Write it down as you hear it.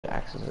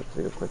access it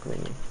through the quick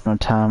menu. No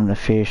time to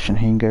fish, and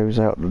he goes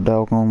out to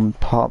doggone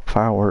pop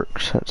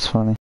fireworks. That's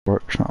funny.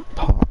 Works, not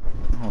pop.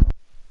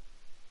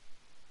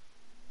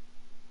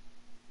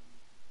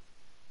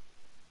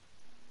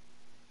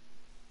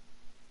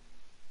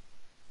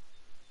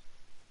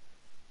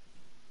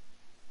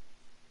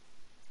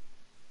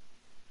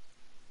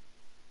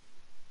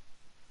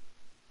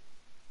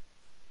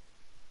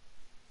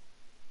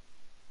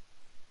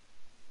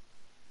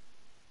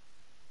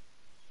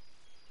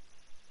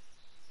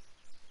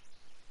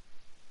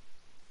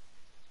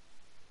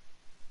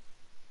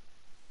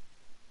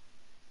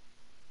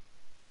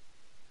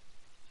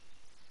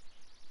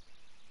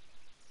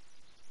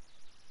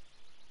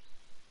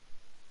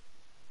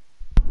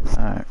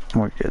 Alright,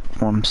 we'll get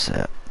one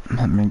set.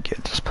 Let me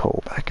get this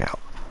pole back out.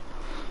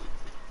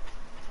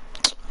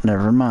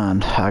 Never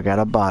mind, I got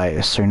a bite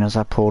as soon as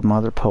I pulled my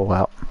other pole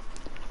out.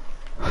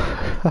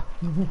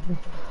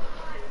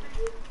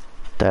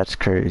 That's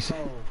crazy.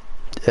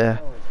 Yeah.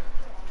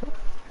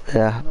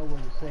 Yeah. know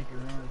where the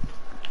second run.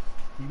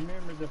 You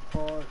remember the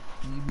part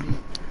you meet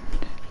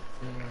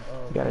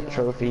You got a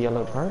trophy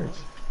yellow perch.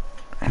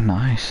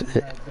 Nice.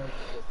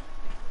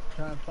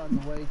 Try and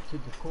find the way to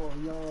the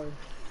courtyard.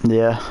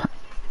 Yeah.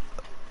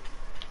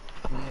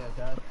 Yeah,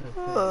 that's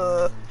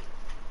the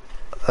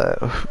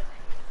second run.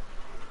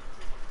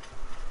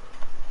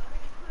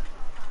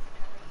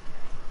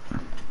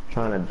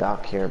 Trying to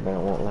dock here, but it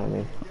won't let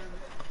me.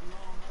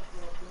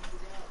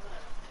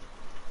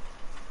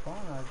 Fine,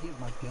 I'll get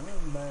my gun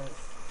back.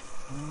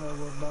 I don't know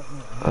what about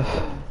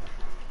my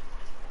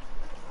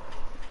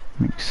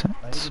Makes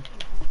sense.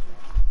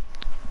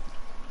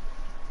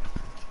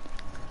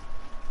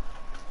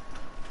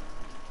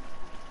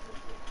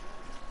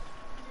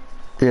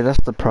 Yeah,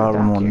 that's the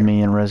problem with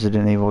me in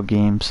Resident Evil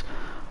games.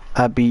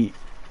 We beat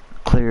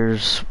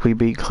Clear's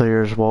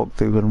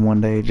walkthrough in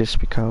one day just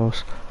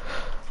because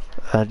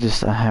I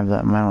have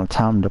that amount of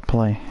time to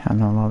play. I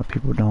know a lot of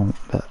people don't,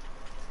 but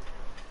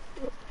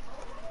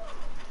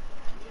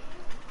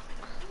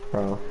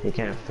Bro, you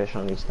can't fish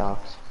on these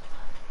docks.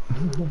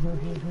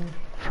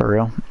 for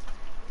real.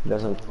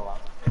 Doesn't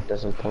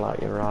pull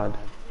out your rod.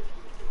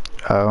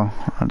 Oh,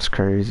 that's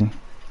crazy.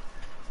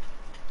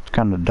 It's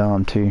kind of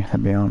dumb too, to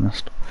be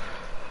honest.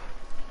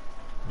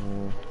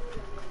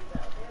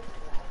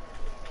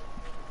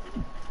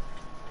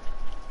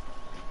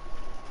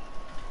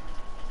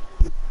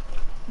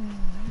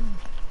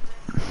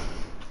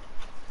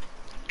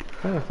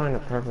 Trying to find a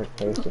perfect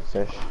place to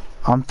fish.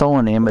 I'm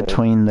throwing in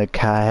between the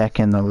kayak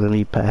and the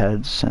lily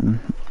pads,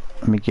 and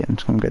let me getting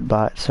some good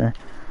bites there.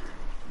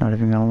 Not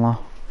even gonna lie.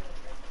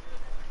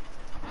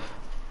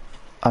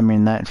 I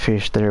mean, that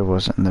fish there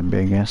wasn't the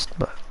biggest,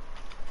 but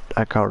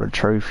I caught a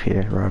trophy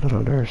right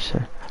out there,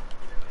 so.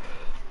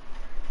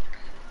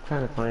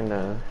 Trying to find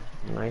a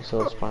nice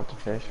little spot to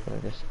fish, but I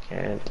just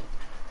can't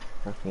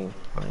fucking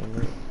find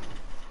it.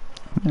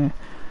 Yeah.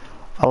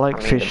 I like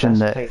fishing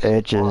the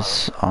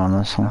edges,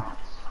 honestly.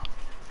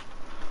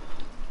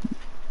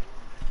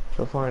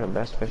 So far, the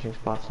best fishing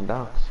spots and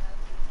docks.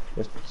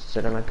 Just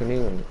sit in a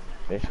canoe and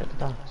fish at the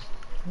docks.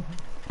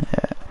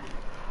 Yeah.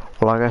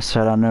 Well, like I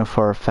said, I know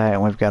for a fact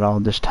we've got all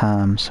this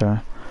time, so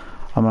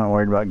I'm not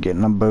worried about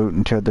getting a boat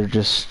until there's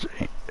just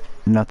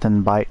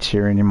nothing bites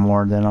here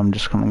anymore. Then I'm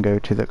just gonna go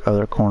to the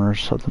other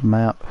corners of the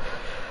map.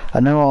 I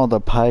know all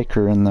the pike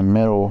are in the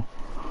middle.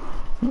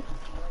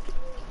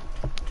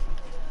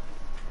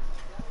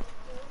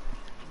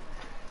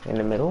 In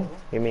the middle?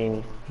 You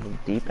mean the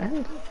deep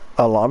end?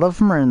 A lot of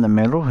them are in the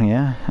middle,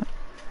 yeah.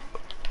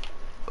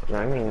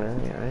 I mean,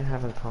 I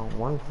haven't caught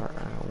one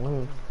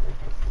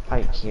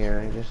pike here.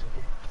 I just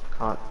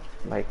caught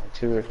like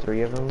 2 or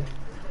 3 of them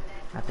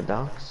at the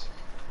docks.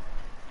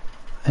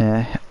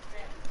 Yeah.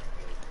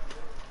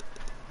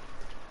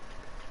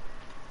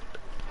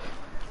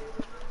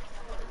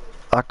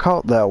 I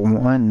caught that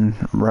one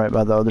right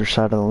by the other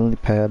side of the lily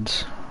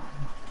pads.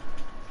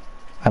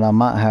 And I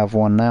might have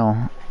one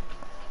now.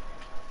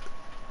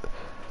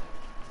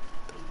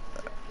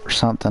 Or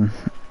something.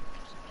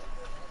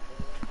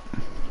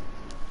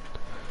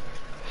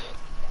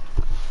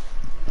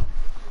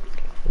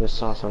 Just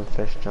saw some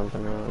fish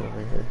jumping around over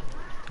here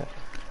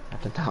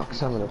at the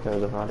docks. I'm gonna throw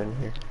the rod in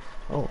here.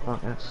 Oh, wow,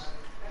 that's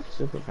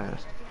super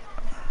fast.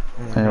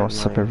 Hey,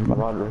 what's up, everybody?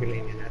 Rod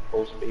reeling in at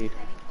full speed.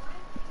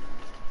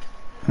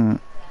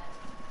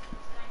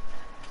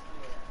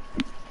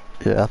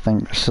 Yeah, I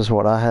think this is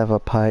what I have, a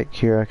pike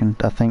here.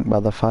 I think by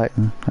the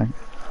fighting.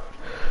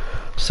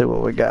 See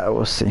what we got,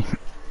 we'll see.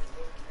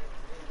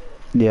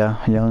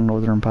 Yeah, young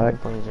northern pike.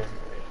 It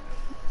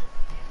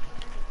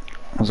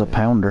was a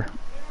pounder.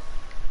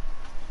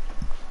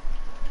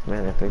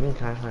 Man, if we can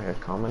catch like a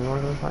common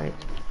northern pike,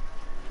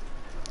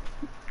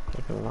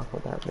 what kind luck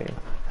would that be?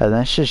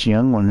 That's just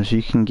young ones.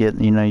 You can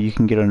get, you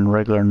can get a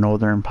regular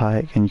northern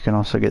pike, and you can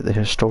also get the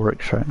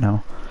historics right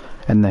now.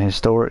 And the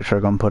historics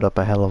are gonna put up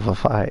a hell of a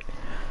fight.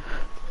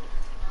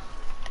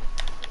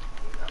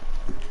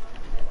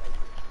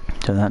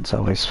 So that's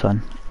always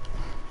fun.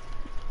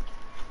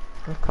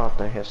 I've caught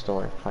the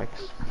historic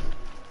pikes.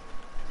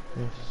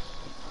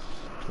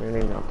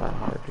 Really not that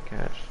hard to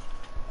catch.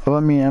 Well, I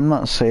mean, I'm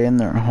not saying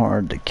they're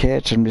hard to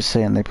catch. I'm just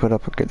saying they put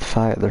up a good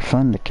fight. They're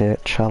fun to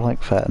catch. I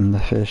like fattening the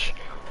fish.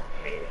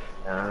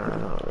 Nah,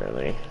 not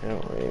really. I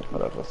don't really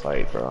put up a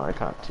fight, bro. I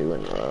caught 2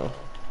 in a row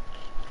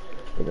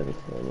within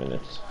 4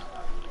 minutes.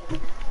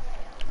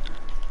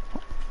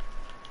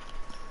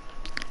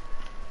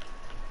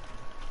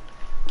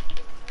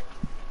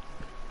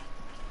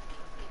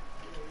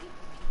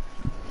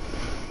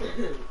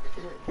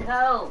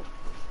 Cole,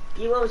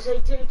 you want to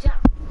see two top?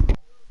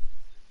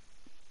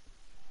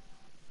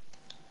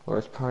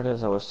 Worst part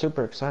is I was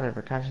super excited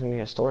for catching the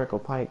historical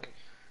pike,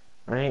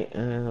 right?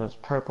 And it was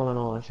purple and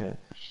all that shit.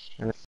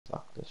 And then,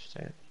 fuck this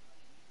shit.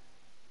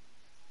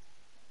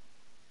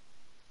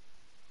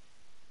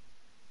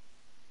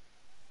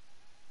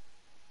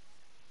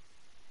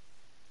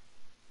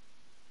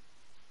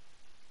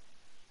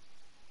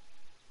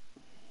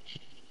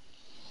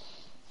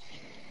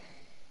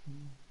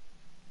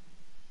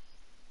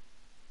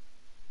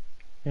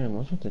 Damn,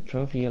 what's with the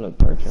trophy yellow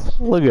purchase?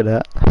 Look at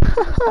that.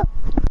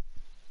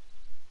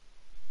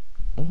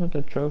 What's with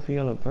the trophy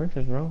yellow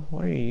purchase, bro?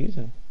 What are you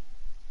using?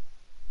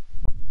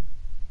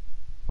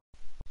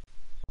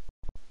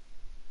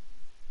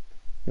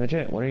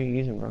 Legit, what are you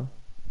using, bro?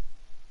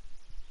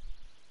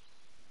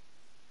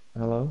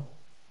 Hello?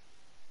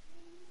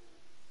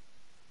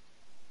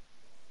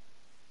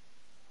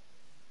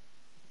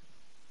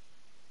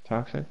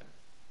 Toxic?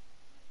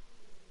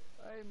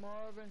 Hey,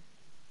 Marvin.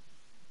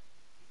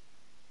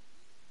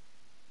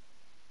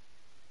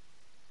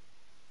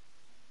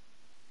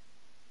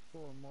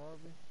 Poor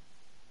Marvin.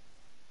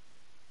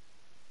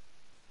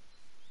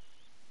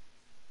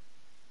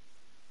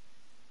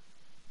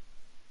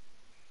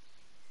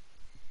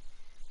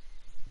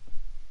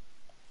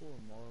 Poor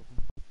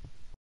Marvin.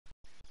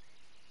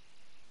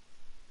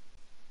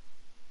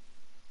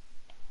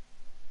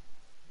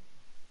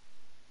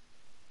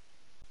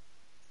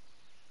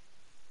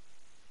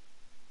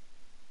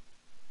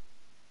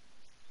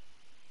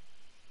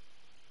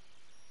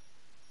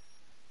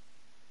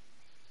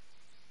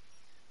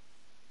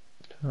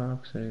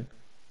 Toxic.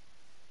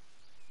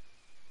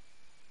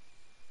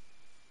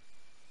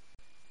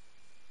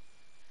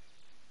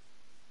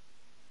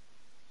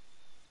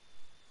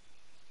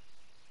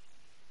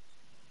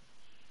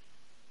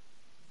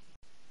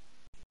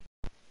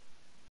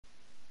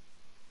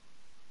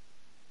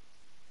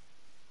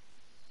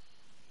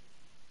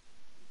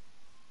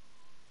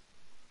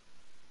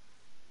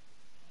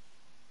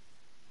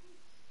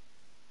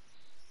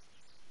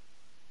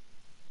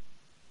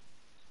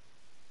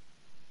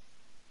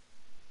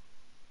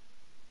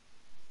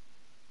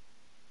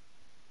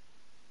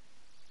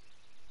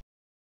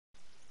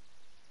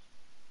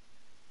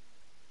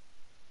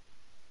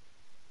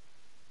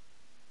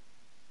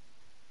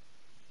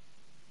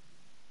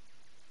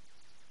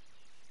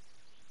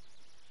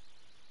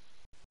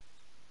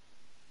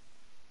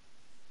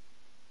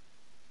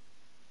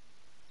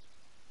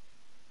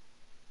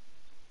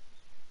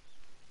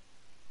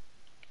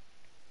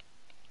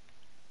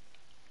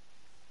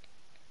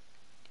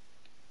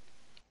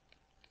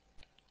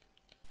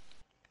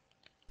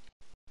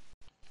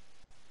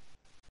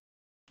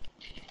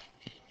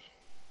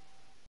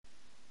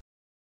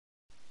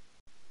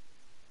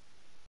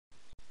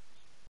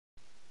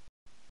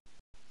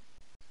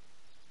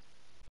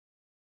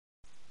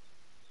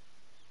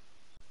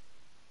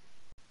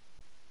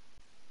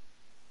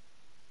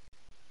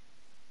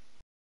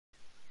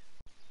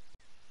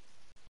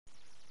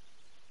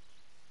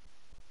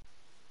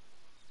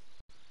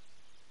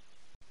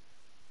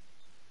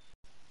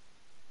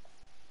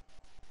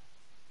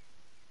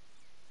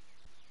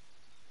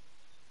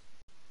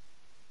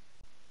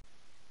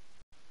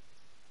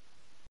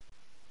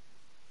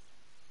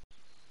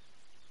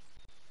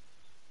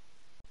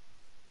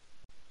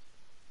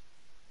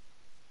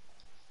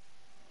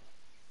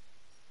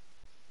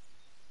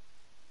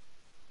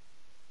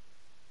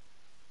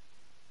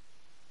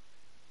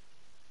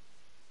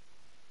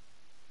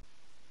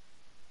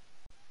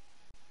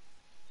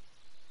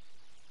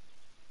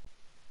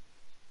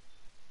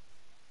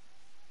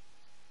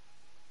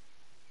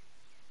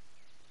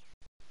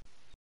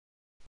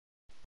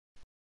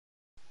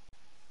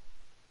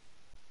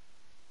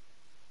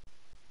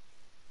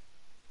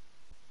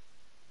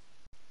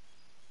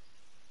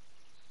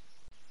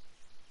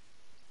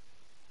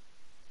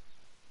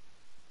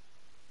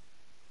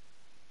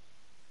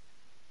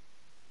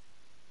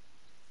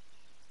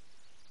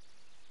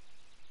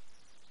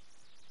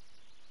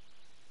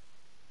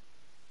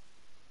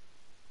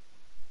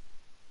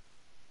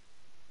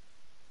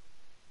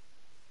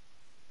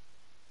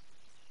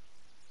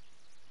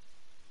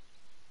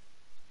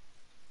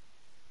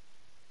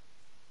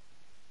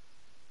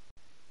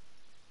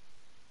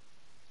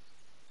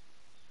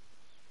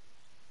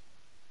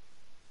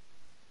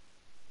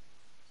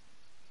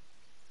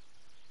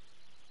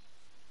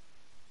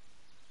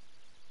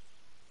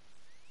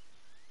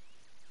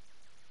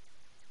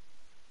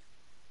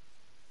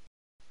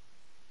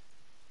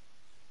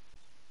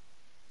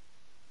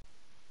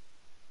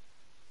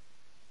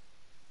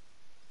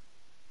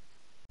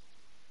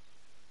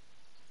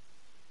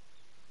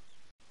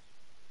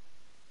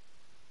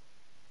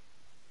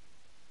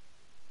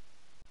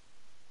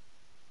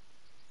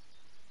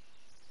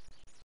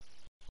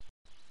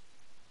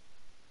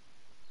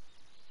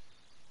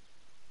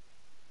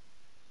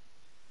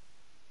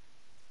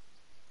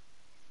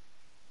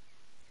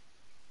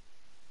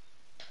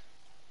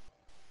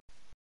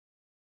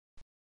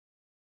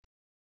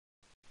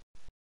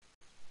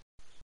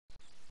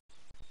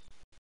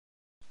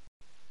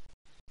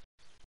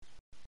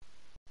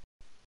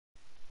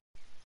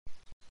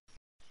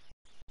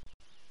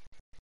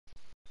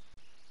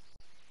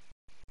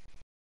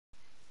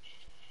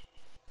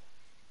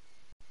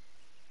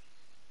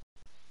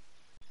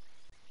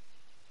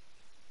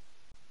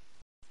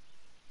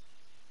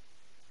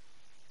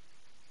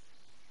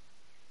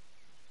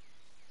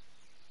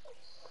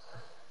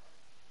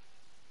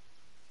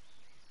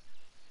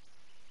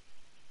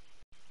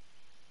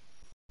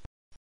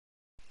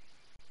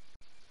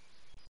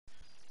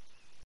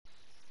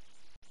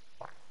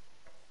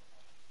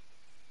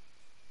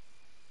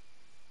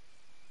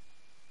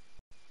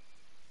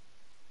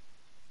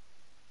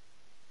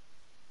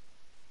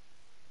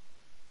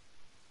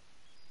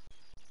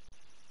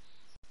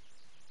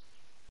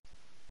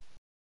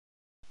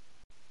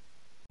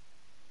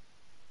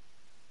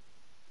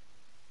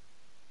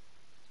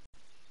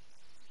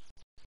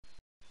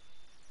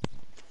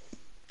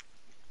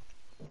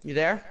 You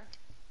there?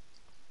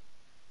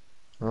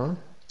 Huh?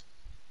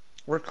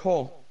 Where's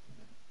Cole?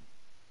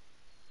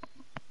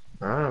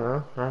 I don't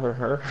know. I haven't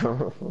heard from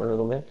him for a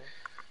little bit.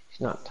 He's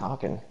not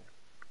talking.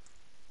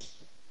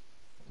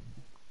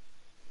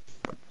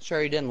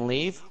 Sure he didn't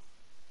leave?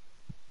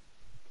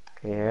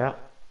 Yeah.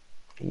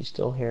 He's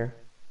still here.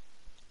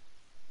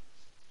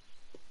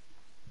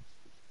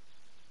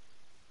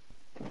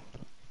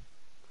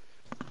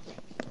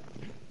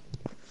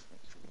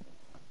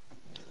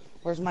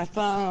 Where's my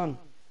phone?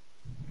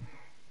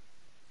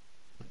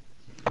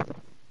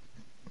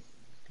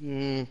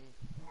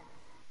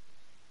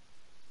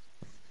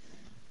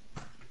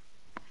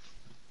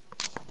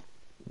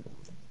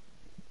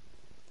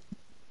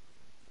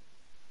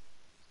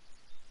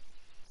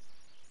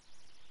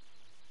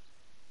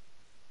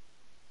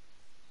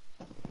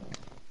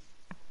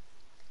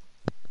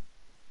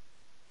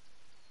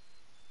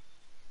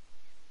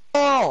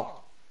 Oh!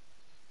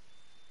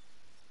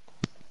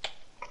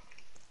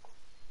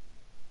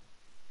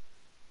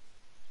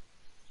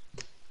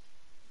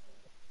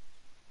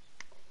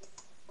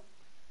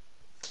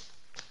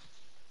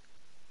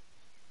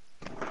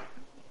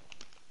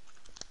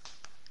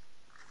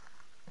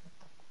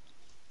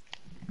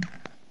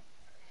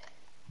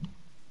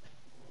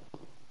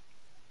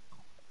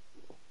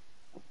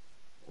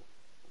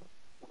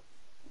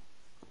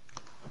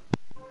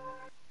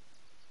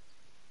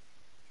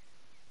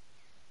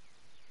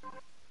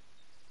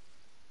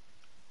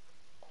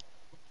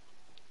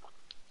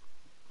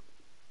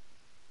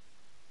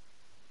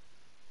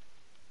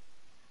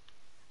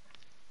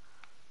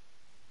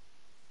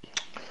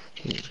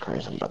 Jesus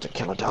Christ, I'm about to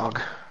kill a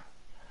dog.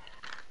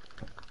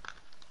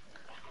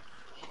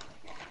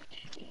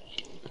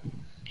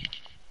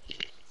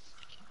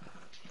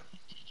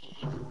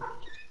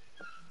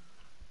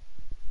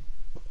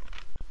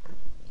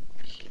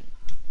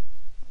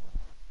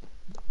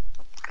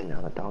 And now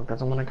the dog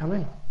doesn't want to come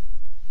in.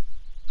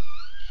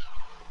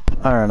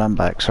 Alright, I'm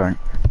back, sorry.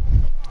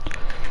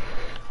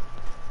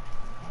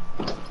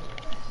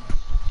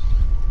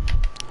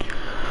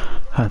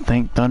 I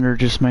think Thunder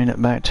just made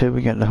it back too.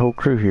 We got the whole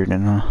crew here,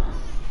 didn't I?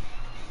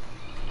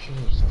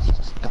 Jesus,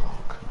 this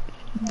dog.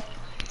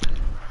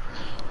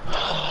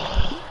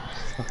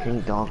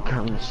 Fucking dog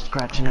comes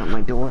scratching at my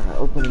door. I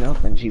open it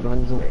up and she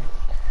runs away.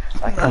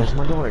 I close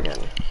my door again.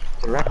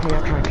 Directly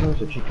after I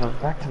close it, she comes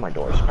back to my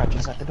door,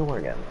 scratches at the door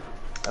again.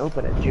 I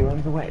open it, she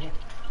runs away.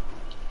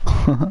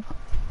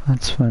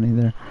 That's funny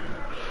there.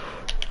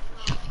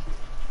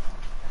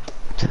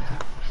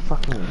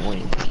 Fucking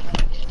annoying.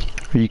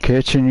 Are you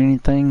catching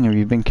anything? Have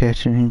you been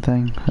catching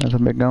anything as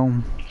I've been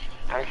gone?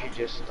 I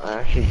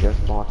actually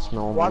just bought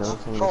small Watch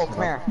minnows and Cole, just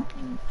come here.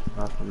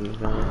 about to use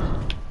those.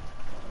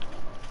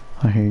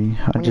 I hear you.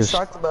 When you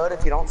start the boat,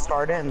 if you don't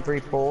start it in 3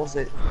 pulls,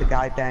 the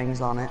guy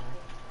bangs on it.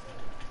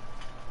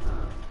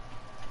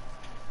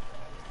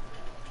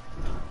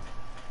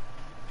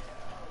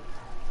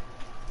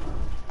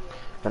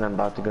 And I'm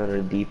about to go to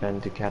the deep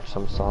end to catch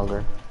some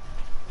sauger.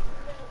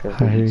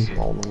 Because I they hear eat you.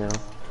 small minnow.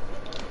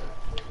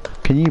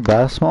 Can you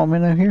buy a small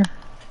minnow here?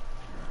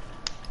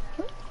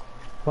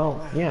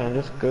 Well, yeah,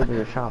 just go to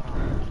the shop.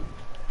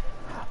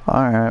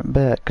 Alright,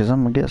 bet, because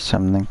I'm going to get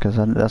something, because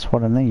that's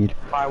what I need.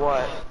 By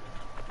what?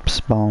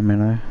 Small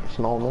minnow.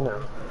 Small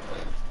minnow.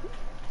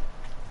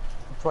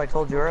 That's what I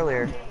told you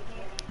earlier.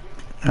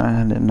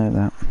 I didn't know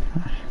that.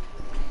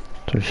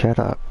 So shut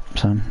up,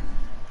 son.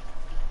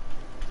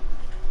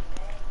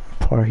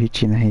 Before I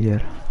hit you in the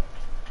head.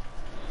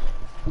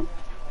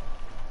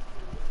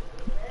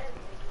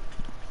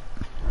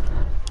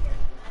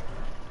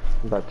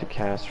 I'm about to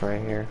cast right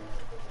here.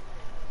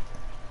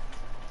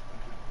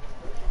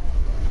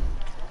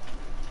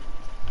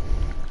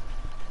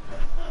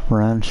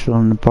 Ryan's still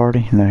in the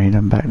party? No, he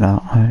done backed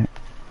out. Right.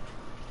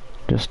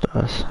 Just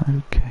us.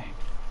 Okay.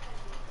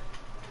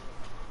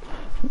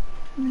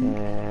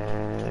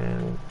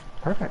 And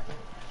perfect.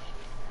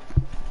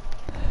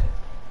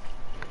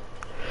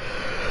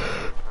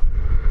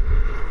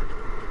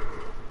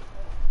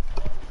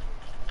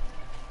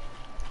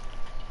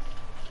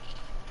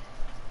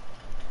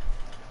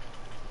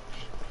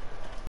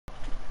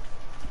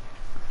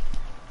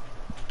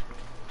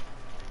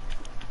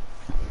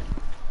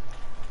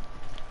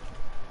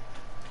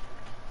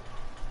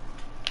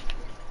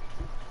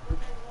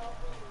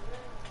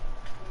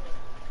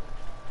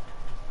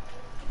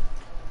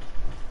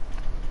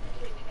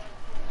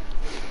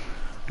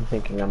 I'm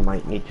thinking I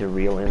might need to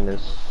reel in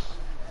this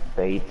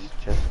bait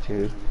just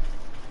to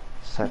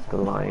set the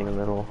line a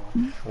little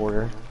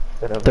shorter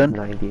instead of Then-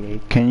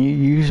 98. Can you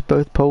use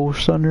both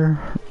poles, Thunder?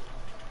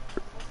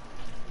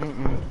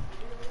 Mm-mm.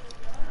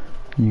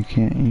 You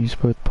can't use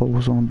both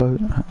poles on a boat?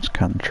 That's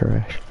kind of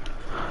trash.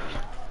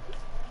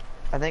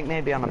 I think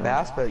maybe on a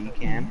bass boat you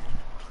can.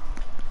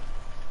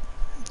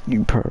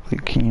 You probably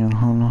can,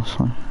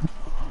 honestly.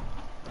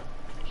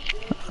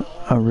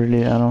 I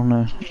don't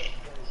know.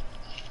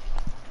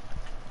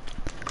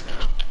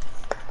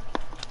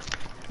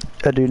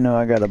 I do know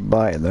I got a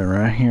bite though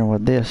right here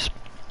with this.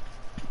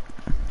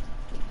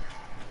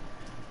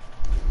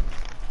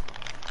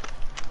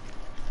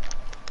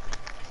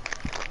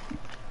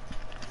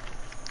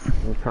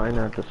 trying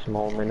out the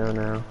small minnow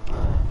now.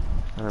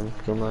 I'm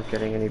still not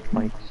getting any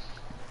bites.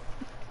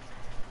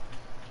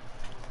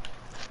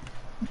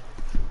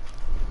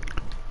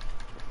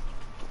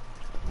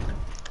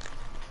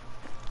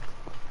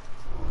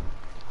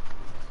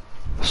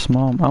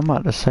 Small, I'm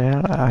about to say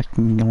I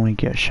can only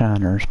get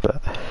shiners,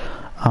 but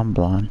I'm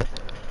blind.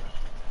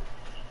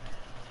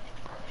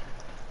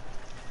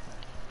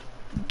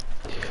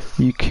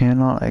 You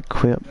cannot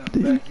equip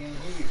the...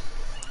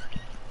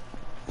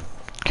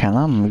 Can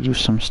I move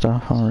some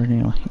stuff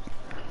already?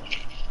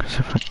 Because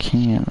if I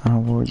can't, I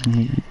would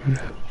move.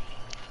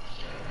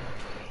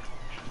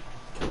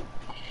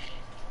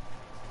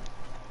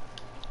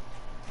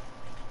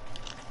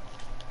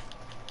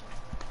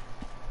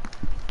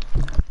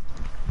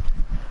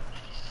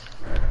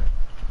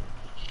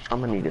 I'm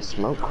gonna need a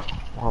smoke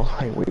while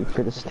I wait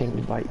for this thing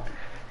to bite.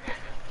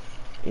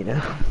 You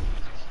know?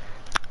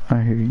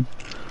 I hear you.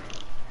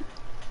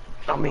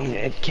 I mean,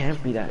 it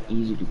can't be that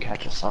easy to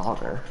catch a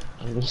sauger.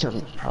 I mean,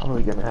 I'm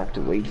probably gonna have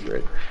to wait for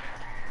it.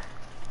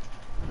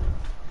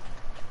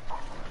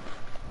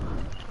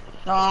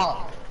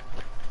 Oh!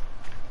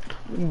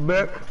 You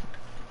bitch.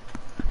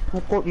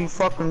 Look what you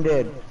fucking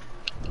did.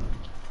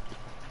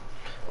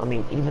 I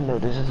mean, even though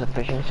this is a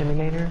fishing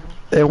simulator,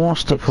 It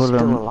wants to it's put still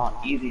them... a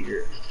lot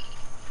easier.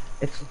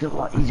 It's still a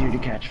lot easier to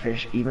catch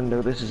fish, even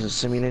though this is a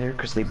simulator,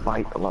 because they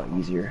bite a lot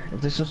easier.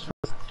 If this is...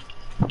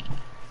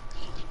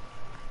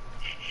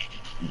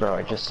 Bro,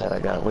 I just said I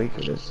gotta wait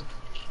for this.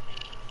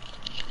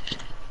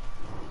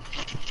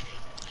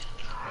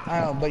 I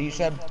know, but you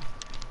said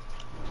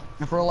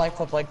if real life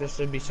looked like this,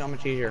 it'd be so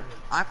much easier.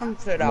 I can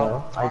sit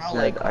out on a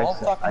lake all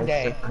fucking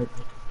day.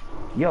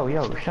 Yo,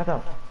 shut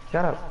up.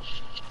 Shut up.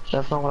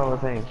 That's not what I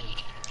was saying.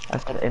 I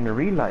said in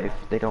real life,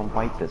 they don't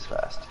bite this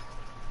fast.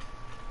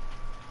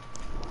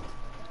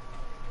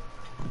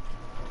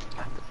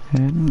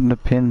 It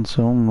depends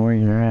on where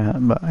you're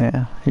at, but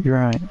yeah, you're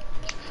right.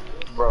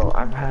 Bro,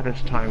 I've had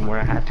this time where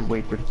I had to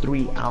wait for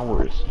 3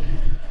 hours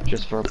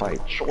just for a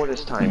bite.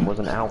 Shortest time was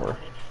an hour.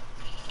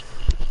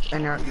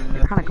 And you're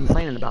kind of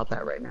complaining about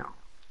that right now.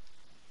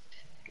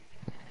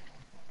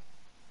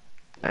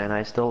 And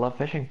I still love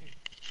fishing.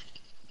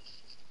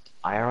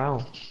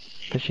 IRL.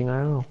 Fishing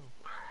IRL.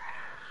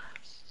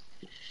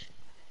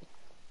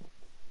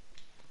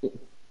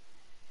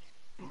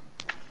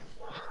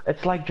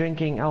 It's like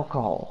drinking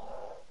alcohol.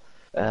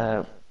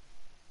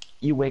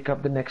 You wake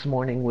up the next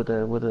morning with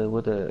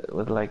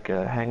like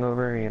a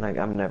hangover, and you're like,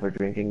 I'm never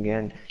drinking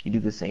again. You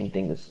do the same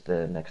thing as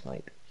the next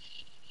night.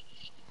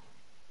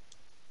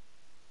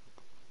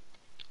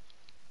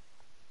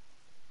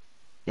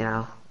 You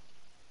know?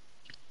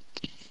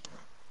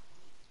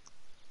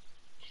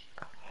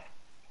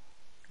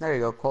 There you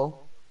go,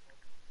 Cole.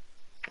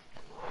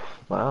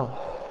 Wow.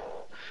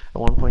 A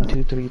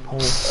 1.23 pole.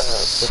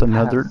 It's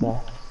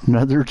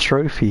another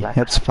trophy.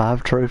 That's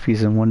 5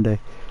 trophies in one day.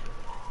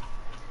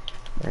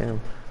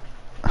 Damn.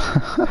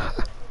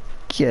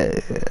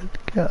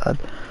 God.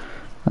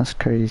 That's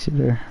crazy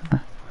there.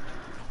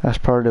 That's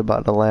probably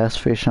about the last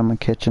fish I'm gonna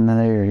catch in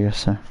that area,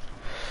 so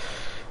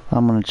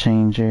I'm gonna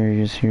change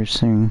areas here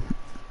soon.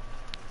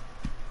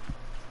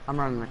 I'm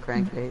running the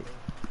crankbait.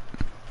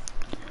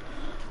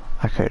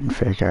 I couldn't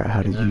figure out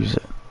how to use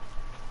it.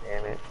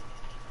 Damn it.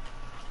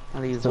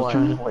 How to use Still what?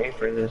 trying to wait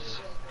for this.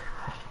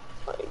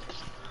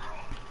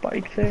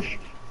 Bite fish.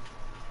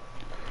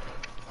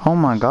 Oh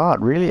my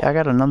god, really? I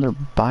got another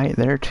bite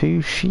there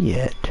too?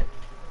 Shit.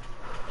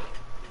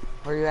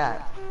 Where you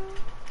at?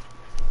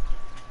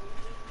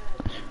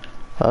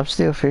 I'm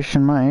still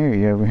fishing my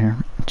area over here.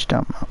 What you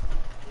talking about?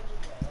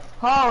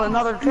 Oh,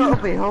 another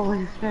trophy!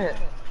 Holy shit!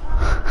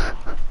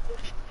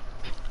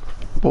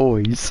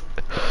 Boys.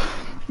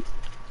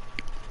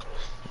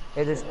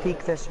 It is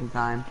peak fishing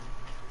time.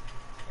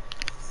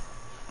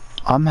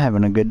 I'm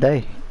having a good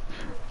day.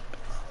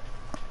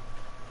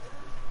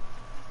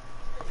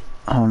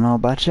 I don't know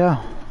about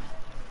y'all,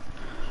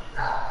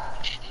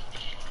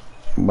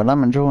 but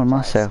I'm enjoying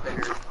myself.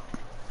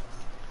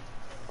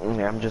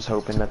 Yeah, I'm just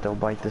hoping that they'll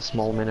bite this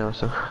small minnow,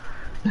 so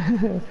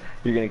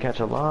you're gonna catch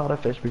a lot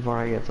of fish before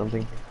I get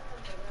something.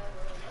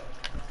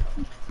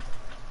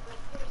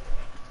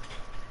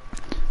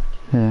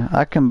 Yeah,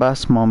 I can buy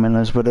small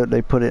minnows, but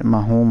they put it in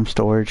my home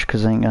storage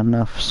because I ain't got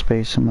enough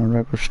space in my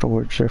regular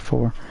storage,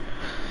 therefore.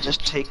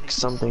 Just take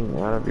something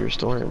out of your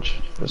storage.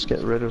 Just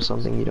get rid of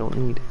something you don't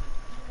need.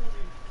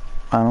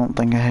 I don't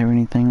think I have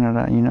anything that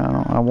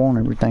I want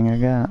everything I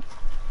got.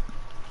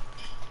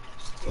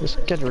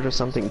 Just get rid of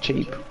something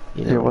cheap.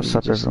 You know, Yeah, what's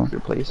up, just everyone?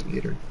 replace it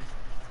later.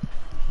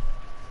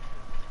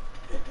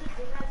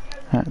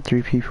 I got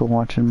 3 people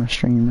watching my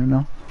stream right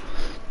now.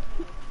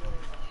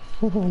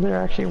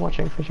 They're actually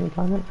watching Fishing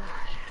Planet.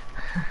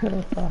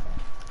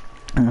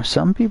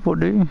 Some people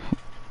do.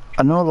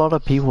 I know a lot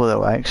of people that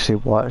will actually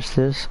watch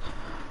this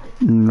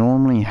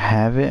normally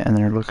have it and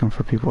they're looking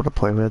for people to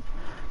play with.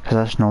 Because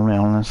that's normally,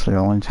 honestly, the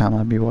only time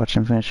I'd be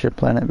watching Fishing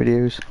Planet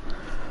videos.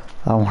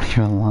 I won't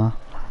even lie.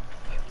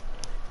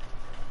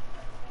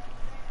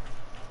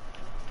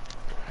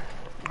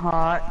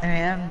 Hot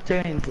and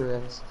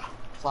dangerous.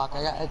 fuck.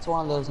 It's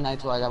one of those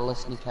nights where I gotta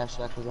listen to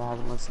Kesha because I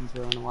haven't listened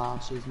to her in a while.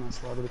 She was my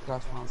celebrity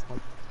crush when I was like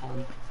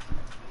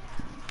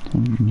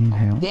 10. You need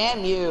help.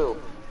 Damn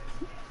you!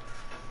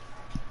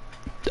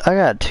 I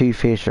got 2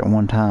 fish at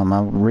one time.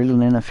 I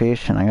reeled in a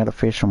fish and I got a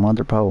fish from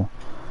other pole.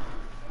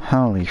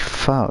 Holy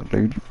fuck,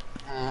 dude.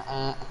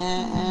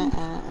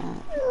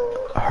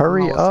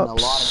 Hurry up,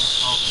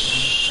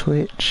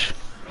 switch.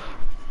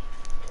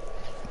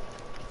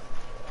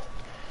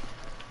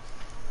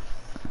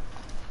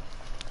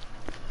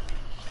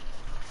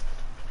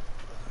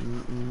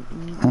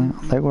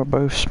 They were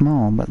both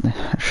small, but they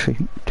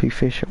shoot 2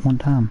 fish at one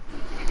time.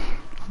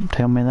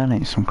 Tell me that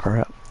ain't some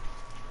crap.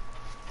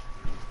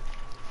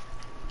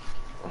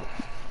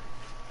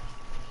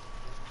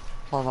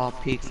 All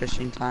about peak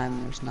fishing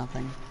time, there's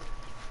nothing.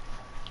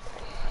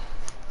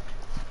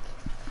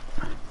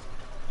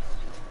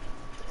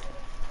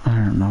 I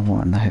don't know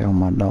what in the hell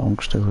my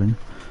dog's doing.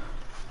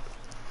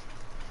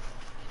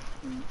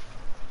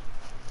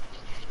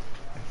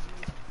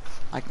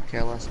 I could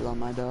care less about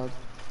my dog.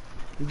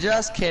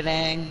 Just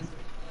kidding.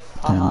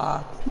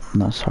 Haha.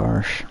 That's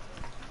harsh.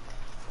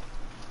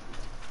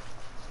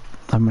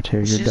 I'm gonna tell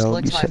your She just dog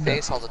licks you my said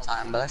face that. all the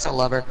time, but I still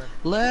love her.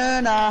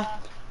 Luna!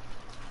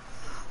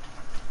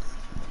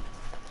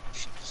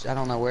 I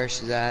don't know where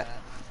she's at.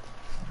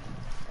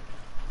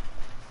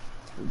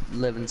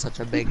 Live in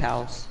such a big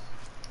house.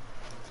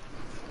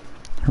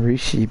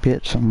 Reese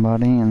bit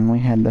somebody and we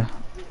had to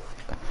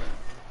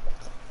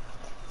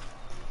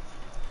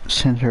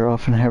send her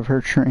off and have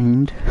her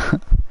trained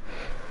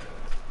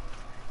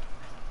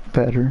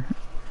better.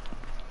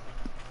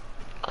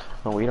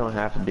 No, we don't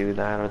have to do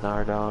that with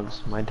our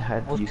dogs. My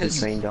dad used to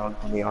train dogs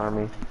in the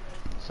army,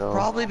 so...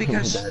 Probably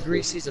because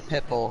Reese's a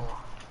pit bull.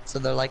 So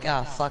they're like,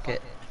 ah, fuck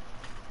it.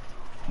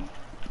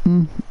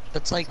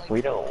 That's like...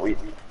 We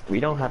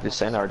don't have to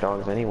send our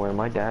dogs anywhere.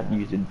 My dad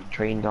used to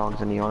train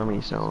dogs in the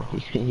army, so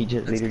he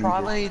just It's literally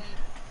probably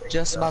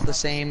just about the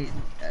same,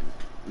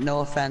 no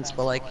offense,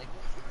 but like,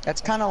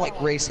 that's kind of like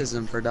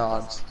racism for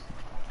dogs.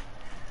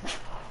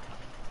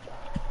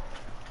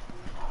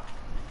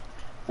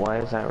 Why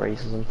is that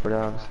racism for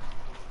dogs?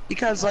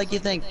 Because like you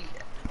think,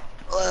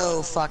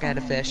 oh fuck, I had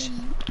a fish.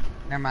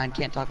 Never mind,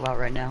 can't talk about it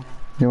right now.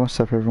 Yo, what's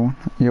up everyone?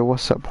 Yo,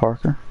 what's up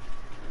Parker?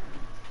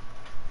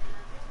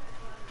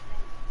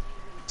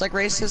 It's like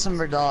racism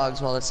for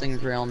dogs while this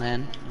thing's reeling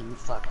in.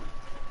 Fuck.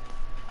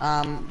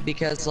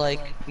 Because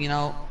like, you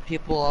know,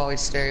 people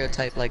always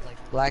stereotype like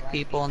black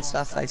people and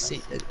stuff. It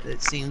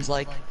seems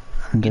like,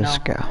 you know,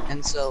 Disco.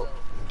 and so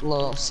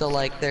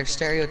like they're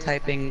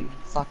stereotyping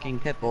fucking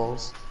pit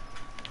bulls.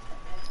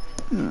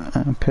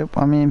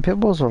 I mean, pit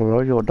bulls are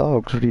loyal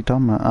dogs. What are you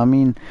talking about? I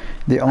mean,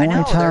 the only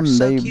know, time they're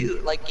so they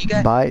cute. Like, you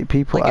got, bite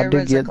people, like, I do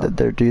everybody's get like,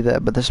 that they do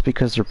that, but that's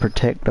because they're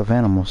protective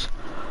animals.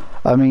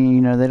 I mean, you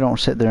know, they don't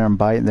sit there and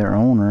bite their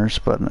owners,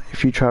 but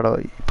if you try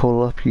to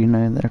pull up, you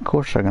know, of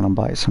course they're gonna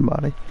bite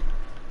somebody.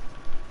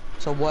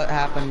 So what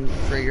happened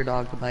for your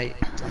dog to bite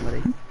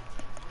somebody?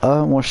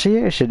 Well, she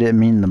actually didn't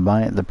mean to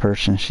bite the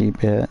person she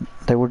bit.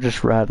 They were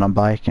just riding a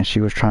bike and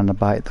she was trying to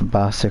bite the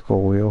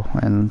bicycle wheel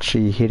and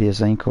she hit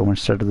his ankle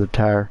instead of the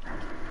tire.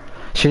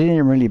 She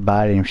didn't really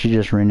bite him, she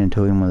just ran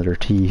into him with her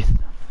teeth.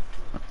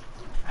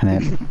 And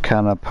it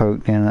kind of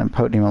poked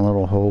him a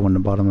little hole in the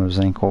bottom of his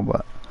ankle,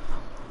 but...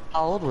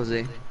 How old was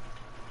he?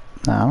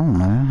 I don't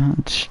know.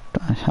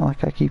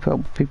 I keep up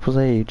with people's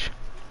age.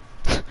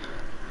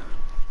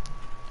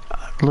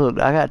 Look,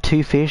 I got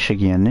 2 fish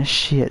again. This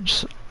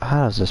shit's...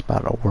 How is this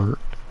about to work?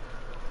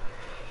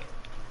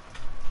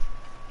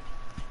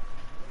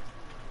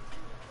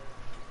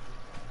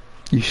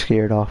 You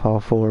scared off all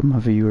 4 of my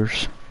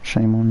viewers.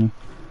 Shame on you.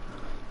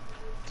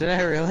 Did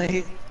I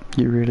really?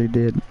 You really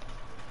did.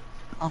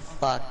 Oh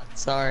fuck,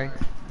 sorry.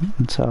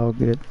 It's all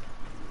good.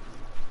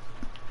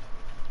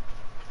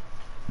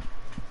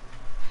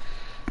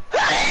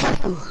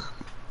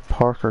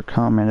 Parker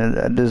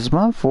commented, is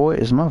my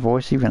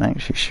voice even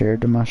actually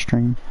shared to my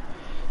stream?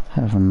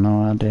 I have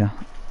no idea.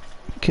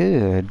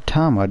 Good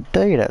time of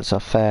day, that's a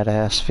fat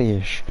ass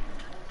fish.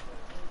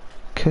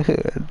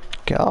 Good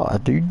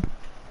God, dude.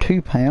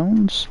 2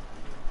 pounds?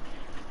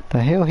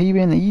 The hell he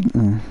been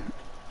eating?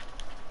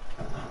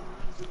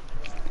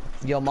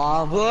 Yo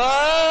mom,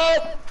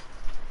 what?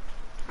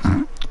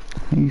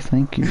 You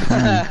think you're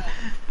funny?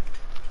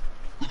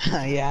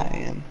 Yeah, I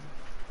am.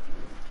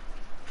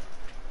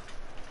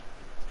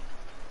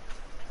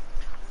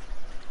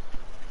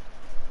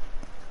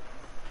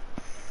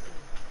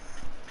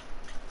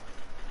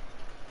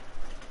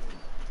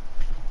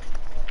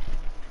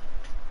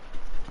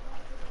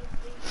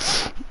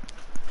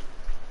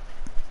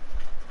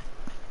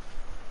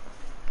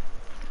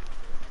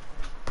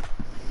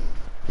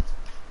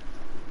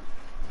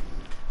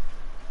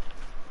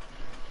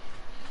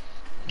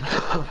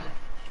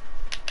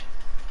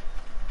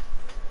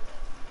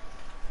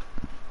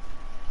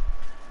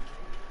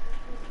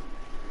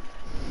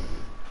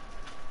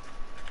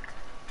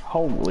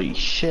 Holy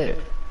shit.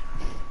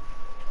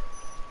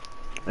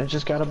 I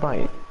just got a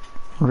bite.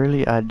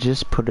 Really? I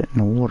just put it in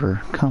the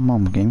water. Come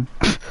on, game.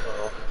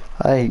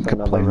 I ain't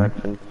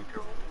complaining.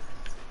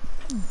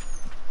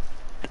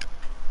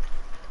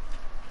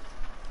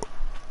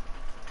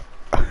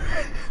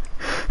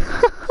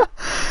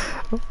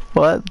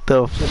 What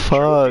the Just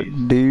fuck,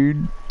 trophies.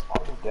 dude?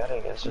 All I'm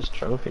getting is just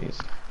trophies.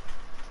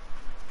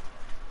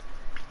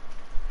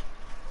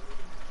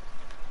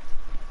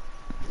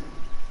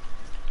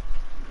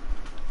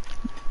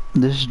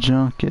 This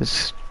junk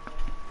is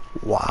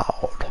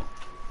wild.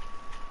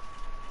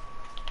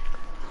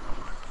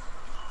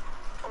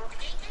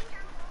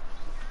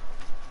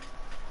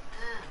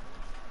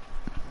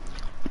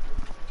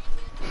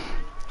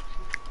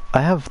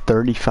 I have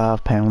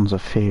 35 pounds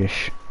of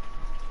fish.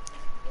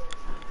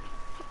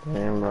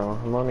 Damn, bro.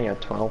 I'm only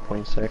at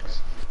 12.6.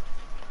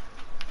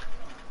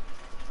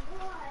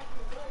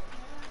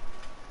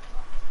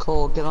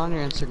 Cole, get on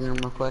your Instagram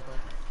real quick.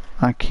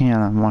 I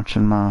can't, I'm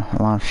watching my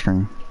live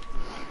stream.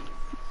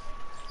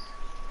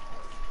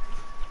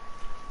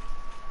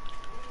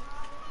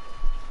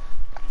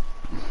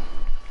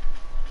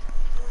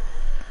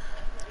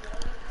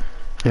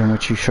 In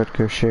which you should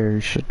go share,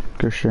 you should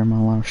go share my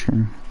live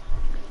stream.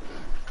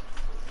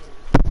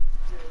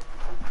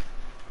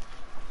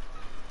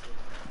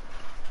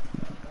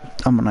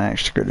 I'm gonna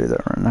actually go do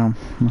that right now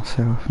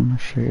myself. I'm gonna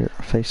share it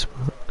on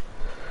Facebook.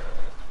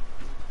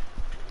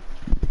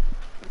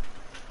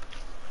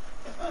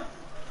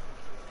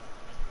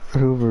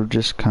 Whoever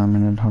just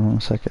commented, hold on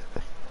a second.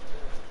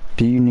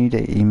 Do you need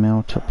an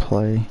email to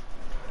play?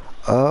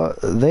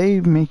 They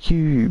make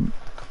you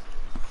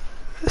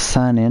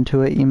sign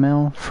into an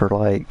email for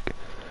like,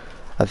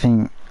 I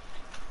think,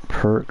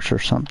 perks or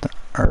something,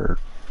 or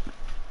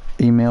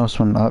emails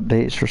when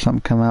updates or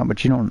something come out,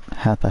 but you don't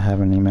have to have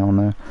an email,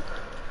 no.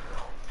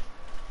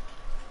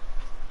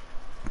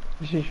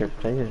 This is your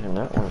PlayStation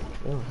Network.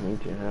 You don't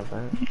need to have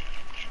that.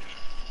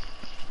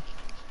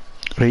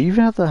 Do you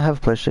even have to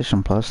have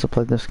PlayStation Plus to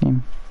play this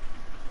game?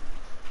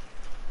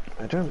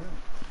 I don't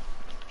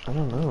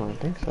know. I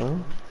think so.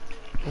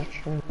 Not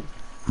sure.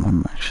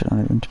 I'm actually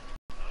not even...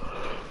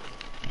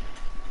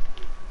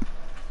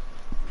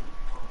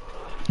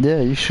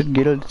 Yeah, you should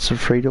get it. It's a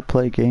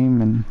free-to-play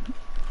game, and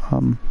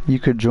you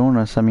could join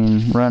us. I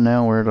mean, right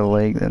now we're at a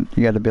lake that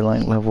you got to be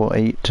like level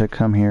 8 to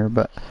come here,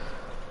 but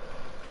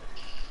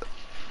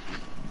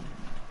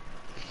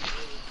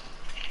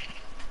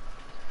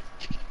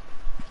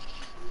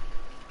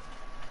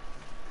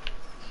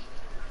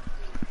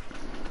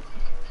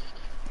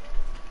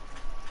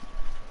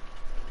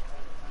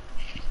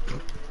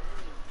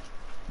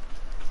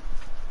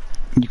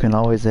you can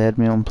always add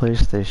me on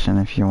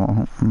PlayStation if you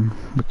want.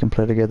 We can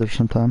play together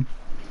sometime.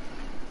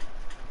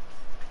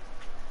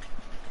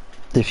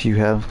 If you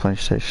have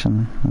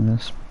PlayStation, I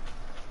guess.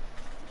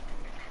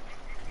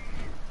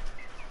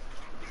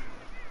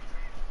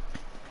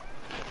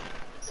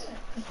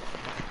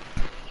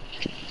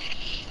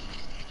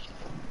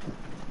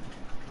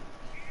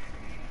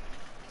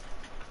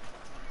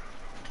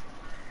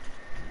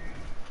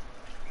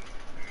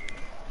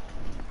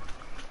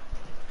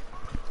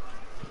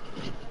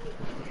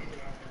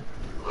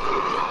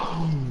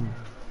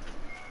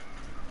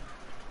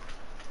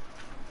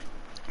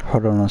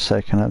 Hold on a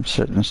second, I'm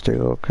sitting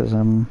still because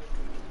I'm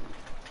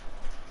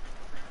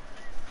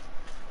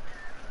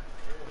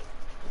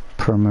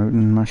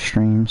promoting my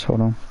streams.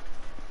 Hold on.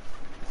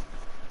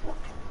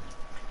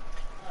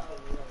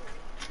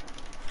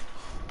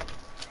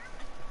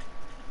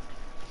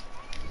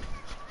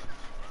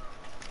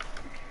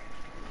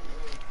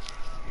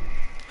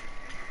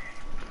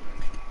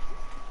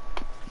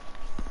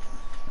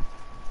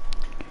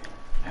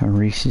 And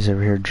Reese's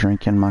over here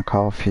drinking my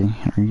coffee.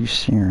 Are you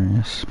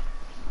serious?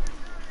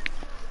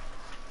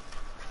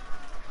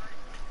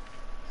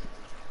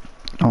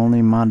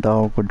 Only my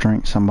dog would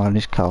drink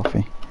somebody's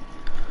coffee.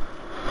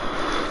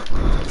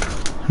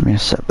 Let me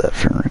accept that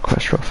friend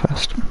request real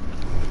fast.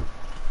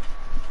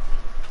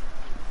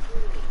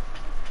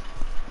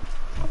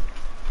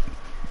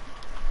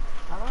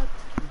 How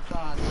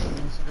about an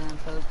Instagram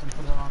post and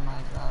put it on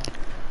my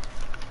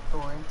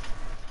story?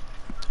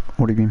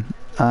 What do you mean?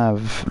 I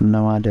have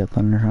no idea,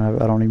 Thunder.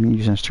 I don't even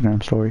use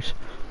Instagram stories.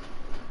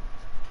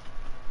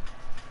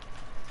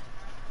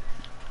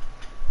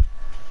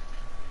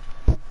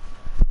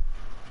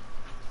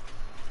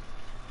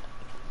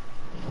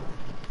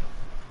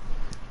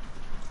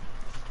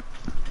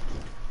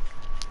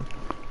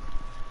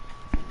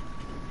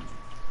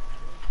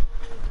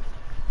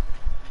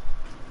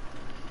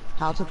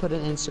 How to put an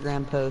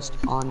Instagram post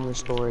on your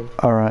story.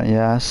 Alright,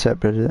 yeah, I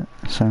accepted it,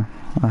 so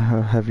I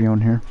have you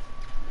on here.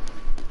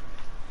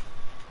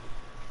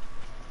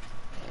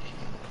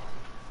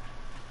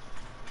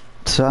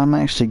 So I'm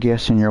actually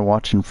guessing you're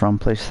watching from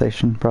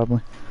PlayStation,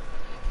 probably.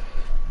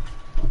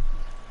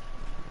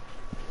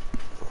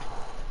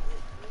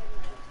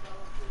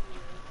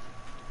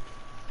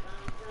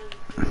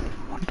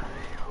 What the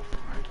hell,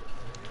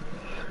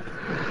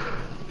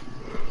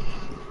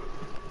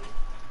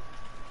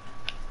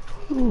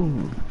 boy?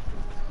 Ooh.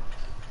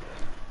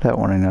 That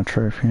one ain't a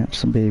trophy,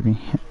 it's a baby.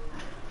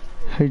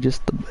 Who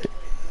just the baby?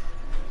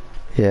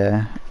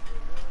 Yeah.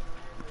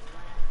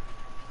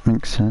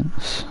 Makes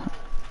sense.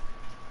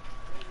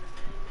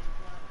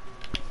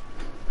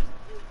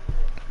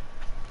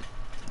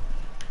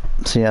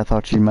 See, I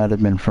thought you might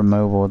have been from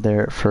mobile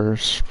there at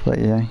first, but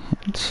yeah,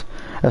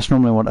 that's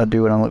normally what I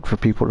do when I look for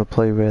people to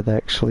play with.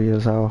 Actually,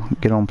 is I'll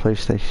get on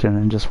PlayStation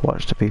and just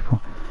watch the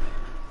people.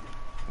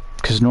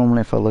 Because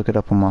normally, if I look it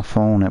up on my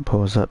phone, it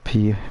pulls up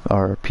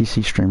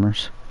PC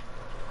streamers.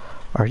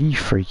 Are you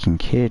freaking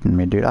kidding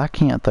me, dude? I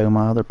can't throw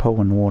my other pole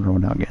in the water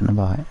without getting a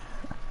bite.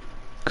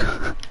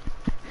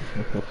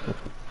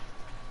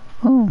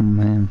 Oh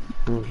man.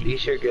 At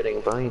least you're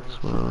getting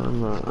bites. Well,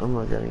 I'm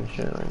not getting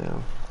shit right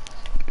now.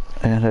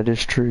 Yeah, that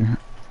is true.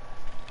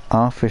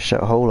 I'll fish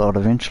that hole out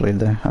eventually,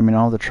 though. I mean,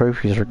 all the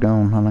trophies are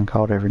gone. I done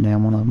caught every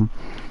damn one of them.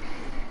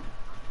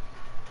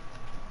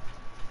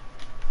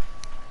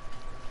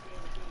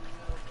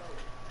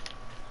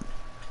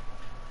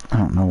 I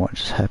don't know what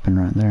just happened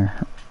right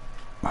there.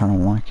 I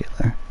don't like it,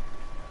 though.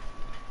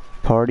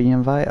 Party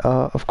invite?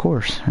 Of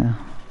course, yeah.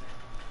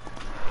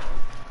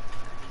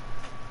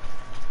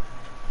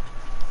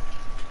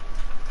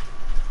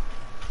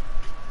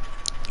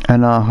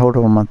 And hold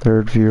on, my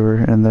third viewer,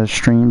 and the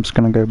stream's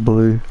gonna go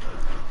blue.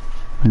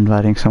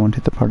 Inviting someone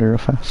to the party real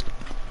fast.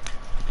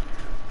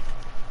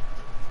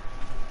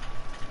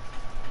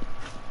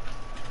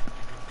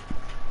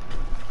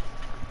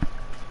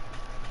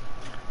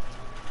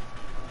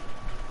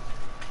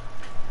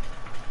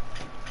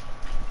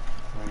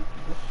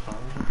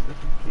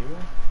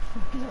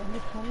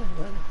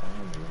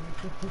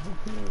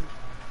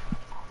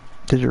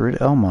 Did you really?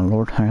 Oh my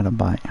lord, I got a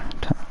bite.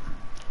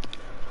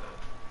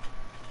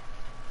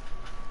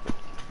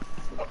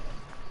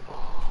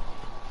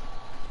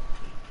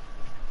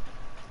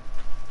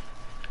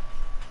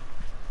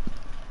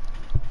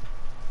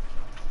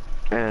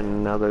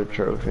 Another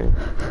trophy.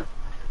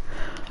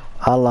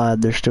 I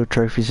lied, there's still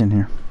trophies in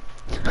here.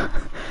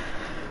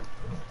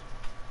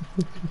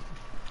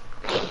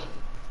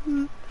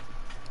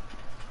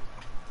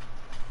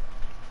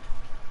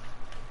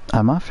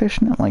 Am I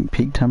fishing at like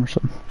peak time or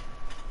something?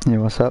 Yeah,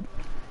 what's up?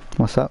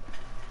 What's up?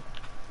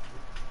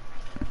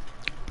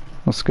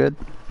 What's good?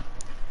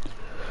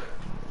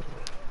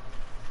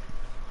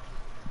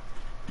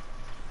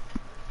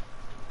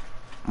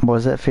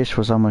 Boys, that fish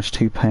was almost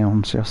 2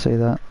 pounds. Y'all see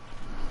that?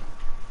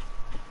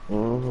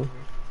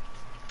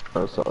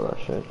 I saw that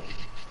shit.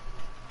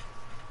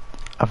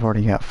 I've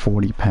already got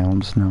 40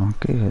 pounds now.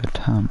 Good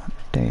time of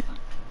day.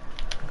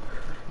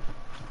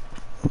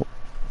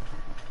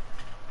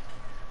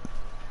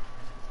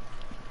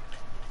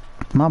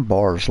 My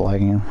bar's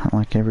lagging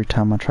like every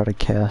time I try to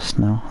cast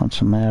now.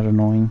 That's mad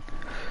annoying.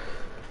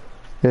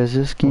 Is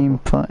this game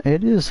fun?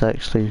 It is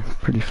actually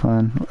pretty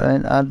fun.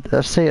 And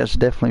I say it's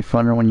definitely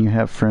funner when you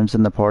have friends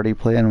in the party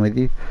playing with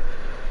you.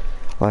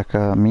 Like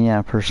me,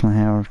 I personally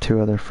have 2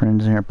 other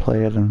friends in here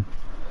playing, and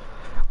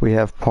we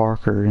have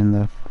Parker in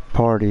the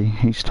party.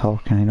 He's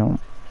talking.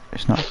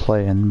 He's not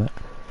playing, but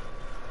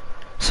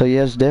so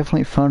yeah, it's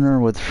definitely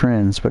funner with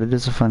friends, but it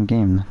is a fun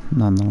game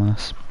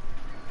nonetheless.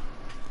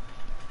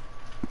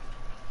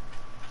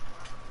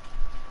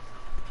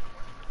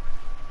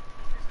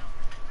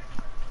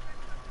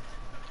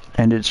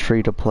 And it's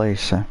free to play,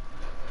 so.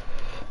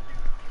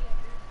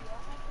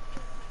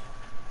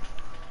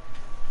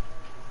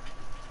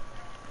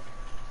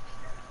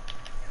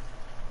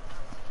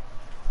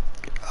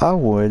 I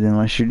would,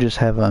 unless you just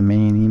have a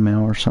main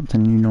email or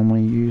something you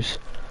normally use.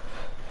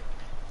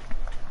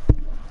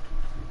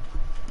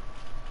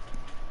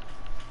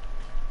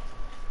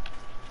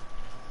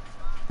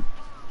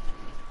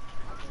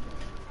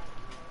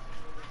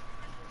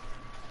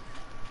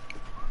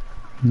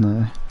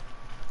 No.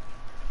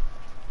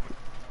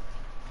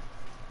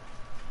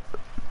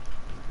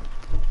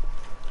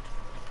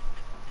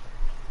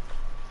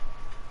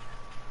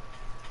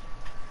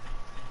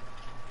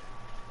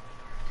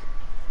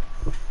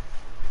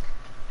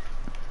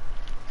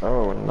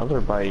 Oh,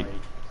 another bite.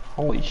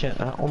 Holy shit,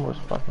 that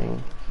almost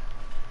fucking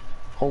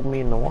pulled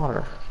me in the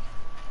water.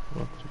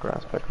 Oh, it's a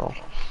grass pickerel.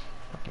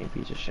 Fucking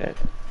piece of shit.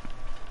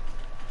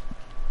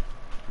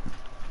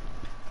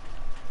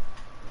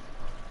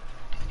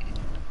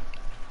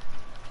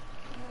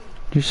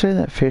 Did you say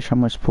that fish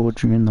almost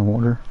pulled you in the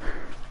water?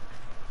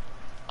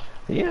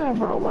 Yeah,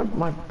 bro,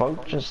 my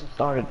boat just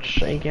started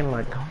shaking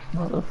like a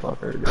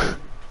motherfucker, dude.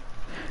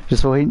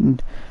 Just waiting.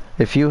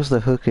 If you was the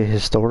hook at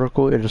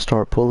historical, it'll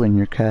start pulling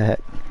your kayak.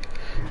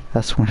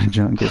 That's when the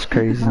junk gets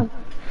crazy.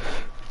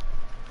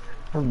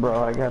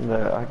 Bro, I got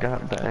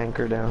the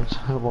anchor down, so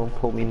it won't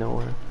pull me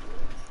nowhere.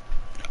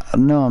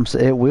 No,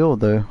 it will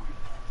though,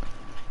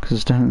 cause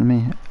it's done to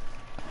me.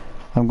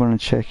 I'm gonna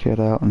check it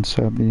out and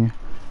sub you.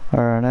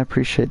 Alright, I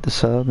appreciate the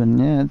sub, and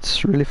yeah,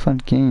 it's a really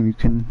fun game. You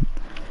can,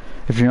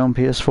 if you're on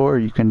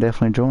PS4, you can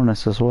definitely join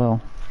us as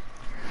well.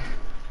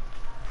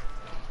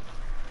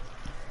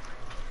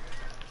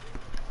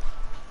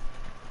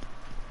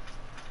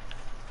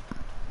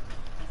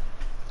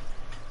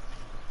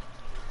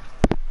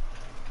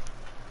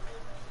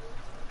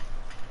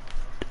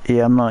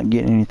 Yeah, I'm not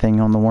getting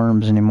anything on the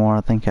worms anymore.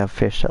 I think I've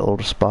fished that little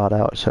spot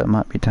out, so it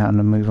might be time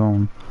to move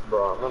on.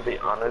 Bro, I'm gonna be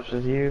honest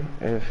with you.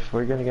 If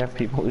we're gonna get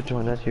people to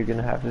join us, you're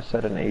gonna have to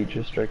set an age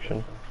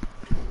restriction.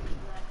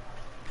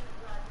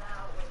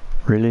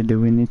 Really, do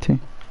we need to?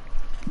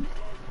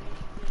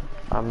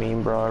 I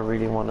mean, bro, I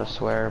really want to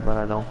swear, but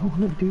I don't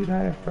want to do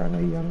that in front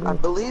of I younger.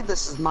 believe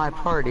this is my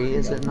party,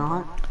 is it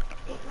not?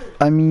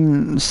 I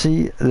mean,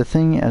 see, the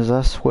thing is,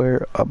 I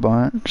swear a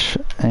bunch,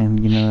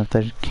 and you know, if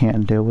they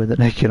can't deal with it,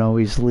 they can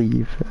always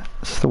leave.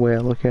 That's the way I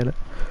look at it.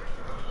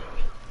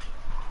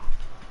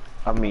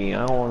 I mean,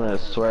 I don't want to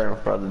swear in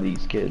front of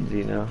these kids,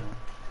 you know?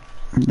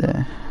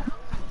 Yeah.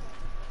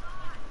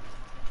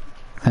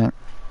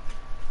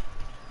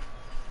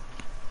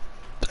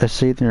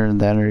 It's either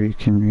that or you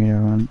can, you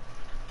know,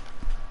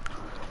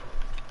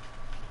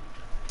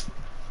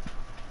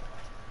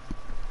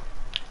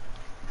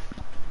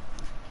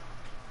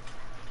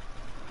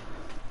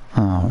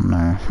 oh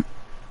no.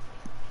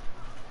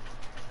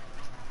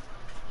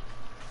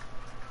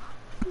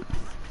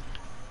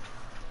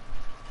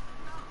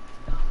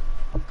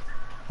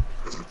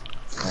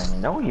 I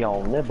know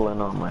y'all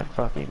nibbling on my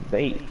fucking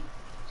bait.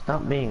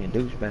 Stop being a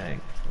douchebag.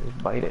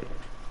 Just bite it.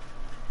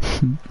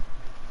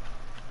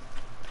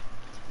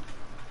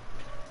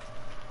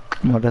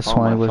 Well, that's Oh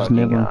why my I was fucking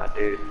nibbling. God,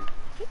 dude.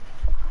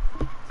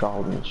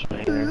 Golden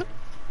Shiner.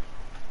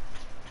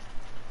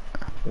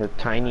 The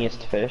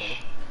tiniest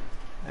fish.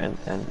 And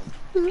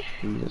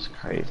Jesus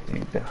Christ,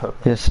 dude, the hook.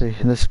 Yeah, see,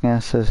 this guy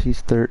says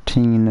he's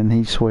 13 and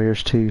he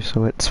swears too,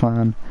 so it's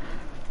fine.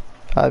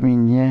 I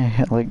mean,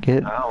 yeah, like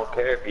it. I don't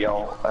care if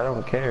y'all. I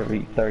don't care if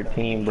he's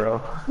 13, bro.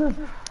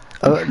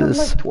 Oh, I'm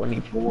this. like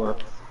 24.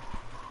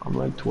 I'm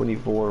like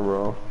 24,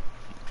 bro.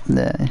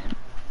 Yeah.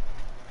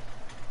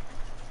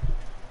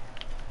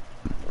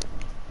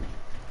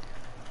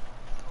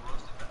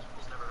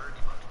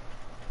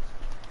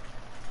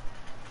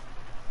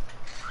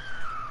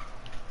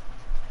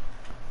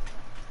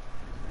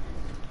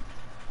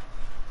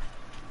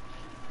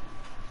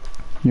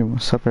 Yo,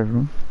 what's up,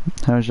 everyone?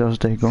 How's y'all's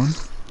day going?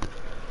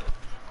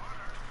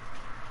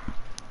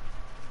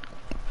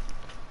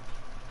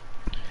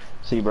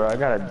 See, bro, I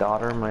got a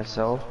daughter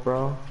myself,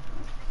 bro.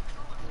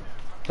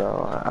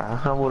 So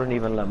I wouldn't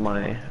even let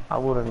I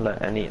wouldn't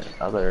let any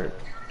other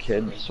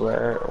kid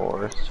swear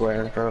or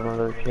swear in front of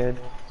another kid.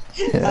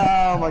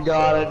 Yeah. Oh my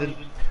god, I didn't.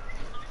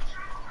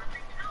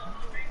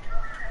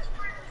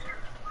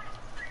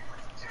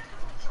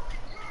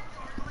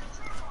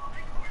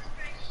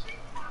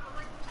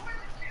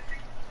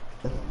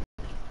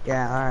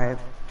 Yeah, alright.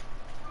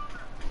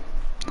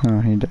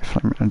 Oh, he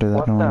definitely gonna do that.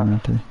 What I don't the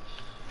want to.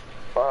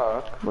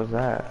 fuck was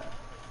that?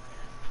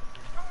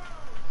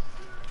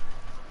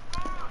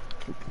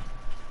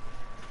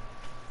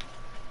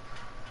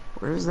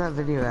 Where's that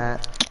video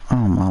at? Oh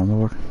my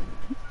lord.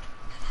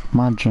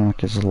 My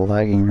junk is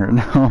lagging right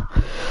now.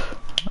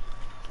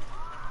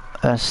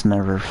 That's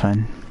never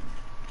fun.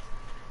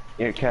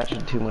 You're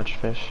catching too much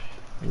fish.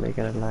 You're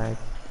making it lag.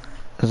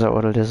 Is that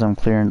what it is? I'm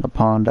clearing the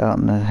pond out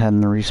and it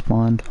hadn't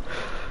respawned.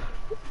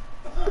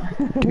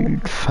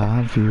 Dude,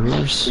 5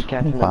 viewers? You're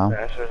catching Wow. the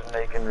crashers and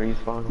they can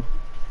respawn.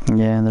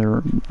 Yeah,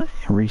 they're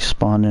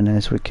respawning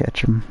as we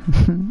catch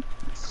them.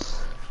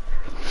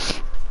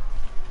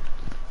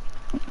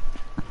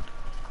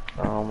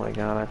 Oh my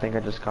god, I think I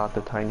just caught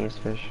the tiniest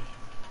fish.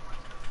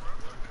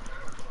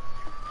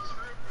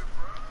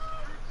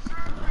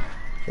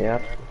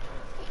 Yep.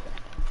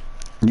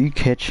 You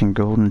catching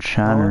golden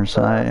shiners?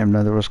 Oh, I didn't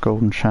know there was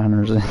golden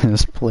shiners in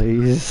this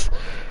place.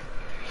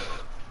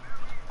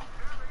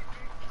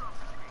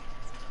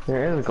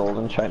 There is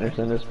golden shiners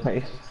in this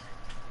place.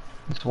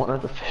 It's one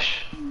of the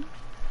fish.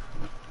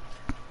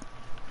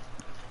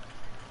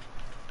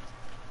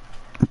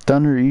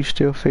 Thunder, are you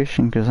still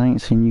fishing? Cause I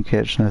ain't seen you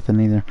catch nothing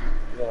either.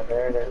 Yeah,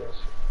 there it is.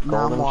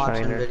 Now I'm Golden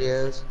watching shiner.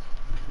 videos.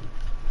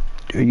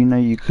 You know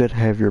you could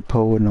have your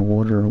pole in the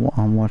water while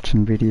I'm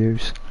watching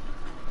videos.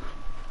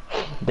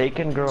 They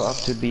can grow up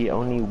to be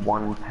only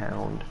 1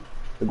 pound.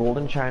 The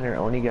golden shiner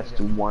only gets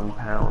to 1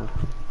 pound.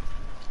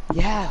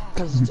 Yeah,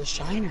 because it's a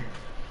shiner.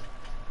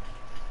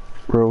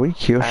 Bro, we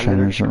kill I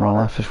shiners in real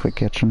literally life if we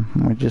catch them.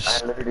 We I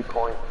just, literally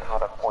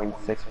caught a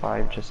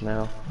 0.65 just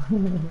now.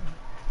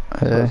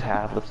 So it's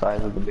half the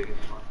size of the biggest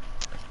one.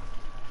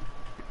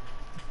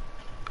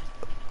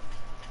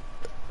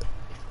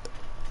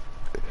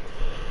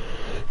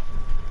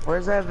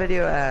 Where's that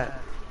video at?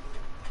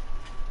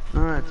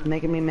 Oh, it's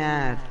making me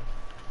mad.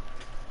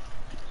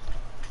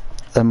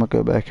 I'm gonna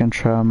go back and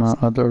try my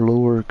other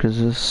lure, cause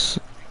this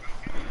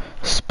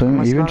spoon,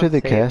 must even not to the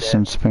have saved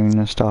casting it. spoon,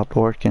 has stopped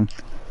working.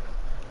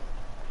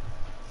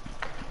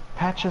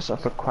 Patches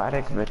of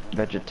aquatic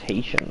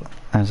vegetation.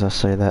 As I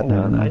say that, Hang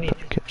never on, I mind, need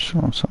to catch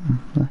on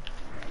something.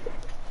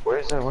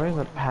 Where's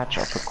a patch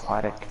of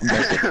aquatic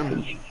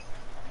vegetation?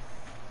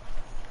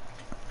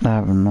 I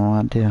have no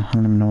idea. I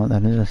don't even know what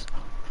that is.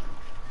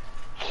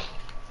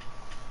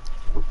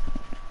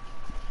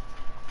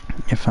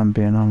 If I'm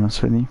being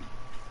honest with you.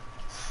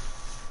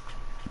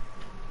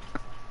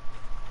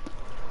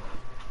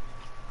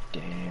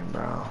 Damn,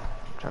 bro. I'm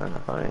trying to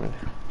find.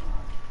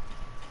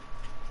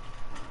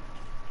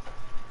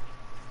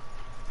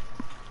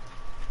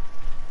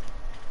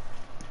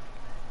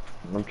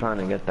 I'm trying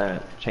to get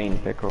that chain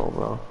pickerel,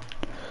 bro.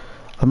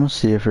 I'm gonna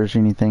see if there's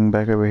anything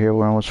back over here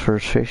where I was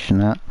first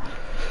fishing at.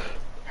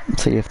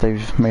 See if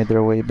they've made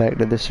their way back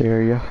to this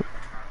area.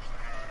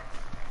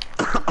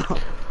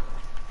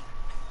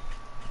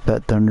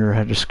 That thunder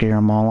had to scare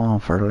them all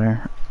off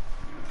earlier.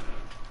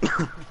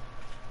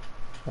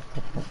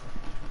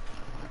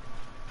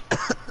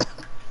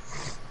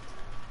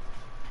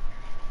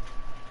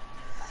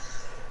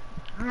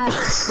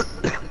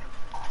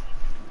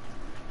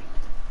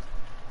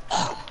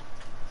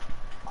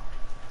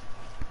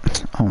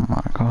 Oh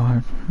my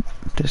god,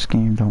 this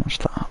game don't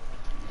stop.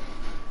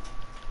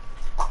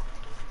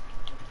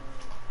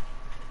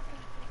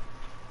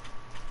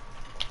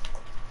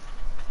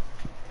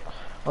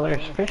 Oh,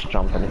 there's fish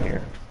jumping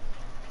here.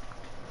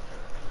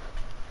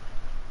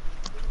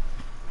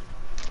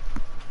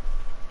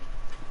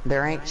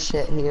 There ain't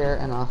shit here,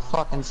 and I'm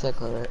fucking sick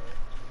of it.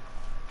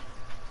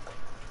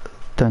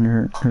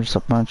 Thunder, there's a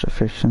bunch of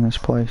fish in this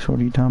place. What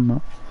are you talking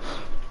about?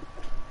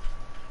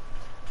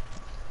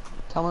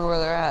 Tell me where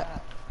they're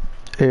at.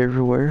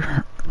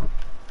 Everywhere.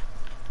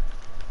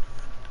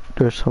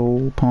 This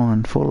whole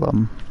pond full of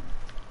them.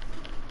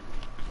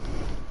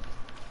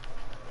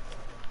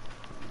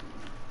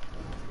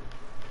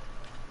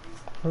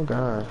 Oh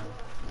god.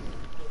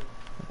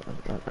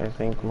 I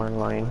think my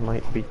line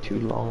might be too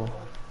long.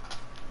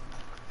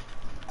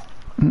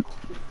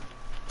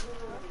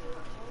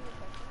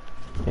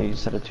 Yeah, you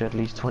set it to at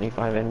least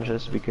 25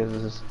 inches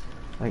because it's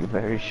like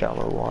very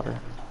shallow water.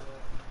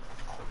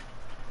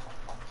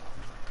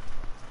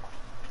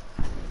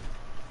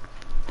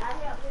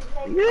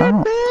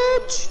 I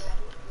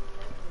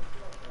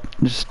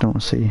just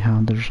don't see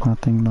how there's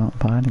nothing not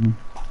biting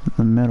in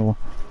the middle.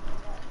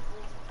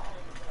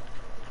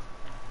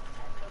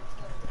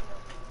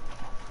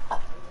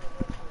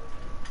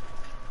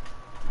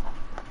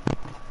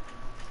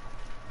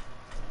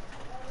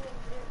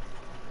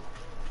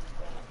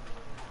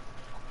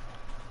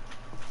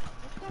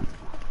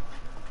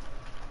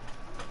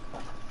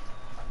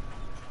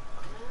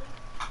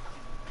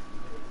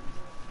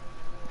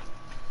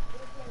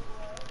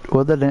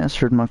 Well, that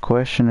answered my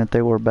question that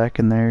they were back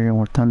in the area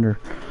where thunder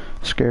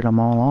scared them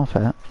all off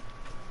at.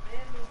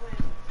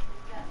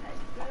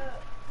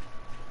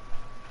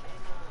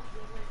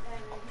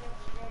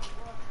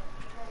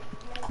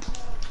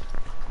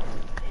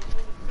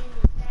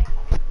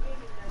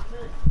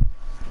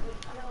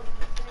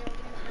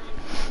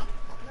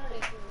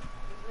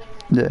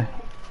 Yeah.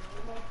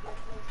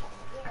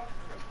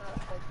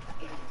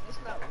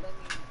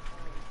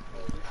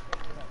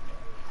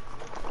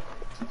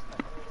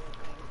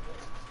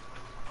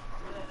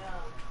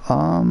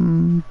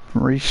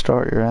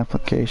 Restart your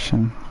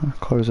application.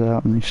 Close it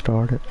out and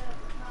restart it.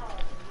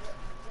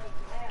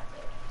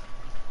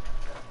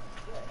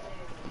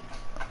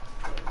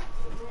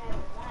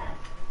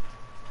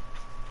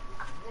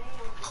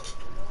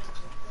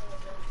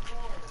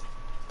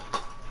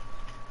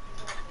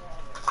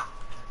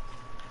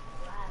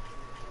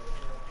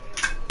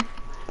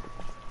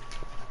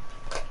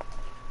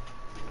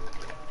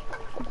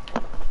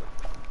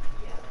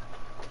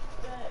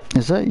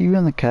 Is that you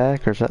in the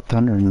kayak or is that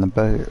thunder in the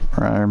boat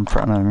right in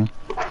front of me?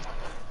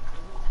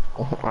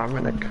 Oh, I'm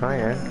in a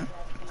kayak.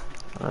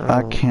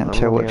 I can't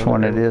tell which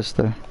one it is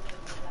though.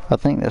 I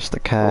think that's the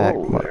kayak.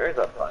 Oh, there's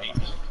a bite.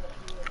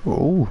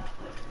 Ooh,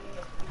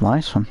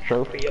 nice one.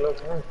 Trophy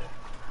yellowtail.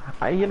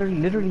 I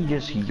literally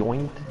just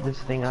yoinked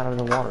this thing out of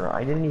the water.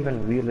 I didn't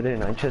even reel it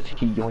in. I just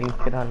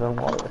yoinked it out of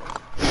the water.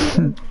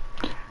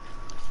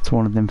 It's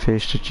one of them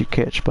fish that you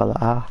catch by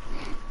the eye.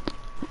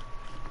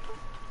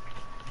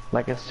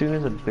 Like as soon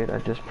as it bit, I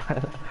just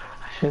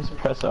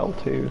press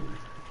L2,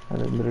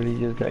 and it literally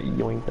just got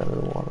yoinked out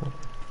of the water.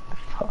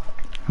 Fuck.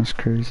 That's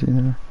crazy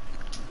there.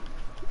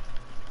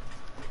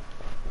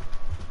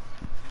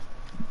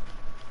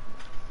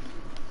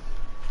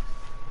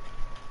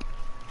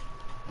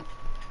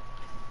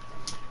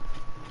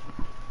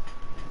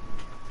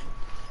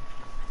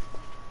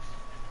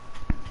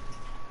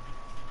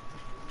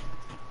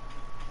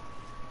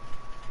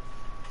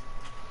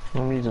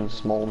 I'm using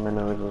small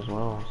minnows as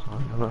well, so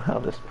I don't know how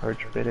this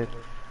perch bit it.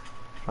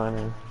 Trying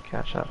to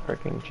catch that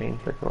freaking chain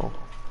pickerel.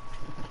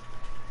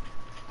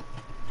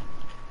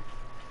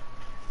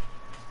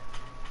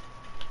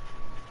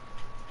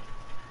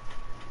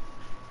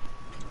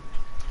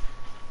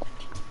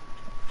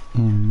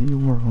 In the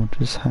world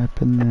just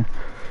happened there.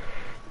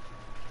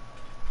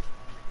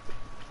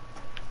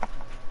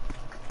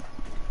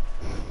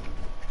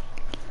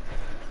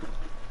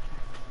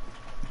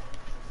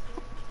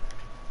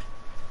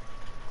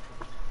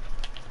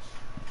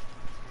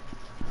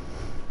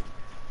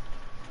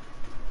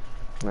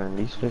 Man,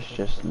 these fish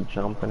just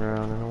jumping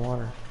around in the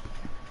water.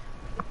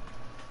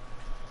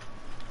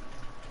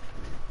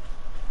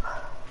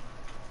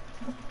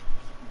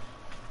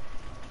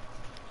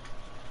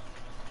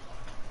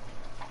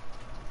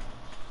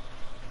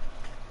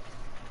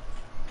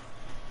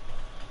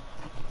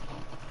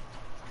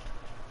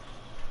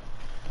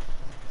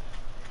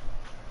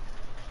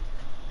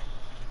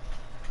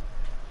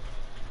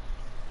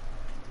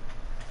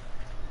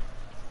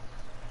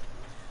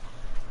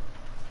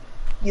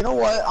 You know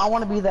what? I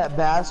want to be that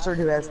bastard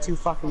who has 2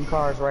 fucking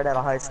cars right out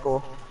of high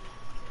school.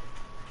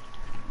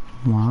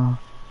 Wow,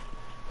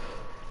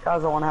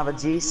 Cause I want to have a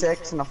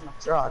G6 and a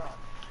truck.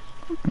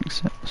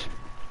 makes sense.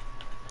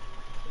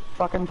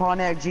 Fucking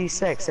Pontiac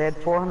G6. They had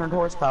 400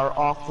 horsepower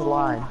off the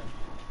line.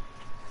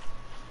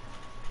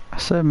 I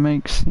said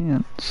makes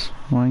sense.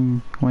 Why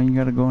you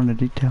gotta go into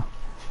detail?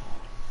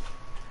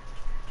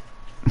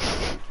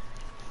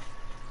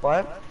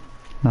 What?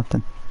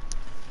 Nothing.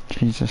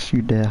 Jesus,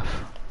 you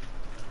deaf.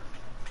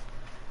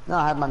 No,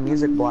 I had my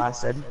music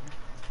blasted.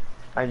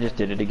 I just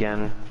did it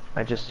again.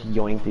 I just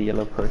yoinked the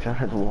yellow perch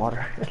out of the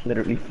water. It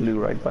literally flew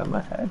right by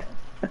my head.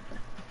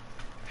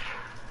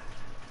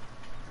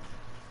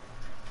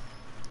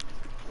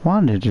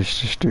 Why did you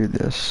just do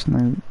this,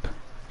 Snoop?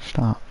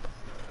 Stop.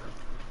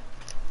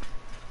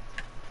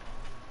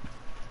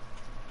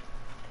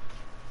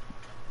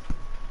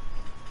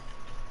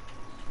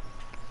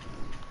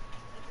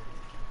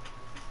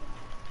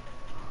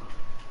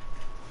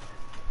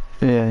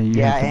 Yeah, you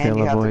Yeah, have to and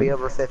be you able to have to be avoid.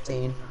 over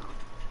 15.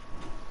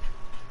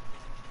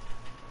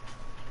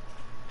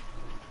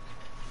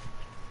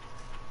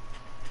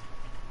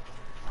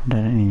 That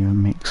didn't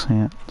even make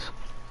sense.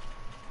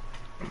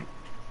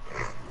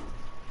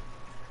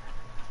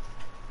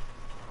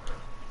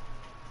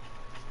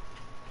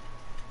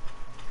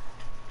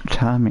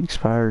 Time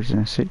expires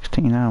in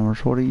 16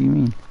 hours. What do you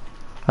mean?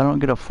 I don't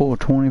get a full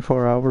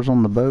 24 hours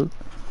on the boat?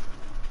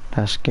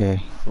 That's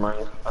gay.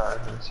 Mine's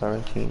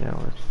 17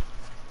 hours.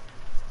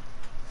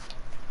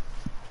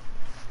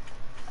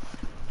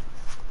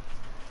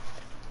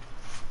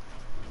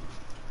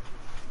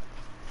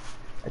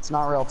 It's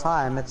not real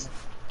time, it's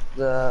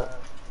the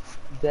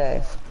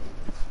day.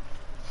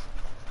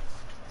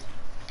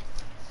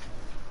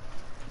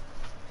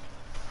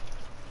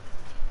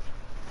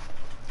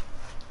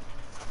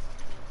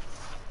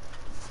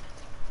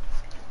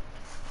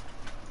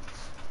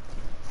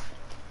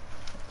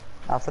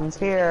 Nothing's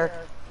here.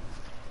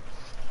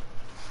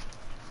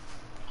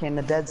 Came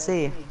the Dead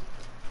Sea.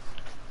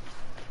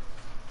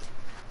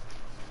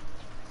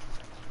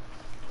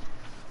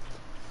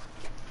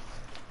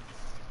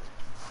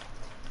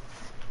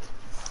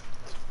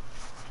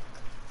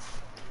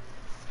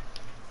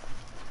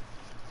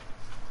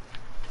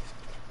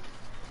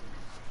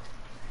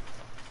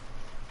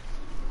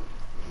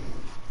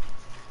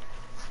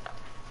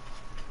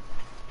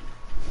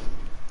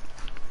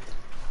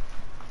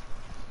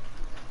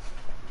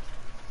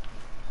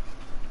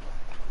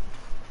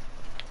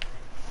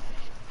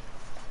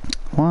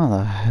 Why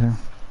the hell?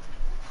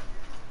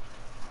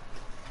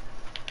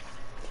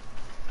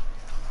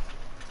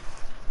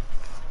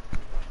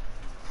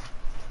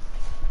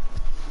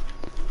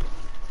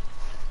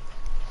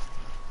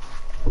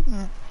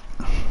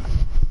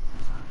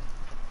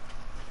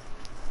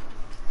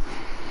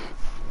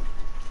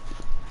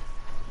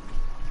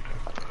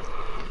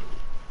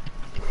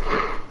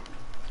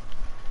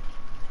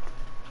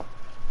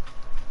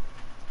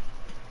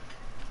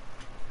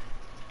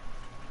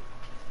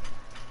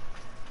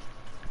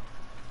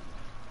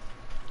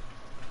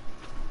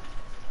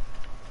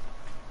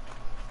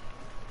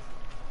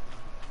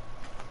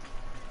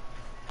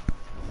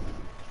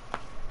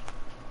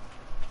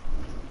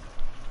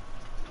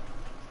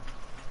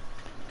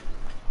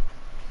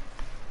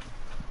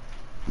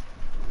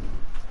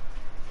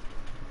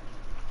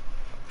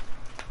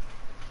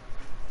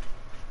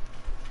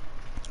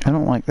 I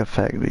don't like the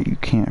fact that you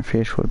can't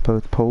fish with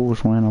both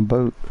poles when in a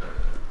boat.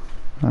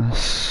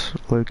 That's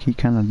low-key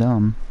kinda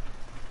dumb.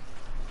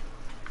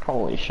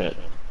 Holy shit.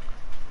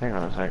 Hang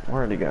on a sec,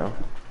 where'd he go?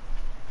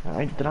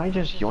 Did I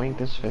just yoink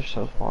this fish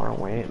so far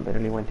away it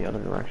literally went the other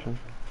direction?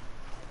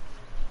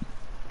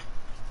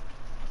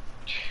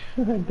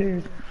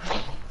 Dude.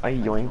 I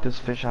yoinked this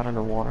fish out of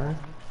the water,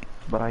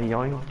 but I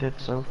yoinked it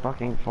so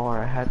fucking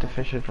far I had to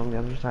fish it from the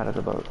other side of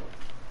the boat.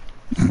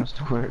 That's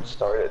where it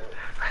started.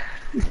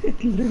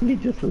 It literally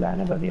just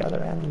landed on the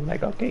other end. I'm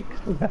like, okay,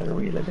 we better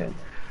reel it in.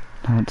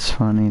 That's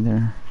funny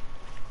there.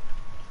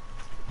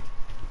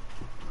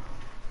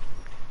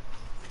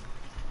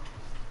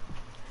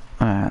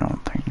 I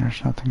don't think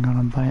there's nothing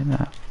gonna bite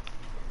that.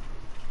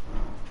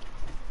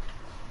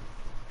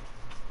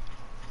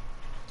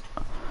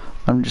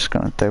 I'm just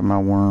gonna throw my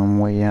worm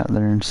way out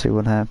there and see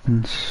what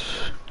happens.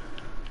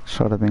 That's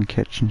what I've been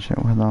catching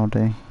shit with all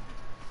day.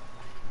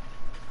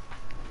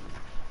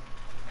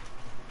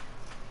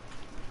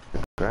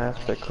 Grass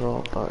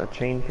pickerel, a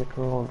chain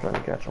pickerel, I'm trying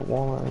to catch a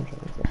walleye, I'm trying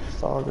to catch a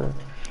sauger.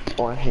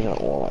 Oh, actually not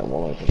walleye,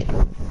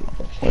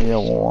 Well, yeah,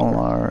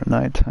 walleye at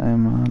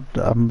nighttime.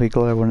 I'll be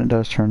glad when it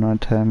does turn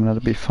nighttime.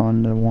 That'll be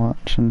fun to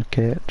watch and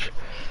catch.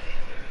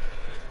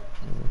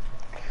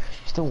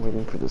 Still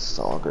waiting for the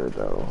sauger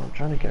though. I'm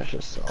trying to catch a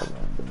sauger,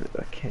 but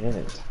I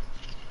can't.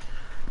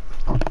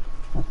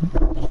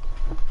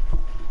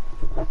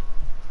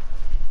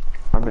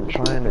 I've been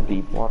trying the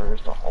deep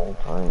waters the whole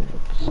time,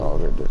 but the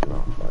sauger does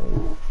not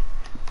bite.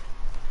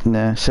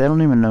 Nah, see, I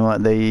don't even know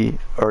what they eat.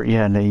 Or,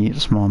 yeah, they eat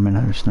small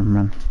minnows, never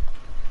mind.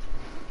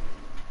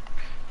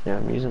 Yeah,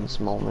 I'm using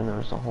small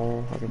minnows the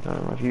whole fucking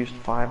time. I've used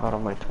 5 out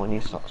of my 20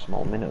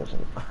 small minnows,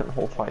 and the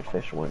whole 5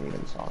 fish weren't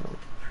even solid.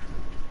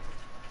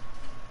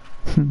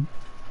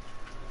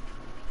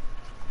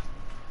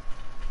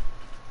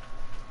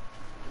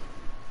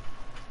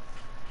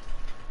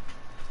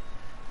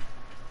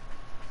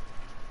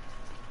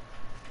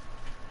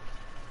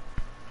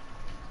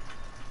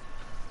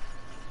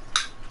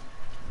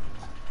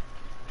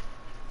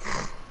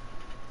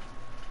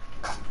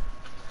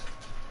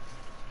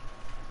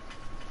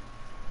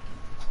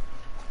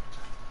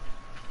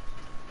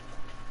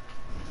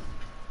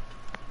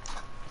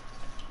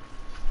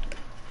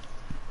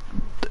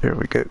 There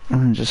we go.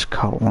 I just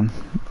caught one.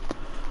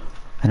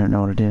 I don't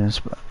know what it is,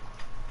 but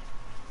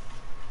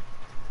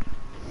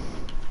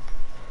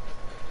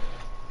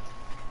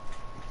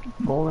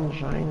Golden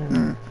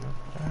shiner.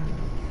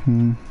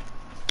 hmm.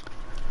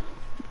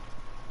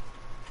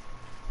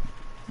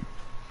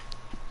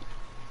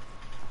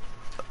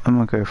 I'm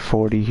gonna go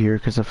 40 here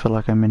because I feel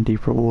like I'm in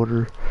deeper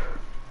water.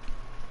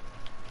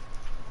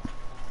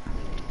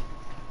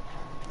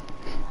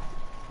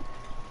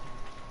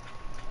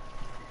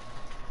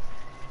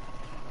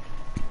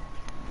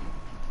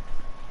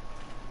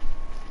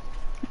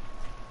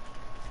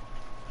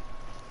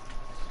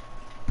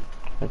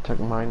 I took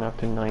mine up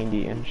to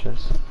 90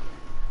 inches,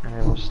 and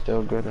it was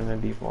still good in the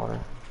deep water.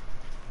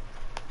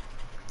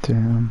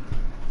 Damn.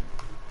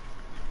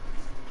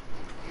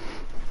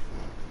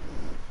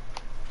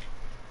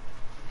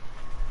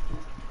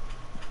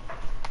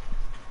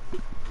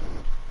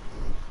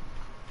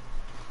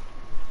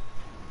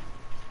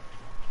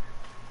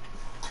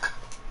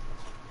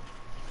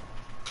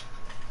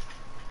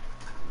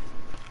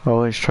 I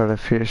always try to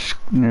fish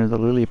near the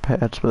lily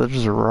pads, but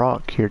there's a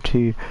rock here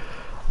too.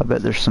 I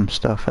bet there's some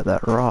stuff at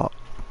that rock.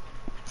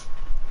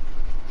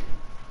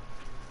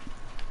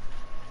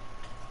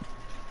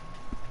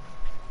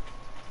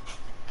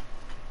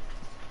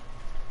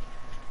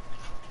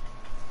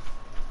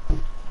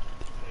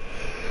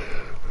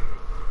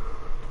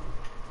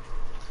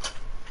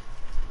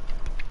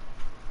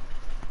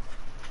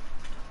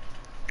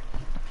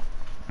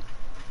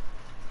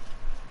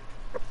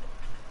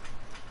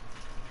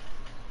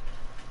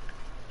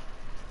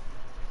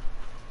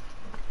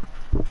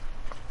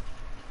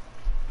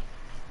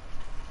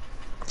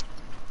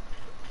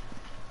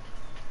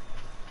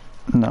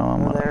 No,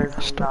 I'm not There's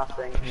gonna stop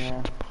nothing fishing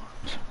here.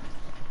 spots.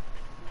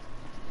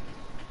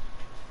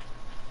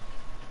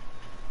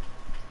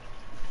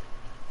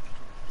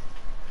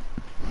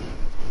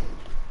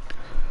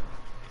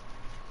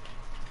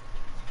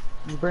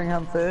 You bring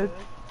home food?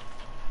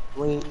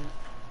 Wait.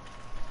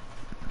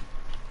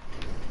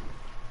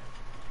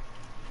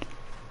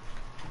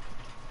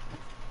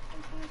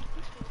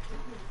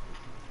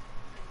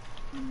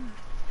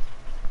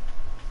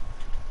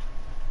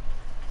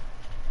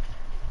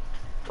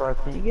 Bro,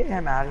 can you get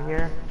him out of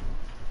here?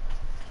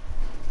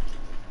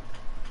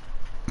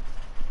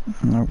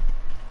 Nope.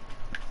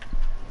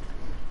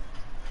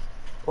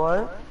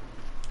 What?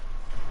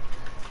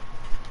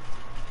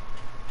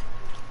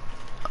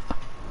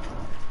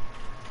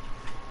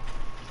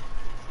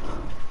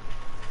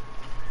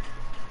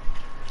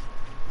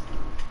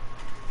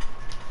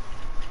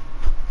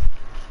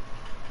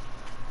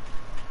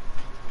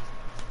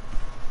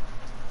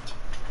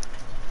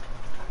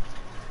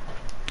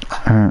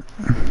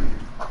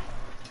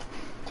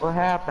 What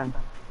happened?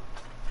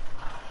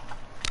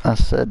 I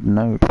said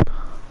nope.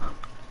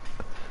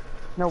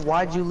 No,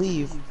 why'd you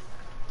leave?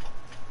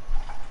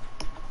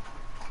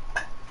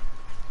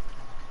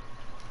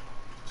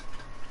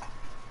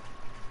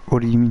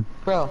 What do you mean?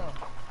 Bro,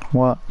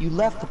 What? you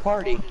left the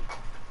party.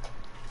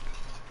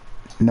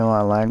 No,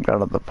 I lagged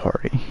out of the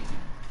party.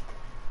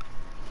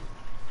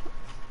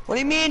 What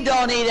do you mean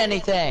don't eat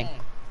anything?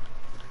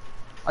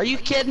 Are you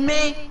kidding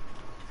me?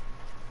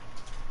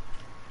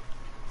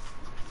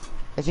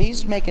 If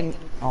he's making...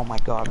 Oh my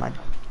god, my...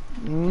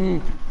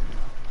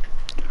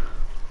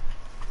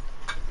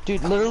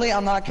 Dude, literally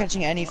I'm not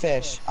catching any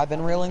fish. I've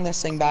been reeling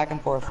this thing back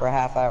and forth for a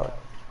half hour.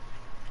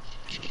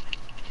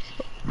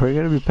 We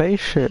gotta be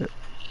patient.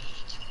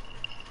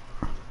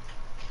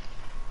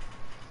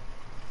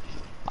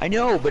 I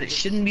know, but it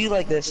shouldn't be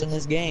like this in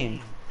this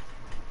game.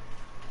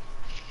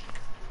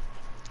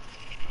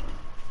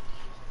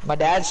 My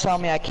dad's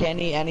telling me I can't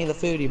eat any of the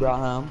food he brought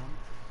home.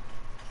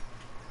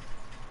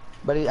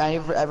 But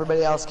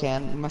everybody else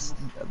can. He must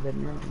have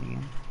been ruining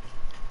again.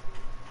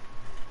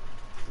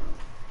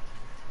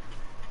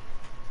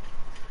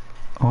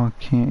 Why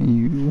can't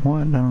you?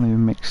 What? That don't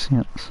even make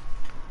sense.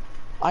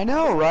 I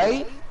know,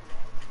 right?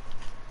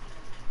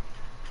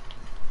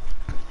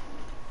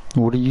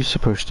 What are you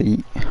supposed to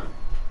eat?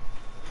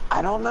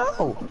 I don't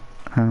know.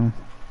 Oh.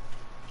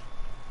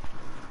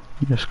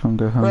 I'm just gonna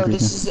go Bro, hungry.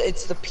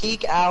 it's the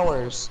peak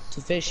hours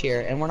to fish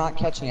here, and we're not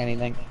catching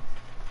anything.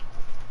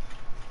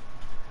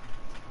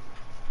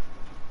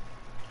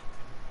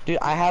 Dude,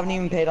 I haven't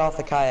even paid off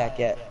the kayak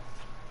yet.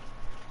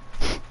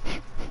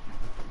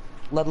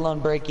 Let alone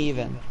break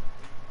even.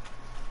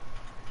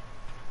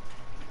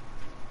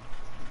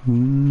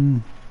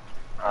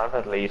 I've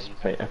at least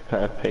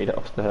paid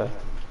off the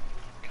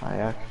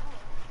kayak.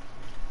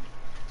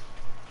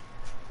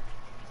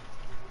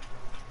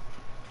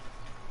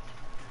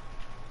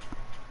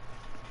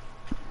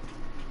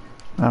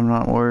 I'm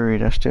not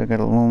worried. I still got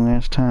a long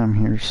ass time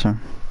here, so.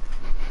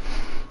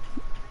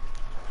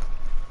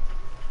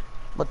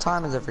 What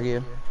time is it for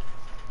you?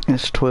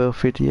 It's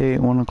 12:58,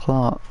 1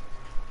 o'clock.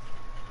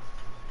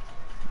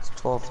 It's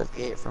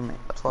 12:58 for me.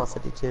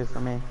 12:52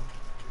 for me.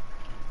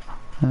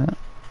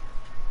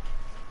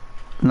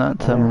 Not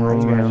time to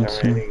roll around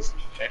soon.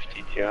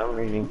 52. I'm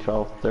reading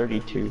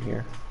 12:32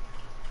 here.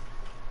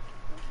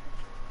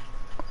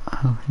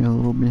 Oh, you're a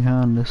little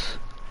behind us.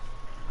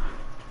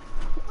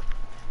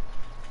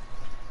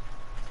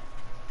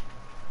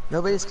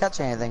 Nobody's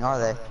catching anything, are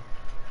they?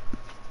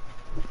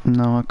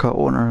 No, I caught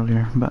one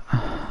earlier, but.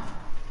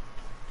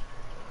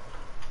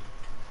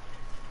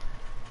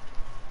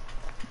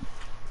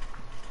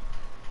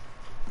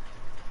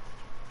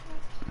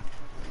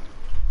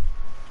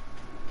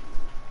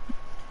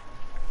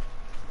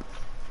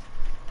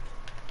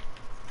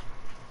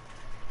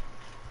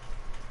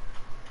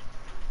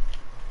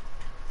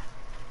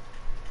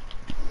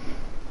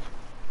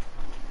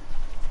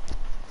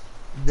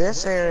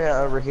 This area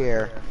over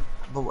here,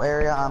 the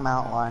area I'm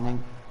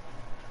outlining,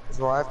 is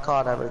where I've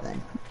caught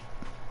everything.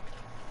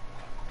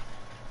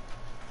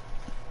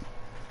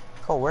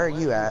 Cole, where are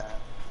you at?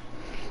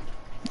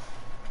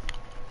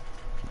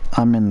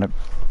 I'm in the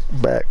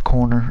back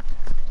corner.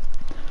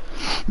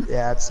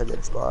 Yeah, it's a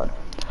good spot.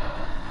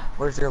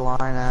 Where's your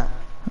line at?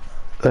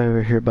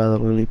 Over here by the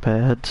lily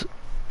pads.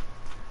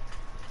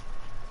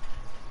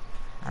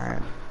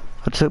 Alright.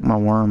 I took my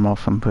worm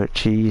off and put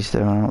cheese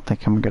though. I don't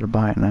think I'm gonna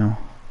bite now.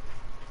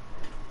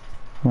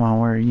 Well,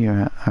 where are you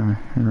at? Oh,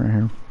 you're right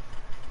here.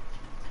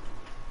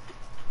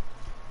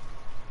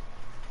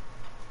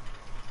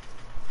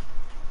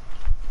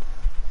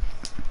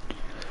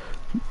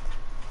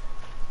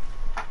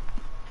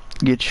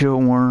 Get you a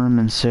worm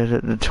and set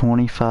it to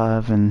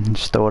 25 and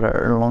just throw it out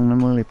there along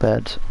them lily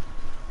pads.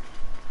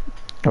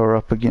 Or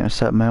up against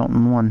that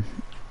mountain one.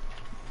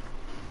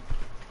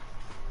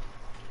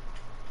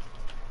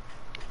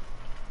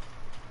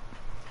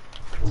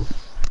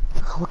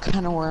 What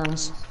kind of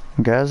worms?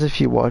 Guys, if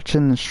you're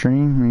watching the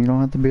stream, you don't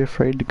have to be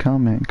afraid to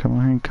comment. Come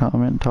on here and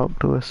comment and talk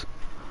to us.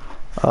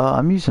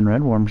 I'm using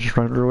red worms, just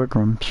regular red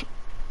worms.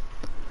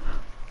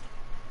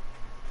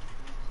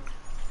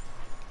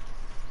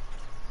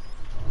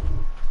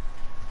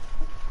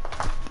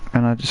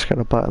 And I just got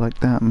a bite like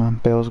that. My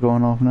bell's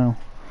going off now.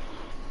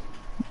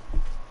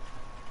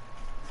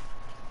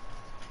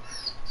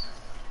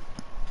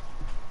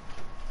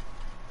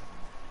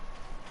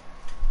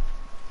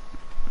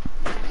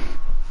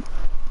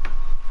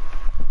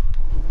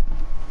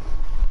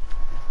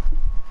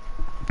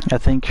 I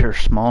think they're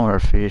smaller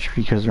fish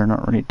because they're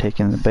not really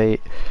taking the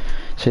bait.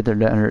 See, they're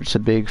down here, it's a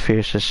big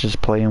fish that's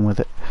just playing with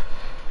it.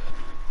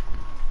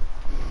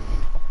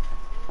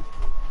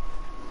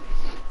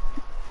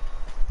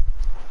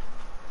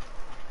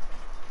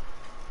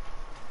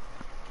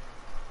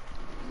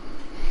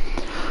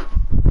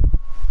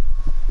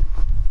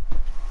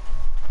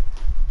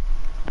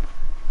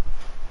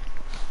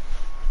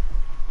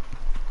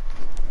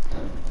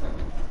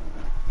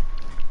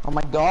 Oh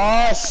my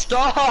gosh,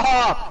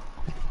 stop!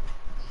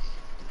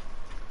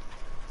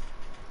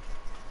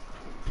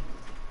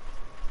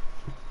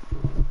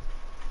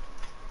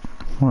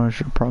 What is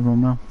your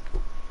problem now?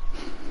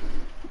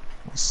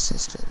 My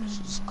sister,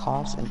 she just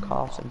coughs and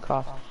coughs and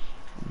coughs.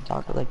 And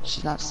doctor, like,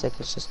 she's not sick,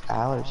 it's just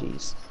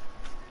allergies.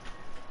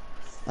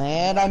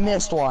 And I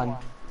missed one.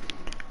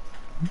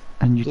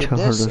 And you Dude, tell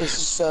her this to... is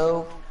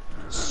so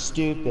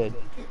stupid.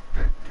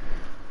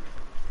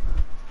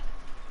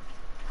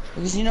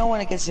 Because you know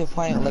when it gets to a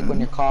point, like when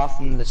you're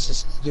coughing, it's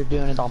just, you're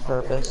doing it on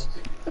purpose.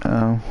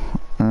 Oh,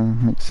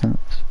 makes sense.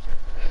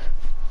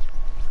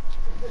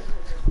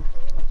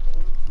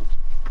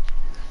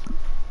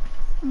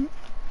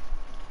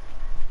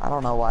 I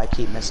don't know why I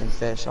keep missing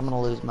fish. I'm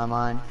gonna lose my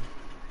mind.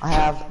 I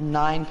have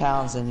 9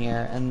 pounds in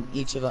here, and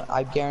each of them,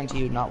 I guarantee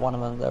you, not one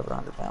of them is over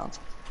 100 pounds.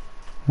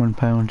 1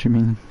 pound, you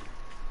mean?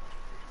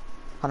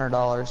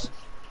 $100.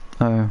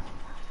 Oh.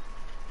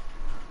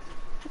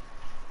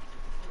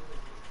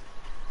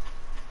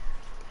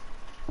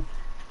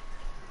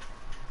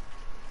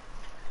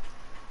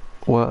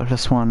 Well,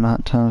 that's why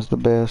night time's the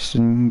best,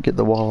 and you can get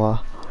the walleye.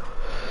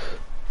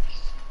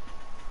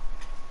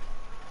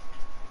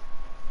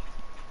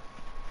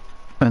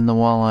 And the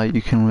walleye,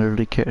 you can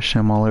literally catch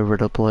them all over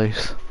the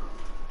place.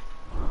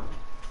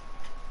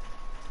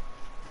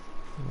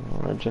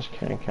 I just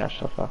can't catch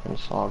the fucking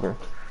sauger.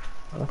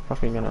 How the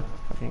fuck are you gonna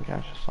fucking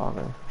catch a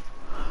sauger?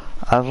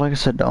 Like I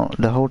said,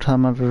 the whole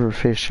time I've ever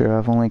fished here,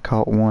 I've only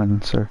caught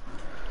one, so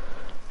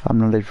I'm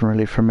not even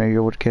really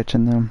familiar with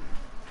catching them.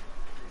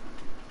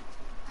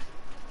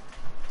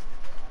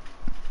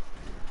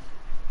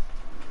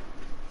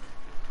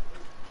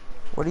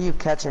 What are you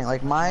catching?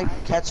 Like, my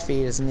catch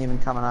feed isn't even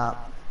coming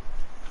up.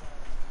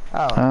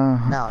 Oh,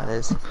 now it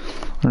is. I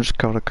just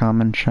caught a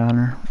common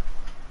shiner.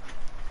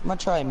 I'm gonna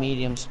try a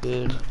medium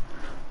spoon.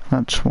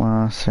 That's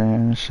why I say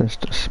it's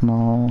just a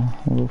small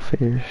little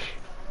fish.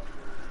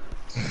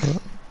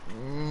 But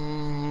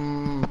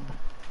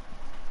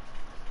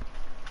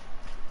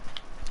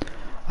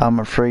I'm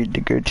afraid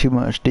to go too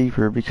much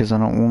deeper because I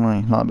don't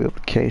want to not be able to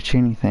catch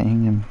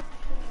anything, and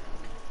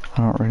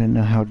I don't really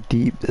know how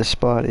deep this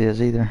spot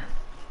is either.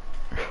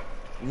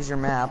 Use your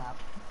map.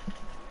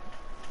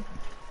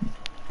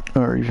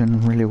 Or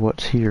even really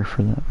what's here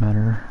for that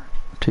matter.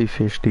 2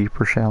 fish deep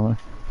or shallow.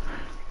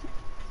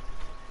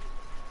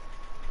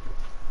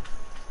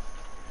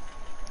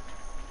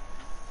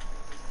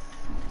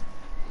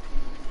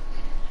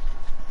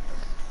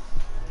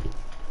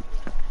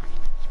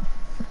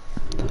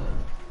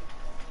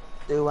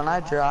 Dude, when I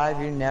drive,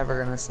 you're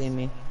never gonna see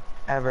me.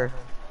 Ever.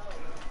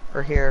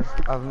 Or hear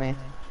of me.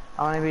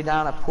 I'm gonna be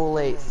down at Pool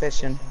 8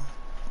 fishing.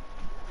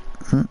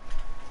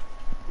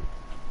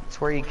 It's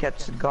where you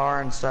catch the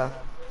gar and stuff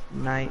at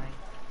night.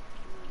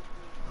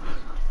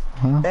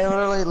 Huh? They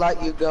literally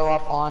let you go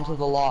up onto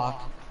the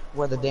lock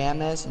where the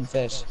dam is and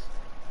fish.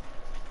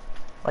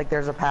 Like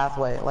there's a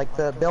pathway. Like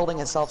the building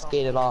itself's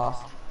gated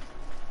off.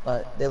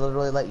 But they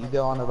literally let you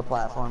go onto the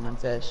platform and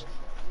fish.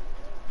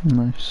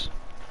 Nice.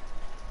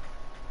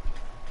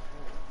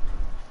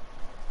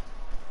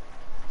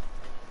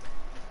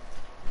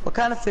 What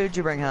kind of food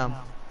you bring home?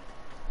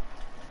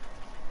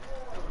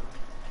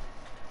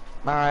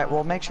 Alright,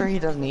 well make sure he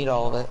doesn't eat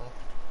all of it.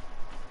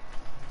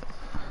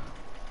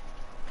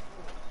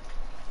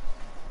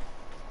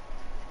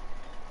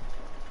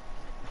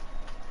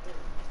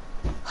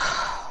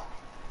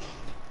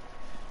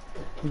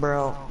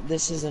 Bro,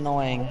 this is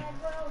annoying.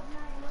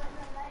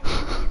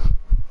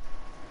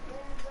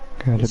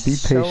 Gotta This be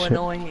is so patient.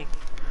 annoying.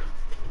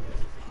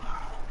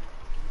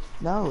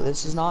 No,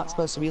 this is not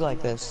supposed to be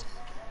like this.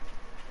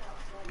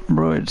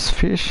 Bro, it's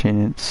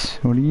fishing. It's.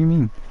 What do you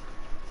mean?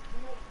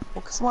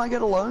 Well, cause when I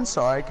get a Lone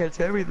Star, I catch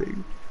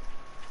everything.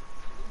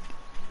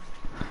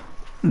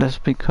 That's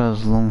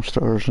because Lone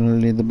Star is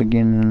literally the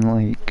beginning,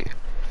 like,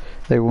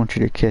 they want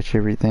you to catch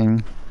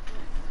everything.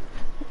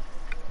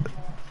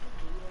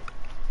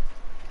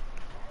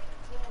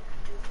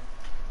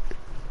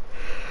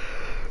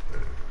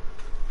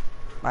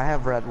 I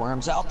have red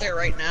worms out there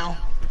right now.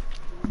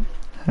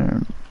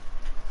 Um,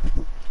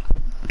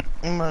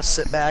 I'm gonna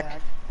sit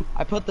back.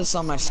 I put this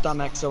on my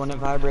stomach so when it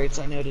vibrates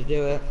I know to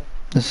do it.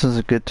 This is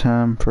a good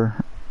time for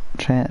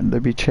to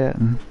be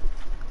chatting.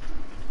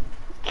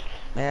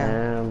 Yeah.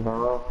 And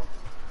bro,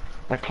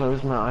 I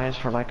closed my eyes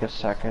for like a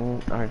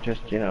second, or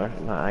just, you know,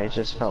 my eyes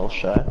just fell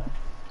shut.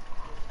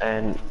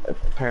 And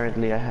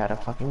apparently I had a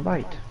fucking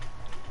bite.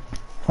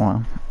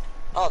 Wow.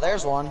 Oh,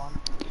 there's one.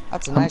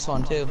 That's a nice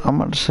one too.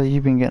 I'm about to say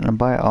you've been getting a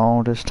bite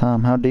all this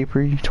time. How deep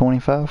are you?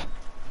 25?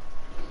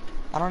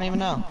 I don't even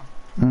know.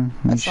 You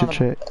That's should not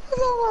check.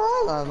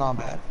 That's not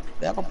bad.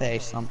 That'll pay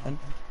something.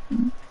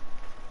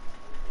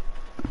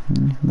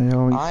 They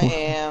all I equal.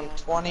 am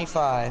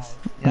 25.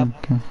 Yep.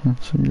 Okay,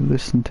 so you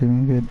listen to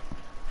me good.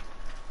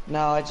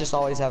 No, I just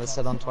always have it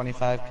set on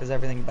 25 because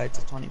everything bites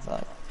at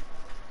 25.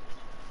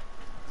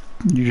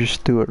 You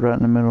just threw it right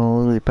in the middle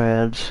of lily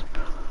pads.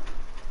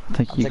 I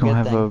think That's you're a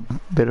gonna good have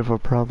a bit of a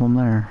problem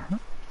there.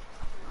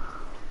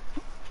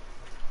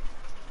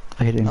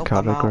 I didn't Nope,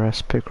 caught I'm a out.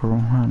 grass pickerel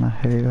and a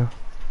hale.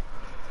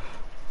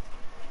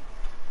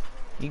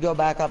 You go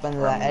back up into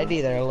that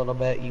eddy there a little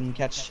bit, you can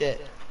catch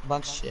shit. A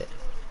bunch of shit.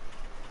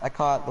 I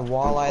caught the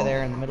walleye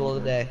there in the middle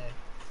of the day.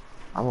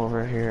 I'm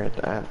over here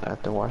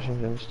at the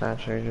Washington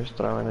statue, just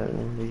throwing it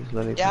in these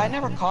lily Yeah, I pads.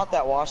 never caught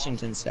that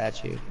Washington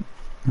statue.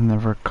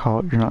 Never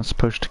caught. You're not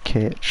supposed to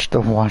catch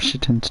the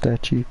Washington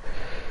statue.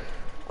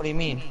 What do you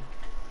mean?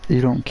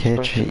 You don't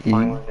catch Supposed it. to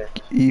find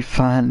it. You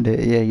find it.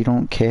 Yeah, you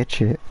don't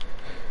catch it.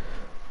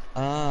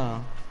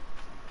 Oh.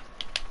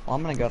 Well,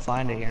 I'm gonna go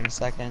find it here in a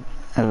second.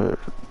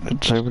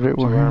 It's over there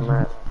To where I'm where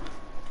at.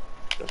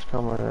 Just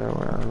come over there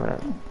where I'm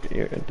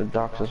at. The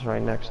docks is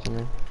right next to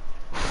me.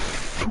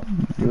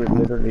 You were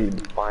literally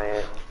by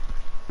it.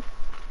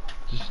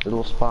 Just a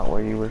little spot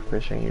where you were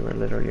fishing, you were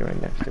literally right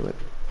next to it.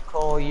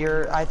 Cole,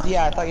 yeah, I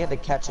thought you had to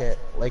catch it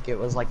like it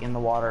was like in the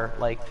water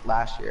like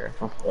last year.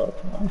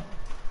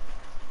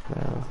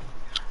 No.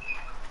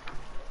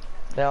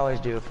 They always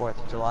do a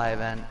 4th of July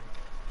event.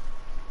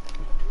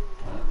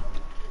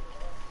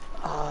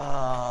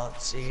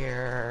 Let's see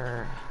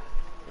here.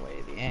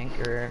 Weigh the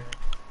anchor.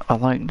 I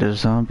like the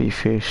zombie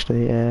fish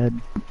they add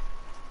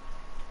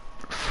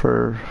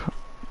for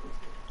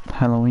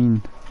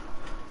Halloween.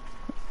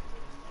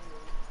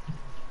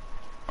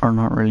 Are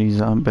not really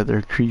zombie, but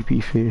they're creepy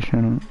fish. I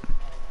don't.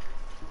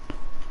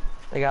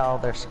 They got all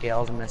their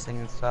scales missing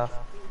and stuff.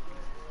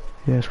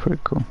 Yeah, it's pretty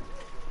cool.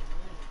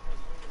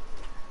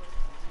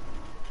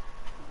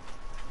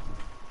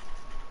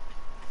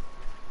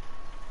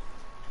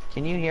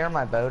 Can you hear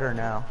my boat or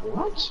no?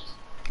 What?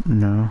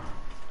 No,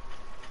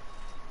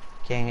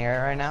 Can't hear it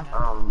right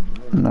now?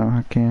 no,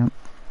 I can't.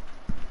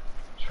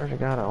 Swear to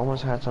God, I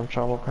almost had some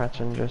trouble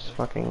catching just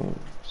fucking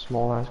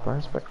small ass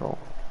grass pickerel.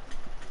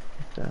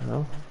 What the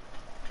hell?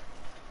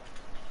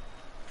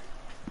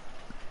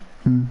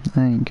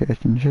 I ain't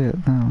catching shit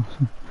now.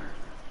 So.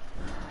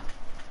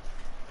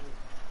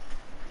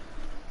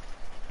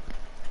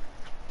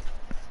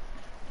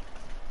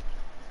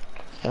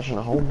 catching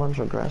a whole bunch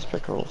of grass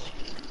pickles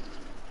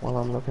while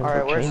I'm looking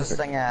Alright, for where's chain this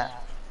thing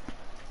at?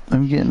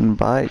 I'm getting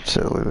bites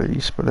at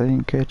least, but I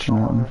ain't catching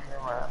nothing.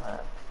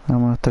 I'm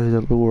gonna throw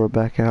the lure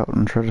back out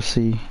and try to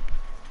see.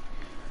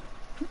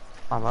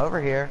 I'm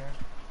over here.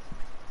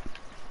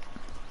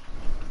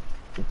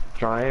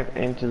 Drive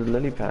into the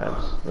lily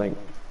pads. Like,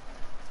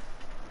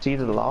 see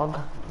the log?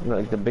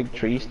 Like the big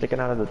tree sticking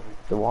out of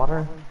the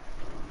water?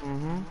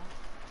 Mm-hmm.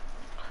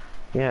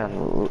 Yeah,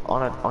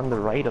 on the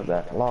right of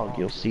that log,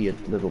 you'll see a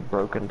little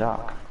broken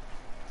dock.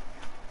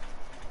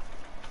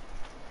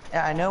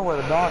 Yeah, I know where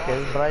the dock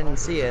is, but I didn't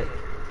see it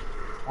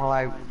while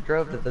I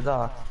drove to the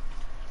dock.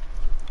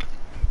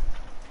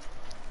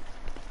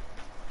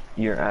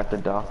 You're at the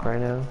dock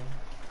right now?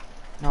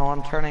 No,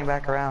 I'm turning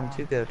back around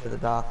to go to the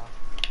dock.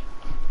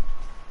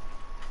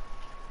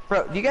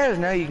 Bro, do you guys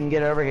know you can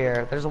get over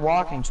here? There's a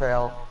walking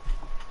trail.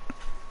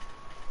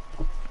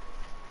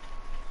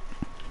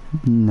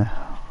 No.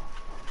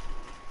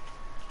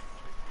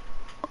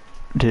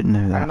 Didn't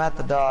know I'm that. at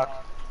the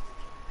dock.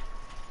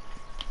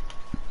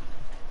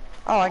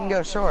 Oh, I can go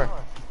ashore.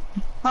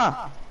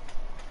 Huh.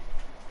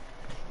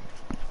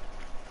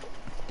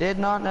 Did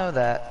not know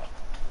that.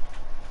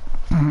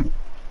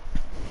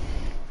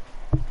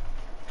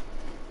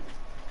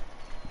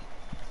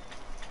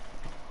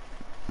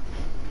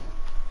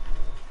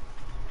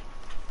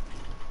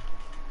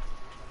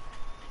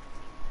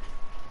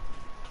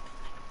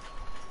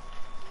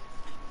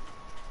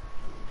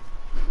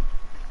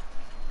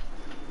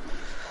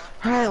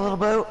 Alright, little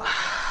boat.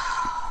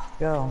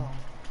 Go.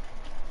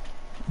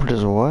 What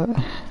is what?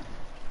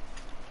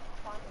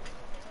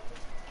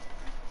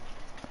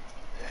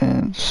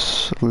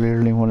 It's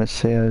literally what it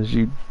says.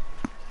 You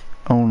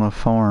own a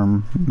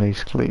farm,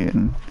 basically,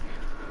 and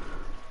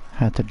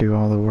have to do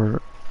all the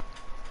work.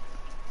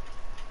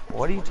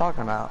 What are you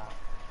talking about?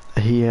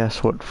 He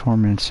asked what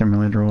farming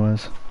simulator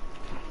was.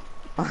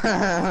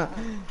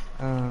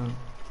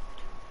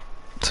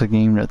 It's a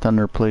game that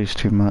Thunder plays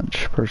too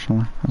much,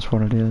 personally. That's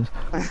what it is.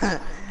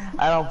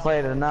 I don't play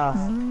it enough.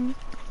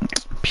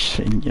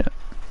 Shit, yeah.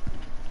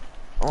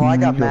 Well, I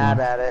got Good mad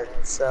one. at it,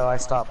 so I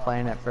stopped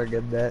playing it for a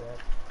good bit.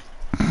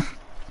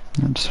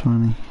 That's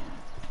funny.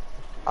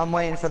 I'm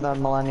waiting for the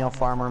Millennial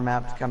Farmer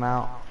map to come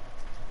out.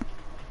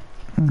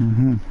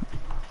 Mm-hmm.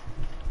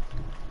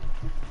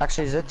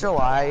 Actually, is it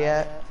July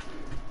yet?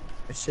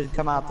 It should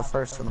come out the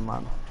 1st of the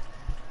month.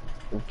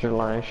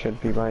 July should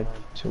be by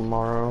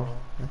tomorrow,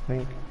 I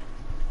think.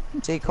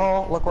 See,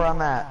 Cole, look where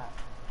I'm at.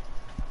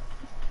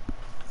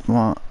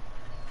 Well,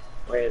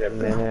 Wait a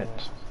minute.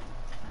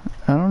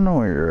 I don't know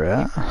where you're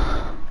at.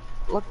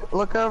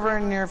 Look over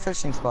in your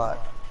fishing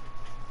spot.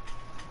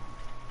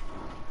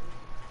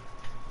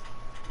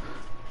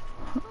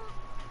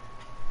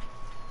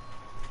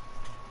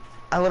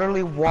 I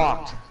literally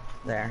walked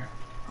there.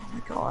 Oh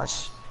my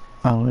gosh.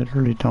 I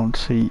literally don't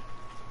see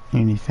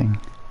anything.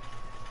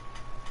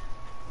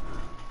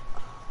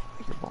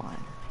 You're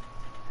blind.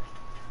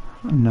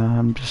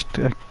 No,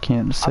 I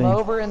can't see. I'm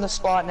over in the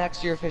spot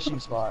next to your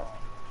fishing spot.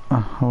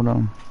 Hold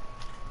on.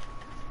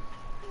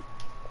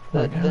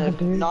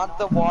 Not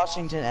the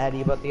Washington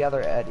Eddy, but the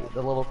other Eddy,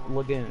 the little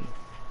lagoon.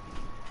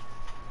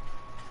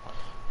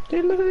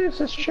 Dude, look at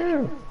this, it's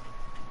true.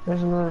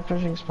 There's another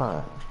fishing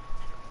spot.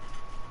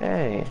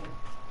 Hey.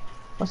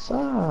 What's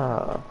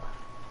up?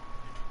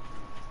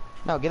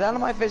 No, get out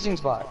of my fishing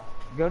spot.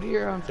 Go to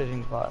your own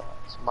fishing spot.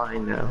 It's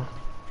mine now.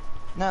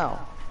 No.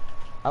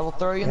 I will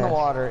throw you in the Yes.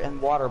 water and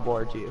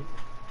waterboard you.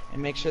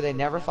 And make sure they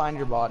never find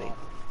your body.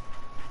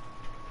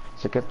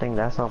 It's a good thing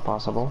that's not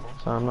possible,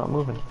 so I'm not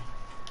moving.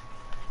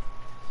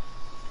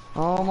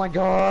 Oh my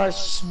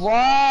gosh,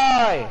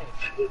 why?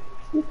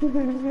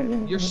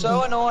 You're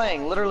so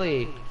annoying,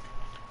 literally.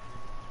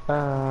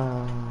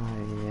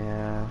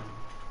 Yeah.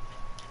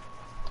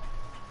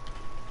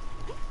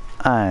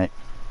 Alright.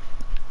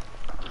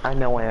 I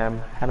know I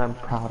am, and I'm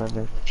proud of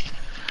it.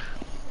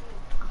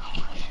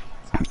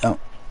 Oh,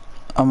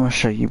 I'm gonna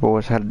show you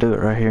boys how to do it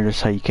right here. This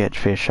is how you catch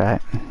fish,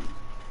 right?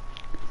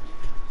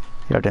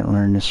 Y'all didn't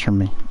learn this from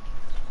me.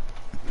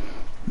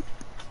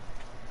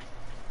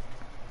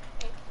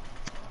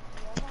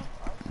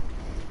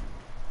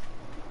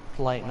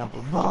 Lighten up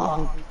a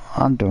bong.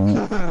 I'm doing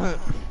it.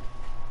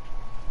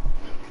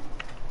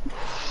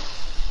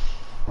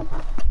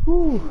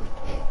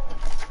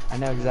 I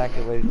know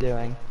exactly what you're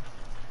doing.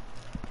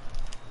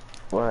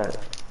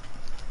 What?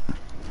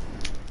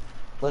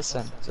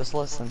 Listen, just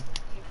listen.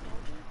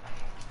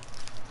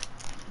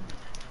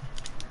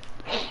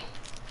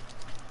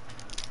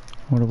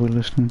 What are we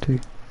listening to?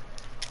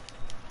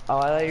 Oh,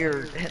 I thought you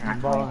were hitting the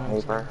ball.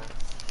 Paper.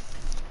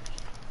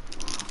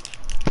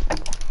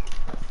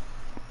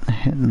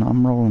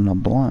 I'm rolling a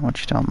blunt. What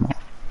you talking about?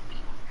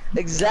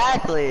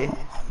 Exactly.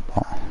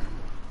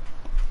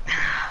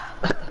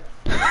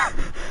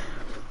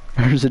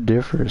 There's a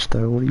difference,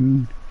 though. What do you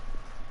mean?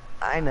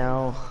 I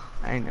know.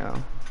 I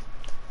know.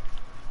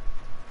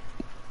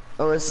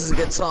 Oh, this is a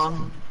good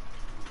song.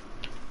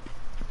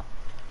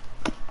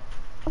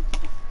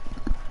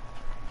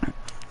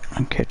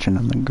 I'm catching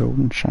on the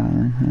golden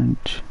shiner, and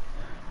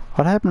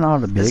What happened to all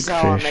the big This is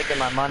how I'm fish? making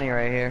my money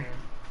right here.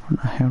 Where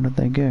the hell did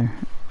they go?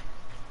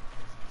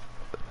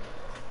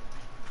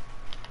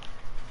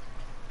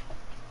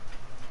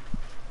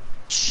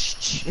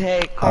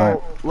 Hey, Cole,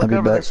 Alright, I'll look be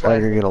over back. this I way.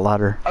 gotta get a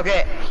ladder.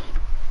 Okay.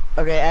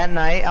 Okay, at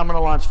night, I'm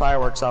gonna launch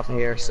fireworks off of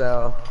here,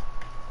 so...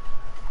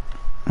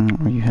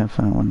 Well, you have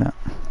fun with that.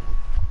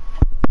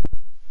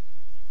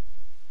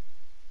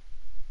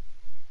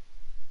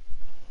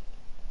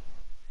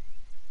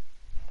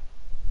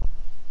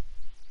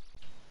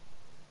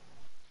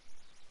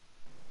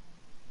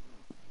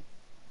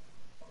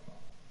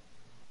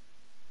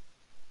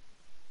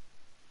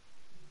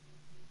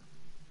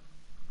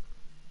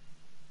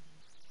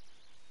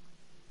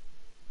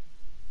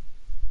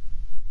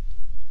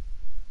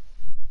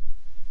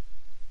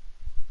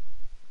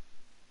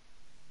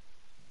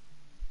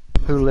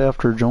 Who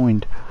left or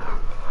joined?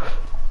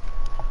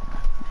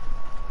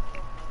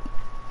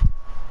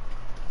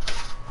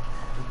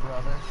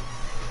 Brother.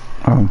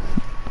 Oh,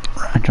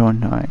 I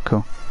joined. Alright,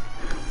 cool.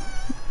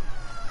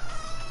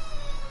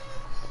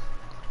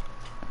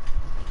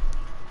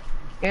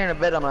 Here in a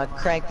bit, I'm gonna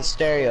crank the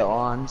stereo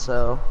on,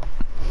 so...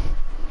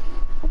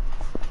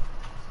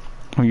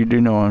 Well, you do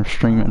know I'm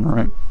streaming,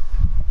 right?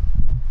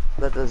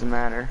 That doesn't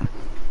matter.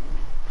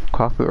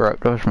 Copyright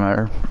does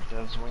matter.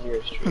 That's when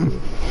you're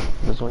streaming.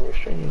 That's when you're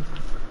streaming.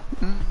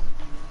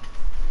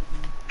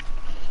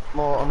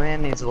 Well, a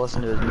man needs to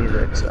listen to his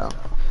music, so...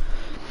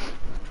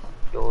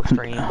 Go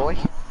stream, boy.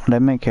 They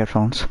make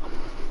headphones.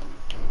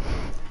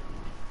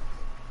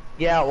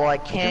 Yeah, well, I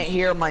can't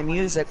hear my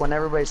music when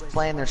everybody's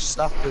playing their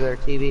stuff through their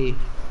TV.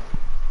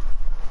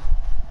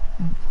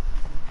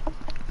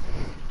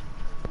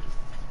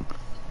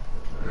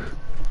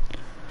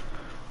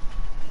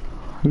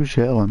 Who's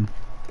yelling?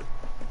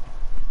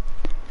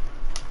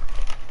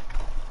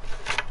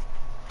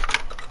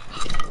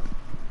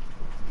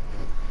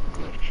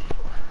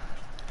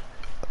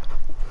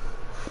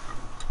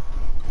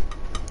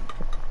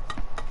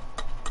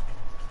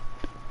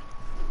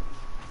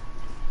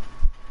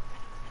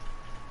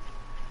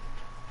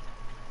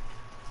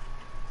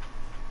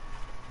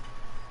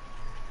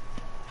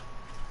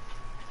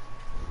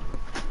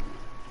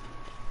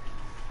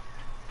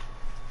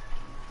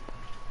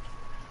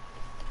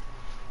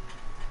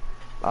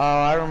 Oh,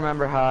 I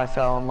remember how I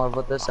fell in love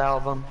with this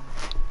album.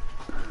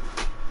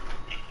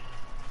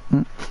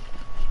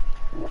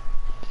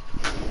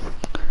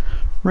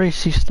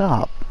 Racy,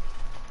 stop.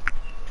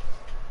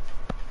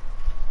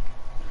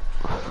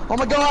 Oh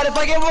my god, if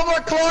I get one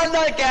more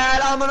Klondike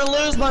ad, I'm gonna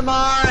lose my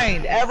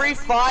mind! Every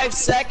 5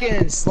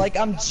 seconds! Like,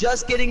 I'm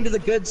just getting to the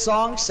good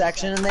song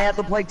section and they have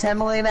to play 10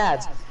 million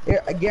ads.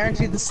 Here, I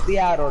guarantee this is the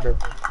ad order.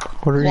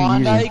 What are you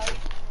using? Klondike,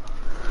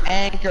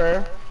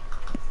 Anchor,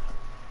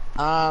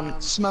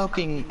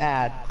 smoking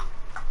ad.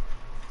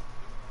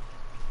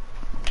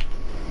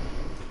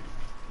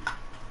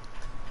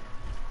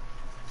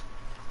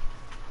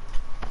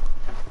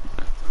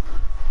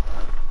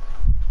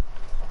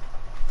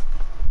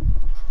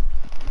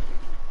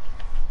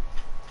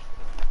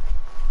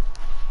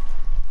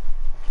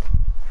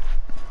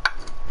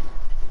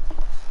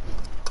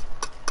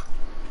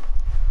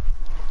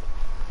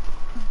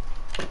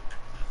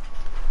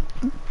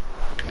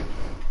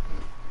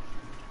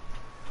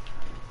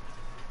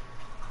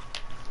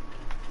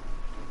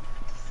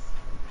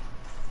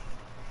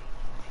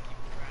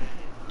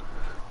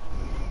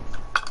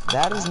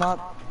 That is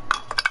not...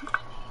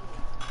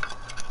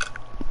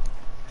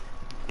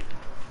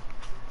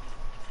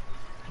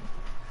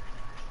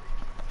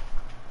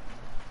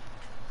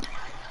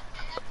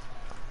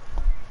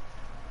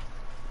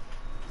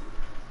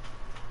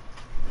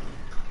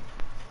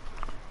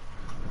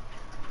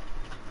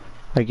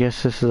 I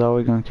guess this is all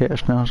we're gonna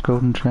catch now is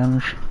golden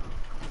channels.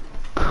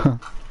 I'm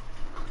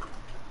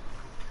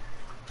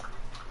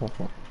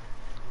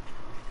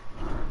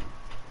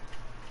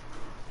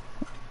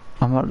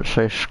about to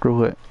say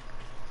screw it.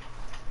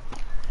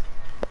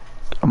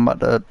 I'm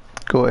about to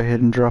go ahead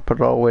and drop it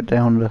all the way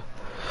down to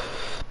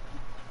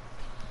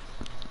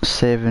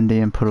 70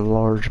 and put a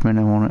large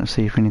minnow on it and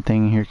see if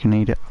anything in here can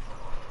eat it.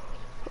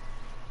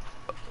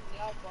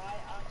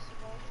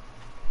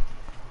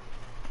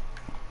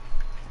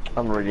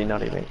 I'm really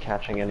not even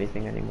catching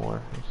anything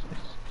anymore.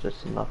 It's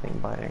just nothing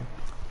biting.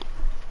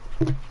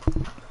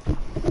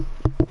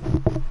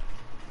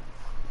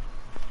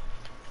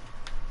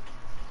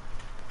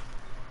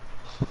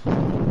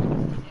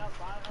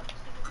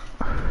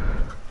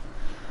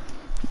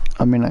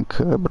 I mean I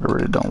could, but I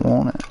really don't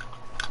want it.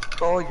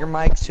 Oh, your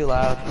mic's too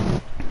loud.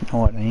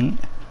 No, it ain't.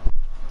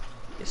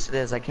 Yes, it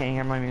is. I can't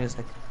hear my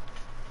music.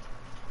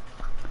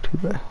 Too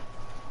bad.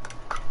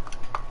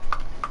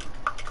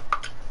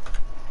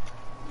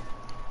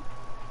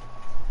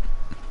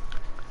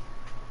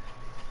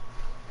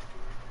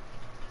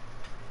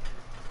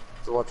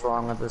 So what's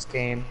wrong with this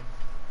game?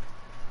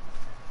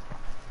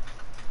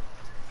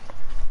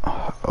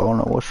 I don't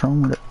know what's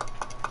wrong with it.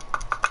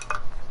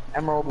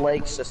 Emerald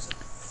Lake's just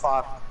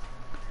fucked.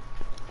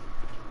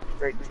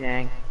 Great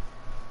jank.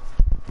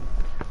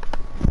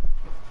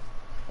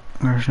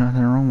 There's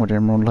nothing wrong with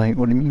Emerald Lake.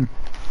 What do you mean?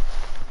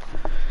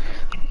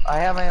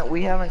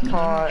 We haven't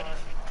caught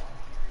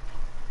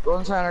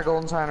golden center,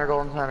 golden center,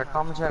 golden center,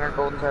 common center,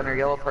 golden center,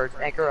 yellow perch,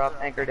 anchor up,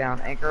 anchor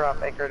down, anchor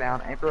up, anchor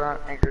down, anchor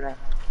up, anchor down,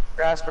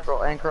 grass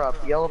pickerel, anchor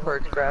up, yellow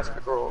perch, grass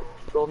pickerel,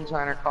 golden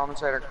center, common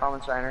center,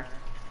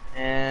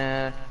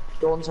 and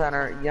golden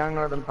center, young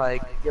northern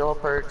pike, yellow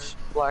perch,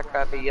 black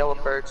crappie, yellow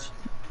perch.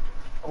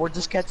 We're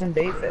just catching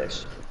bait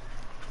fish.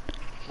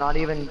 Not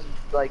even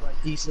like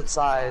decent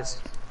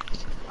sized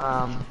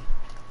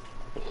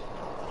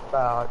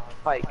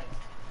pike.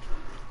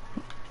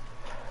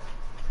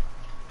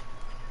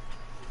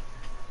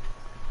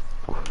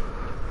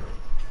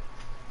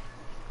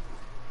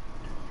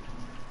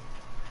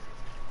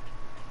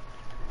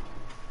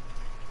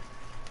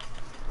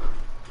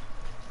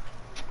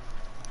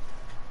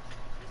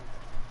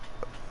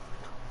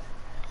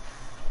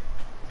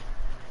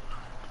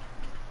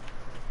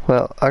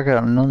 Well, I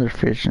got another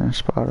fishing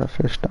spot if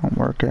this don't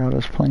work out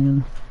as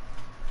planned.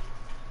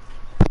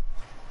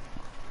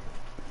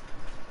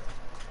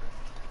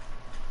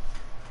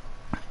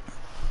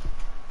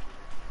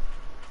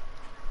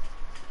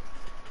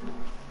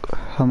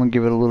 I'm gonna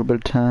give it a little bit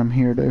of time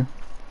here though.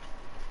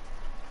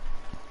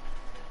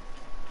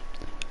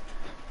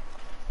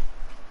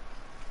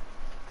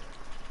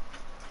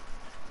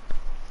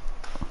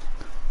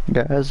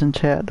 Guys in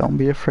chat, don't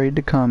be afraid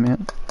to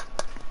comment.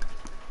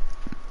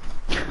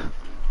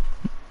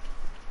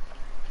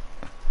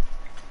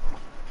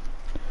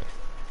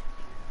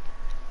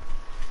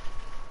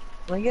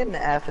 Can we get an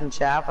F in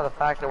chat for the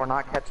fact that we're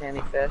not catching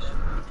any fish?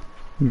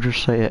 You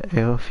just say a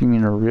F, you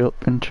mean a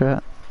rip in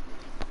chat?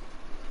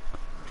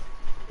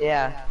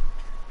 Yeah.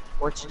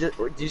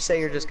 Did you say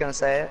you're just gonna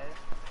say it?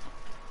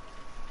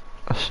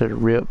 I said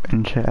rip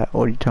in chat,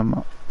 what are you talking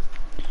about?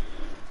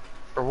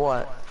 Or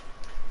what?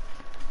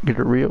 Get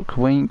a rip, 'cause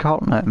we ain't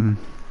caught nothing.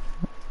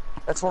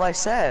 That's what I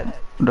said.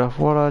 That's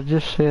what I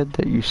just said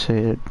that you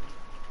said.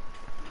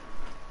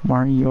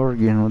 Why are you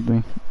arguing with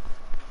me?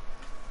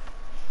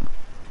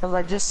 Because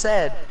I just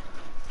said,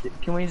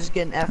 can we just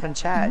get an F in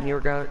chat? And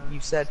you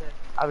said,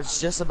 I was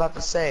just about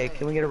to say,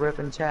 can we get a rip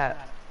in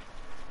chat?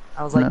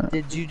 I was like, No.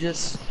 did you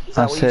just, is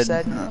that what you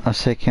said? I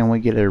said, can we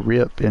get a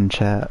rip in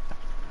chat?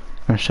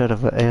 Instead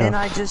of a F. And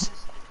I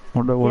just,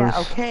 What that was? yeah,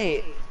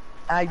 okay.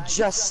 I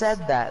just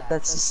said that.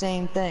 That's the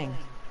same thing.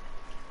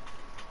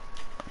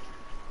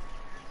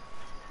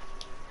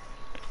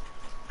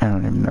 I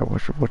don't even know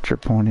what your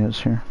point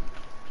is here.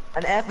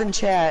 An F in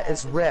chat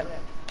is rip,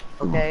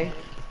 okay?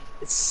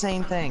 It's the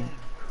same thing.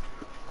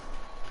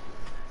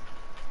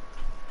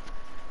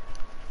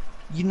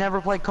 You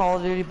never played Call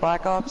of Duty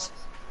Black Ops?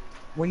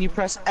 When you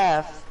press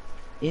F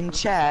in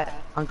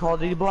chat on Call of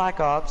Duty Black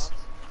Ops,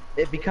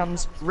 it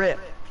becomes rip.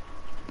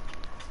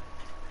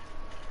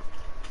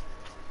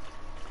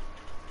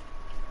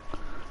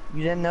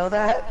 You didn't know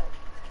that?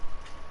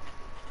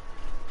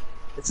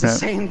 It's the No.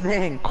 same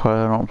thing.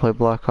 Quite, I don't play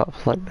Black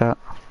Ops like that.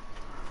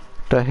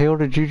 The hell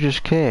did you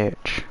just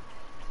catch?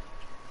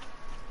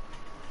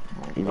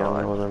 You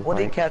don't know them. What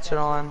did he catch it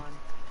on?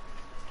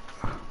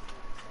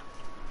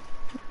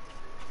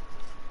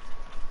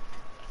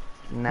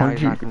 Now What'd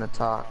he's you- not gonna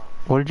talk.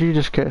 What did you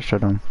just catch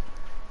that on?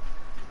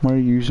 What are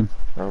you using?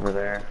 Over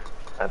there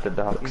at the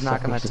docks. He's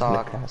not gonna I'm just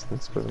talk. Cast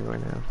and swim right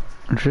now.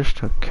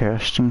 Just a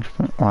casting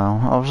spin.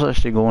 Wow, I was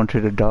actually going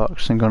to the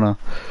docks and gonna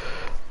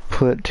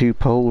put 2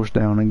 poles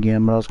down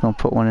again, but I was gonna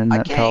put one in I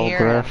that can't tall hear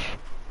grass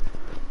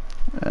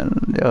and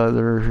the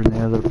other in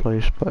the other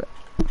place. But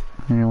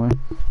anyway,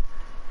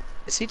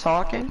 Is he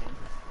talking?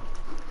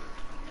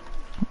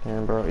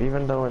 And bro,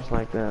 even though it's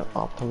like the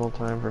optimal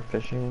time for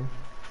fishing,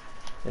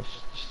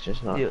 it's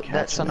just not. Dude,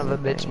 that son of a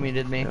bitch anything,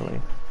 muted me.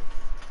 Really.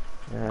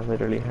 Yeah, I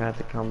literally had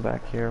to come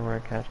back here where I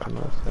catch the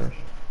most fish.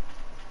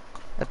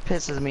 That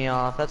pisses me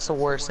off. That's the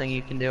worst thing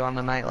you can do on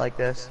a night like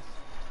this.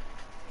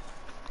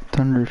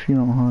 Thunder, if you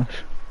don't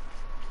hush.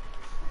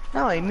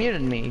 No, he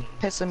muted me.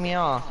 Pissing me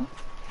off.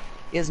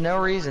 He has no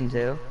reason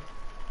to.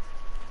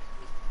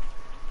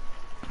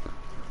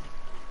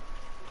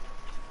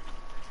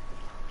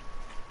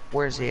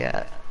 Where's he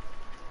at?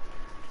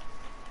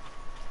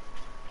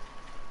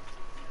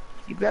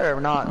 You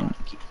better not.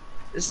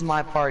 This is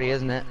my party,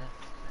 isn't it?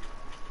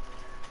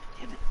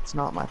 Damn it, it's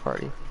not my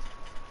party.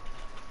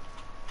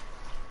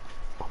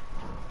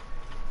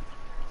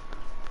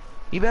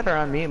 You better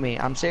unmute me.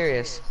 I'm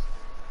serious.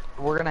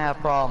 We're gonna have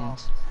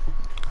problems.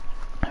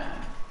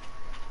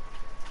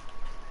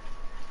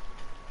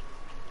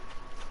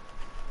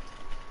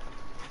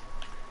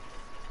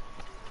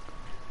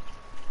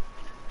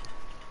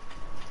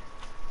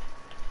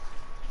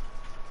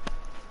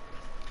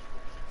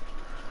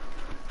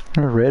 A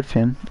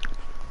redfin.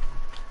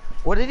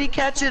 What did he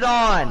catch it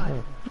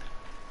on?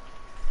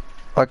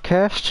 A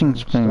casting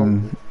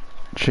spoon.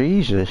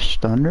 Jesus,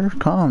 Thunder,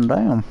 calm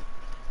down.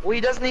 Well, he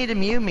doesn't need to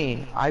mute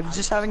me. I was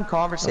just having I'm still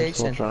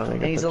conversation, trying to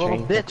and get he's the a little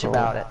chain to bitch pull,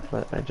 about it.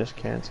 but I just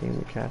can't seem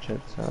to catch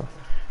it. So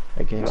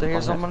I gave So up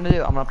here's what on I'm it. gonna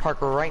do. I'm gonna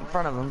park right in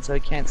front of him so he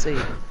can't see.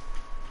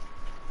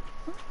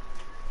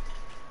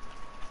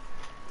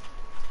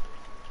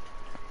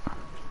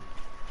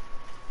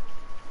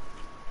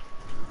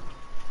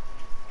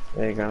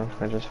 There you go.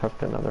 I just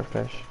hooked another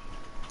fish.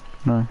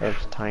 No.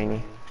 It's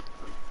tiny.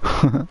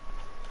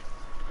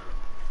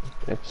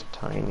 It's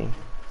tiny.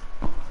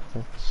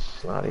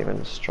 It's not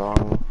even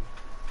strong.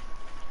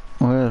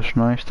 Well, it's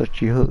nice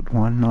that you hooked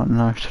one, not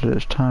nice that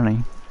it's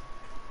tiny.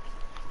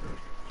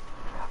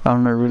 I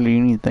don't know really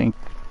anything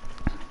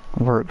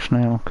works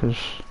now, cause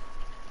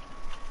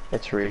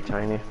It's really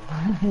tiny.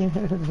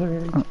 It's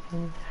really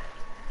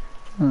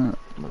tiny.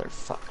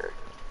 Motherfucker.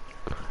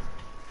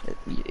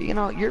 You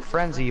know, your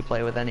friends that you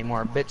play with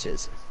anymore are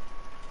bitches.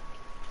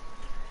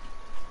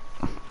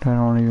 they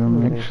don't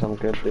even Maybe mix. some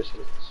good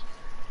biscuits.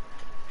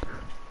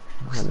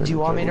 Do you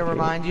want me to 132.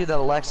 remind you that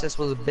Alexis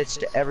was a bitch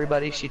to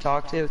everybody she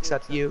talked to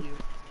except you?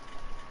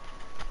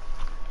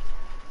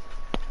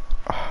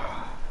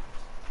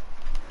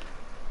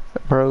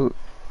 Bro,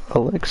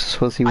 Alexis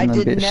was even a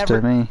did bitch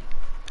never- to me.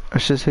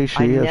 That's just who I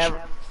she is.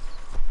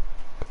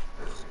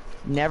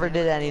 never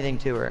did anything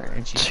to her,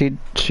 and she.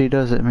 She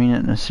doesn't mean it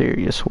in a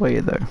serious way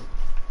though.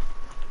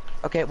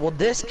 Okay, well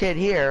this kid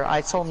here,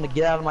 I told him to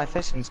get out of my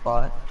fishing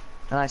spot,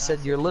 and I said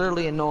you're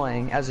literally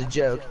annoying as a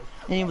joke,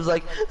 and he was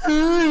like,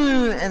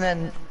 and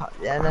then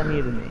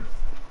muted me,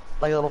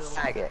 like a little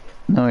faggot.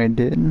 No, he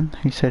didn't.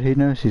 He said he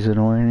knows he's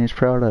annoying and he's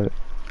proud of it.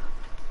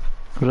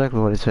 Exactly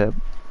what he said.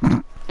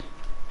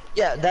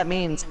 Yeah, that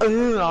means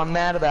I'm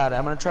mad about it.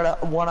 I'm gonna try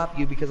to one up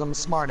you because I'm a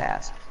smart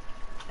ass.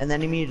 And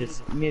then he muted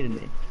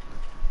me.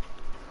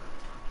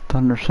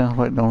 Thunder sounds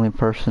like the only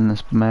person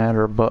that's mad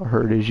or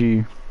butthurt is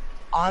you.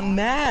 I'm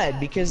mad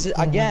because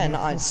again,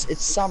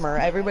 it's summer.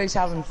 Everybody's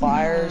having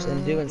fires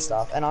and doing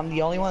stuff, and I'm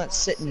the only one that's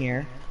sitting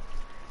here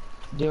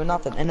doing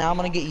nothing. And now I'm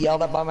gonna get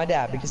yelled at by my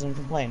dad because I'm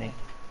complaining.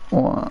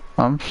 Well,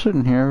 I'm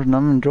sitting here and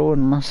I'm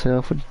enjoying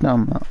myself. What you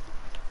talking about?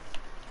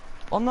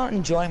 Well, I'm not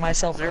enjoying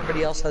myself.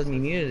 Everybody else has me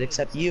muted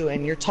except you,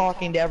 and you're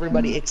talking to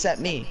everybody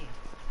except me.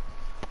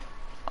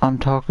 I'm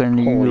talking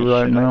to Holy you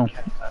right shit, now.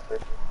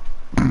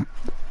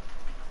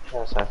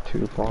 That's not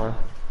too far.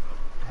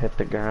 Hit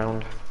the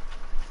ground.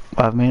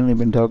 I've mainly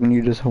been talking to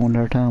you this whole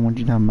entire time. What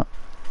you talking about?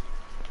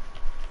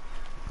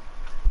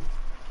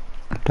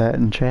 That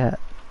and chat.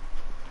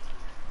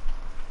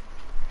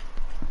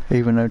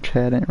 Even though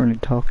chat ain't really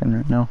talking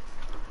right now.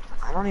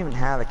 I don't even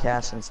have a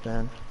casting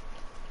spin.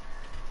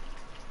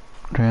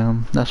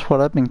 Damn, that's what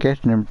I've been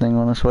catching everything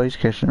on. That's why he's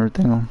catching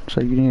everything on. So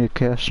you need a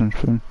casting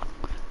spoon.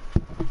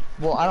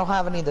 Well, I don't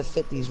have any that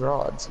fit these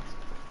rods.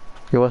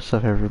 Yo, what's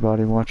up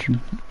everybody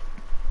watching?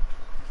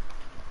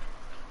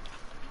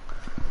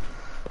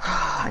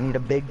 I need a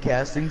big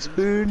casting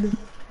spoon.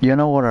 You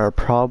know what our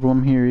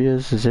problem here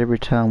is? Is every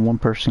time one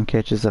person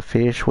catches a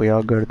fish, we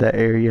all go to that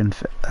area and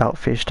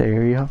outfish the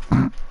area.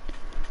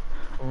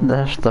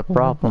 That's the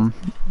problem.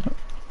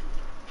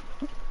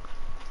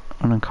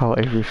 I'm gonna call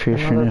every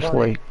fish in this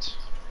lake.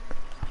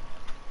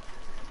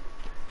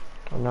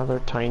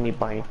 Another tiny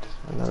bite.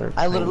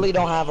 I literally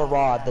don't have a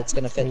rod that's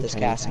gonna fit this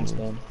casting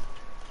spoon.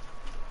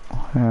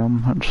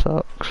 That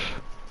sucks.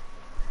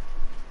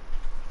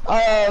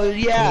 Oh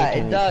yeah,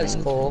 it does,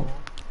 Cole.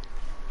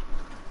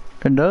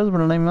 It does, but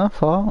it ain't my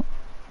fault.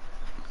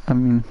 I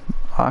mean,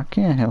 I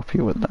can't help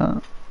you with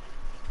that.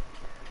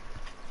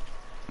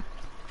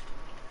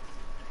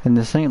 And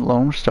this ain't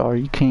Lone Star.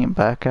 You can't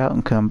back out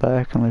and come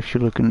back unless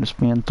you're looking to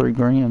spend $3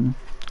 grand.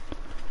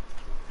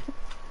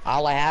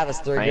 All I have is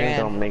 $3 I ain't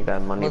gonna grand. make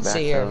that money Let's back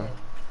see here. though.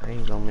 I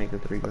ain't gonna make the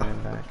 $3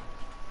 grand back.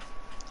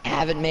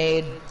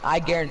 I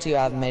guarantee you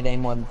I haven't made any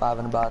more than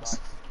 500 bucks.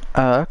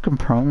 I can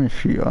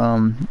promise you,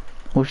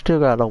 we still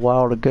got a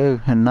while to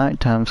go, and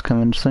nighttime's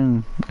coming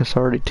soon. It's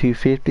already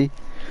 2:50.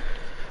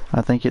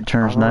 I think it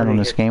turns night on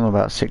this game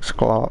about 6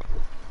 o'clock.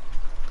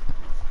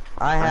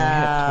 I I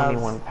have have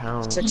 21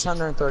 pounds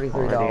 $633.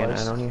 already, and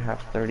I only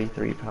have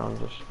 33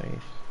 pounds of space.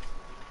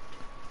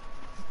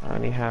 I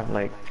only have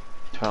like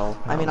 12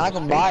 pounds. I mean, I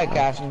can buy a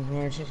casting spoon.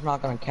 It's just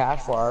not gonna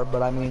cash for it,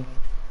 but I mean,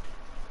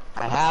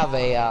 I have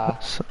a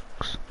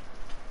Sucks.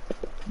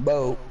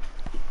 boat.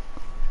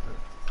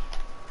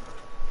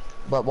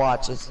 But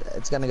watch,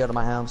 it's gonna go to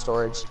my home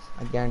storage.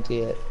 I guarantee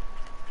it.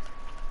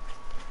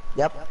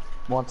 Yep,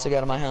 wants to go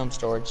to my home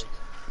storage.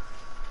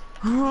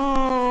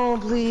 Oh,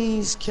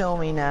 please kill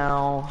me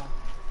now.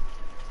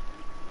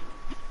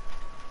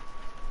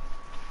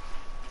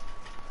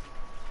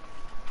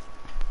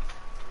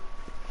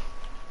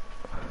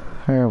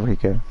 There we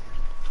go.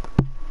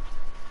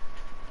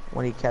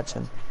 What are you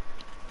catching?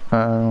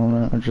 I don't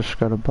know, I just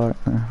got a bite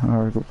there.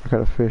 I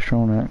got a fish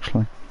on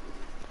actually.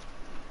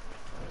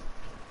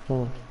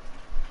 Hmm.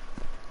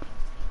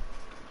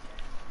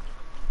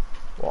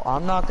 Well,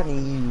 I'm not gonna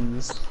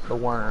use the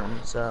worm,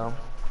 so.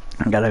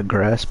 I got a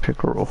grass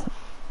pickerel.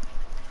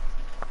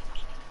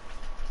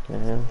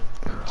 Yeah.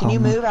 Can you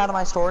move out of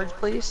my storage,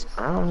 please?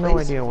 I have no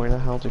Please? idea where the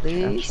hell to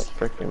Please? catch a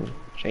freaking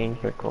chain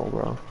pickerel,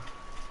 bro.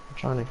 I'm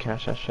trying to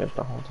catch that shit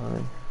the whole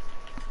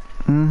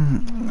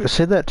time.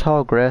 See that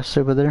tall grass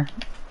over there?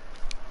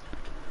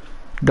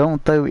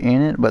 Don't throw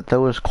in it, but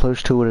throw as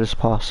close to it as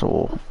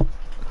possible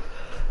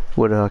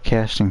with a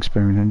casting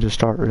spoon and just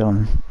start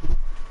reeling.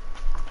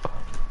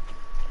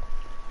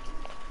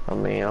 I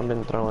mean, I've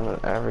been throwing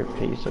at every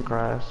piece of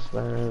grass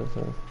there is,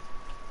 and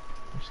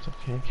I still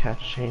can't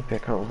catch chain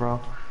pickerel, bro.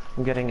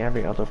 I'm getting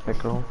every other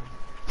pickerel.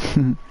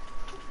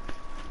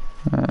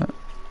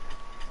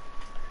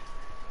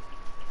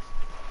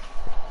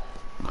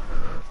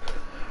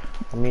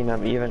 I mean,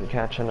 I'm even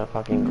catching a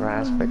fucking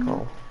grass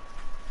pickerel.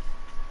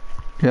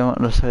 Yeah, I want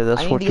to say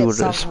that's I need what to you get would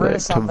rid of expect to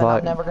something I'm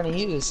bite. never gonna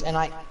use, and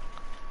I.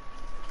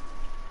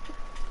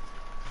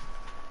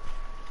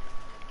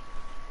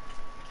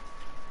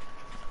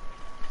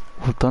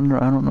 Well,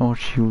 Thunder, I don't know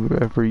what you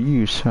would ever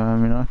use, so I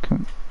mean, I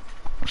can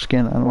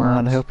scan. I don't know how to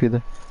Worms. help you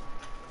there.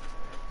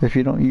 If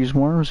you don't use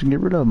worms, then get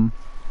rid of them.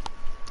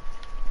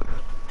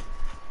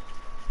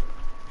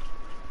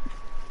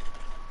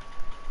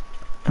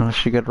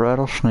 Unless you got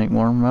rattlesnake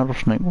worm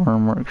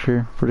works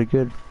here pretty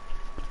good.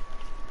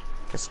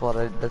 Guess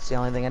what? That's the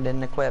only thing I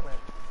didn't equip.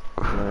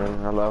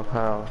 Man, I love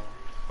how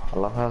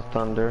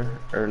Thunder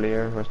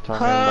earlier was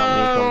talking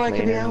about me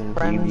complaining and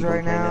friends GB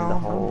right complaining now. the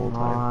whole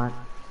time.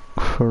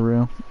 For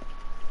real.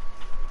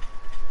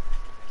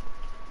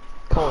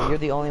 Cole, you're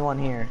the only one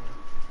here.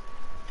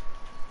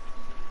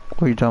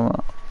 What are you talking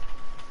about?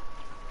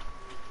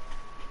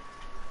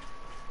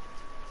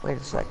 Wait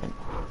a second.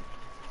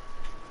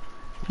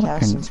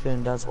 Casting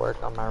spoon does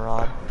work on my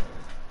rod.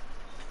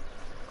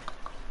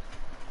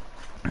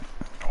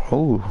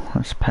 Oh,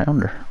 that's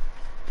Pounder.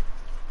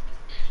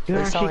 You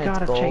Please tell actually me it's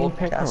got a gold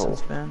chain casting pickerel.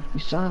 spoon. You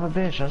son of a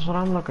bitch, that's what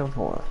I'm looking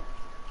for.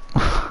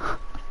 I've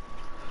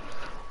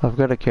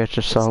got to catch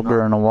a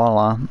sauger and a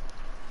walleye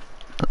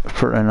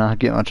and I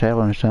get my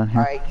challenge done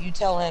here. Alright, you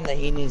tell him that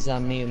he needs to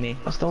unmute me.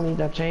 I still need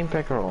that chain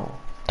pickerel.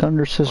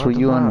 Thunder says, What will the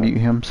you fuck? unmute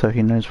him so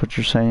he knows what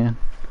you're saying?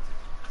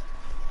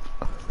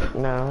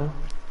 No.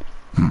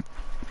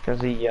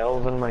 Because he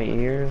yells in my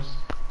ears.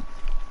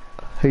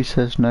 He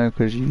says no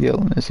because you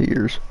yell in his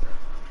ears.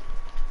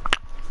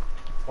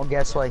 Well,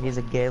 guess what? He's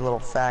a gay little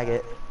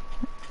faggot.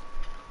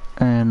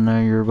 And now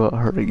you're about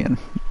hurt again.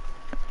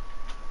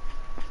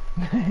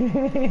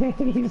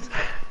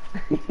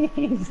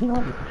 he's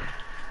not.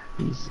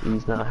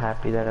 He's not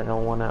happy that I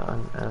don't want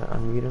to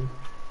unmute him.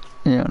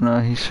 Yeah, no,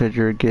 he said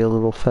you're a gay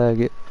little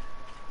faggot.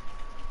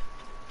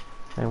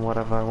 And what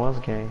if I was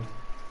gay?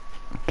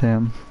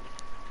 Damn.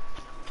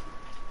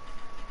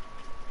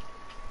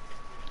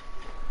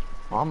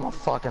 Well, I'm a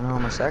fucking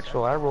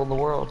homosexual. I rule the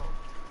world.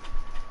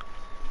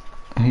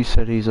 He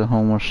said he's a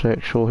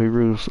homosexual. He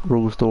rules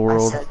the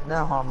world. I said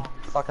no. I'm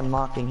fucking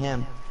mocking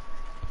him.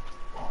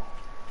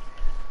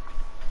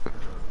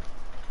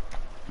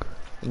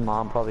 His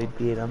mom probably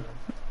beat him.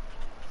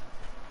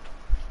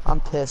 I'm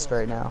pissed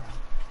right now.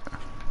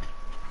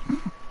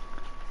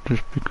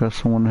 Just because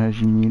someone has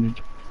you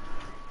muted.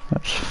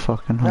 That's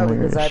fucking No,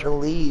 hilarious. because I had to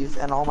leave,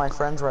 and all my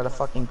friends were at a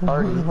fucking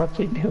party. What's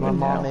he doing My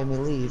mom now? made me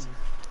leave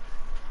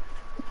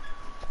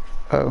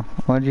Oh,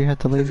 why'd you have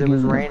to leave because it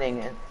was again? raining.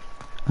 And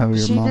Oh, your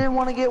she mom. didn't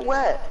want to get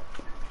wet.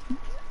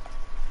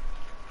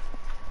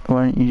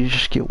 Why don't you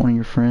just get one of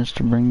your friends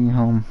to bring you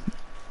home?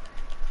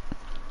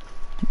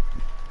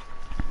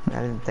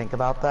 I didn't think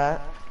about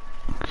that.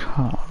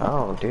 God.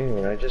 Oh,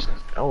 dude,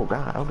 oh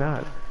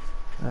god.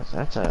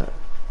 That's a,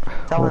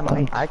 Tell him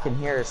Well, I can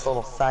hear his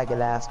little faggot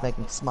ass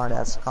making smart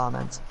ass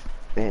comments.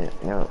 man,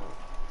 no,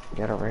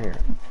 get over here.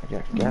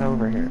 Get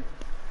over here.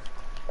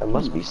 It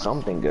must be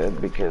something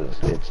good because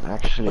it's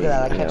actually, Look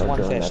at that, I catch one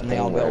doing fish that and they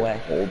thing all go where it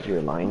away. holds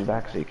your line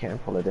back so you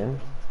can't pull it in.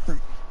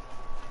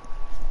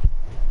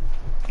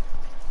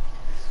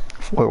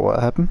 Wait, what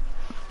happened?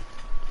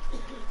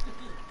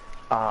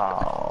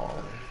 Oh.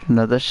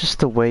 No, that's just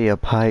the way a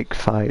pike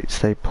fights.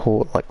 They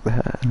pull it like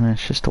that. I mean,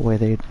 it's just the way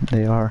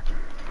they are.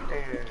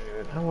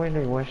 Dude, I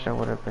really wish I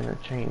would have been a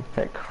chain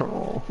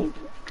pickerel.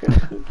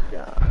 Good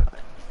God.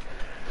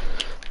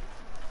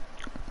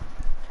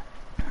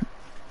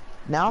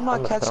 Now I'm not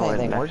gonna catching throw it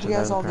anything. next Where'd to you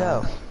guys that all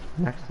go? grass.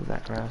 Next to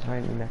that grass,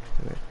 right next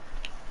to it.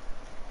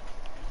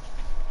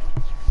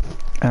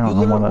 I don't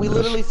know what We that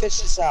literally is.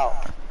 fished this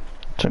out.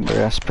 It's a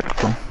grass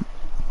spectrum.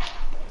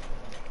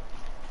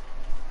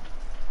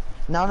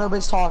 Now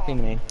nobody's talking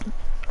to me.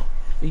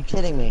 Are you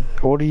kidding me?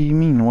 What do you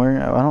mean?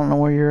 Where? I don't know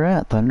where you're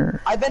at,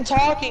 Thunder. I've been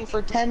talking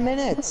for 10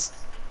 minutes.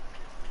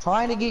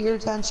 Trying to get your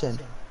attention.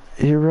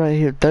 You're right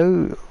here.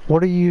 Though,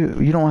 what are you?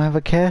 You don't have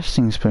a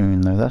casting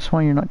spoon, though. That's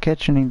why you're not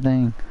catching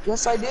anything.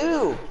 Yes, I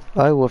do.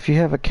 Oh, well, if you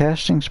have a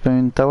casting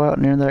spoon, throw out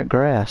near that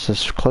grass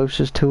as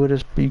closest to it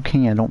as you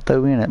can. Don't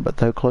throw in it, but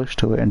throw close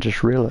to it and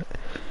just reel it.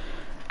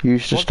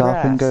 Use the What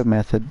stop and go grass?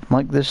 method,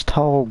 like this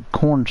tall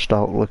corn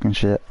stalk looking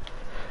shit.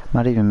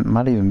 Might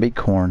even be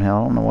corn. Hell,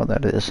 I don't know what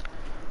that is.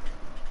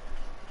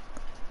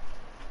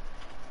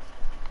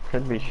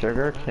 Could be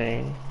sugar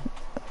cane.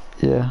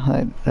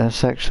 Yeah,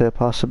 that's actually a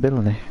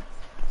possibility.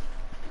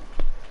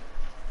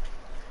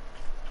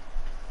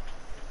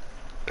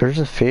 There's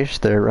a fish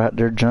there, right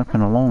there, jumping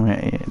along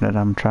it that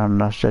I'm trying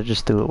to. I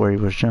just threw it where he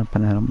was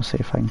jumping at. I'm gonna see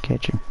if I can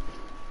catch him.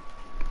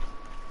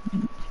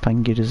 If I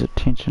can get his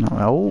attention.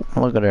 Oh,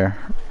 look at there!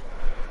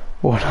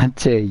 What I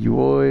tell you,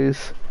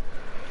 boys?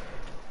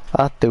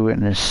 I threw it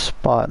in his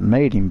spot and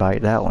made him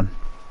bite that one.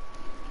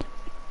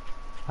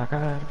 I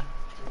got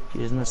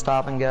Using the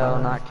stop and go,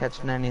 Fine. not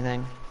catching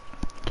anything.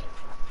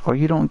 Or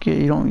you don't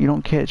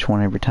catch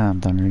one every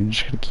time, Thunder. You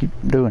just gotta keep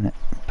doing it.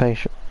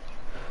 Patient.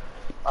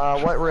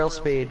 What reel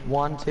speed?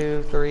 1,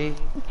 2, 3?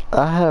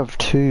 I have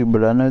 2,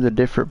 but I know the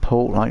different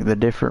pole, like the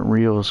different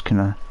reels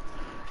can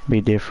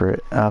be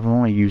different. I'm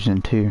only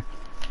using 2.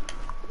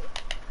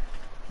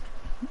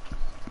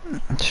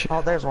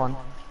 Oh, there's one.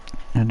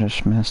 I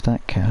just missed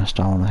that cast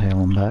all the hell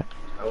and back.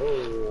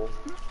 Oh,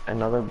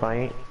 another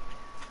bite.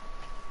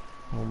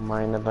 Don't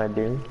mind if I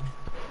do.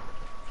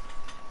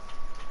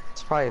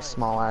 It's probably a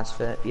small ass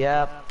fit.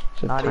 Yep.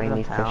 It's a Not even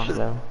tiny a pound. fish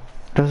though.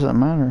 Doesn't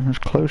matter. It's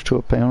close to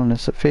a pound and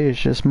it's a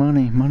fish. It's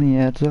money. Money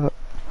adds up.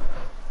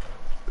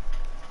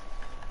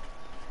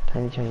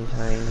 Tiny, tiny,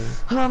 tiny.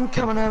 I'm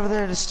coming over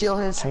there to steal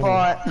his Tiny.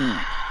 spot.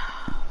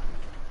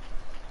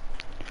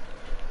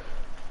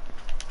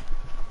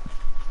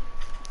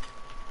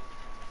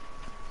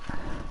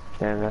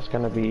 Damn, that's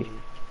gonna be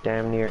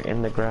damn near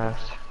in the grass.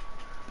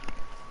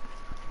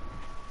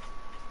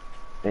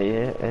 Yeah,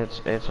 it's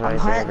right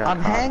there. Got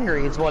I'm caught.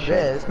 hangry is what it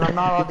is, and I'm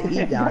not allowed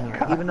to eat down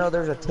here, even though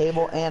there's a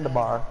table and a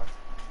bar.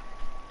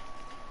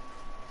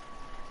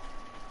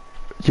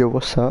 Yo,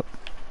 what's up?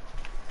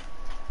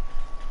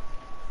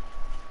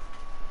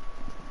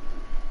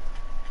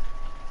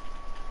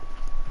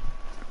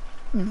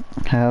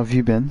 How have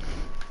you been?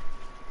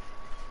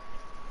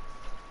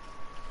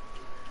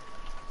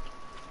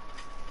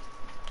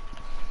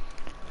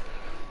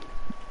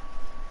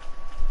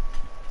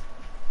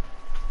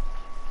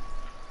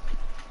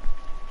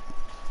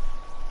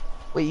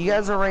 Wait, you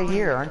guys are right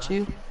here, aren't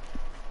you?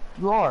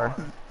 You are.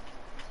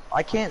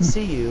 I can't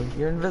see you.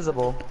 You're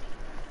invisible.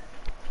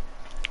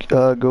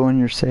 Go in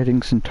your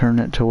settings and turn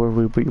it to where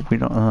we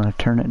don't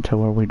turn it to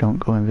where we don't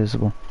go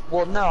invisible.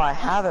 Well, no, I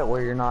have it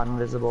where you're not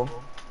invisible.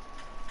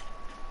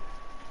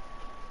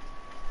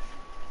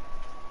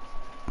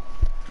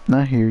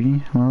 I hear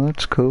you. Well,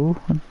 that's cool.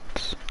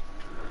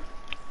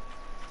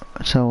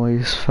 It's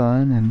always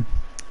fun and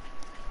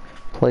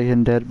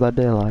playing Dead by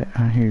Daylight.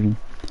 I hear you.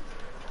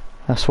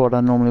 That's what I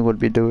normally would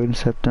be doing,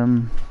 except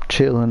I'm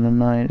chilling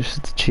tonight. It's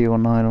just a chill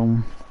night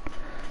on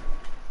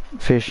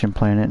Fishing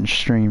Planet and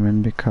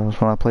streaming,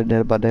 because when I play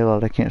Dead by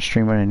Daylight I can't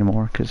stream it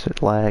anymore because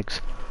it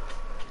lags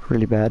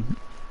really bad.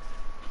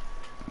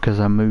 Because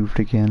I moved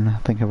again. I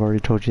think I've already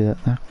told you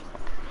that though.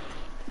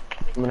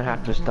 I'm gonna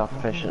have to stop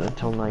fishing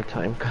until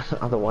nighttime, because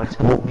otherwise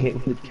I won't be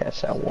able to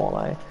catch that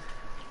walleye.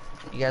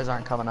 You guys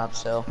aren't coming up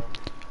still.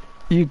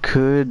 You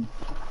could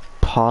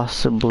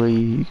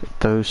possibly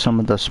throw some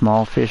of the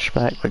small fish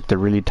back, like the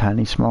really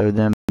tiny small, throw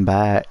them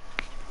back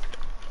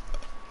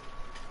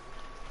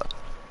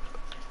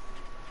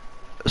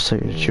so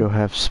that you'll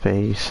have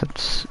space.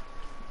 It's,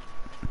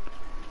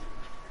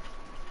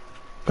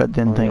 but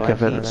then think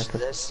of it as,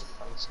 This.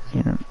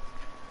 you know,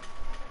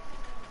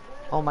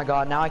 Oh my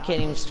god, now I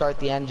can't even start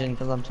the engine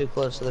because I'm too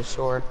close to the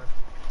shore.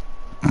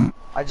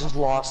 I just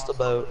lost the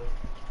boat.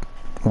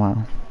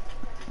 wow,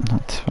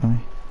 that's funny.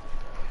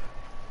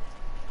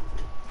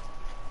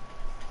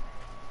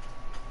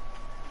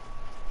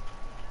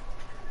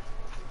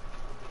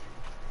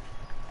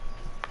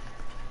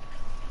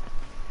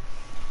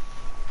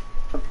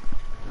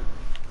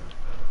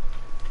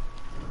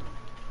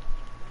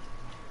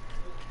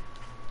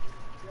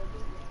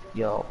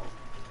 Yo.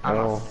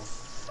 Oh,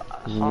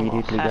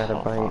 immediately got a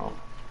bite.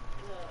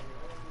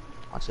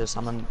 Watch this,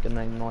 I'm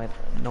gonna annoy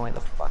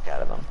the fuck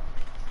out of him.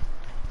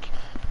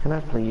 Can I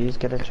please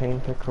get a chain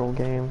pickerel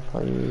game,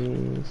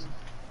 please?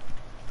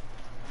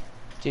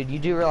 Dude, you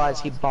do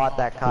realize he bought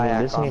that I mean,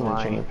 kayak this ain't a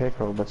online. chain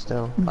pickerel, but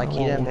still. Like, he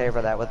didn't pay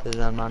for that with his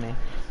own money.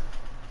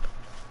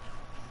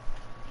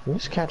 I'm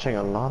just catching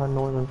a lot of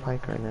northern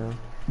pike right now.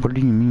 What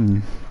do you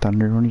mean,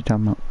 Thunder? What are you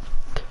talking about?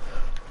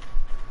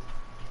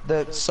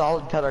 The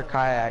solid color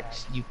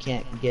kayaks you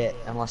can't get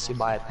unless you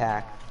buy a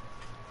pack.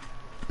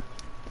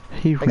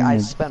 He Like, I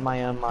rented spent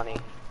my own money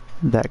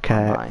that on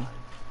kayak. mine.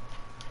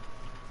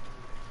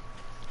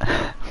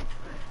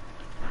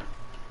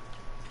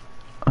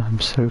 I'm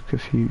so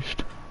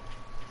confused.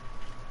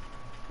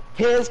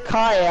 His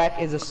kayak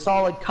is a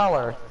solid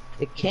color.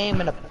 It came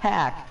in a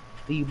pack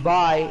that you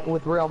buy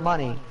with real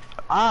money.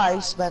 I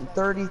spent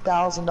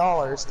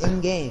 $30,000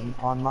 in game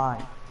on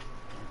mine.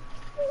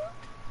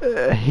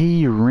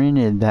 He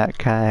rented that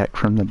kayak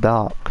from the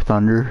dock,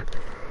 Thunder.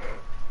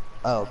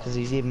 Oh, because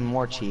he's even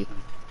more cheap.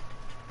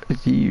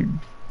 You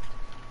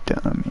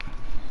dummy.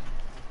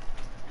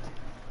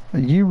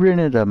 You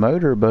rented a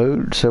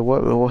motorboat, so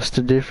what's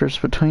the difference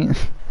between?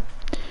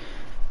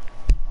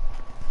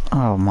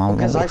 Oh my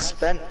Because lord. I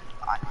spent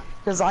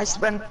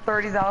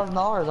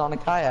 $30,000 on a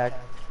kayak.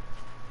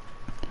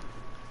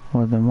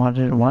 Well then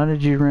why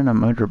did you rent a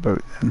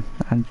motorboat then?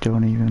 I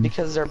don't even.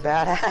 Because they're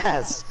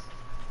badass.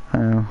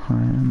 Oh,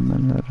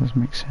 then that does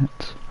make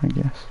sense, I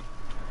guess.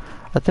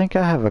 I think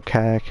I have a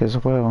kayak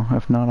as well.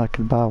 If not, I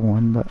could buy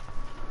one, but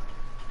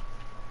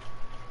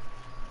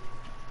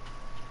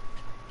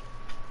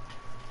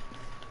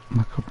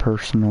like a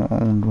personal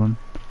owned one.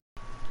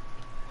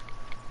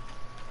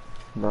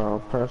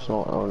 Bro,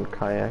 personal owned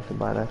kayak to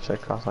buy that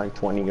shit costs like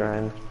 20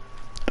 grand.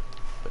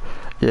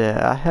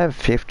 Yeah, I have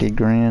 50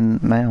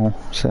 grand now,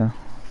 so.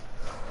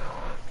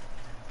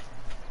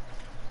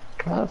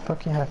 How the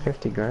fuck you have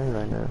 50 grand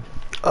right now?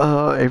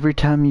 Every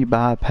time you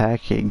buy a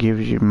pack, it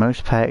gives you,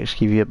 most packs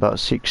give you about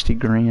 60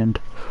 grand.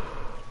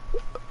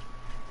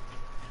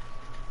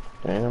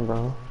 Damn,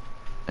 bro.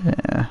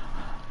 Yeah.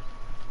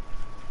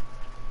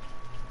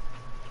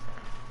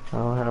 I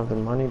don't have the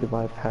money to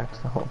buy packs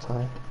the whole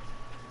time.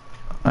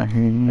 I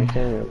hear I you.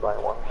 can't even buy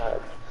one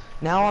pack.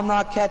 Now I'm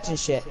not catching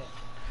shit.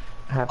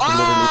 I have to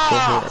literally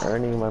sit here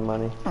earning my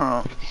money.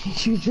 Oh.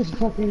 You just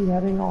fucking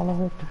getting all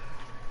of it.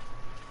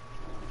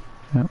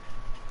 Yep.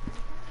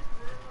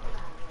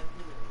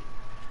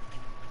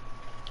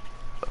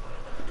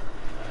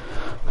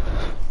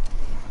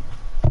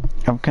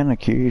 I'm kind of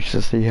curious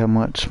to see how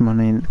much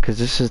money, because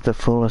this is the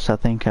fullest I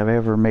think I've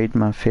ever made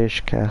my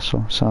fish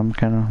castle, so I'm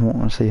kind of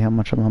wanting to see how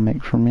much I'm going to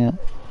make from it.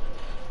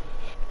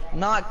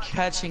 Not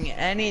catching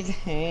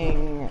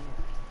anything.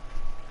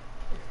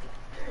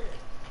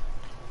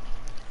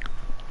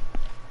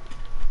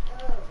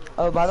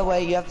 Oh, by the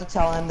way, you have to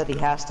tell him that he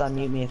has to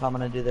unmute me if I'm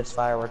gonna do this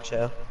fireworks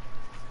show.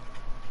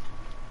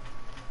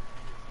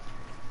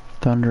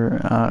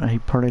 Thunder, he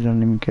probably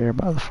doesn't even care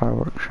about the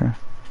fireworks show.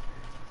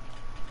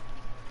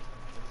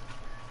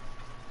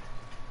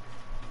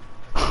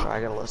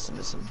 I gotta listen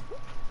to some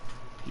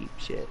deep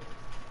shit.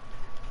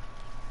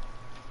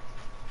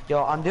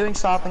 Yo, I'm doing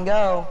stop and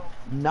go.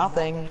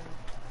 Nothing.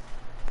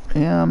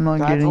 Yeah, I'm not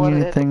Do I have to getting let it hit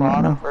the anything right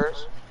bottom now.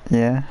 first?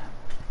 Yeah.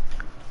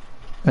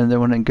 And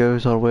then when it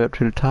goes all the way up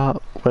to the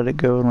top, let it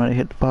go and let it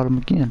hit the bottom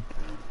again.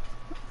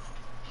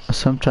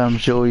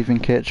 Sometimes you'll even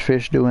catch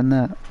fish doing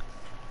that.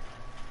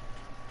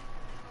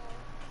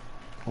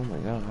 Oh my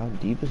god, how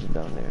deep is it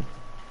down there?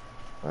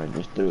 Alright,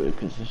 just do it,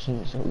 cause this thing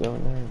is still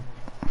going down.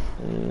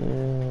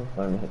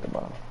 Finally hit the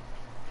bottom.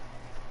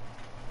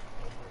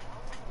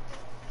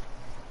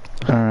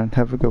 Alright,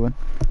 have a good one.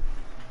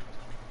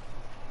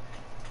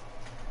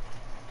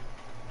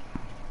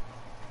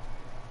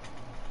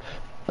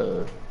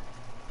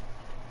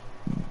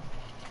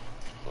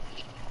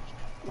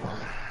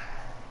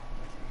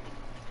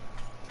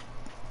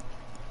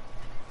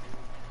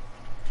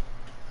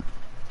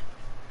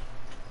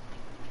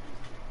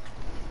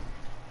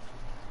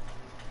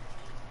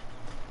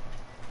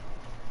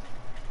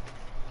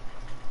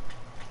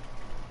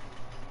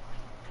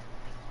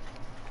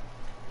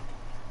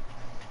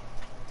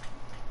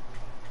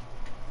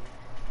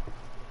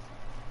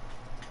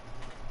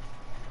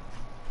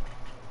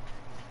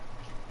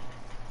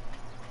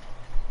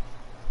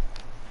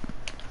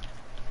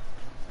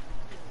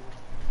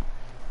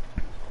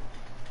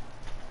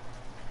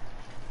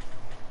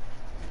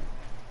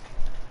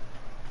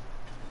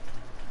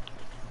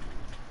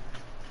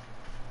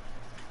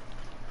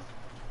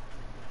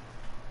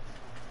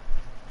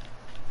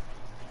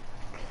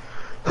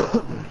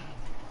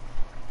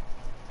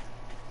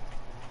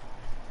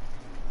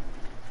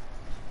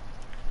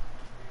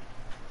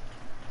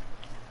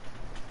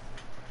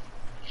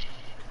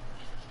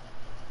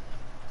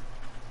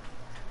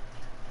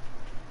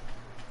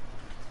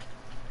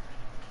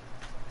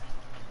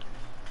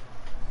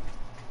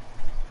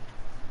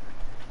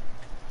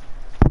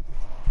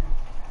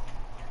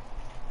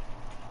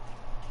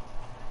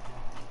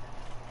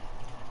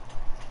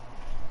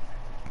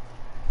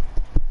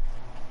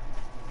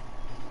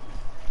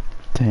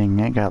 Dang,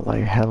 it got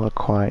like hella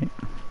quiet.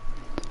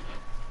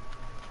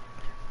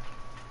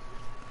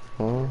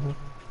 Mm-hmm.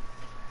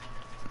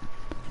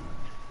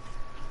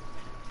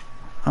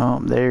 Oh,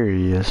 there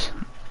he is.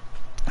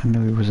 I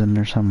knew he was in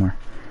there somewhere.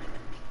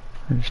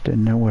 I just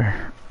didn't know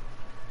where.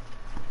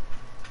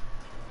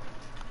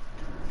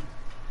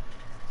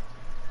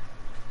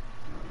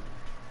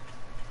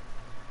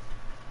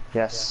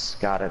 Yes,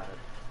 got it.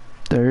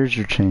 There's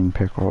your chain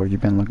pickerel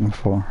you've been looking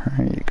for.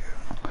 There you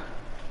go.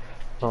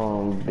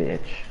 Oh, bitch.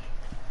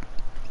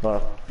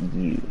 Fuck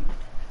you.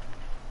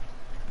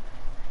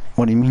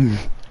 What do you mean?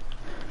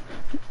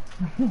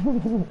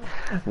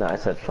 No, I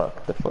said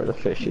fuck for the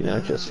fish, you know,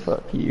 just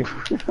fuck you.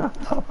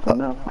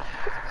 No.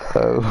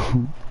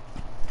 Oh.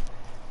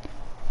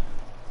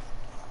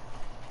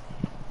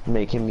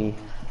 Making me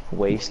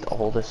waste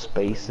all the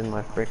space in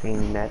my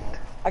freaking net.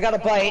 I got a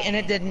bite and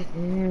it didn't.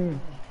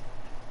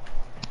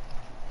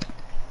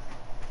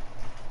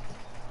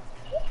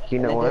 You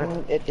know what?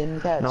 It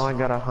didn't catch. Now I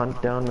gotta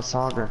hunt down the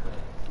sauger.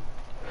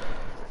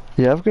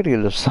 Yeah, I've got to get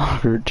a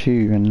sauger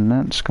too, and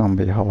that's gonna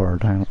be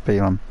hard, I have a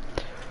feeling.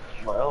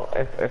 Well,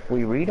 if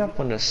we read up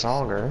on the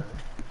sauger,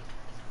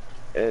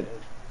 it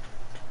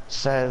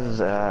says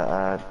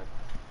blah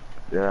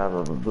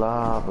blah blah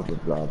blah blah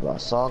blah blah.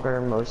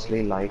 Sauger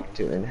mostly like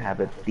to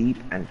inhabit deep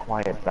and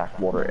quiet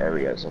backwater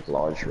areas of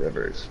large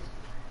rivers.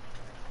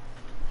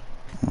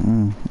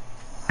 I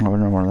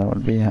wonder where that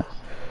would be at.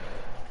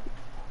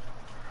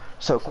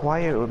 So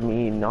quiet would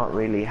mean not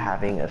really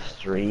having a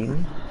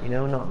stream, you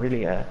know, not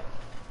really a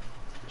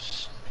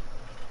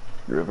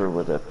river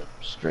with a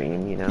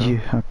stream, you know.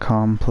 Yeah, a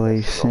calm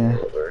place, yeah.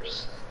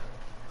 Rivers.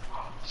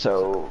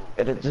 So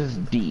it is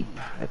just deep.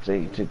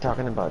 It's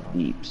talking about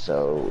deep.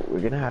 So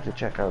we're gonna have to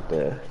check out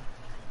the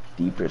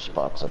deeper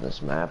spots on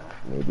this map.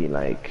 Maybe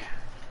like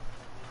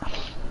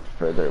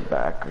further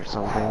back or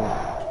something.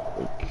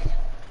 Like,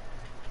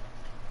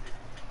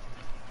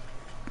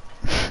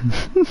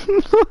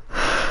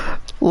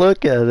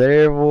 Look at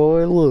there,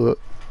 boy. Look.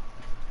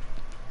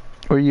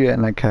 Where you at,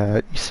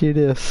 Nakai? You see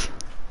this?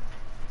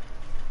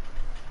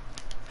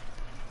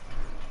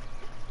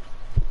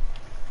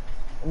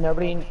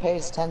 Nobody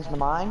pays attention to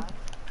mine.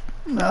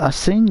 I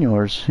seen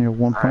yours. You're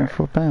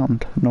 1.4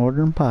 pound.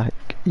 Northern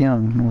Pike.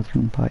 Young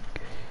Northern Pike.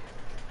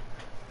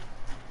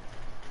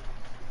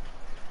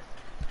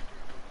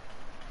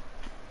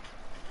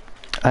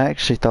 I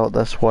actually thought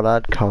that's what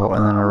I'd caught,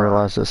 and then I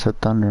realized it said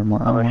thunder. I'm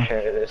like, I'm gonna oh.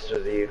 share this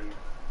with you.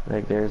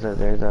 Like there's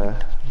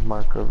a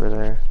mark over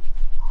there.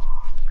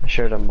 I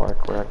shared a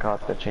mark where I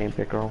caught the chain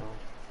pickerel.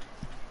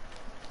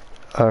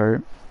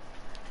 Alright.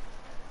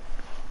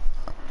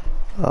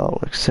 I'll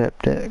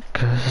accept it,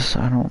 cause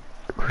I don't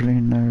really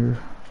know.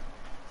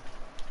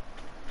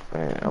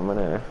 Alright, I'm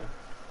gonna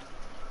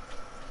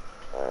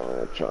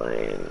try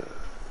and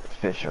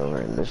fish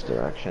over in this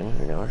direction,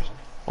 you know, as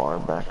far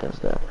back as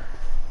the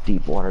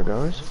deep water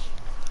goes.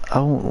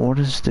 Oh, what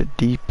is the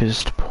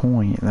deepest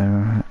point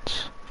though?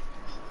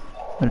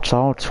 It's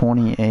all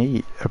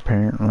 28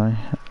 apparently.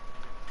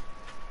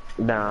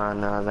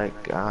 Nah,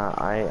 like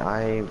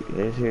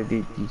there's here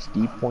these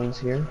deep points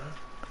here.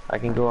 I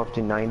can go up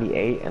to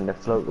 98 and the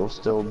float will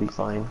still be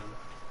fine.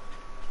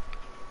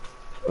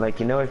 Like,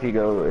 you know, if you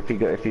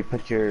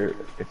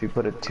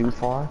put it too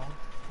far,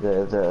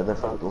 the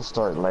float will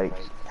start like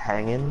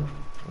hanging,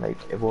 like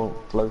it won't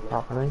float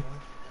properly.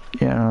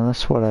 Yeah,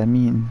 that's what I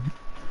mean.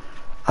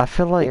 I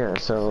feel like, Yeah,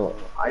 so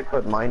I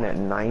put mine at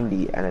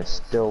 90 and it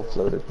still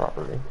floated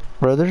properly.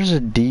 bro, there's a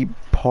deep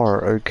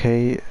part,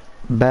 okay,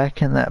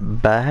 back in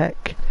that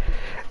back,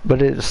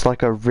 but it's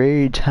like a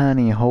very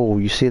tiny hole.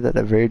 You see that,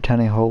 a very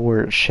tiny hole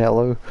where it's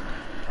shallow?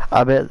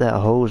 I bet that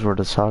hole is where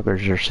the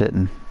saugers are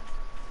sitting.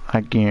 I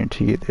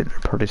guarantee you that they're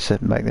probably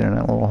sitting back there in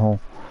that little hole.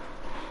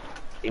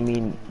 You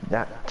mean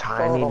that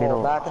tiny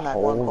little back in that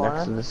one hole corner?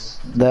 next to this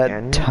That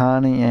canyon?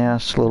 tiny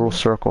ass little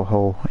circle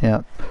hole,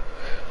 yep.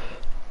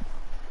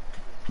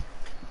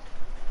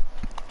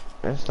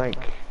 It's like,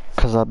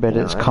 Cause I bet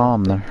Yeah, it's I don't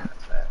calm think there.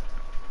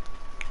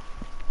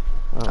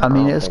 I I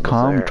mean, don't it's think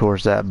calm there.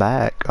 towards that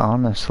back,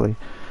 honestly.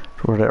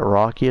 Where that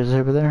rocky is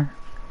over there.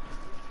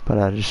 But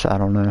I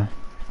don't know.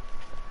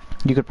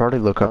 You could probably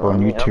look up Oh, I on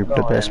mean, I'm YouTube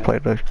the best going-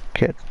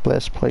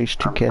 place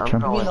to catch I'm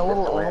them. going The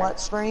little this way. inlet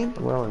stream?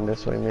 I'm going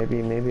this way.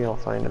 Maybe I'll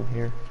find them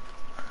here.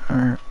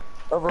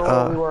 Over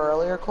where we were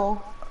earlier,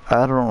 Cole?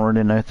 I don't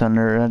really know,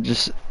 Thunder.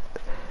 It's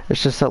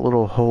just that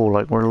little hole.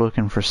 Like, we're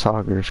looking for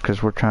saugers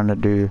because we're trying to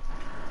do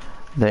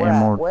the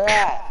emerald. Where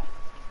at?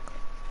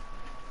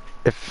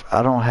 If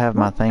I don't have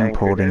my thing Anchored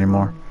pulled in.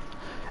 anymore.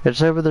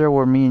 It's over there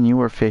where me and you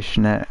were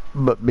fishing at,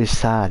 but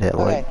beside it,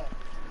 like. Okay.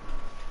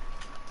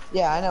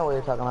 Yeah, I know what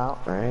you're talking about.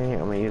 Alright, I'm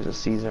gonna use a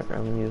Caesar.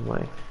 I'm gonna use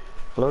my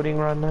floating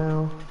rod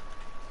now.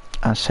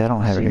 I said I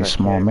don't have See any if I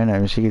small can.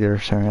 minnows either,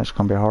 so it's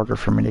gonna be harder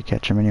for me to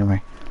catch them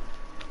anyway.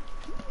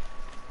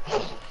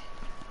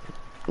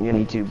 You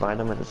need to buy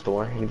them at the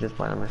store. You can just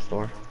buy them at the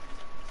store.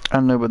 I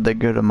know, but they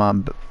go to my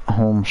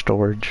home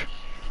storage.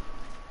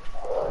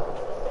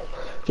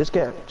 Just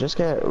get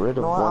rid of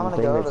know what, I'm one gonna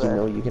thing go that over you there.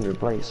 know you can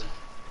replace.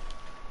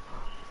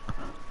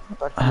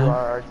 Fuck you,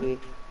 RRG.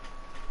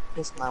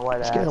 Kiss my white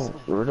Just ass.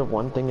 get rid of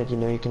one thing that you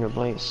know you can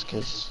replace,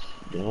 cause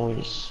you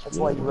always. That's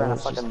why you ran a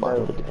always just fucking buy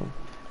it boat. again.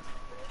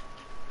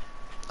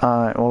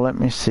 Alright, well let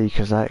me see,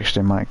 cause I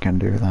actually might can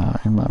do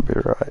that. You might be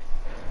right.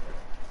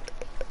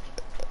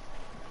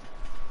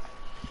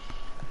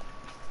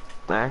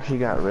 I actually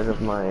got rid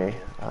of my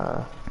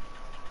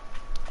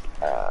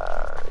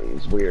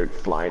these weird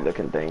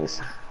fly-looking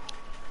things.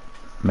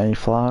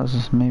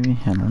 Mayflies, maybe?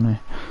 I don't know.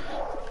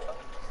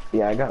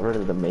 Yeah, I got rid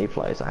of the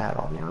mayflies I had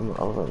on me.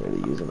 I wasn't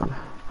really using them.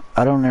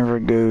 I don't ever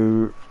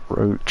go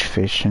roach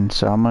fishing,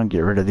 so I'm gonna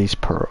get rid of these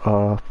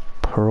pearl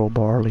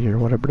barley or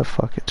whatever the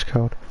fuck it's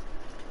called.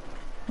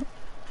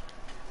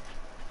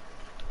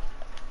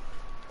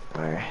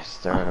 Alright,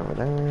 start over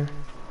there.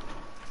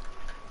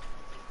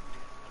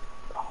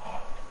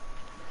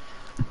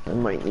 I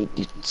might need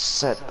to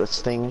set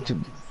this thing to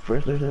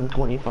further than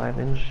 25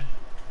 inch.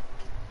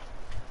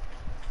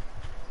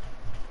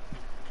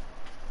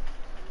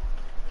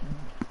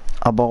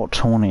 I bought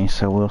 20,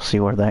 so we'll see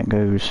where that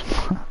goes.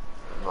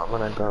 I'm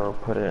gonna go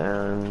put it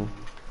on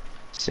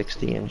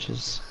 60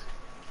 inches.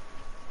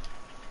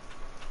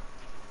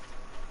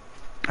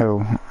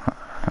 Oh,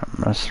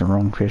 that's the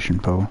wrong fishing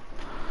pole.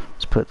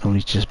 Let's put the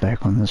leeches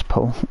back on this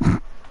pole.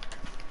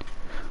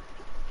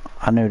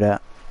 I knew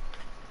that.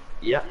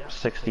 Yep,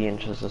 60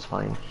 inches is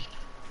fine.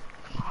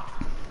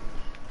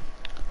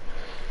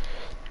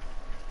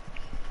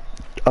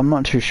 I'm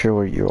not too sure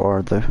where you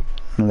are though.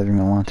 I'm not even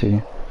gonna lie to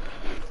you.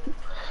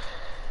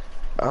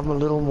 I'm a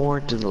little more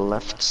to the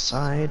left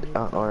side,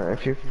 or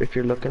if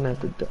you're looking at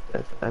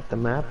the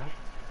map,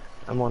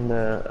 I'm on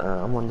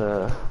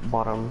the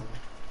bottom.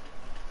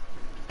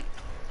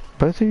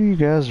 Both of you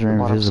guys are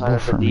bottom side invisible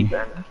of the for me deep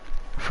end.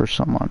 for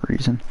some odd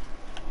reason.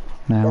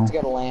 now. Let's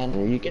go to land.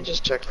 Yeah, you can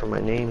just check for my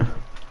name.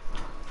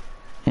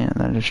 Yeah,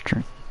 that is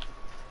true.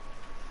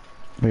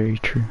 Very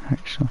true,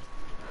 actually.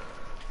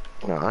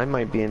 Well, I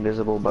might be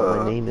invisible, but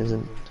my name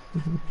isn't.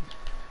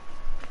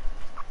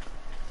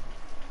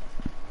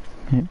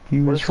 Yeah,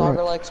 you What was does Soccer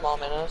right. like? Small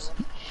minnows?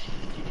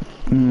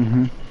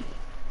 Mm-hmm.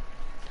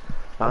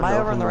 I Am don't I know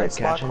if over in I'm the gonna right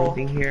spot, catch Cole?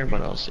 anything here,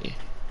 but I'll see.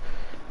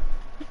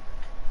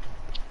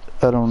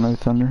 I don't know,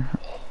 Thunder.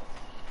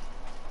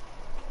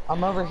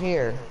 I'm over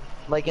here.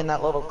 Like in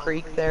that little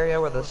creek area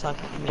where the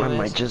sunken I canoe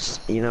might is.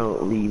 just, you know,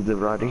 leave the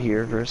rudder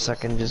here for a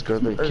second, just go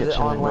to the Or is it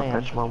kitchen on and go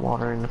land? fetch my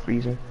water in the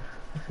freezer.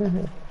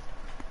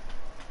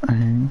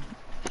 Mhm.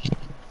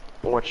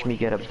 Watch me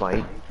get a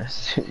bite as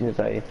soon as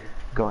I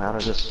go out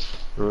of this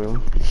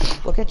room.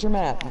 Look at your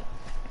map.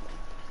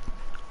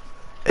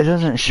 It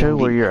doesn't show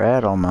where Indeed. you're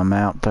at on my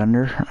mount,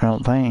 Thunder. I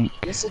don't think.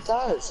 Yes, it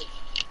does.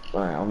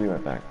 Alright, I'll be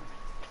right back.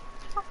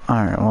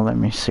 Alright, well, let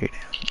me see.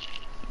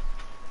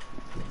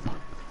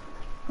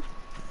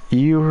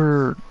 You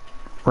were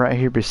right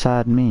here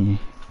beside me,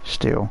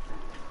 still.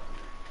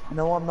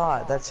 No, I'm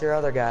not. That's your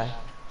other guy.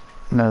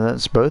 No,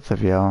 that's both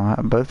of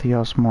y'all. Both of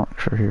y'all's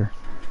marks are here.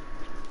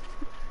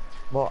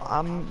 Well,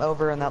 I'm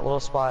over in that little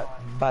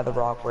spot by the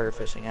rock where you're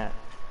fishing at.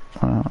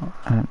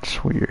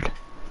 That's weird.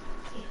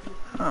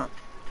 I'm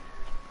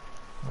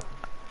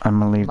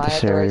gonna leave Am I this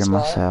at the right area spot?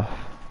 myself.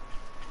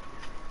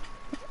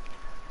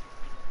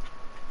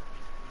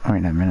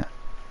 Wait a minute.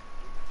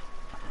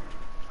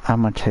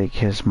 I'm gonna take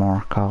his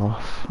mark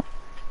off.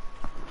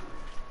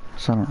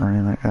 So I don't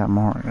really like that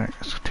mark.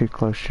 It's too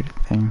close to the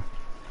thing.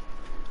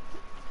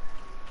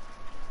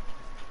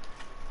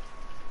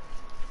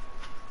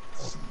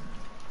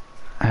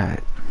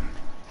 Alright.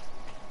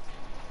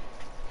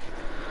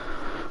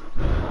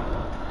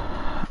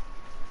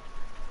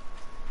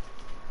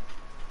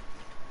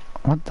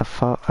 What the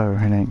fuck? Oh,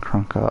 it ain't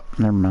crunk up.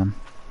 Never mind.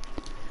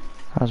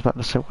 I was about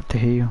to say, what the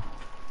hell?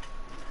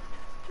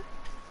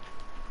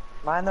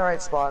 Am I in the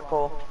right spot,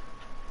 Cole?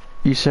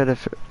 You said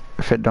if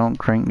it don't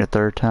crank the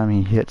third time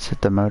he hits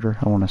at the motor,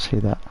 I want to see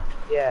that.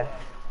 Yeah.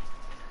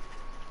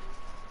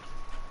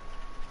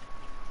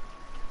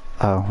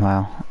 Oh,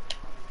 wow.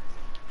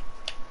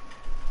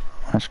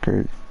 That's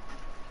great.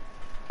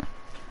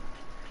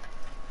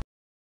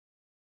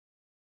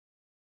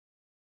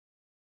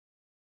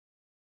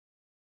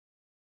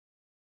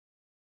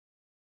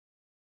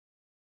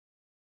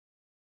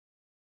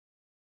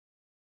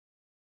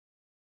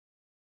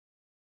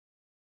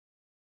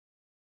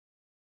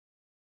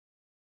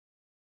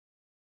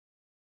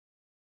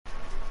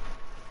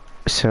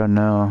 So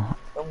no.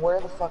 And where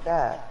the fuck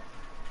at?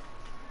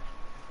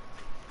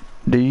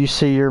 Do you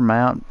see your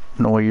mount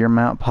or your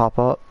mount pop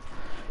up?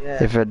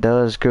 Yeah. If it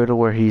does, go to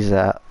where he's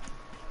at.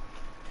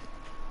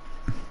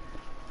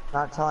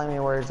 Not telling me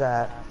where he's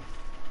at.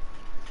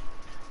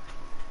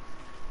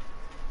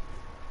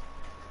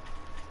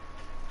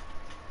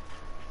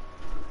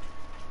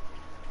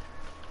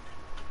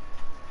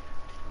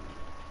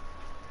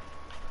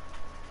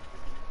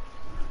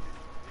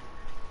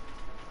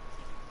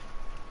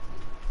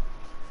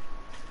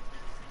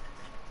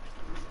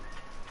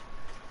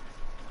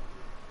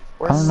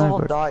 I Where's don't the know, little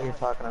but- dot you're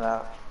talking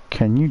about?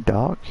 Can you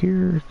dock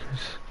here?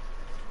 'Cause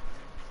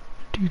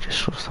dude,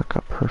 this looks like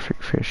a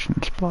perfect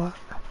fishing spot.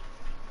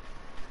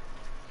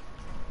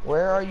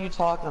 Where are you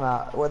talking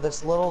about? Where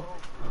this little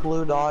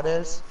blue dot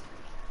is?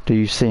 Do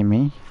you see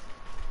me?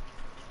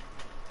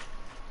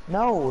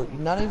 No,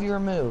 none of you are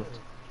moved.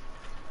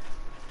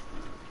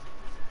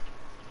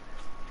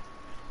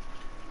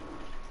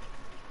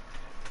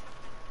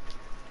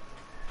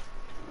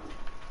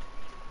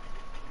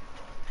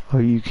 Oh,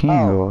 you can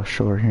Oh. go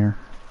ashore here.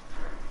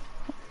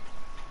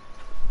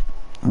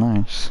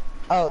 Nice.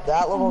 Oh,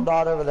 that little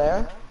dot over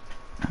there?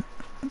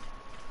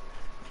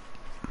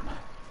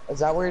 Is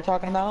that what you're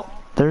talking about?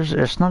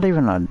 It's not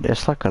even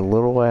it's like a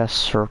little ass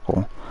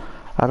circle.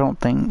 I don't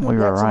think we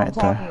were That's right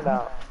what I'm talking there.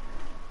 about.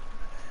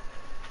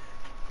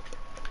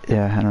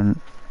 Yeah, I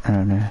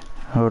don't know.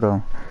 Hold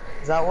on.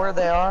 Is that where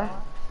they are?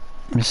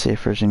 Let me see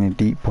if there's any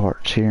deep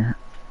parts here.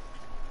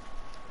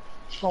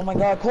 Oh my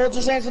god, Cole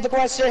just answered the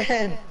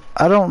question!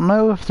 I don't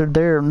know if they're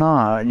there or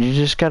not. You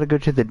just gotta go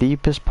to the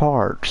deepest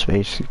parts,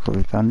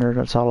 basically, Thunder.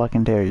 That's all I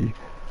can tell you.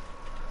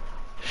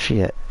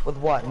 Shit. With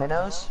what,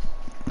 minnows?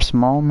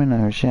 Small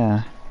minnows,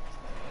 yeah.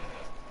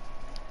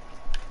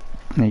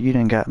 Now you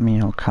done got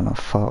me all kind of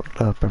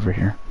fucked up over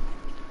here.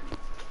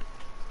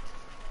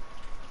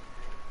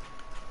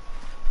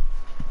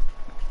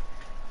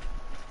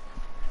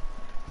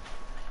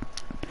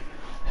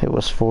 It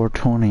was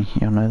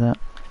 4:20, y'all know that?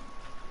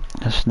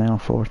 It's now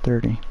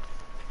 4:30.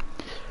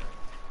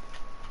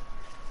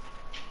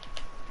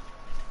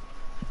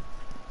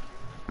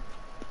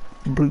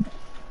 Bloop.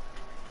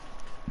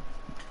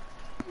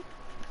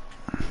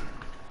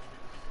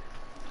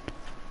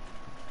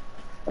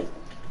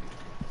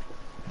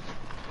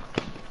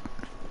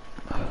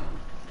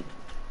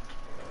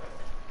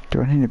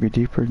 Do I need to be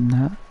deeper than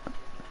that?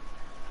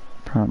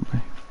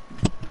 Probably.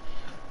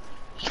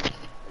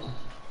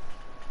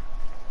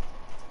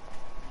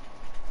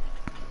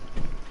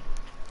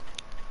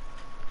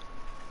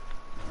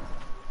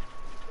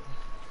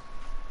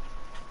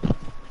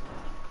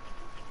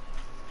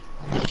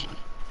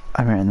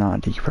 I mean, not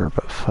deeper,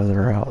 but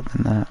further out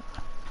than that.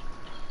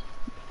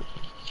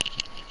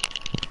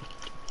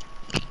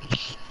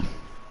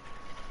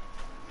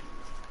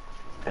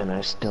 And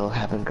I still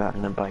haven't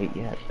gotten a bite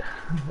yet.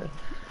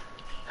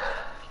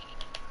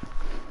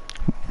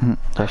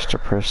 That's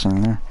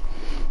depressing there.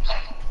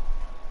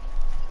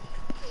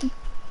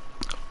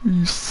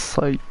 You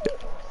say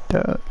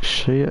that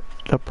shit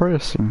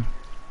depressing.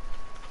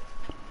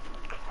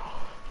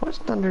 Why's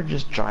Thunder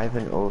just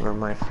driving over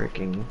my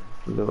freaking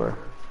lure?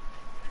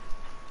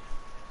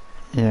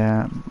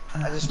 Yeah.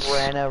 I just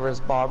ran over his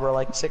bobber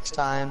like 6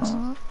 times.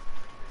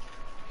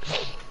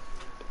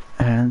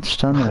 And it's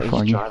done there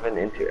for He's you. driving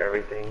into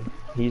everything.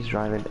 He's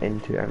driving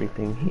into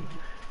everything.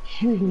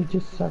 He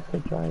just sucks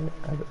at driving.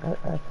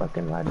 I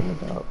fucking riding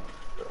about.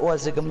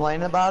 Was he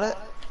complaining about it?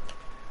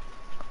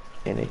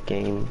 In a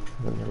game,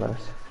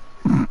 nonetheless.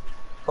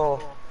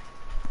 Oh,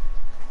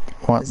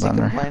 What, is he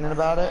Thunder? complaining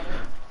about it?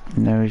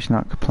 No, he's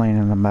not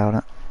complaining about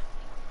it.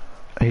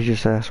 He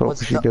just asked what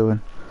What's was you the-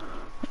 doing.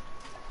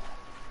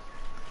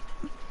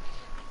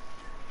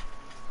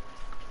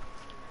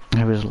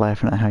 I was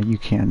laughing at how you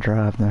can't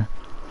drive though.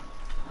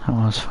 That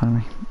was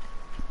funny.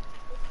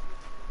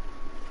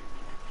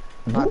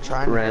 I'm not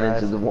trying to Ran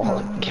drive. into the wall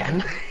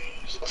again.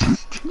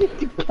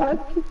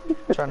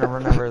 Trying to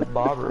run over his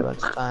bobber a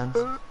bunch of times.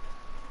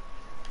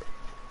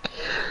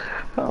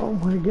 Oh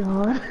my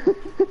god.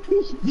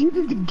 He did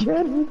it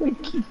again.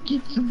 Like he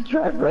just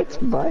drive right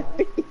by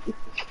me.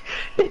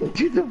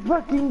 Into the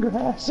fucking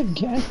grass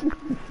again.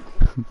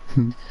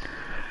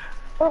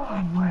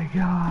 Oh my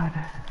god.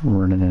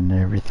 Running into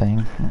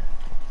everything.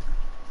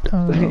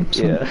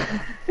 Yeah.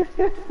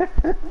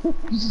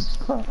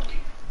 Fuck.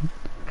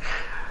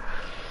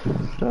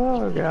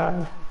 Oh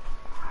god.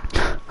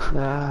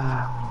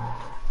 Ah.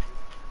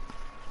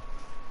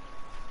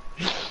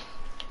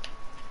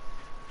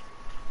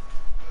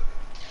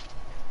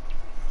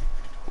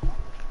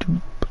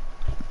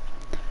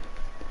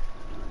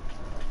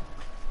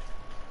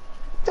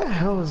 What the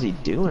hell is he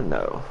doing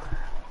though?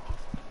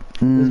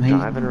 Just He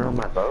driving around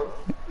my boat?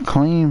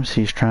 claims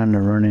he's trying to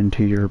run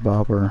into your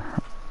bobber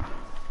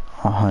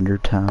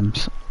 100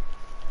 times.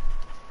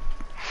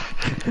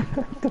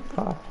 What the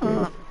fuck,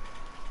 dude?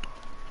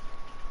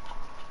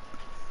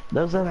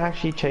 Does that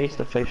actually chase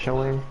the fish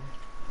away?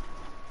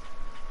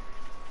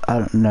 I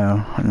don't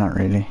know, not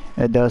really.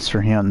 It does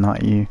for him,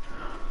 not you.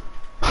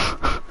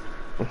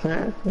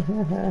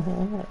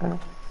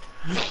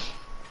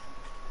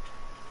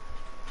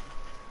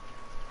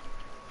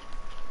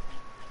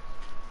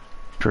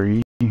 For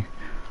you.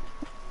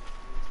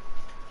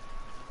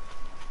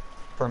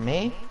 For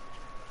me?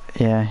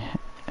 Yeah.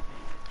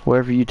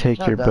 Wherever you take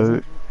No, your it doesn't.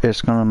 boat,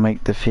 it's gonna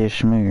make the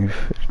fish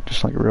move,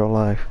 just like real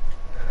life.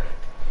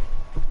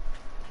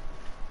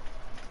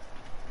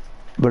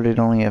 But it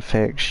only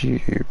affects you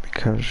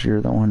because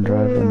you're the one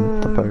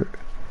driving the boat.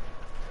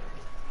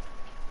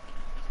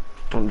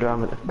 I'm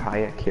driving a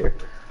kayak here.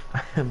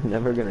 I'm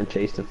never gonna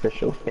chase the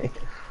fish away.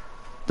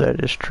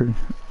 That is true.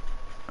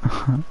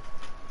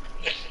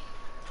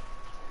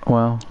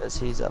 Well, Because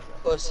he's a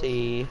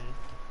pussy.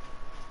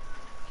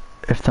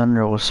 if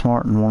Thunder was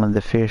smart and wanted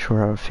the fish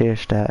where I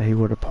fished at, he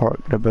would have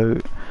parked the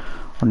boat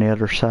on the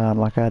other side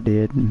like I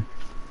did. And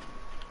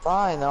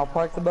Fine, then I'll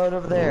park the boat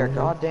over there.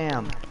 God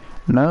damn.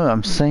 no,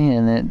 I'm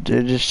saying it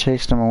just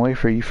chased them away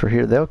for you for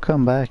here. They'll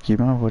come back. You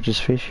might as well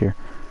just fish here.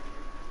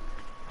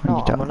 What No, are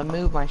you I'm talking- gonna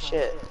move my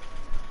shit.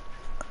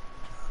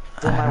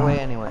 It's in I my don't- way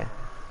anyway.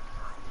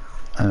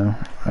 Oh,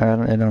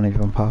 it don't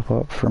even pop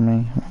up for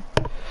me.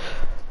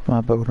 My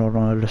boat on the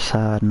other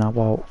side, and I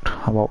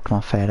walked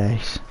my fat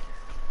ass.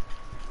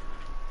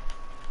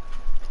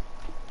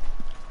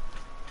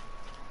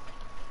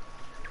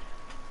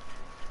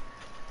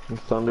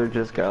 Thunder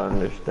just gotta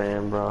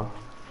understand, bro.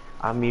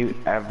 I mute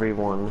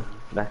everyone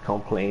that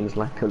complains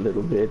like a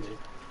little bitch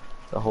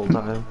the whole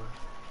time.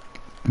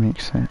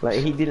 Makes sense. Like,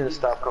 he didn't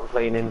stop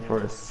complaining for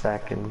a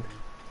second.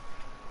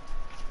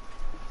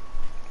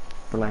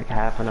 For like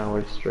half an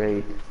hour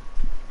straight.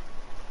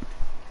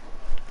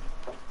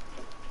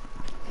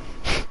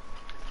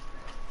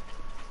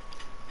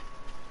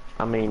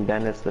 I mean,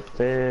 then it's the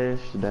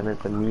fish, then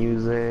it's the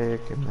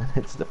music, and then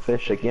it's the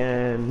fish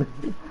again.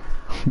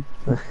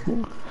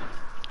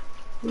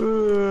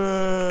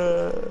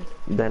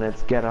 Then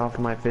it's get off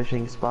my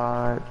fishing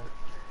spot.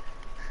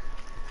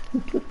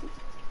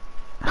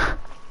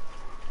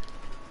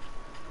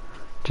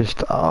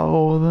 Just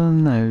all the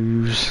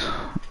nose.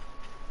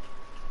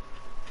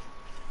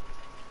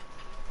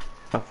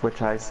 Of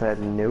which I said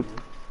nope.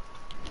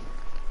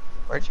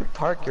 Where'd you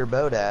park your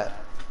boat at?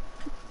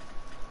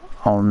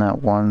 On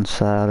that one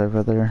side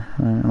over there.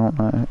 I don't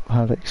know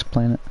how to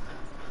explain it.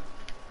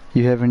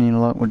 You have any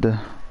luck with the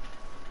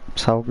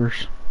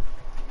saugers?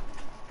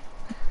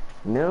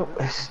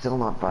 Nope, still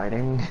not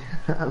biting.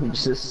 I'm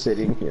just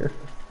sitting here.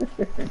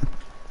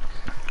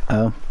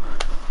 Oh.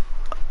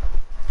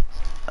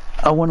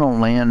 I went on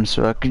land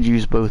so I could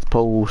use both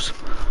poles.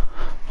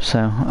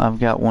 So I've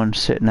got one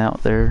sitting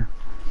out there.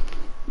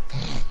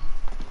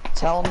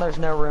 Tell him there's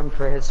no room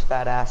for his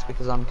fat ass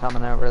because I'm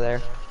coming over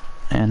there.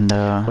 And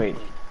Wait,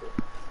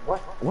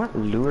 what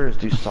lures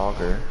do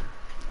Sauger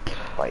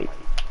fight?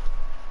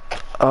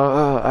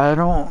 I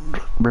don't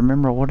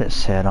remember what it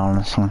said,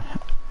 honestly.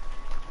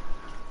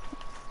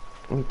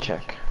 Let me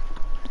check.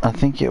 I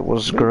think it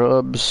was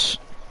grubs,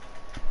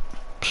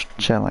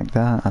 shit like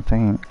that, I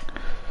think.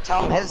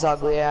 Tell him his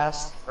ugly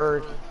ass,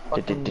 or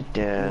fucking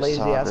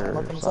lazy ass can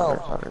look himself.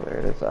 Sauger, there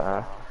it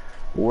is.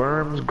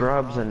 Worms,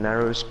 grubs, and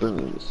narrow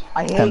spoons.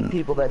 I hate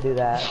people that do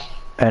that.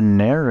 And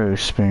narrow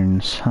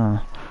spoons, huh?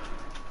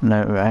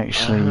 No,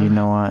 actually, you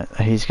know what?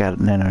 He's got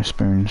nano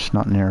spoons,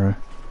 not narrow.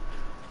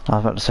 I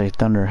was about to say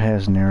Thunder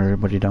has narrow,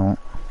 but he don't.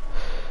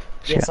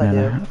 He's Yes, got I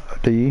nano. do.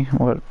 Do you?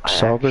 What?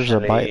 Saugers a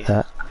bite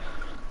that?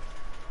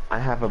 I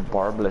have a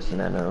barbless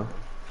nano.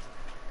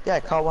 Yeah, I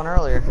caught one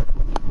earlier.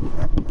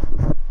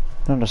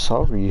 Not a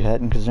Sauger you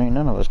hadn't, because there ain't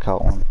none of us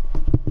caught one.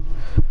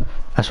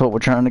 That's what we're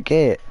trying to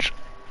catch.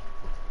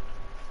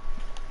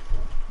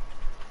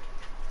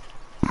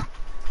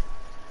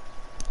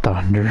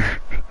 Thunder.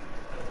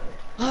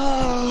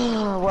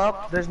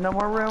 Well, there's no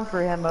more room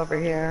for him over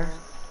here.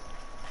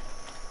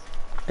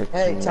 It's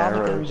Hey, tell him he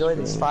narrow can enjoy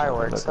these spoons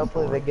fireworks. I'm looking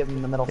Hopefully for. they give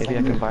him the middle Maybe I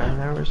finger. can buy a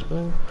narrow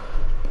spoon?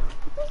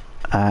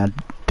 I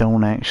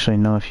don't actually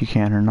know if you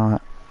can or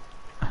not.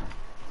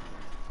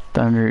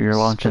 Thunder, you're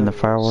launching the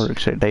Spoons.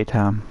 fireworks at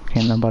daytime.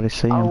 Can't nobody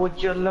see Oh, them.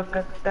 would you look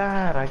at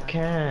that? I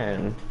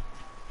can.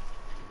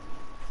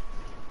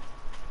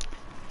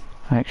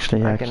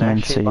 Actually, I can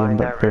actually see buy them,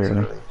 narrow but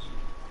barely. spoons.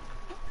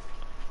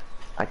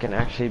 I can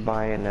actually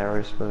buy a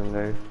narrow spoon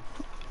though.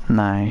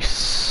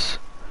 Nice.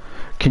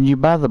 Can you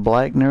buy the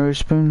black narrow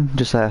spoon?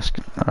 Just ask.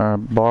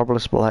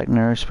 Barbless black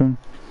narrow spoon.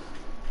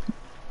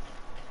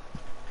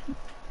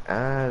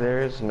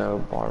 There is no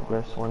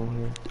barbless one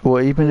here.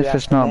 Well, even if Yeah,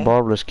 it's not okay.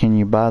 barbless, can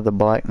you buy the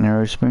black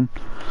narrow spoon?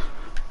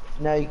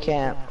 No, you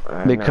can't.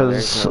 No,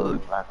 Because, there's no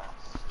black-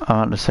 I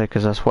want to say,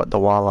 because that's what the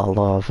walla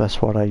love.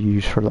 That's what I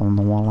use for on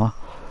the walla.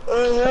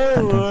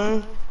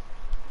 I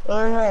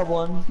have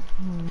one.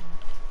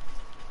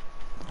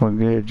 Well,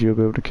 good. You'll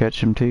be able to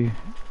catch them too.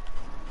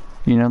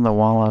 You know the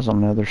walla's on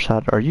the other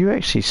side. Are you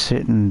actually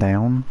sitting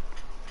down?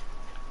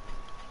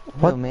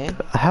 What? Who, me?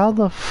 How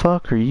the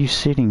fuck are you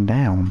sitting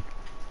down?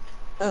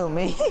 Who,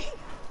 me?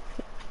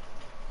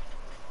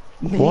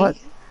 Me? What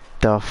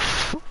the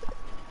f?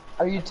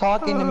 Are you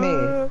talking to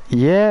me?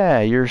 Yeah,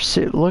 you're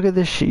sit. Look at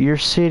this shit. You're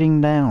sitting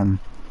down.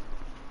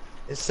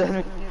 Send me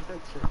a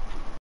picture.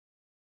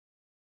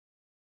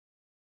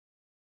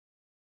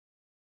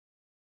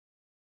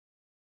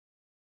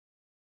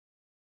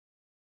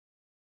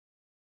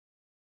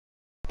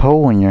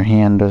 Pole in your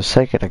hand a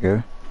second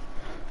ago.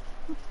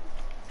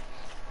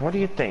 What do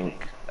you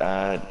think?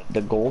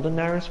 The golden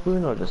narrow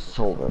spoon or the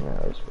silver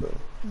narrow spoon?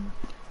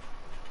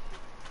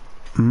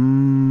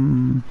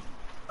 Mmm.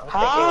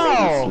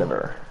 How?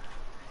 Sliver.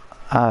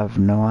 I have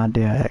no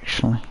idea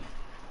actually.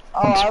 Oh,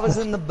 I was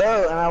in the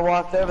boat and I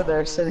walked over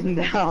there sitting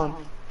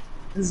down.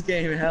 This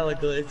game hella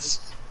glitched.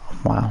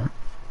 Wow.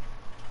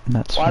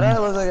 That's Why do I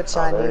fine. look like a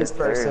Chinese There's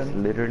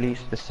person? literally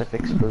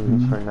specific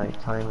spoons for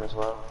nighttime as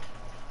well.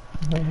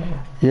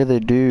 Yeah, they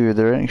do.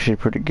 They're actually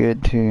pretty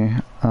good too.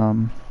 I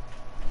was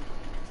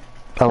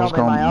Tell me, am I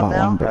going to up buy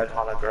now? one, but Red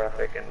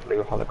holographic and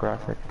blue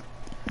holographic.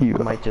 you.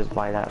 I might just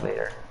buy that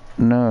later.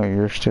 No,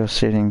 you're still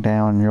sitting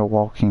down. You're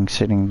walking,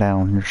 sitting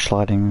down. You're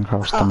sliding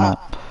across the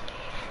map.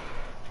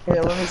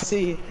 Here, let me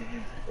see.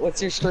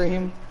 What's your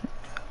stream?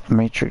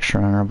 Matrix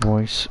Runner,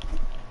 boys.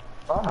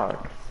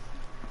 Fuck.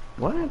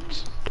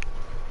 What?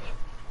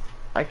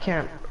 I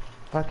can't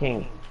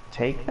fucking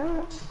take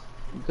that?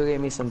 Go get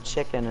me some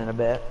chicken in a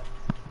bit.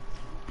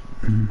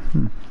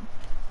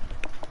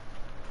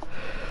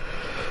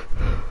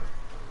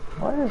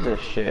 What is this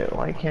shit?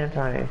 Why can't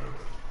I?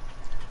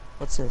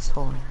 What's this?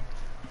 Hold on.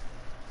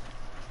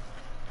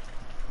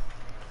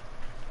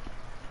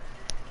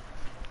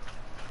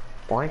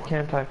 Why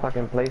can't I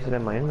fucking place it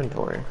in my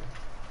inventory?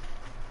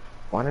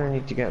 Why do I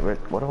need to get rid?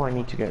 What do I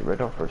need to get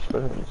rid of for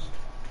spoons?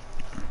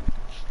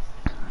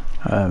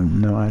 I have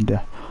no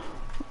idea.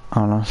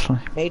 Honestly.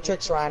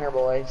 Matrix Reiner,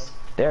 boys.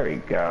 There we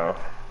go.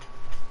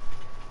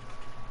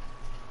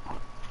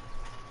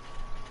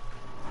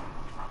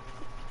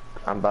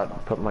 I'm about to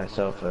put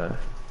myself a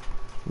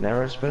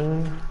narrow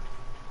spoon,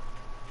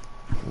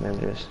 and then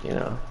just, you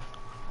know,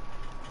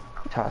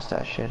 toss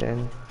that shit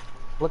in.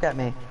 Look at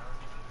me.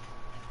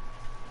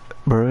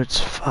 Bro, it's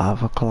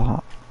 5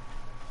 o'clock.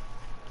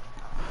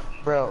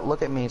 Bro,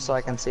 look at me so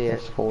I can see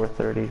It's it.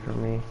 4:30 for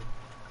me.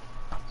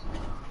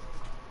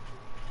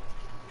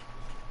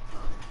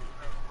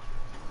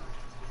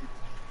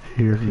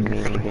 Here If you you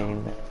mean the go.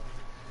 game.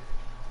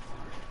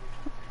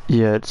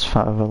 Yeah, it's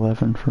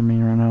 5:11 for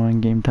me right now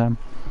in game time.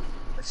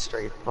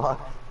 Straight fuck.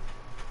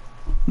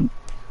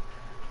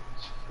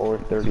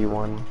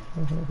 4:31.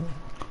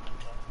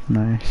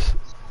 Nice.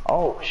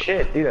 Oh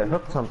shit, dude! I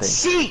hooked something.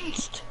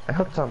 Seized! I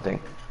hooked something.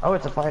 Oh,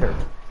 it's a fighter.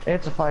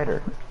 It's a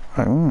fighter.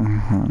 Oh,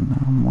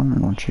 I'm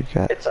wondering what you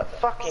got. It's a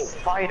fucking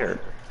fighter.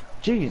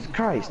 Jesus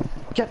Christ!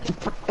 Get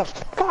the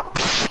fuck!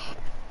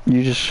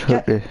 You just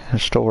hooked a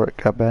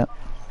historic, I bet.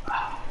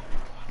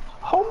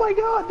 Oh my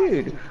god,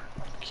 dude!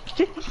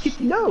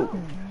 No!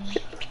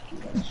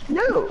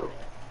 No!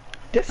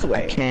 This I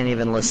way! can't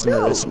even listen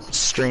No. to this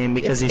stream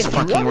because he's It's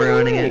fucking running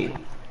ruining away. it.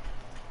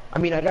 I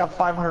mean, I got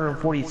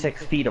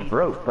 546 feet of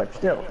rope, but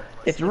still,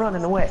 it's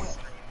running away.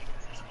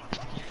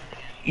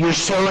 You're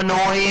so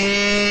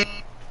annoying!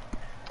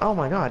 Oh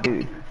my god,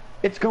 dude.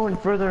 It's going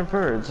further and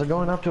further. It's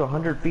going up to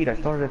 100 feet. I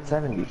started at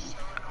 70.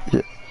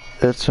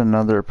 It's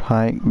another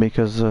pike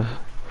because the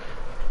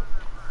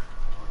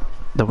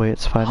way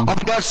it's fighting. Oh my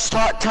god,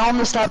 stop! Tell him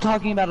to stop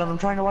talking about it. I'm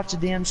trying to watch the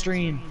damn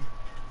stream.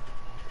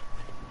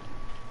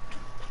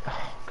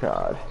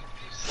 God.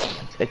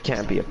 It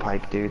can't be a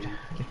pike, dude.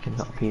 It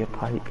cannot be a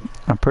pike.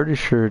 I'm pretty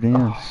sure it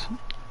is.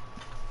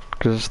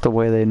 Because it's the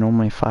way they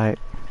normally fight.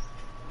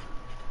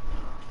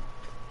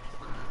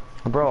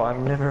 Bro, I've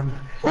never seen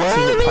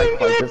Well, a pike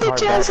fight this hard back.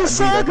 chances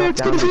Dude, I are got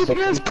it's down gonna to be 60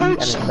 against feet and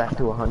punch. it's back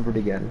to 100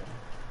 again.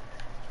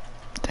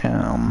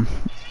 Damn.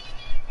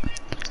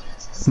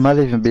 Might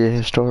even be a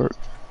historic.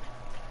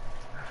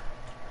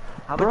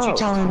 How about you Bro.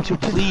 tell him to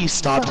please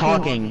stop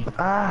talking?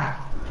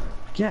 Ah.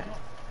 Yeah.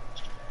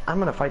 I'm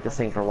gonna fight this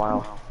thing for a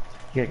while.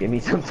 You gotta give me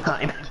some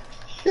time.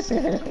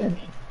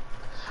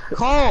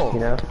 Cole! You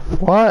know?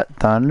 What?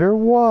 Thunder?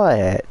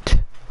 What?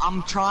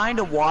 I'm trying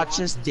to watch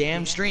this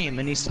damn stream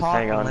and he's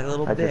talking Hang on. like a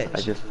little I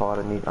bitch. just thought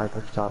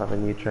of a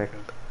new trick.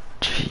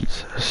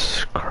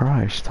 Jesus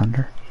Christ,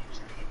 Thunder.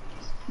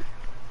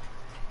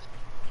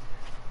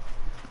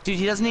 Dude,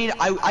 he doesn't need.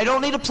 I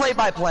don't need a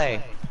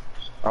play-by-play.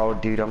 Oh,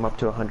 dude, I'm up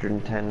to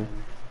 110.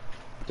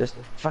 Just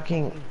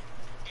fucking.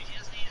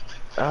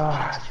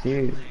 Ah,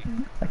 dude.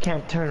 I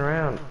can't turn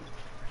around.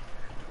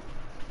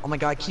 Oh my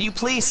god, can you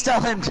please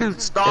tell him to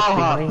It's stop?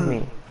 behind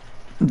me.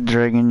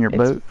 Dragging your It's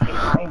boat?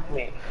 behind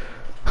me.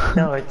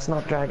 No, it's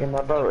not dragging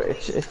my boat.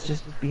 It's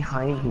just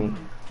behind me.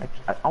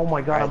 Oh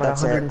my god, I'm at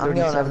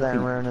 137 feet.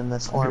 ruining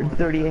this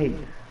 138.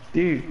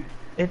 Dude,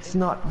 it's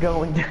not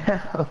going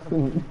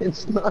down.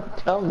 It's not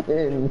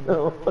coming.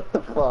 What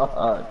the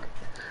fuck?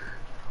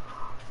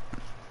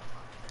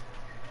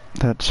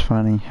 That's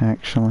funny,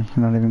 actually.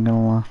 Not even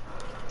gonna lie.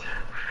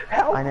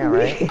 Help I know,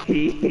 right?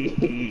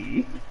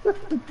 me.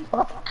 What the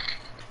fuck?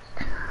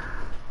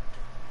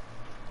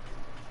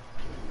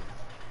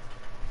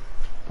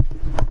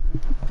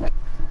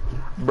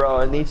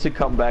 Bro, it needs to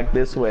come back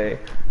this way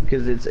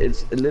because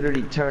it's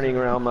literally turning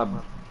around my.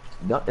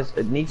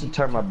 It needs to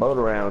turn my boat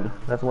around.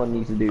 That's what it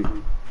needs to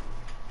do.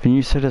 And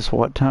you said it's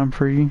what time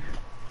for you?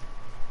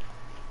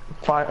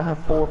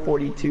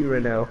 4:42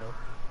 right now.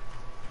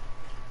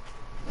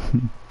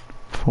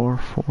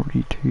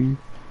 4:42.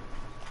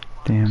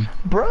 Damn.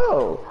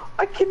 Bro,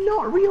 I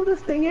cannot reel this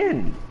thing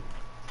in.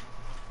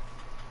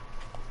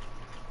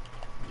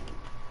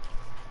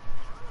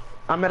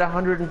 I'm at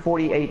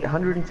 148,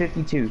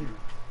 152.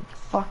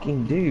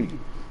 Fucking dude.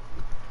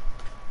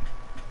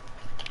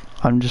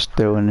 I'm just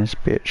throwing this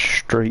bitch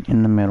straight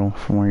in the middle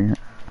from where you're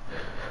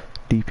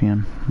deep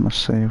in. Let's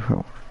see if it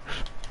works.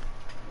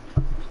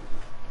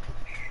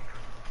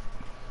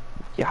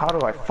 Yeah, how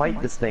do I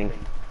fight this thing?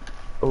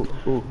 Oh,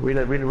 reel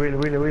it.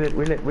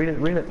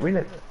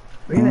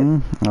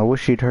 I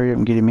wish you'd hurry up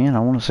and get him in. I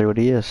want to see what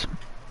he is.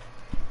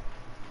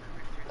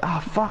 Ah,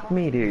 fuck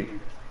me, dude.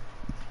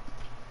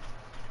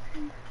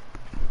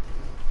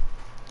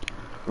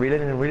 Reel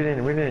it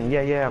in.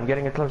 Yeah, I'm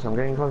getting it closer.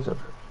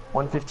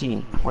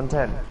 115,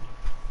 110.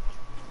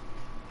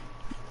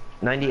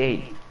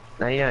 98,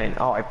 99.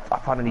 Oh, I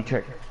found a new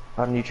trick.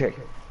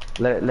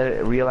 Let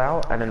it reel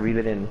out and then reel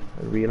it in.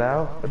 Reel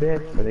out a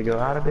bit, let it go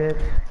out a bit.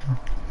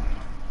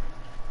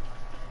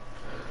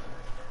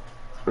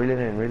 Reel it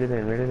in.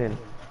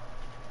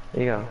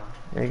 There you go.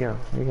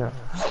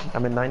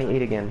 I'm at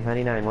 98 again,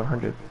 99,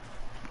 100.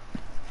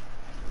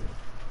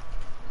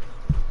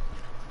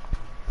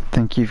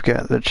 Think you've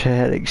got the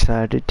chat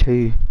excited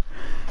too.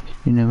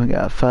 You know, we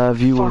got 5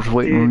 viewers Fuck,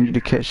 waiting on dude. you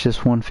to catch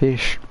this one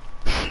fish.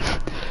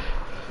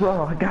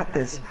 Bro, I got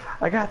this.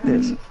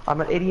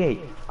 I'm at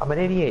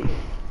 88.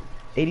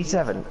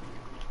 87.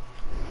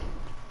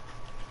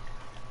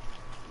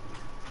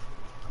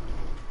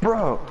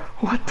 Bro,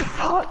 what the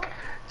fuck?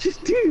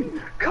 Just,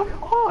 dude, come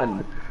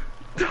on.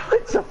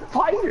 It's a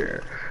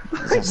fighter.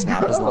 Let's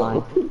snap his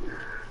line.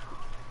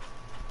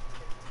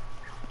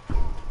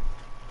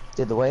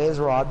 Dude, the way his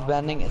rod's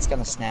bending, it's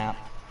gonna snap.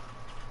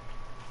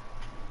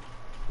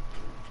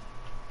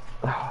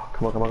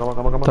 Come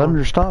on.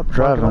 Thunder, stop Come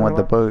driving on. with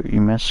the boat.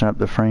 You're messing up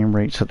the frame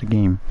rates of the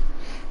game.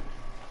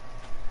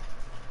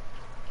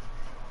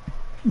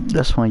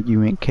 That's why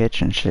you ain't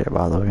catching shit,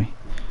 by the way.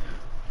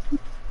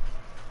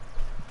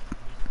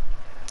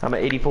 I'm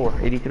at 84,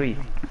 83.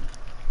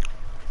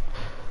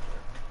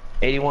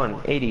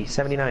 81, 80,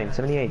 79,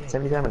 78,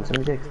 77,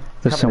 76.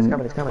 Listen,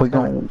 It's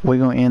coming. we're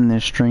gonna end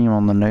this stream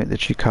on the note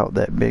that you caught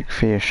that big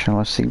fish, and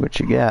let's see what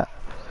you got.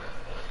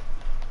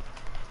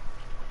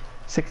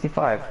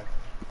 65,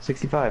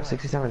 67,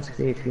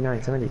 68,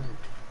 69, 70,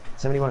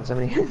 71,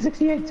 78,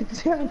 68,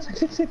 67,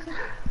 66,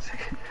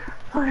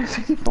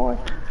 64,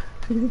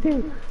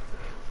 62.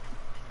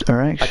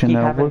 Or actually, keep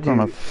no, having we're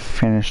gonna to-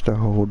 finish the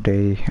whole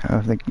day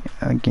of the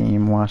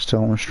game while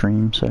still on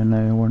stream, so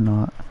no, we're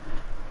not.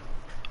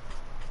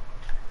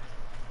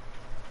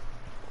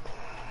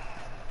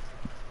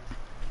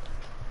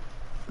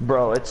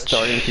 Bro, it's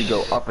starting to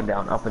go up and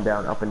down, up and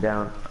down, up and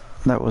down.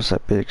 That was a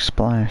big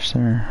splash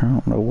there. I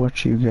don't know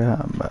what you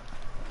got, but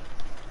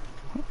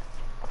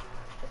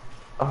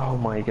Oh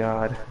my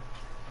god.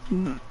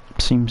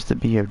 seems to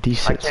be a I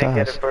decent can't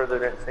get size. it further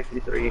than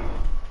 63.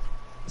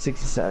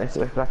 67,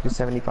 it's back to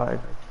 75.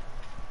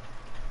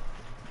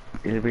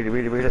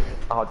 Read it.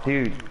 Oh,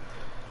 dude.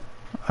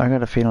 I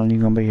got a feeling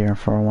you're gonna be here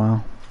for a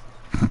while.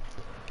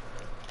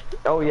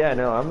 Oh yeah,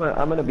 no, I'm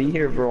gonna be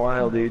here for a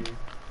while, dude.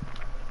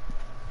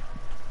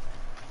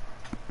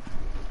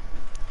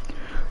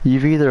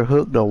 You've either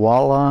hooked a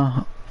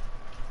walleye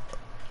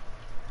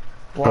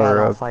Well, I or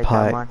don't a fight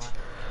pike. that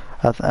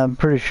much. I'm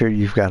pretty sure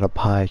you've got a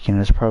pike, and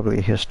it's probably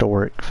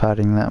historic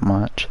fighting that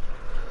much.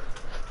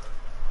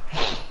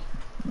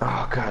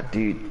 Oh god,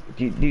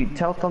 dude,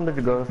 tell Thunder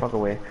to go the fuck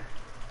away.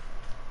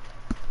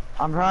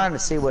 I'm trying to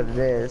see what it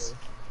is.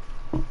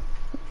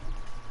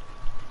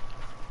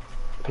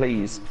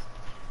 Please.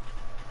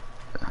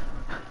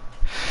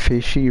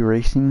 Fishy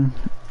racing?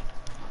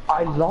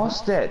 I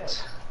lost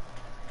it.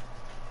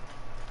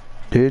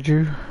 Did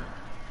you?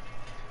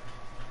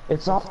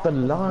 It's off the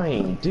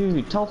line,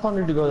 dude. Tell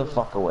Thunder to go the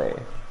fuck away.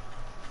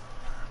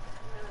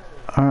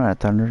 Alright,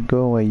 Thunder, go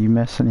away. You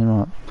messing him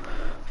up.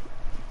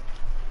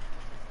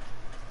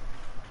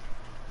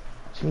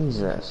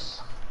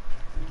 Jesus.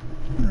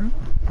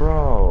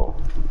 Bro.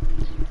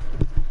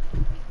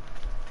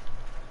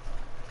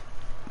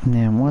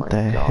 Man, what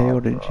My the God, hell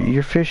did bro.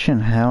 You're fishing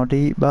how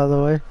deep, by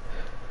the way?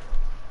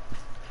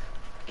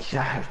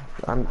 Yeah,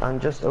 I'm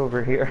just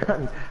over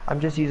here. I'm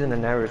just using a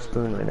narrow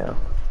spoon right now.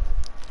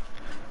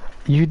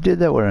 You did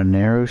that with a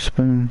narrow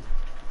spoon?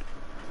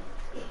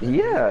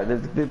 Yeah,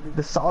 the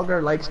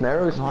sauger likes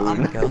narrow spoon. Well,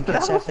 I'm gonna go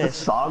catch that was the fish.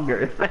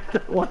 sauger. I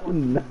don't want to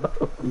know.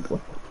 What the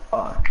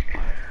fuck?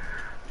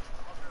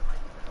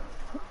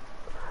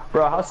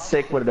 Bro, how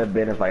sick would it have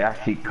been if I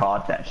actually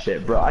caught that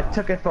shit, bro? I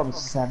took it from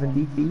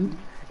 70 feet.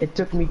 It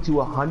took me to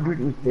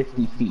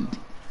 150 feet.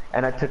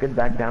 And I took it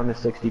back down to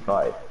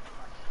 65.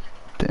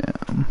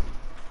 Damn.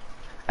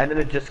 And then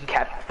it just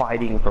kept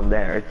fighting from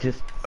there. It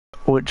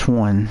Which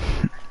one?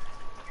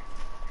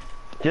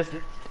 just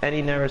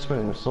any narrow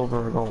spoon,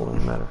 silver or gold,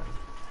 doesn't matter.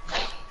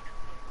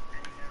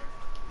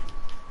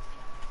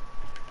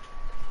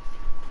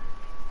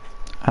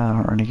 I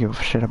don't really give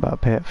a shit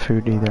about pet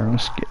food either.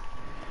 Let's get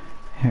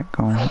heck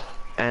going.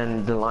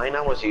 And the line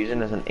I was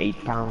using is an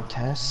 8-pound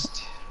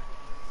test.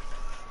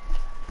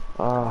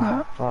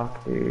 Oh,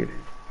 fuck, dude.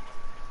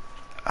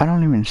 I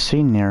don't even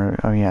see narrow.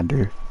 Oh yeah, I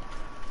do.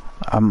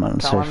 I'm gonna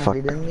Tell say him if fuck.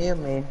 he didn't mute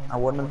me, I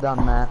wouldn't have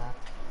done that.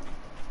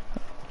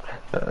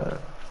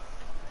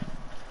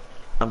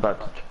 I'm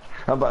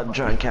about to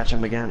try and catch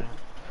him again.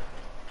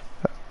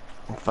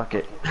 Fuck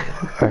it.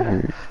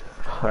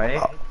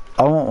 Right?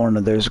 I want one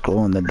of those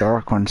glow in the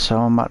dark ones, so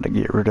I'm about to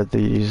get rid of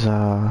these.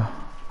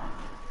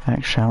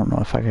 Actually, I don't know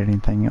if I got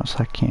anything else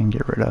I can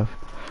get rid of.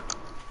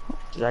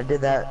 Dude, I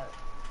did that.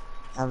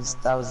 That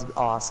was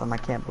awesome. I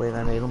can't believe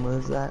I made him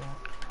lose that.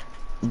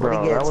 Bro,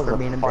 What he that gets was for a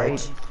being a fight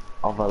bitch.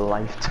 of a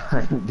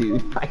lifetime,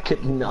 dude. I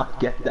could not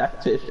get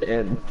that fish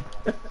in.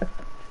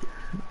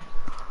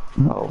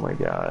 Oh my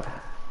god.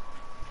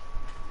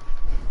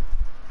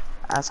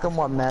 Ask him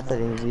what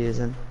method he's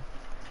using.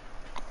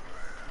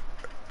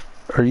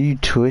 Are you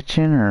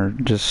twitching or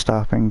just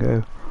stop and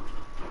go?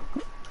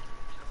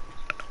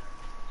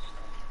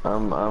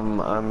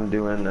 I'm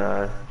doing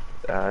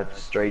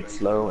straight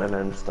slow and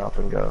then stop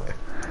and go.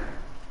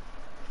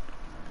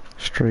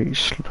 Straight,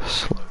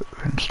 slow,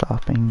 and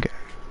stop and go.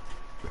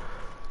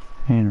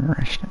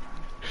 Interesting.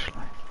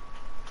 Actually.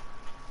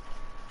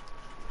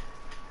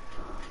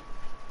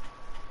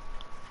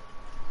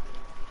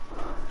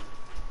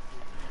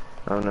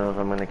 I don't know if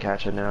I'm gonna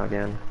catch it now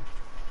again.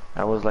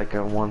 That was like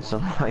a once in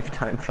a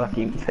lifetime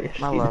fucking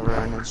fish. I love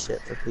running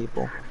shit for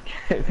people.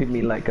 Giving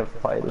me like a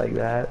fight like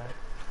that.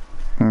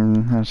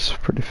 That's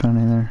pretty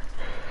funny there.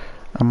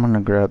 I'm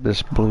gonna grab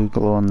this blue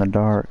glow in the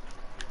dark.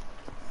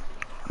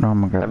 No,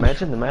 I'm gonna grab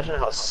this. Imagine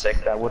how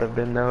sick that would have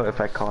been though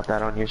if I caught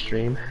that on your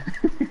stream.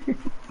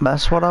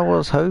 That's what I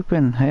was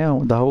hoping. Hell,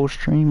 the whole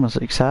stream was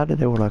excited.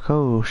 They were like,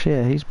 oh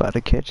shit, he's about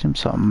to catch him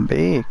something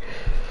big.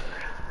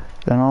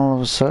 Then all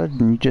of a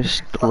sudden, you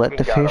just let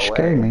the got fish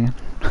go, away. man.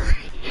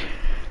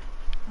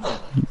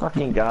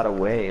 Fucking got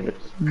away, this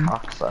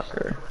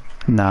cocksucker.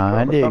 Nah,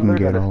 I Bro, didn't Thunder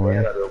get gotta away.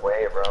 Stay out of the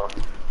way, bro.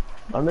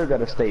 Thunder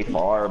gotta stay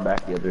far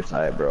back the other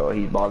side, bro.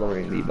 He's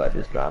bothering me by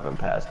just driving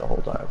past the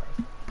whole time.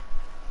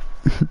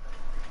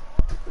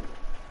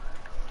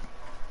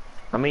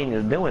 I mean,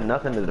 it's doing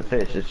nothing to the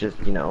fish. It's just,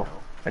 you know,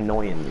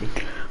 annoying me.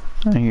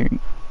 I hear you.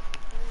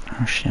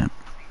 Oh shit.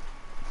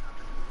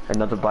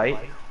 Another bite?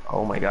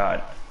 Oh my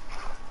god.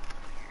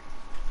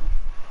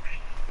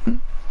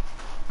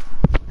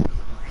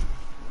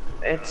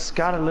 It's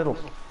got a little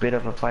bit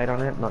of a fight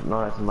on it,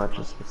 not as much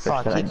as the fish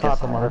Fuck, that I he just caught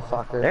the had.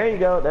 motherfucker. There you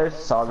go, there's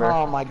Sauger.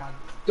 Oh my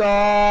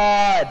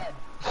god!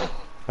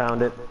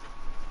 Found it.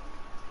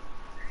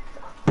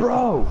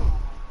 Bro!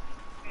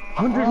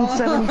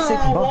 176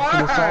 bucks for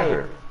the Why?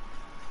 Sauger.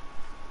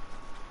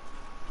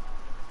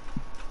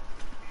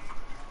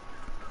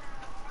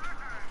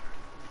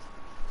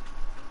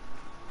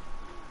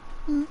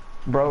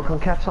 Bro, come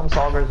catch some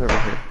saugers over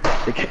here.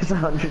 It gets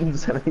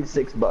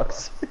 176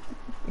 bucks.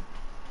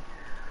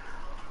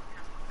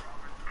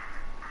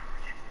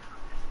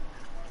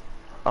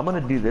 I'm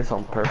gonna do this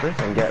on purpose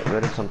and get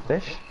rid of some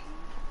fish.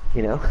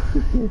 You know?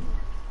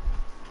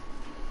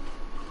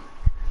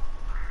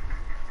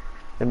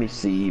 Let me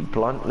see.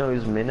 Blunt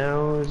nose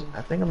minnows.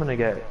 I think I'm gonna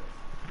get.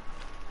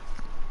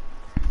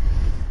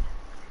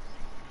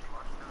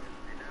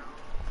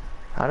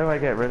 How do I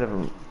get rid of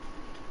them?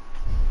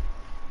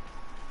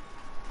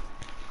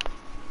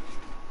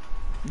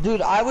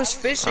 Dude, I was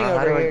fishing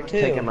How do over I here too.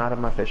 take him out of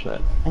my fish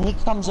net? And he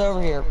comes over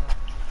here.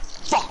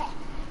 Fuck!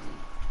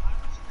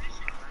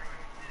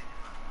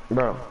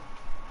 Bro.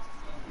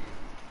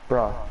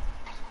 Bro.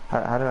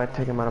 How do I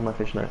take him out of my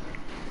fish net?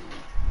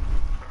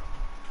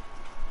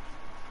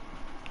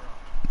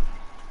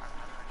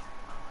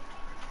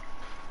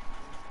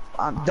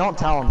 Don't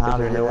tell him how Is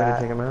there to no do way to that.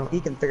 take him out? He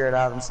can figure it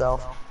out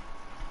himself.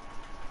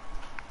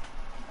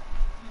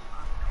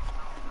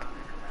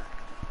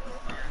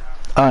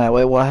 Alright,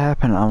 wait, what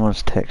happened? I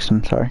was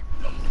texting, sorry.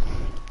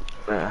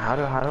 How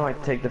do I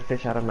take the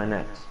fish out of my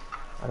nets?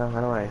 How do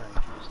I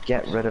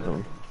get rid of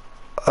them?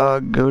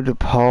 Go to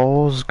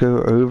pause, go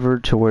over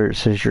to where it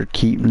says your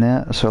keep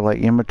net, so like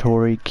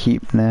inventory,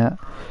 keep net,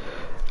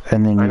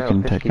 and then you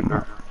can take them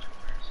out.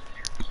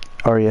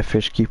 Oh yeah,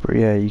 fish keeper,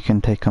 yeah, you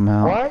can take them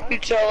out. Why are you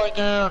telling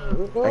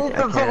him? I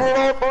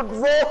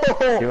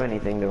can't do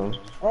anything to him.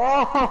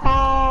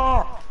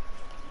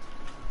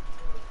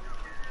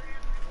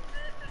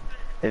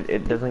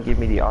 It doesn't give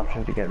me the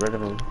option to get rid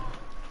of him.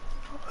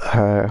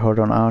 Alright, hold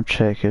on, I'll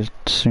check as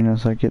soon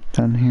as I get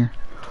done here.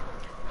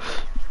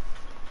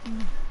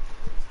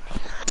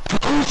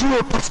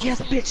 Yes,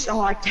 bitch!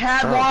 Oh, I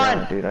had Oh one!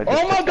 god, dude, I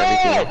just Oh my took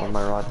everything god! off on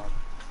my rod.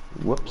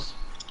 Whoops.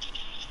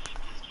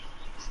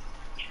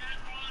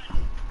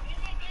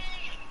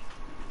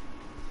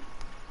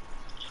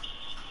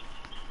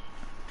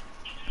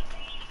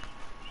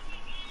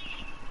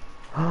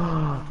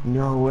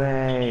 No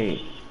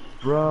way,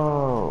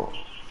 bro.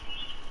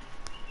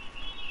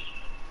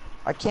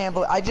 I can't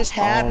believe I just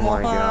had Oh my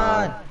one.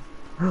 god.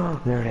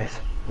 There it is.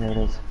 There it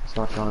is. It's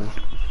not gone.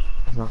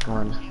 It's not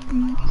gone.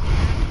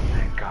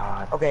 Thank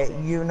God. Okay,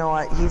 you know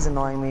what? He's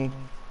annoying me.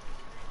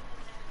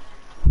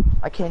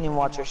 I can't even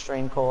watch your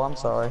stream, Cole. I'm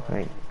sorry.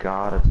 Thank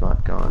God it's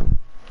not gone.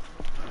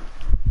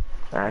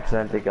 I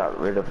accidentally got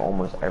rid of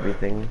almost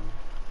everything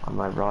on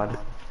my rod,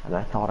 and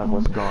I thought it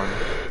was gone.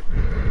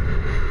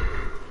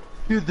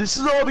 Dude, this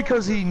is all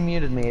because he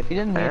muted me. If he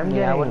didn't mute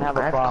me, I wouldn't have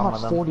a problem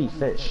with I've him. caught 40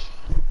 fish.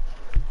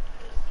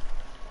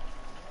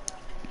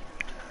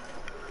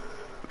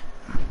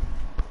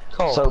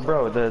 Cole, So,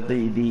 bro,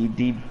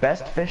 the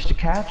best fish to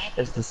catch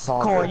is the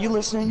sauger. Cole, are you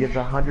listening? Gives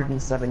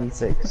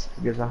 176.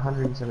 Gives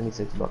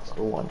 176 bucks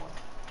for one.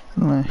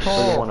 For the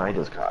Cole. one I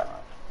just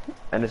caught,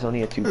 and it's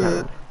only a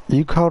 2-pound.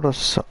 You called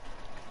us.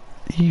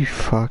 You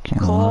fucking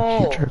Cole.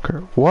 lucky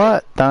jerker.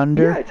 What,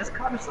 Thunder? Yeah, I just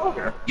caught a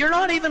sauger. You're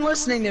not even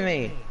listening to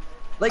me.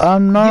 Like,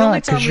 I'm the only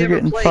not, time cause we you're ever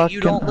getting play, fucking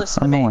you don't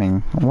listen to me.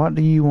 annoying. What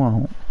do you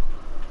want?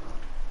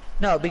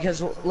 No,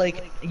 because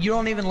like you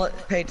don't even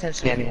pay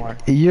attention anymore.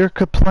 You're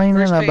complaining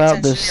First pay about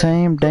the attention to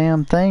same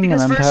damn thing, and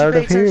Because I'm first tired you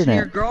pay of hearing attention to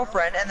your it.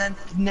 girlfriend, and then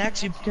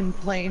next you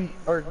complain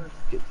or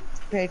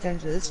pay attention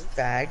to this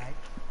fag.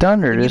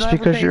 Thunder, and you it's don't ever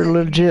because pay you're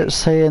attention. legit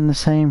saying the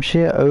same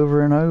shit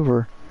over and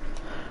over.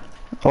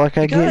 Like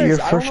I get you're Because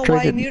I don't know why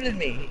he frustrated muted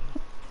me.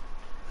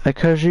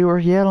 because you were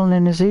yelling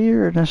in his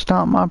ear, and it's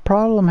not my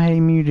problem. He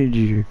muted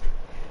you.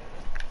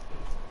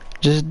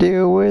 Just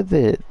deal with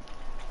it.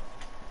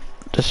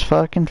 Just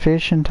fucking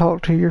fish and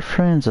talk to your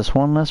friends. That's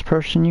one less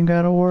person you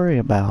gotta worry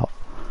about.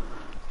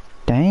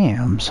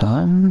 Damn,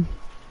 son.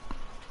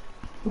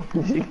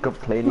 Is he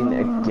complaining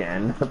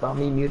again about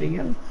me muting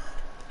him?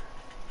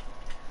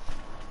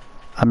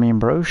 I mean,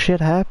 bro, shit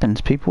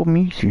happens. People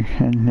mute you,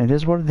 and it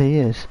is what it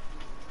is.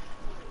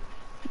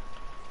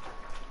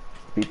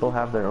 People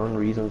have their own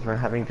reasons for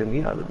having to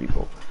mute other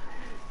people.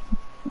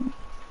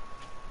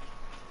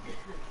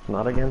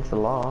 Not against the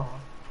law.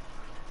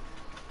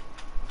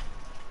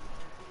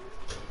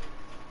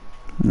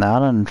 Now I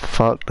done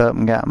fucked up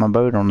and got my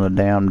boat on the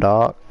damn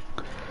dock.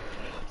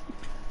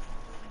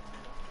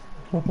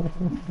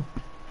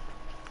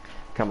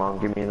 Come on,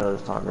 give me another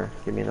sauger.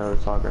 Give me another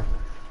sauger.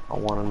 I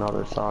want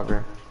another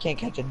sauger. Can't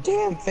catch a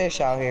damn fish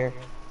out here.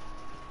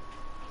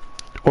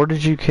 Where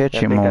did you catch I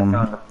him think I on?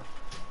 found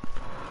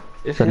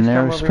Just The come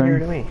narrow over here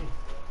to spring? me.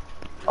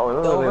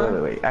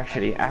 Oh, wait.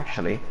 Actually,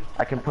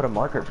 I can put a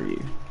marker for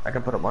you. I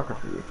can put a marker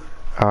for you.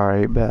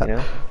 Alright, bet. You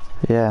know?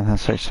 Yeah,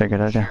 that's actually a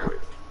good idea.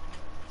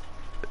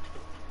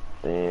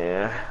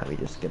 Yeah, let me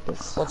just get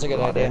this. What's a good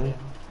rod idea? in. There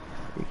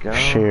you go.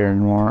 Sharing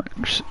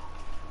marks.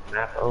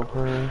 Map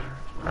open.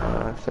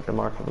 Set the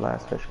mark for the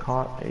last fish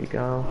caught. There you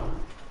go.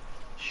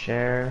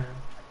 Share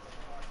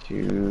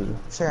to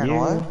Sharing you.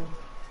 what?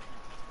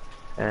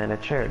 And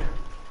it's shared.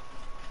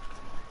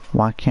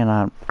 Why can't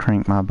I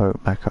crank my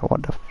boat back up?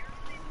 What the?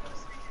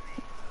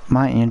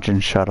 My engine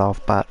shut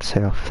off by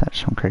itself. That's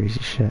some crazy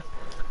shit.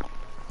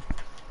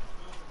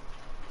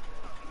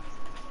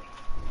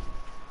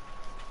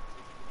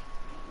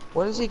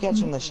 What is he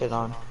catching this shit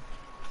on?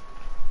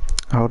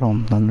 Hold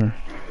on, Thunder.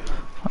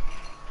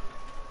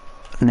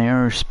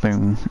 Narrow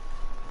spoon.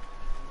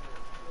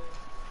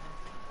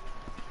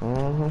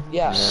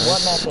 Yeah,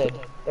 what method?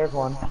 There's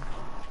one.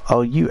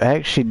 Oh, you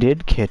actually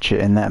did catch it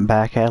in that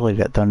back alley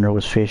that Thunder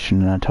was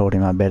fishing, and I told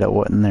him I bet it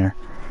wasn't there.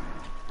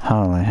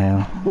 Holy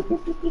hell.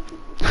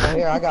 Oh,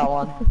 here, I got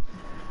one.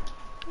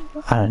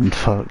 I didn't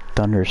fuck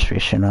Thunder's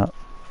fishing up.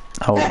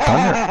 Oh,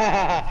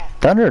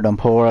 Thunder done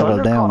pulled out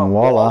a damn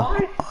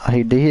walleye.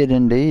 He did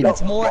indeed.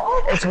 It's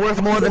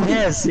worth more than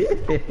his.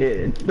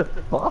 The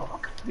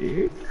fuck,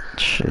 dude?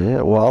 Shit,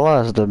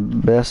 walleye's the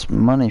best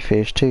money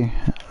fish too.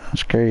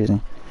 That's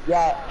crazy.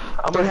 Yeah,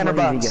 How much money did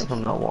 $300. you get from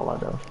that walleye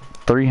though?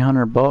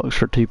 $300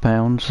 for 2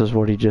 pounds is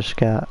what he just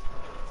got.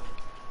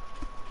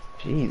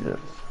 Jesus.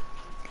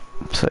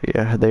 So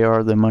yeah, they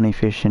are the money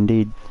fish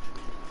indeed.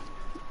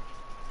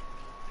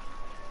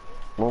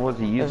 What was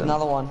he using? There's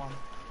another one.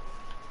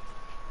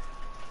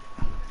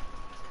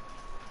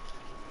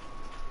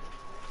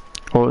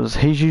 Well,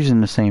 he's using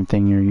the same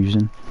thing you're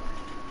using.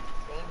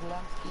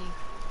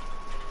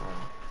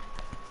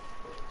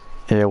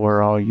 Yeah,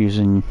 we're all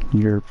using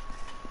your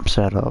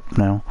setup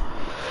now.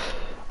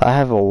 I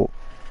have a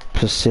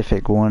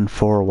Pacific 1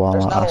 4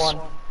 There's walleye. another one.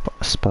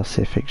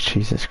 Pacific,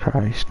 Jesus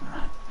Christ.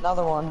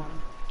 Another one.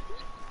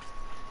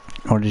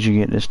 What did you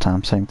get this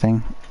time? Same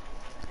thing?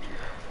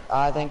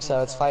 I think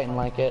so. It's fighting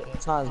like it.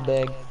 It's not as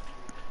big.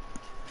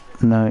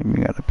 No,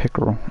 you got a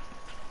pickerel.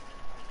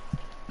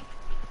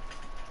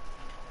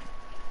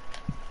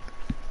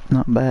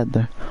 Not bad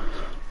though.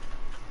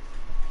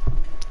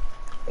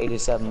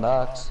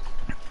 $87.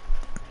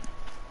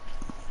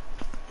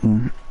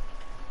 Mm.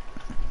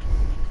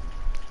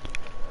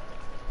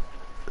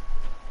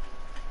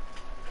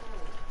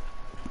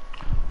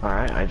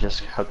 Alright, I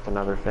just hooked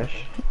another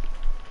fish.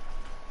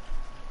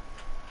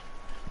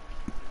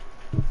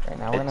 Okay,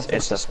 now we're gonna fish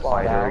It's the a spot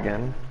fighter out.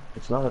 again.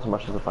 It's not as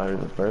much as a fighter as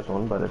the first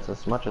one, but it's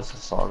as much as the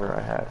sauger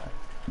I had.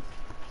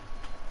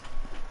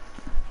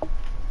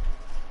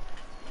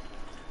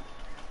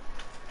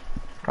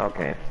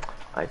 Okay,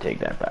 I take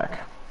that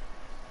back.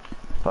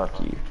 Fuck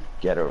you.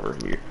 Get over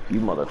here. You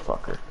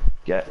motherfucker.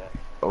 Get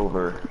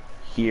over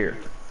here.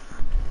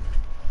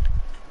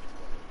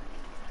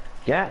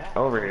 Get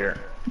over here.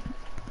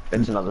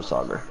 It's another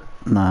sauger.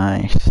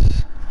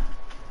 Nice.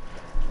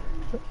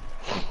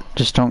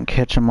 Just don't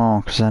catch them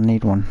all, cause I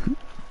need one.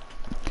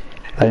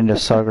 I need a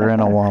sauger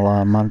and a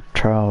walleye. My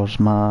trials,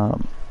 my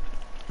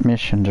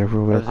missions over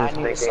I with.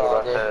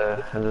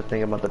 was just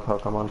thinking about the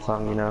Pokemon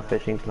song, you know,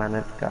 Fishing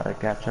Planet, gotta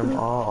catch them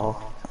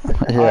all.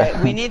 Alright,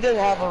 we Yeah. need to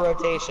have a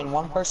rotation,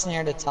 one person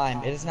here at a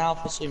time. It is now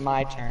officially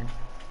my turn.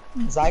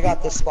 Because I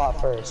got this spot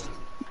first.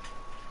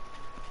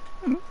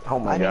 Oh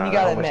my I mean, god, you gotta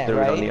I almost admit, threw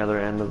it on right? the other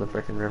end of the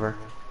frickin' river.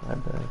 I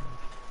bet.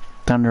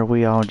 Thunder,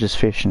 we all just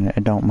fishing it.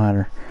 It don't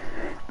matter.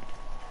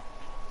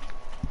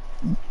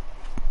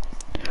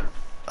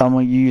 I'm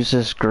gonna use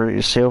this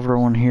great silver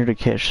one here to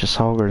catch the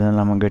sauger, then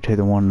I'm gonna go to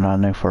the one that I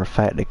know for a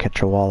fact to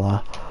catch a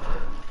walleye.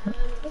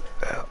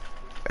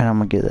 And I'm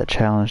gonna get that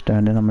challenge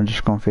done, then I'm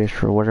just gonna fish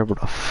for whatever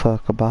the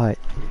fuck I bite.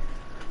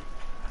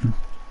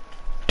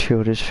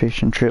 Till this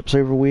fishing trip's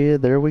over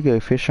with, there we go,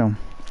 fish on.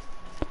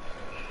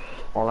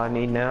 All I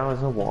need now is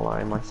a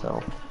walleye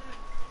myself.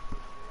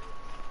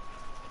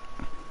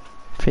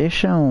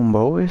 Fish on,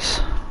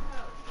 boys.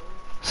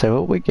 So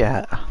what we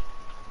got?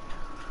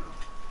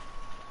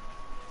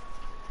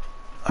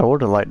 I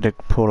would have liked to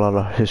pull out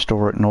a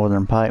historic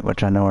northern pike,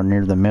 which I know are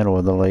near the middle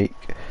of the lake.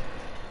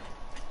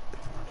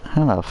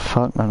 How the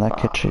fuck did I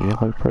catch a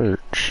yellow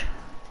perch?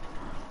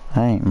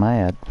 I ain't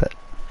mad, but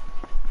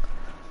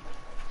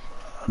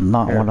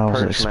not You're what I was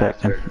perch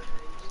expecting. master.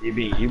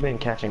 You've been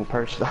catching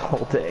perch the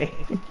whole day.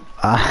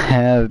 I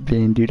have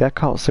been, dude. I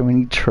caught so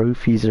many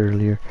trophies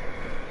earlier.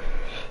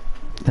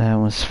 That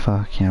was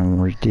fucking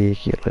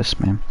ridiculous,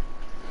 man.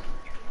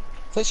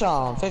 Fish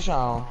on, fish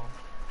on.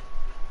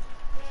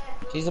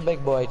 She's a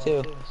big boy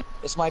too.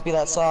 This might be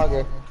that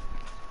sauger.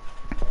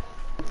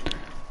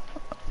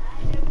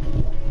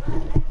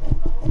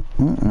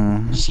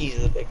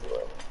 She's a big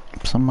boy.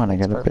 Somebody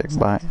got a big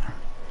bite.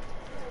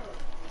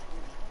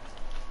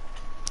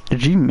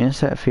 Did you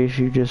miss that fish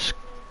you just...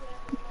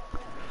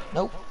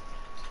 Nope.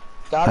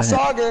 Got a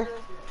I didn't- sauger.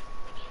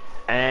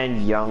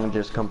 And Young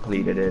just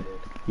completed it.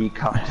 He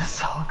caught a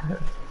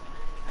sauger.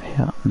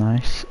 Yeah,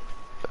 nice.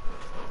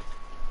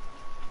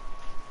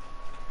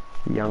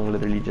 Young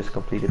literally just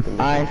completed the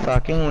mission. I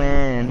fucking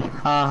win.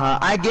 Haha.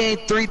 I gained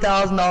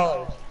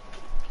 $3,000.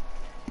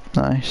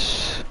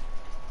 Nice.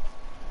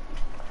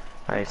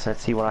 Nice,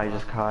 let's see what I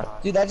just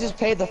caught. Dude, that just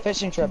paid the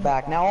fishing trip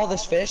back. Now all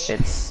this fish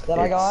It's that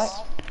I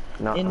got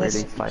not in really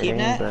this fighting, keep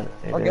net but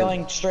it are is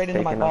going straight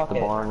into my taking up the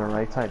pocket. bar on the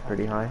right side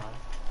pretty high.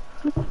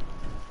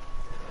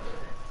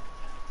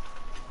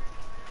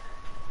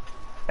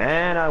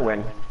 And I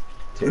win.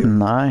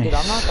 Nice. Dude,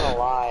 I'm not gonna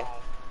lie.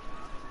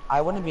 I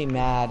wouldn't be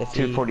mad if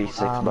he, 246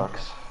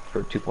 bucks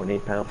for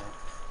 2.8 pound.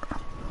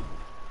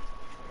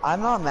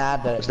 I'm not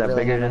mad that Is it's that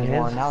really bigger not than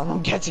anymore. his? Now that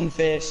I'm catching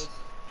fish.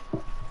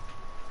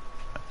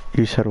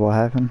 You said what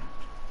happened?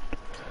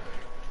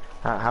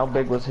 How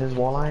big was his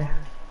walleye?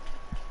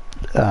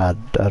 I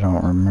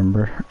don't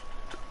remember.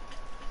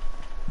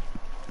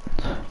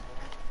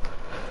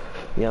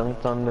 Young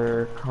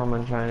Thunder,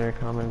 Common China,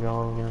 Common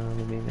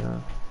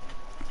Gong,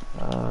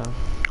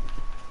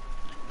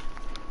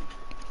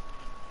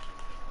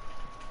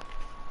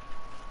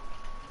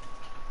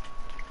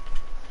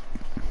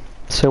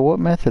 So what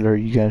method are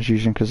you guys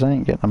using? Cause I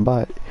ain't getting a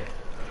bite.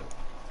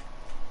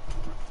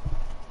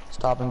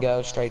 Stop and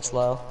go, straight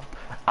slow.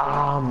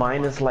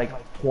 Mine is like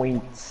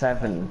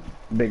 0.7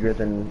 bigger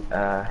than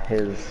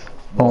his.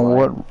 On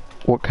walleye.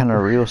 what kind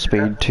of reel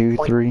speed? 2,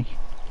 3?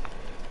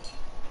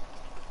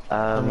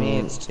 For me,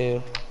 it's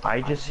 2.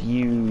 I just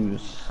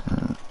use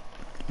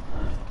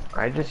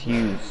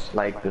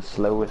like the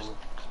slowest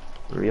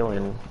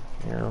reeling,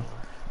 you know,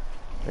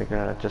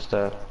 like just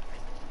a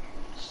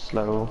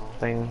slow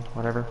thing,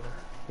 whatever,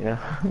 you know.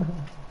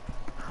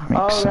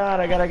 Oh Makes god,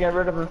 I gotta get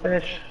rid of the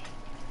fish.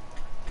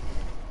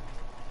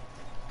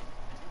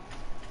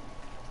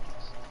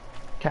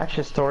 Catch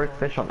historic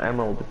fish on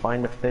Emerald to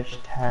find a fish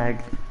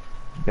tag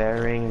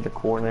bearing the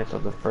coordinates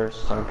of the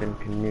first sunken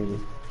canoe.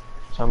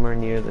 Somewhere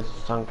near the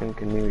sunken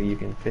canoe you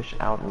can fish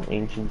out an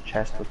ancient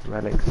chest with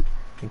relics,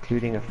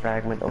 including a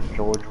fragment of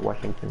George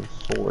Washington's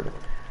sword.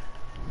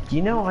 Do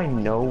you know I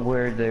know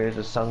where there's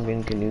a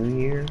sunken canoe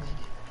here?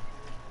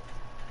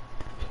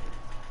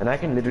 And I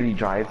can literally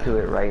drive to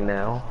it right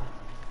now.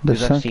 The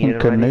 'Cause I've seen sunken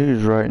it already.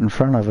 canoe's right in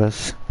front of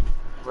us.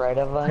 Right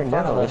of I in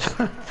front of know, us. it's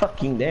not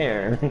fucking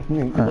there.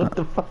 What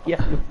the fuck you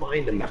have to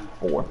find a map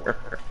for?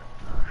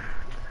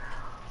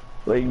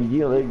 Like,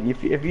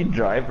 if you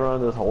drive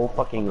around this whole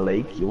fucking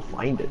lake, you'll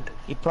find it.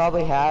 He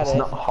probably had It's it.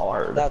 not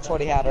hard. That's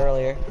what he had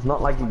earlier. It's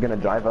not like you're gonna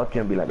drive up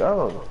here and be like,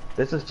 oh,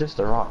 this is just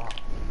a rock.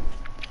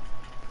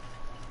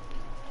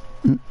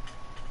 What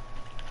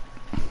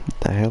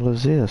the hell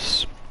is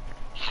this?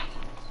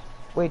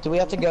 Wait, do we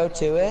have to go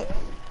to it?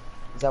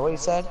 Is that what he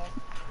said?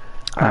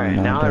 Alright,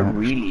 no, now I don't.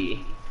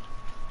 really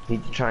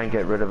need to try and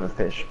get rid of a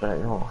fish, but I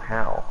don't know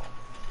how.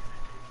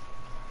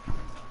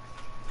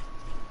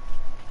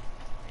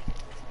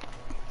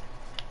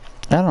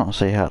 I don't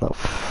see how the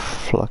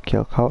fuck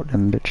y'all caught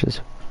them bitches.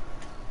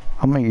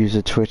 I'm gonna use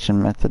the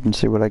twitching method and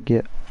see what I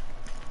get.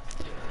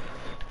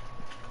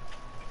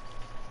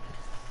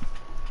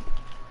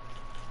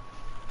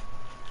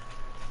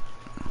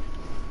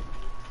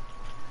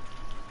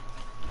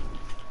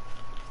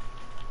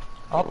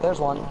 Oh, there's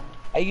one.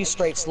 I use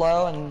straight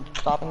slow and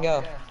stop and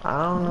go.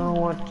 I don't know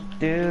what to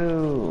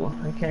do.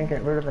 I can't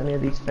get rid of any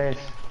of these fish.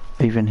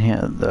 Even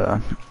hit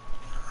the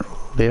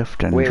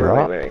lift and Wait,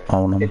 drop wait.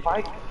 on them.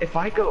 If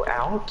I go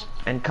out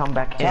and come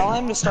back in, Tell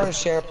him to start a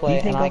share do play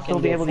you think and I I'll still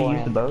can be do able it to for use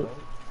the him. boat?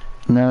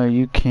 No,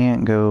 you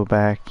can't go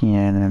back in,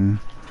 and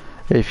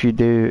if you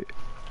do,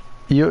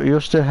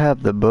 you'll still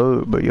have the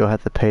boat, but you'll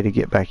have to pay to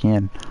get back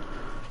in.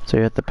 So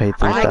you have to pay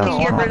I can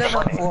get $3,000. rid of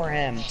them for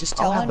him. Just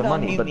tell I'll have him the to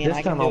money, unmute but me and this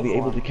I can time do I'll it be for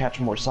able him. to catch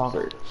more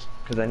saugers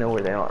because I know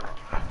where they are.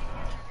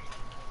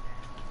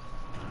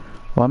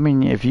 Well, I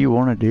mean, if you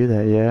want to do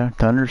that, yeah.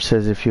 Thunder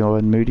says if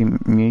you'll mute him,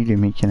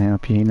 he can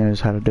help you. He knows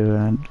how to do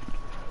it.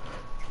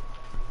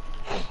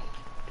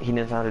 He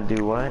knows how to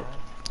do what?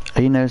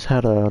 He knows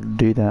how to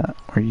do that,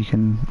 where you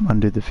can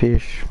undo the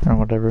fish or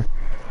whatever.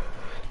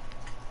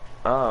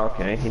 Oh,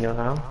 okay. He knows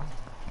how?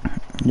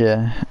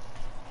 Yeah.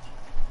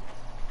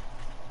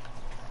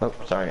 Oh,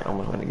 sorry. I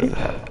almost went to game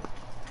tab.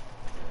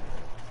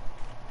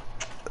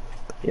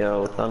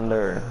 Yo,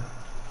 Thunder.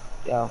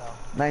 Yo,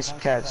 nice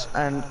catch.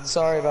 I'm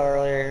sorry about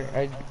earlier.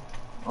 I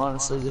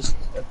honestly just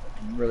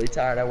I'm really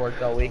tired. I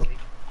worked all week.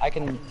 I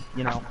can,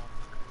 you know,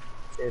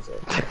 seriously.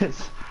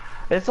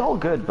 It's all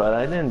good, but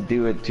I didn't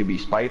do it to be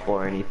spiteful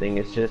or anything.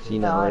 It's just, you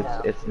know, No, I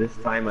know. it's this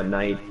time of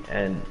night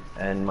and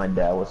my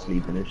dad was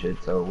sleeping and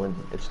shit. So when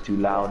it's too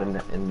loud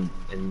in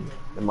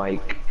the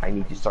mic, I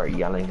need to start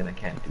yelling and I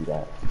can't do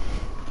that.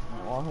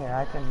 Well, here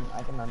I can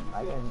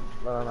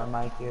lower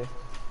my mic here.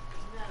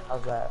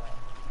 How's that?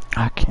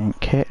 I can't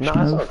catch No,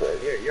 it's all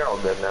good. You're all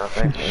good now.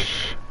 Thank you.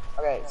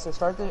 Okay, so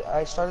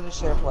I started the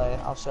share play.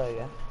 I'll show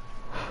you.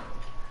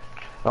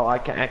 Oh,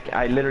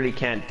 I literally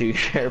can't do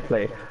share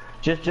play.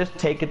 Just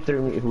take it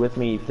through with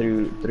me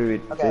through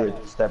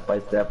it step by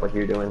step what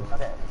you're doing.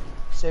 Okay,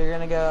 so you're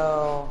gonna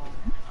go.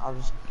 I'll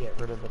just get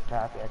rid of the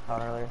crappy I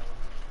caught earlier.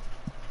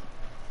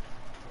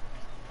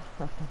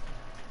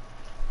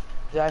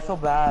 Dude, I feel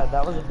bad.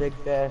 That was a big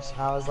fish.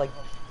 And I was like,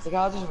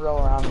 I'll just roll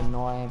around and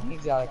annoy him.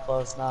 He's got it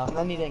close enough. And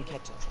then he didn't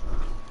catch it.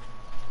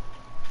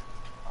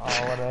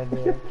 Oh, what did I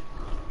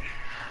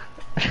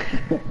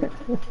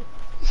do?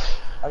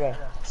 Okay,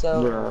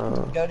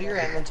 so go to your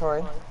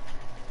inventory.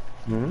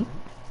 Hmm?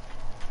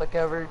 Click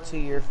over to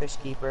your fish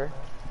keeper.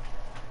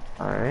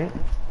 Alright.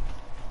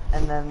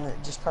 And then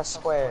just press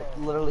square. It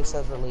literally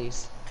says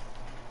release.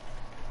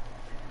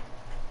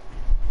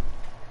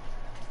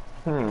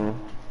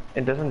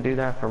 It doesn't do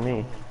that for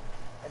me.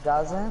 It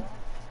doesn't?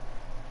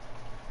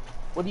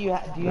 What do you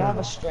have? Do you have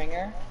a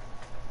stringer?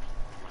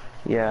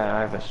 Yeah, I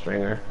have a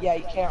stringer. Yeah,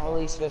 you can't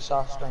release fish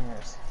off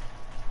stringers.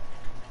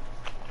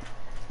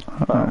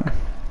 Fuck.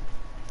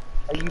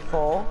 Are you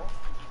full?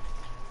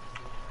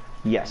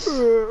 Yes.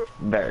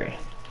 Very.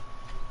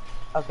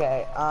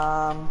 Okay,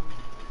 I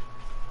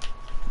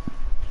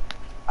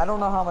don't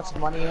know how much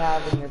money you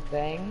have in your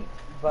thing,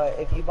 but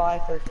if you buy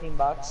 13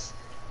 bucks,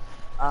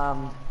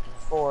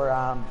 for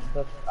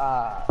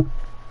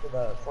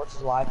the Forces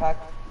of Life pack,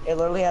 it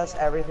literally has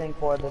everything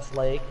for this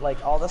lake.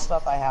 Like all the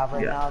stuff I have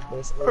right now is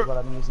basically what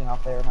I'm using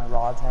out there, my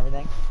rods and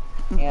everything.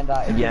 And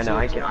it Yeah, gives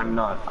no, you I'm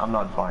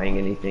not buying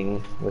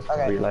anything with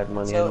Okay, free live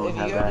money. I so don't if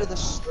you have go to that. the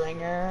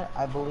stringer,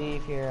 I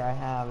believe here I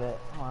have it.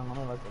 Hold on, let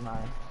me look at my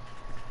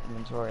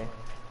inventory.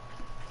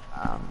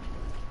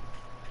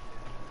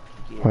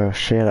 Gear. Well,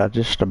 shit, I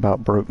just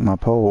about broke my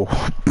pole.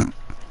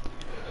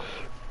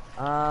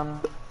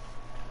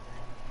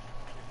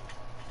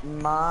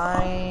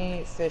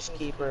 My fish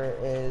keeper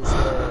is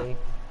a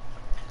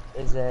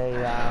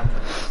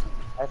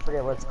I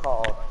forget what it's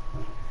called,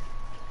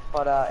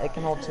 but it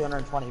can hold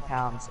 220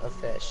 pounds of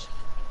fish.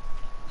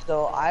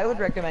 So I would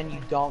recommend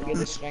you don't get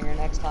the stringer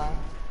next time.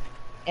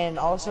 And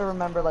also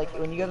remember, like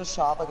when you go to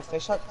shop, like a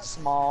fish hut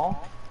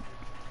small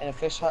and a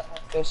fish like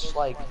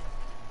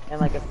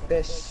a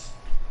fish,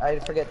 I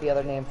forget the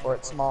other name for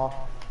it,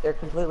 small. They're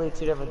completely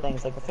two different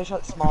things. Like the fish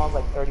hut small is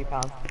like 30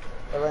 pounds,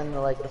 but then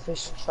the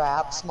fish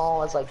trap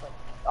small is like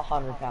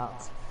 100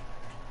 pounds.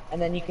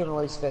 And then you can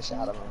release fish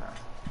out of them.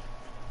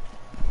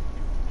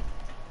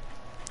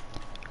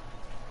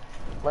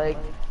 Like,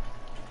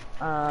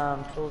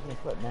 tools and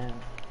equipment,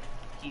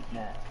 keep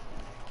net.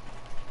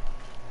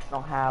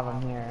 Don't have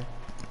them here.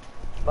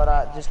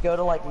 But just go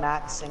to like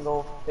max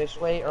single fish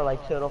weight or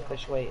like total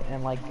fish weight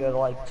and like go to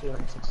like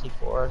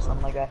 264 or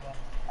something like that.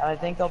 And I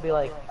think they'll be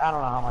like, I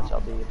don't know how much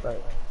they'll be,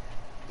 but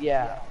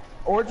yeah.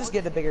 Or just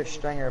get a bigger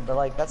stringer, but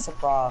like that's the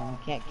problem. You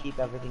can't keep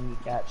everything you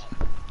catch.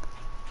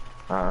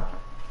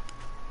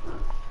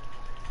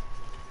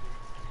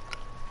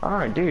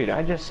 Alright, dude,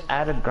 I just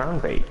added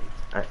ground bait.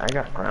 I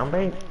got ground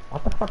bait?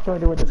 What the fuck do I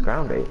do with this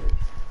ground bait?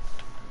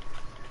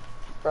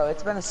 Bro,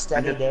 it's been a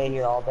steady day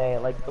here all day.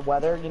 Like the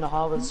weather, you know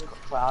how it was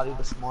cloudy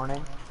this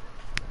morning?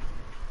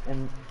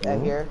 And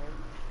here?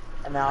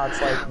 And now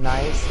it's like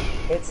nice.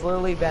 It's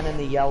literally been in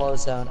the yellow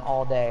zone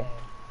all day.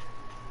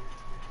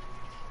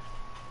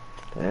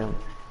 Damn.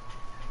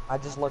 I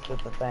just looked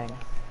at the thing.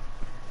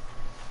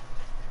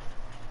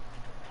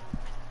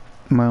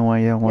 Man, while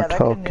y'all were Yeah, that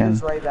talking,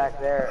 canoe's right back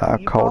there. I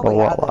You caught a probably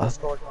had the walleye.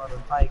 historic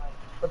Northern Pike,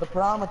 but the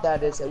problem with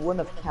that is it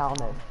wouldn't have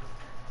counted.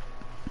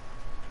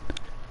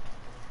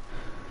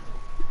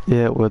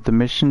 Yeah, well, the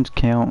missions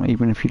count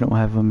even if you don't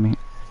have them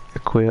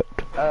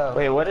equipped. Oh.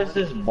 Wait, what is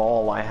this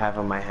ball I have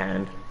in my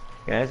hand?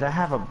 Guys, I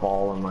have a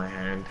ball in my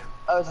hand.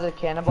 Oh, is it a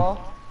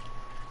cannonball?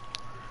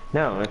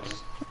 No,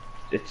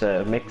 it's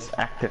a mixed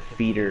active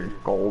feeder,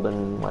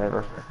 golden,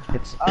 whatever.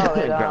 It's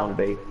ground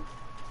bait.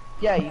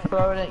 Yeah, you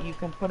throw it in, you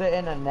can put it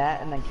in a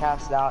net and then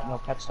cast it out and you'll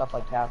catch stuff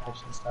like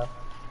catfish and stuff.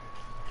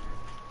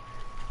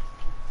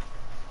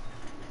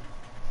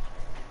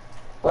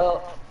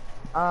 Well,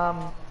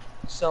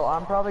 so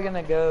I'm probably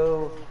gonna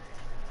go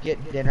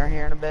get dinner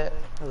here in a bit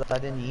because I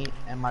didn't eat,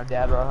 and my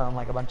dad brought home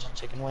like a bunch of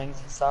chicken wings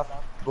and stuff,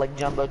 like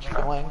jumbo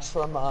chicken wings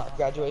from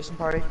graduation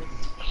party.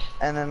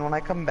 And then when I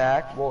come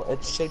back, well,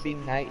 it should be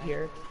night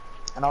here,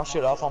 and I'll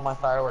shoot off all my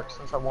fireworks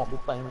since I won't be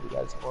playing with you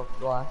guys 4th of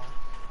July.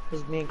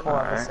 Because me and Cole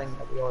have this thing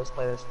that we always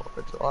play this 4th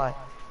of July.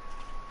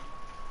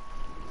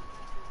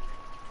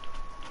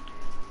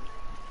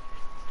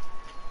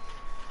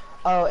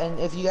 Oh, and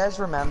if you guys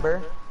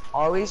remember,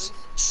 always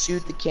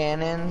shoot the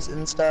cannons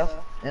and stuff,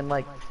 and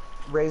like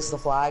raise the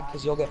flag,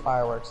 because you'll get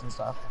fireworks and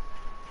stuff.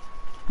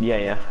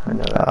 Yeah, I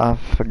know that. I've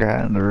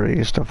forgotten to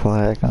raise the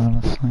flag,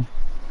 honestly.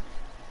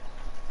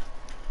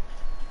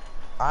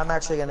 I'm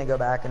actually gonna go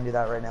back and do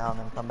that right now and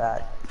then come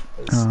back.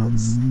 It's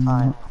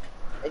time.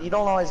 And you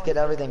don't always get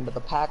everything, but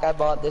the pack I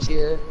bought this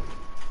year,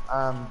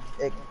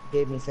 it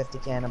gave me 50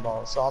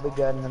 cannonballs, so I'll be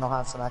good, and then I'll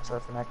have some extra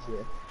for next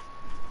year.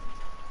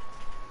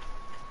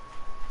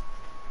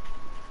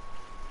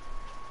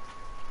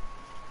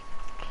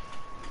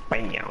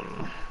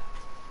 Bam.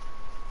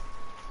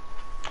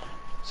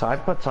 So I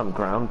put some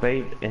ground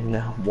bait in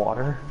the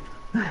water.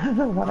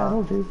 What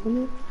that'll do for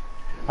you?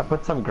 I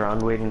put some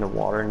ground bait in the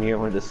water near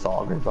where the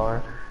saugers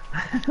are.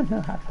 I don't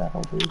know how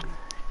that'll do. Did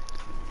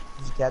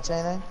you catch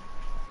anything?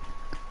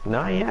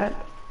 Not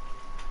yet.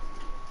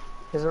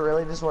 Because it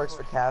really just works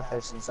for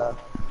catfish and stuff.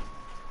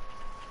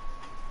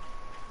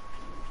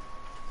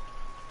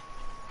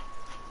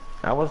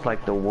 That was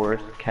like the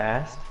worst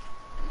cast.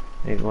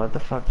 Hey, what the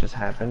fuck just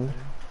happened?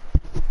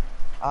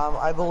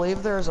 I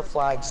believe there is a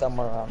flag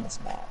somewhere on this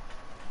map.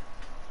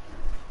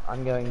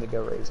 I'm going to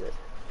go raise it.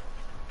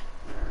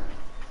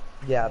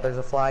 Yeah, there's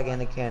a flag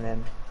and a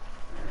cannon.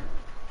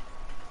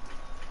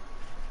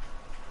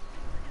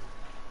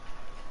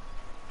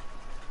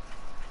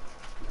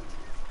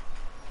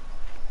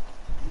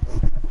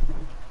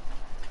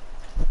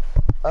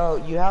 Oh,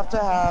 you have to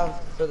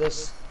have, for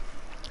this,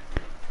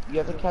 you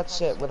have to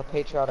catch it with a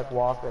patriotic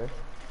walker.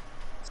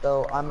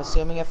 So I'm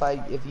assuming if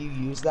you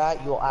use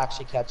that, you'll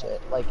actually catch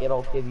it. Like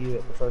it'll give you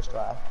it the first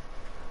try.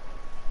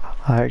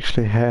 I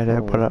actually had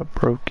it, but I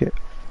broke it.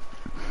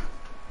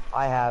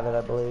 I have it,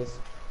 I believe.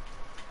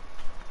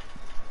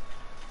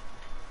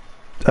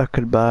 I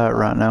could buy it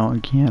right now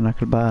again. I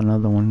could buy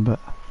another one, but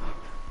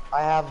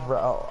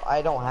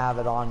I don't have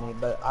it on me,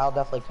 but I'll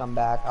definitely come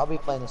back. I'll be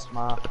playing this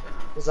tomorrow.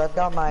 Because I've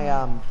got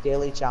my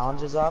daily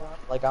challenges up.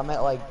 Like, I'm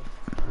at like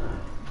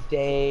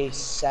day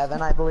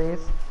 7, I believe.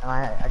 And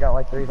I got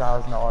like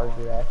 $3,000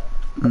 today.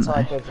 That's how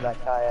I paid for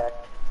that kayak.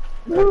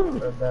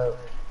 Or boat.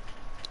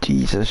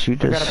 Jesus, you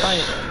just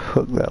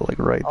hooked that like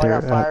right Oh, there.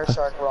 I got Fire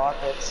Shark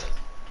rockets.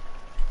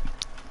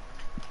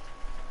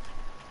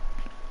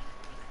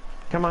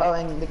 Come on. Oh,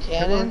 and the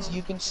cannons,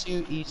 you can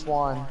shoot each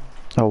one.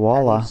 A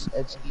walleye.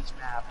 It's each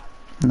map.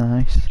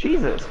 Nice.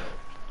 Jesus.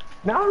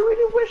 Now I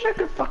really wish I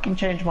could fucking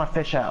change my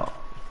fish out.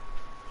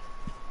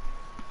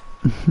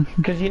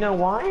 Because you know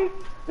why?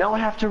 Now I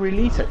have to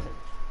release it.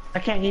 I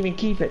can't even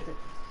keep it.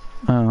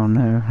 Oh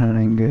no, that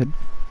ain't good.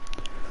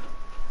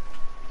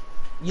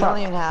 You don't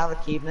even have a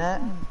keep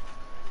net?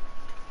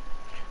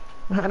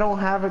 I don't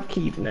have a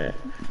keep net.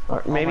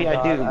 Or maybe my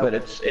I do, God, but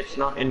it's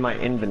not in my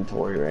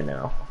inventory right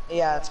now.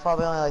 Yeah, it's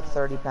probably only like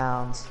 30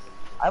 pounds.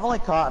 I've only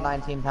caught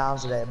 19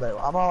 pounds today, but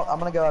I'm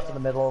gonna go out to the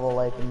middle of the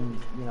lake and,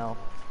 you know,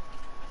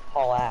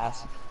 haul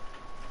ass.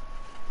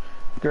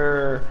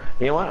 Grr.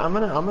 You know what? I'm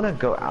gonna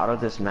go out of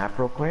this map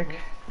real quick.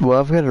 Well,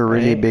 I've got a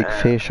really Right, big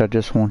fish. I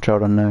just want y'all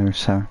to know.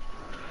 So.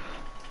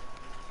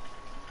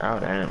 Oh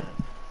damn.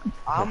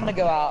 I'm gonna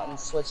go out and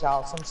switch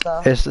out some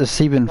stuff.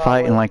 It's even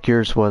fighting like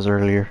yours was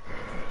earlier.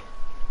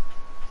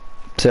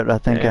 Except I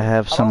think I Yeah.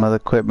 have some other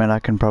equipment I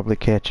can probably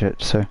catch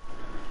it. So.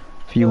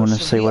 If you Yo, want to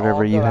should see we whatever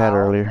all you go had out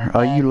earlier. and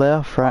Oh, you then-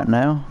 left right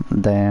now?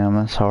 Damn,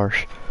 that's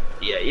harsh.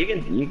 Yeah, you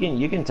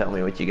can tell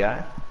me what you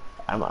got.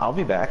 I'll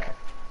be back.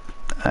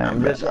 I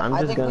I'm just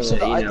I think gonna we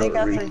should. I you know, think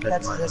after he reset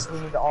catches my- this, we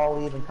need to all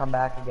leave and come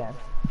back again.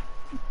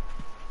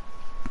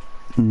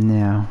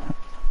 No.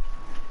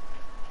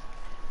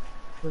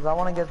 Because I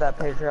want to get that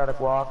patriotic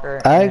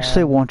walker. I and-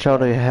 actually want y'all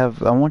to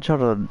have. I want y'all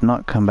to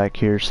not come back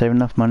here. Save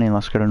enough money and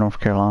let's go to North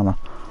Carolina.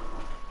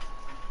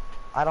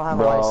 I don't have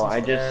a Bro,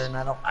 license there, and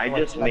I don't.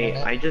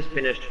 I just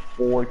finished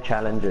 4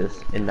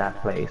 challenges in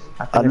that place.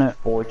 I I know. finished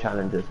 4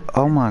 challenges.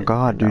 Oh my in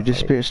god, that dude,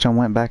 this place. bitch done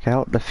went back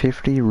out to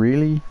 50?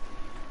 Really?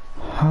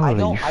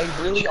 Holy I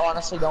really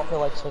honestly don't feel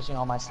like switching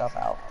all my stuff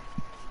out.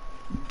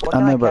 What I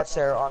can know, I but- catch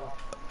there on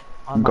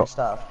my Go-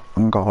 stuff?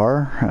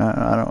 Gar?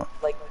 I don't.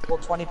 Like, will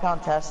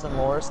 20-pound tests and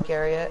lures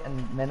carry it,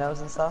 and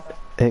minnows and stuff?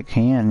 It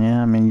can,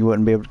 yeah. I mean, you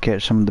wouldn't be able to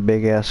catch some of the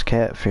big ass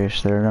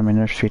catfish there. I mean,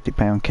 there's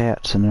 50-pound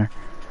cats in there.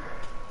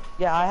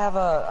 Yeah, I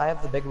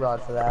have the big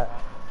rod for that.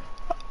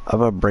 I'm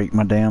gonna break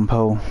my damn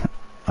pole.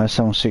 That's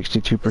on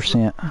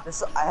 62%.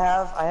 This I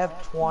have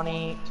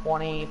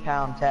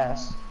 20-pound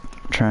tests.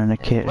 Trying to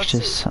catch Let's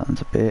this see.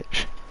 son's a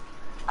bitch.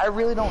 I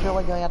really don't feel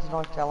like going out to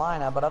North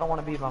Carolina, but I don't want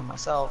to be by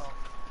myself.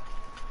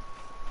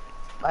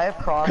 I have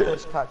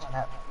crawfish cuts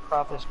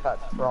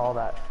for all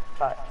that,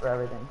 cut for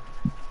everything.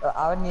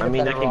 I would need I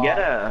mean,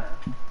 better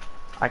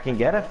I can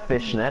get a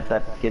fish net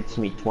that gets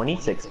me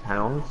 26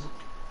 pounds.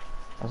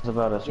 That's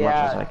about as much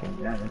as I can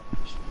get.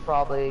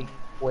 Probably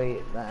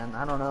wait then.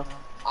 I don't know.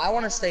 I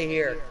want to stay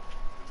here.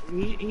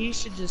 He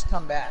should just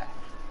come back.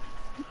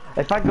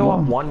 If I go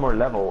up 1 more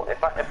level,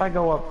 if I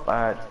go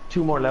up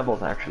 2 more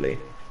levels actually,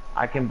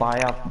 I can buy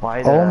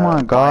the. Oh my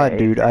buy god, a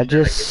dude, fish I net that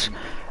just... gets me-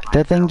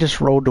 That thing just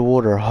rolled to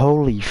water.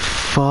 Holy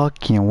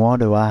fucking,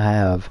 what do I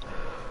have?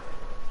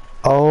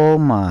 Oh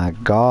my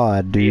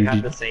god, Do you dude.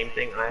 have the same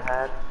thing I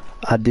had?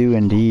 I do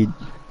indeed.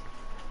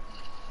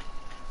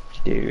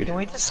 Dude. Can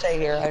we just stay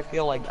here?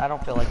 I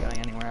don't feel like going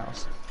anywhere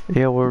else.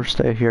 Yeah, we'll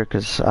stay here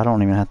because I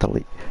don't even have to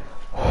leave.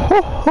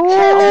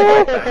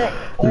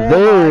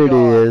 There it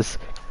is.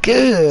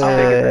 Good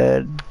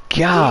God.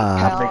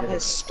 8-pound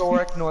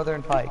historic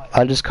northern pike.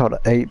 I just caught an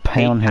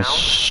 8-pound 8 pounds?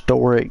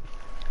 historic.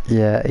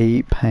 Yeah,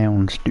 8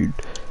 pounds, dude.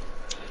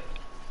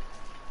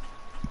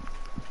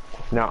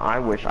 Now I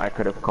wish I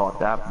could have caught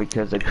that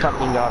because it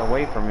fucking got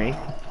away from me.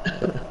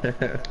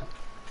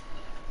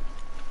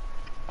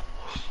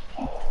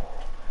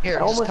 Here, I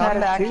just almost come had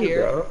it back too,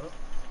 here. bro.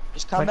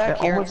 Just come Like, back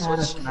I here and almost had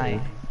switch it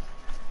tonight.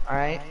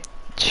 Alright?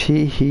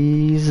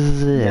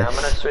 Jesus. Yeah, I'm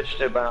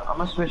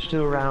gonna switch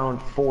to around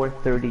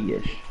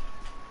 4:30ish,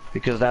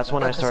 because that's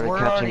when I Because started we're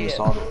catching already the at-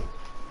 saga.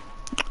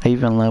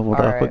 Even leveled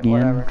up Alright, again.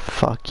 whatever.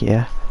 Fuck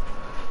yeah.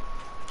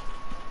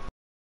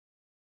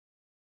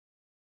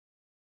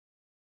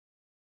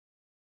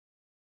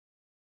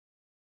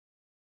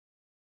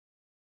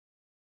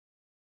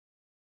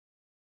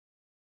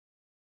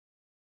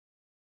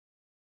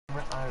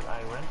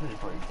 I rented it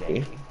for a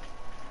day.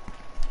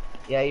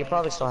 Yeah, you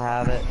probably still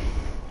have it.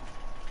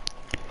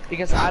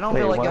 Because I don't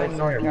Wait, feel like why going to is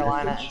North there a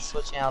Carolina message? and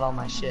switching out all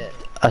my shit.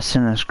 I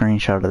sent a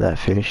screenshot of that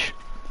fish.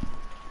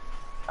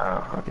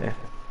 Oh, okay.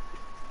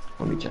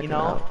 Let me check You it know?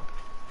 out.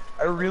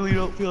 I really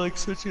don't feel like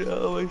switching out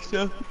all my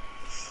stuff.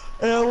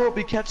 And I won't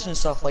be catching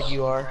stuff like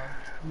you are.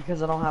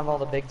 Because I don't have all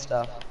the big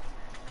stuff.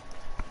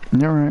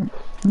 You're right.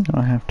 You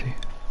don't have to.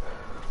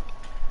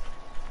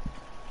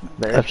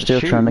 There's I'm the still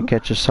trying to shoe.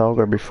 catch a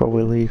sauger before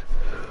we leave.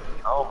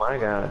 Oh my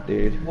god,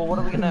 dude. Well, what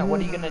are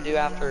you gonna do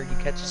after you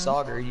catch a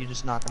sauger? Are you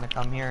just not gonna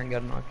come here and go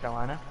to North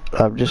Carolina?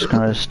 I'm just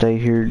gonna stay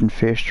here and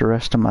fish the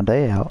rest of my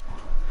day out.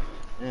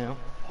 Yeah.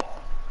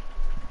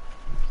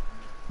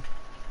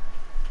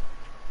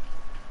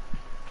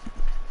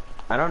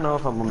 I don't know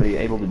if I'm gonna be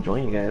able to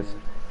join you guys.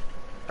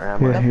 Or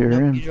am Yeah, I? you're Nope,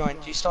 in. you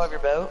joined. Do you still have your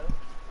boat?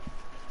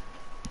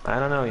 I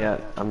don't know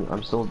yet.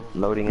 I'm still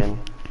loading in.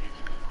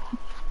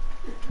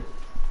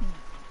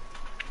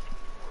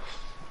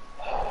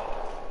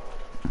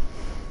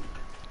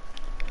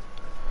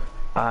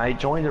 I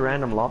joined a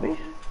random lobby.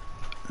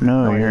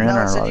 No, you're in No, it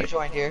our said you lobby.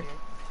 joined here.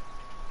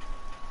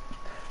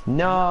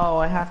 No,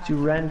 I have to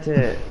rent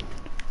it.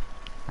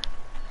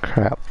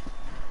 Crap.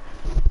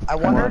 I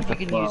wonder What if you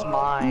the can use fuck?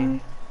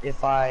 mine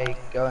if I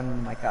go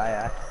in my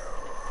kayak.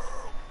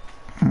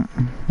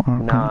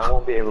 No, I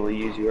won't be able to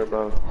use your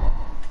boat.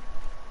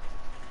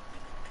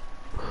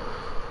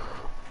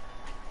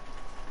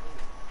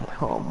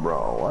 Oh,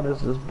 bro, what is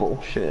this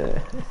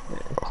bullshit?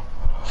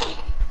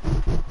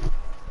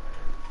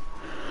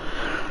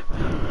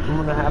 I'm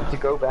gonna have to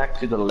go back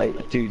to the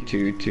lake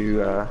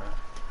to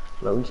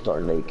Lone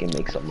Star Lake and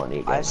make some money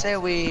again. I say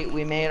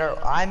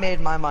I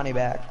made my money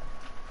back.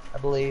 I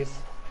believe.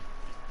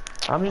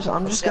 I'm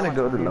just gonna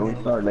go to Lone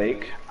Star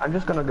Lake. I'm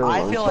just gonna go to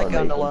I Lone feel Star like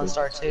going Lake to and Lone just-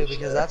 Star too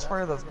because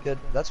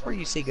that's where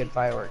you see good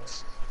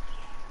fireworks.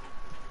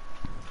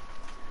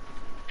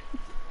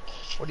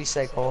 What do you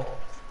say, Cole?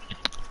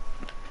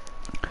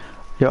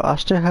 Yo, I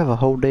still have a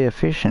whole day of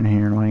fishing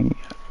here, like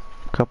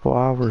a couple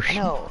hours. I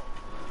know.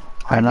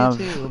 And I I've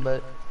do too,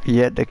 but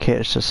yet to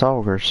catch the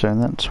sauger, so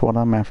that's what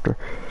I'm after.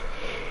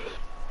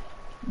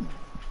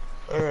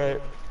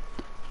 alright.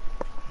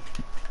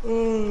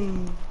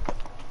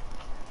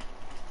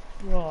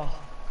 Oh,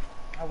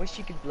 I wish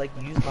you could like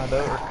use my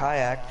boat or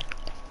kayak.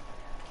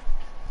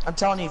 I'm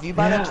telling you, if you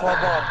buy that $12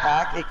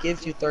 pack, it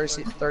gives you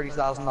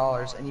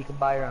 $30,000 and you can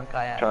buy your own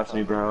kayak. Trust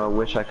me, bro. I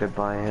wish I could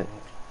buy it.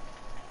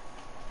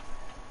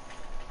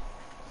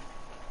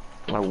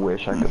 I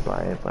wish I could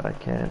buy it, but I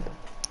can't.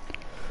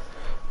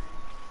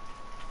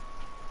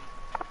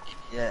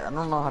 Yeah, I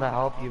don't know how to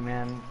help you,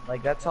 man.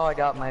 Like, that's how I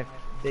got my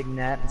big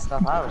net and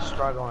stuff. I was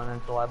struggling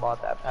until I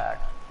bought that pack.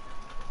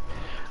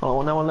 Oh,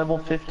 when I'm on level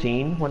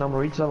 15, when I'm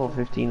reach level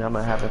 15, I'm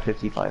gonna have a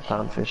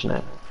 55-pound fish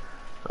net.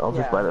 I'll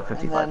just buy the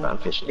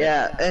 55-pound fish net.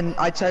 Yeah, and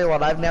I tell you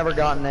what, I've never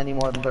gotten any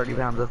more than 30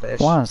 pounds of fish.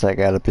 Why does that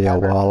gotta be a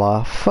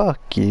walleye?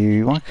 Fuck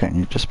you. Why couldn't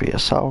you just be a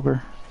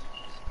sauger?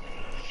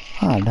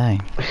 Oh,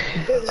 dang.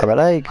 But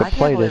I I ain't can't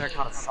believe I completed.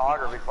 caught a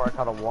sauger before I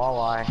caught a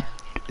walleye.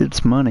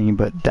 It's money,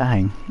 but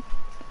dang.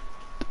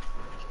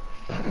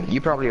 You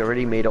probably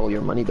already made all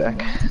your money back.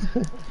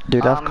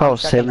 Dude, I've I'm caught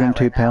checking that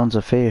 72 right now. pounds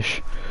of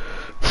fish.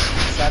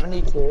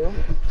 72?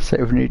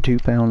 72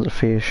 pounds of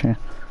fish, yeah.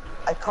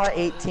 I caught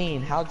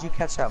 18. How'd you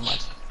catch that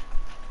much?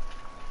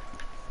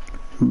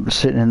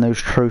 Sitting in those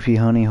trophy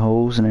honey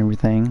holes and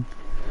everything.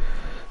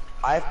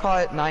 I've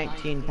caught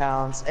 19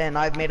 pounds, and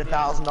I've made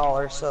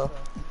 $1,000, so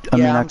I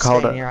mean, yeah, I I'm caught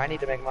staying a- here. I need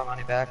to make my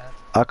money back.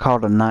 I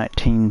caught a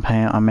 19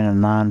 pound, I mean a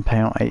 9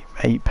 pound,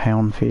 8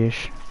 pound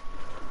fish.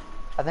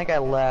 I think I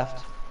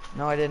left.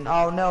 No, I didn't.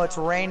 Oh no, it's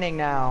raining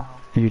now.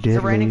 You Is did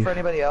it raining leave. for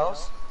anybody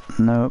else?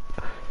 Nope.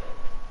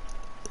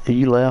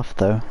 You left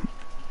though.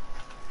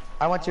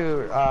 I went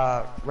to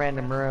a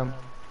random room.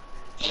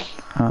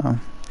 Uh-uh.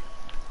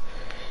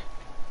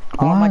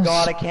 Oh my Why is-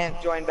 god, I can't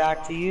join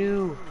back to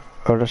you.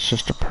 Oh, that's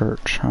just a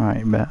perch.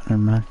 Alright, bet.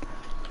 Never mind.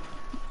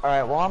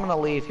 Alright, well I'm gonna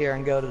leave here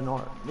and go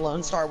to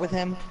Lone Star with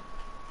him.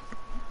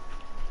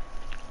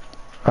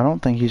 I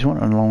don't think he's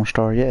went on Lone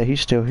Star yet. He's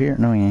still here.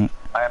 No, he ain't.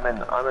 I'm in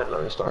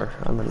Lone Star.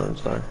 I'm in Lone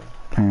Star.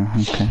 Yeah,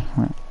 okay.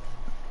 Right.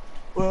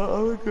 Well,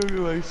 I'm gonna go get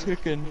my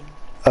chicken.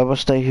 I will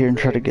stay here and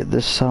try to get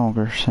this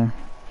sauger, so.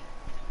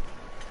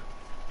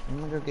 I'm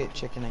gonna go get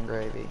chicken and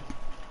gravy.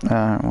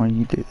 Alright, well,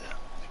 you do that.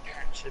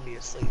 Karen should be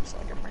asleep, so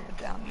I can bring it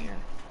down here.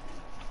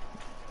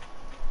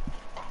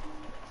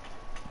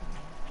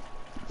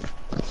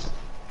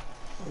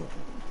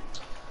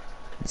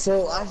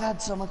 So, I've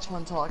had so much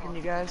fun talking to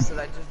you guys that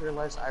I just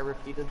realized I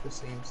repeated the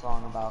same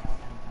song about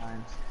 10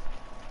 times.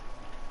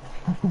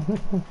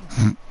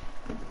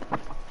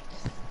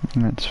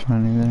 That's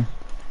funny there.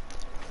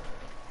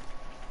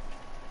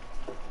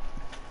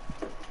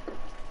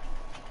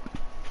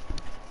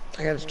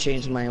 I gotta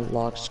change my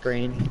lock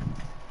screen.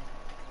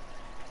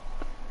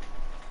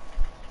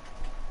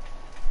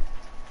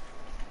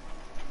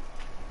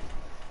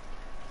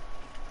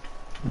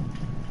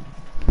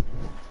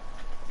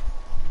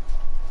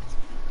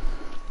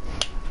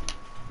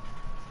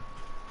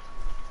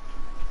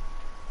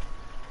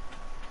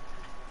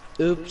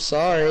 Oops,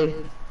 sorry.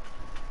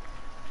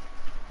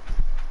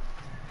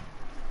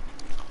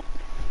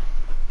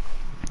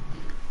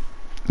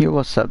 Yo,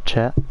 what's up,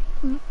 chat?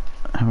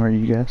 How are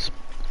you guys?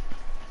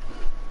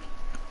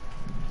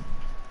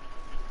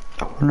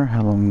 I wonder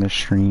how long this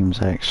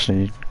stream's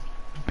actually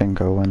been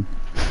going.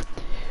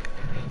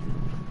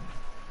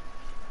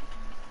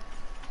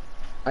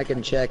 I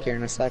can check here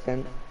in a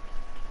second.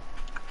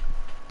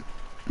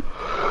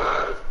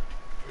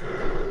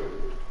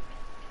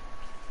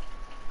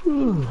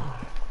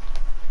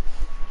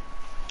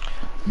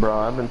 Bro,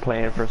 I've been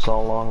playing for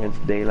so long, it's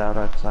daylight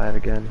outside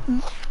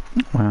again.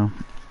 Well,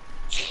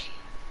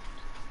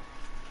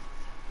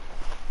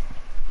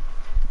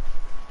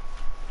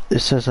 It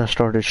says I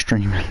started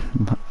streaming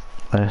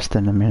less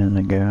than a minute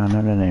ago. I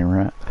know that ain't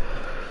right.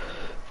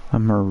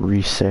 I'm gonna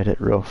reset it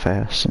real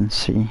fast and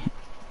see.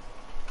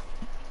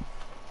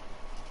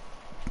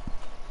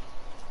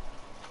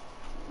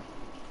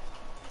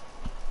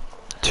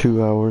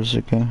 Two hours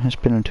ago. It's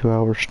been a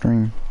 2-hour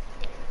stream.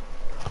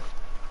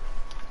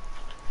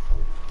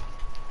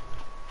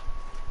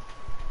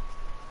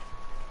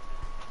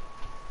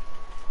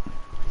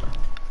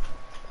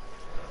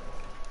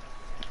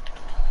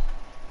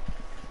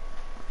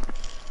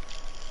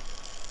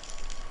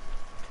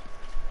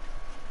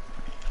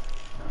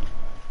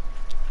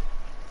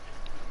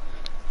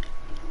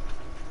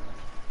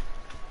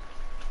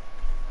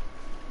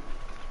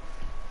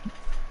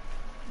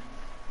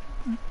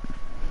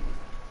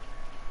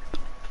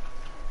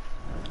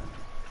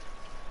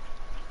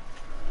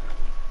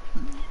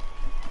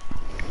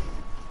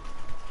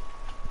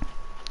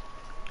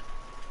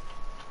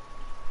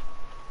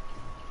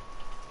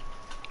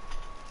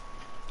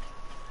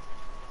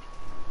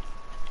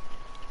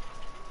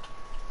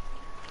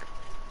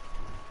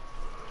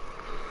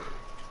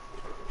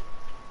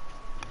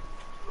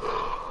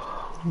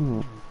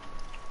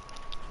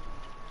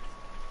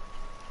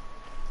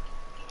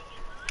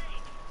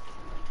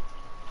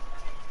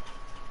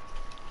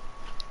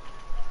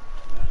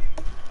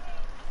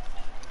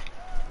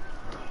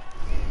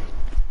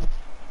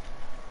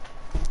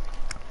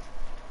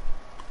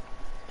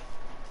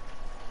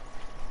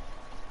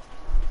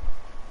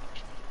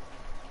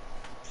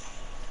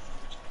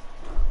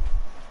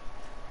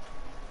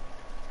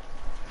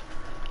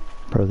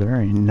 Bro, there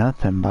ain't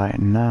nothing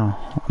biting now.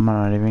 I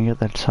might not even get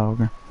that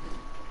sauger.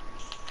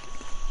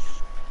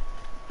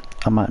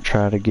 I might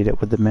try to get it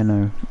with the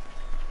minnow.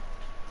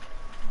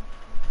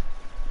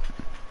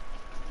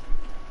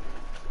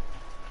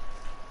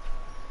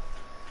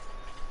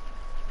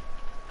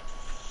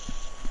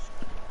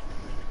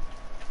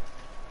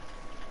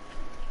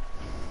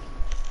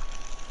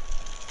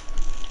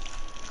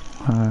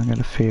 I got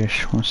a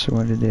fish. Let's see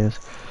what it is.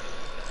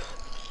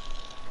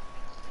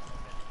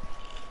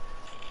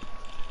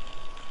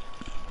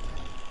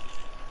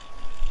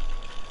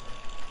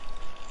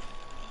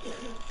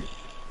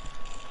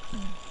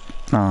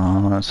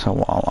 Oh, that's a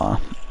walleye.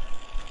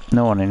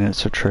 No one in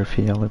it's a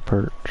trophy yellow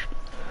perch.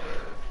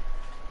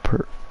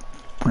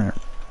 Where?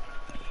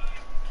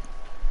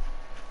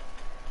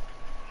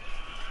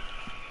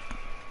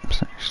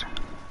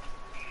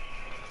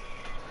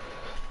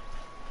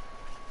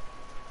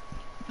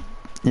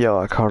 Yo,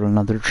 I caught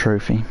another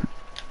trophy.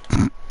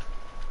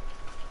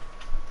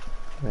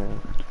 Yeah.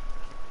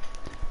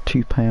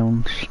 2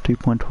 pounds,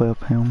 2.12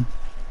 pound.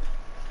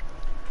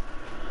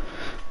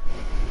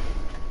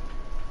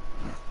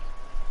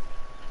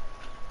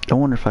 I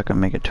wonder if I can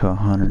make it to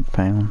 100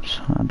 pounds.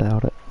 I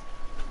doubt it.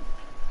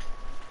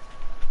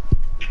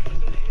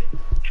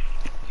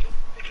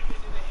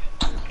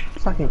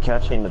 Fucking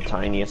catching the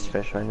tiniest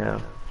fish right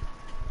now.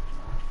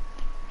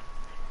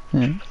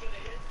 Yeah.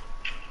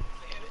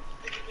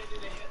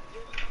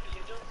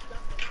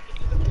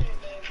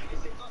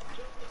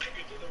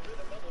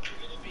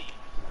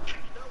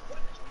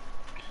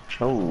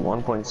 Oh,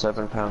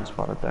 1.7 pound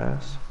spotted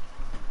bass.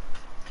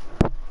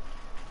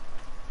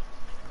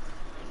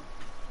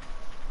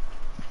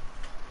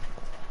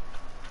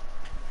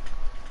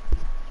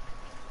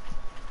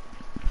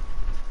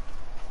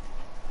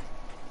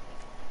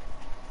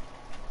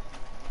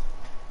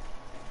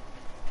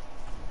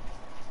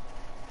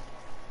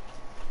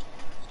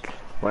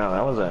 Wow,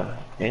 that was a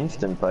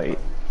instant bite.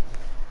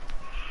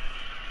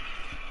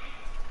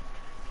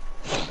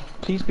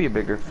 Please be a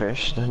bigger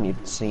fish than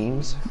it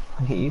seems.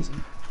 Please.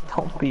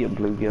 Don't be a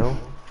bluegill.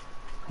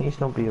 Please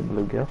don't be a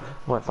bluegill.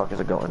 What the fuck is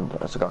it going?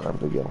 It's a goddamn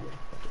bluegill.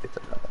 It's a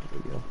goddamn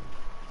bluegill.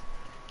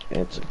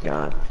 It's a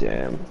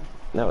goddamn...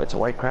 No, it's a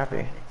white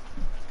crappie.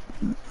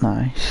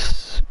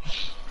 Nice.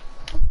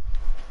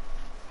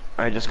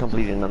 I just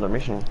completed another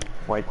mission.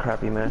 White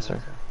crappie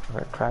master.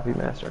 Or crappie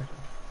master.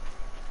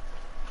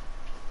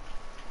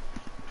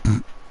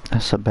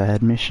 That's a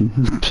bad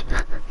mission.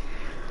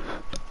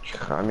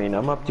 I mean,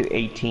 I'm up to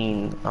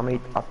 18.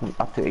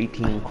 Up to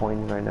 18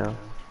 coins right now.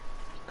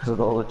 Because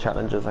of all the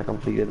challenges I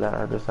completed that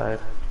other side.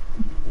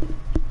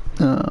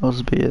 I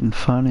was being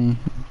funny.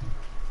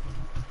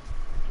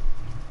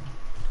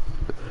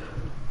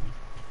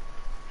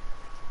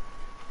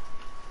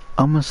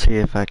 I'm gonna see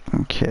if I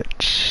can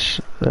catch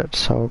that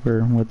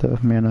sauger with the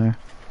minnow.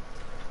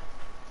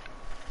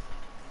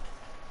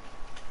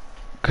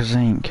 Cause I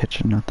ain't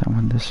catching nothing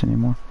with this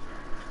anymore.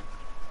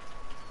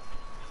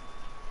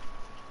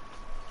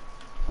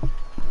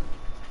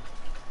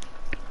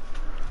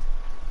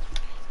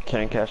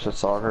 Can't catch the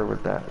sauger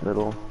with that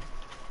little...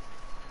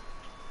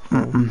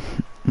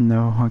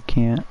 No, I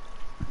can't.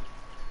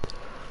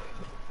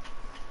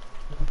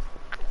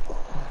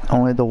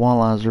 Only the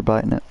walleyes are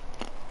biting it.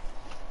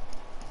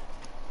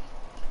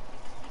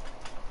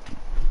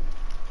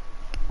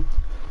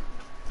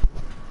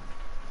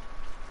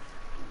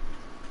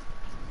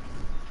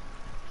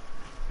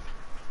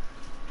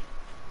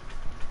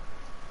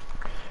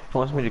 He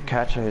wants me to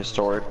catch a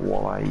historic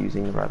walleye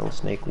using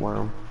rattlesnake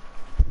worm.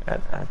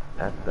 at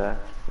the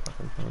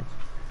fucking place.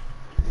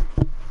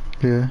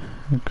 Yeah,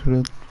 I could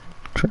have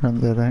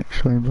tried that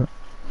actually, but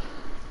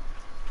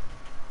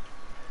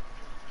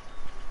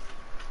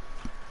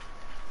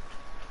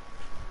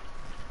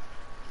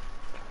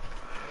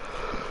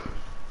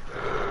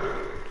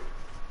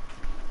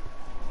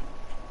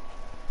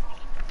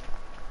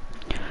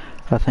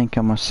I think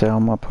I'm gonna sell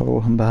my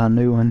pole and buy a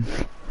new one.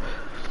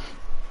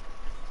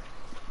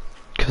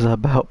 Cause I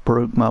about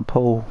broke my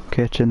pole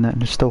catching that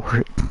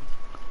historic.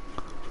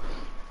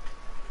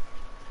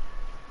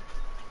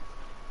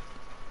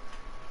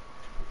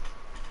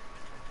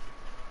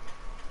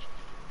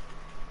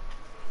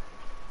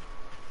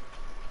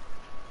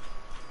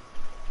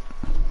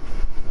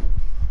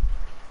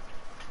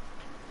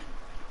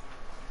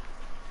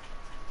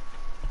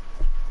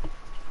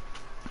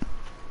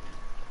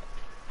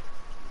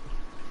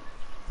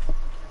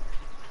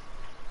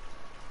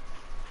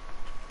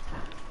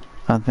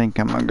 I think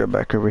I'm gonna go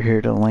back over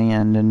here to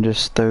land and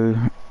just throw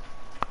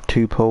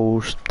 2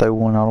 poles, throw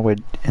one all the way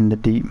in the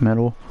deep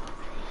middle.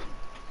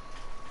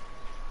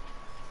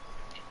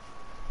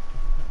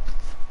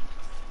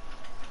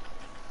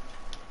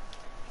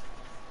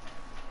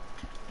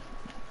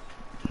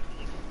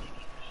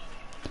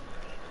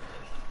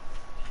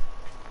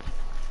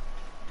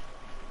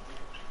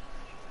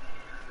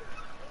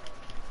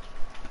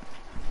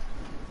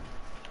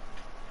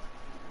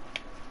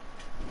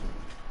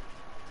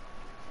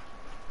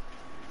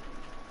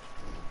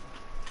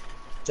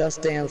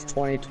 Just Dance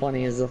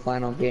 2020 is the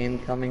final game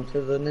coming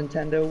to the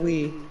Nintendo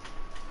Wii.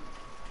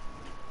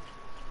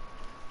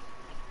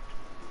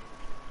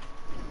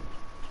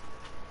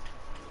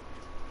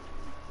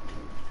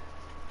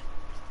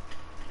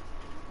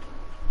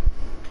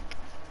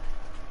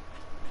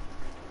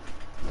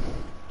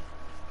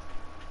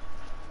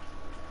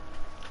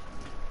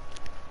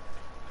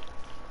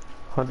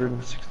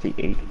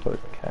 $168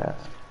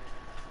 cast.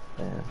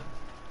 Man.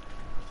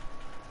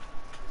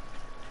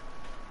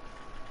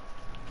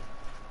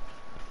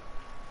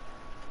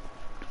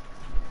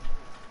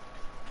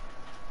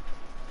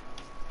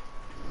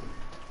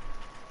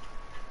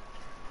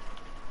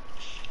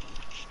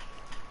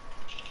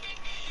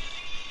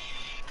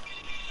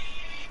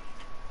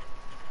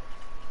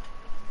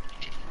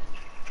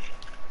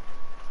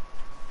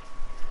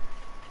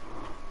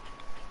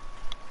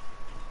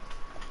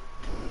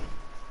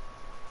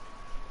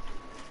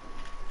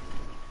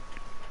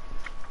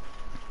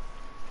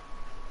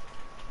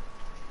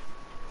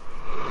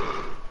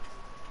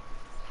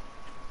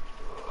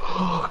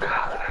 Oh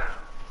God.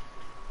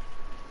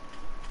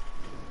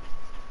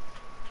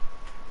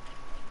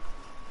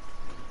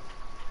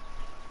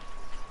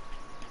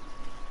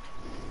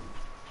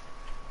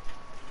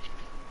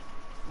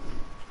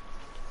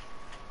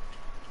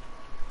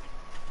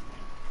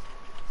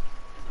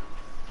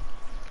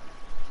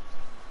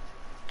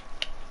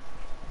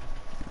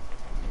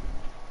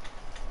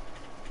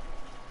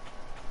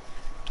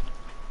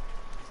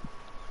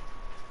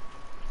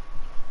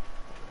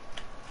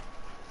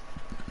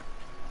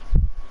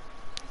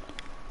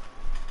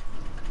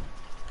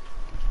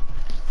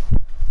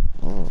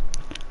 Mm,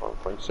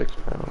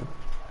 1.6 pounds.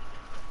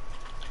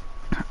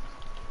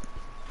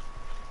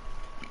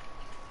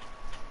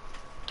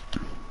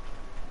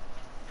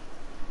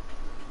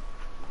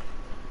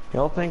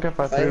 Y'all think if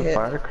I threw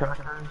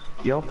firecrackers?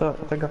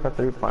 Think if I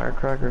threw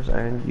firecrackers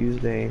and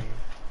used a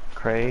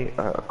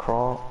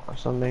crawl or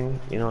something?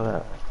 You know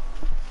that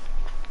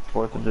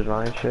 4th of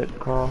July shit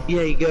crawl?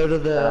 Yeah, you go to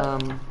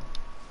the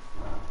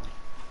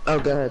Oh,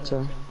 go ahead,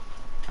 sir.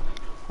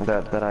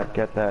 That I'd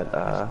get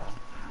that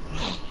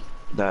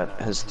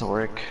that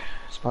historic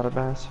spotted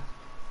bass.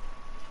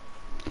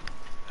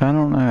 I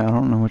don't know. I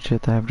don't know what you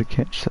have to have to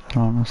catch that,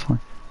 honestly.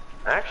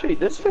 Actually,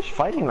 this fish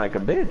fighting like a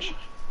bitch.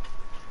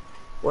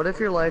 What if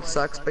your life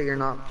sucks but you're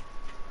not?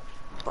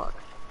 Fuck.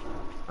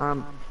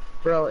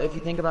 Bro, if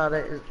you think about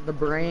it, the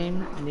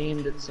brain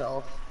named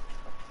itself.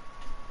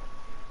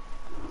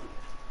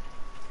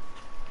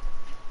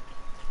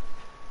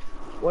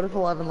 What if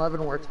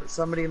 1111 works, but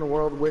somebody in the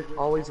world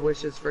always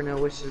wishes for no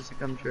wishes to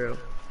come true?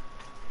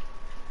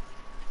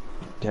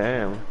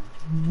 Damn.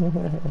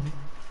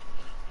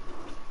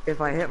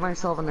 If I hit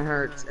myself and it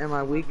hurts, am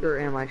I weak or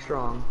am I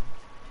strong?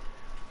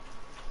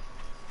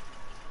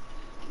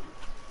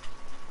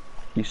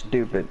 You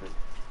stupid.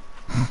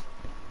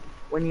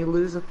 When you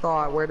lose a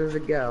thought, where does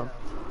it go?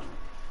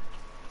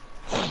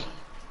 If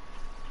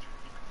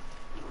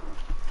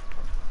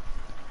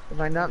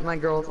I nut in my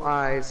girl's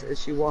eyes, is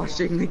she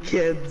washing the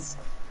kids?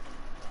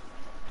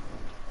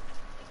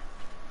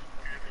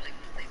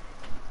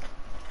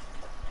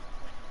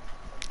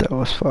 That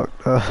was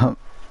fucked up.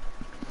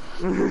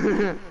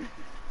 Who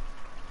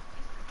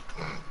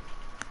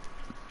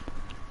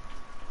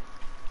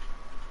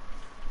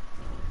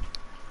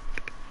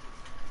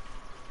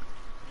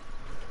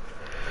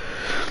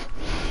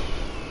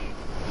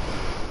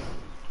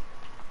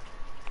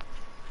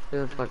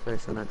the fuck did I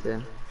send that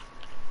to?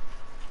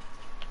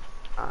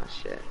 Ah,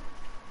 shit.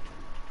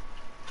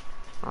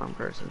 Wrong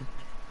person.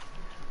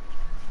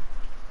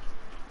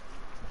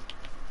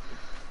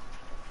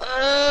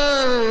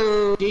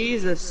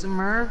 Jesus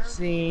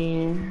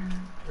mercy.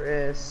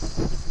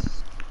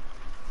 Chris.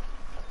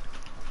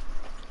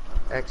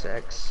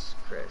 XX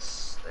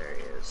Chris. There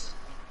he is.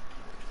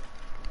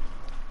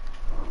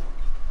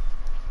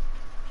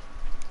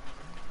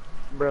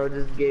 Bro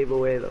just gave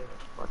away the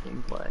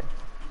fucking play.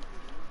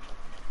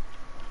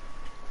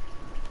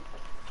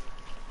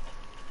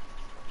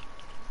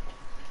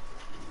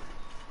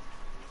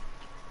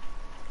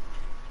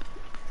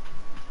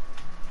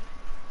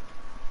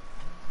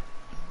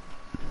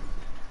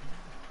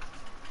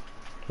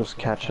 Just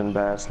catching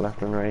bass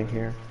left and right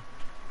here.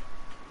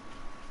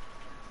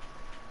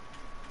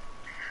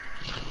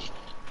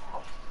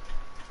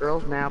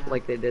 Girls nap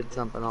like they did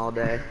something all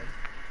day.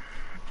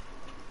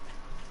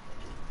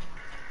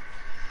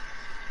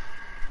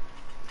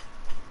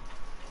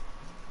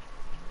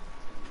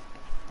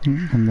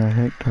 And the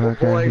heck do I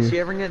got Boys, here?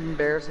 you ever get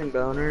embarrassing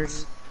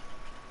boners?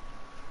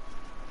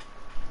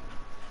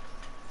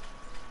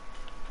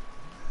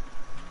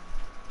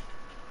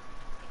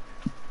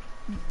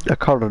 I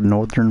caught a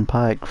northern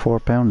pike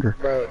 4-pounder.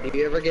 Bro, do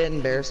you ever get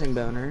embarrassing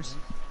boners?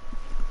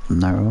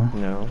 No.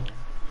 No.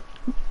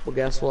 Well,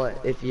 guess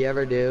what? If you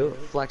ever do,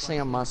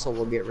 flexing a muscle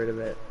will get rid of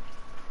it.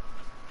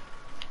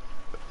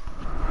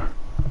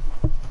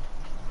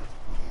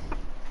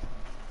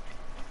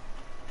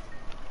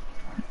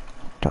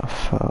 The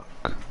fuck?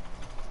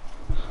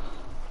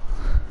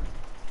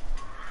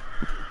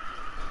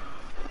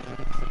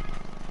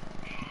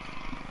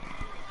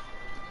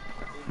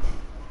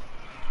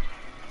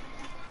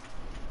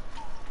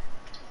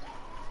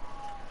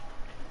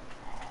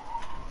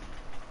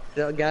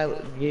 That guy,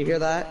 you hear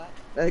that?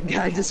 That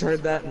guy just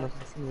heard that in the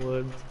fucking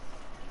woods.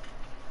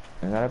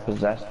 Is that a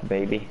possessed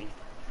baby?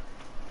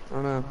 I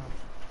don't know.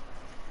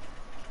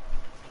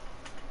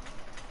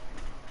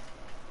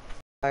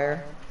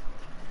 Fire.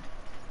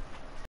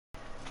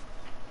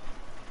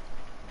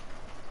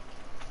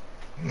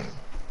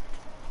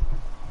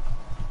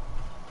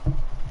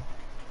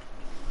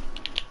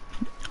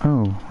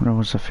 Oh, there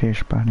was a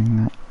fish biting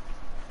that.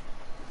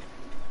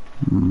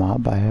 My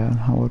bad,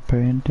 I was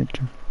paying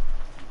attention.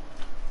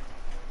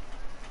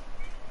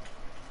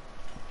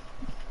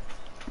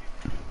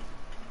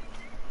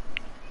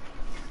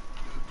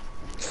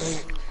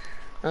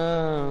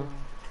 Oh.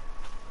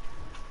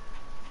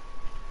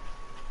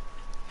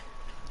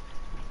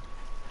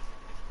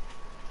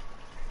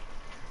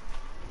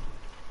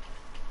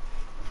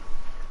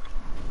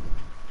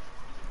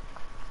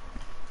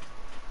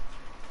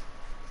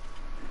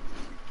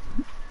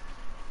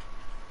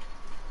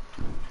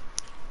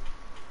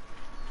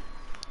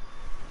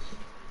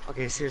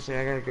 Okay, seriously,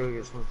 I gotta go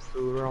get some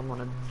food or I'm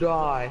gonna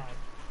die.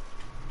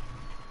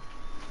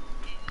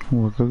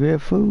 We'll go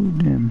get food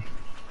then.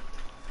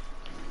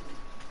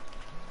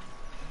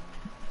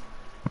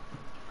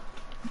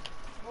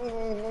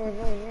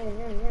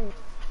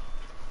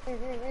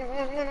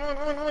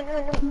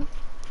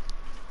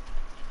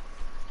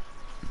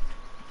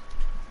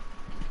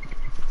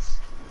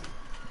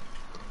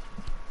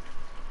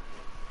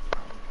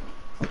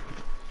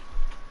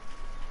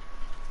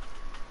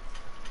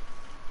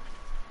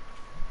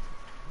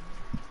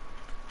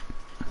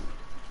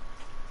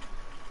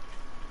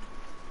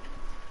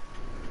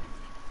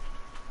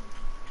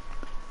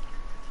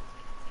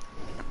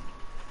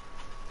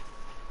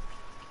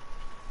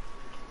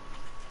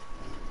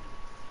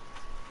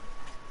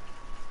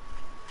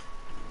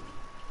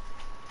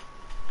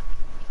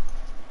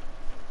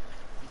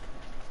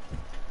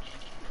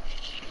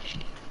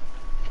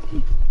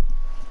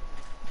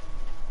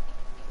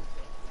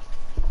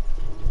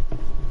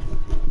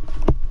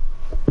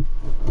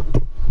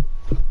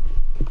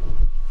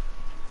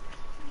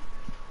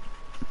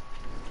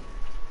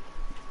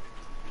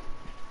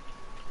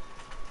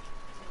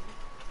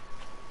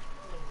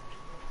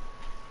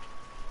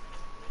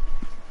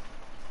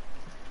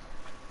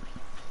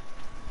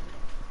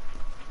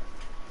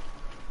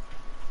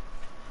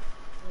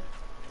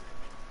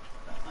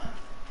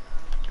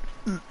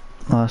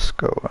 Let's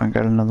go. I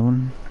got another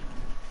one.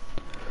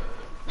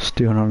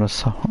 Still not a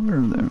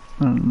solder though,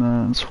 and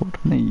that's what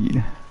I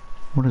need.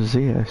 What is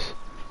this?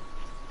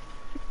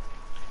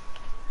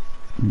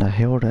 The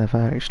hell have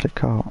I actually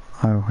caught?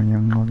 Oh, a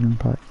young northern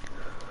pike.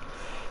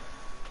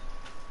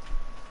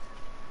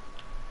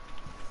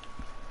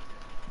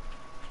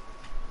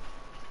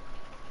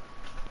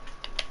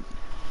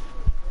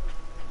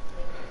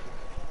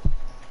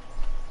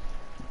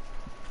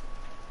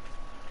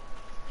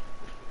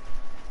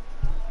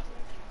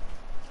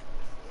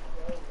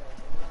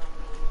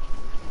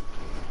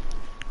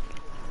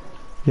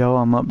 Yo,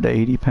 I'm up to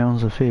 80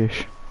 pounds of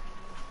fish.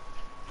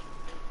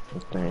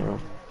 Damn.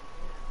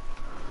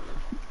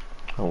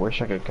 I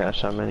wish I could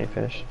catch that many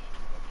fish.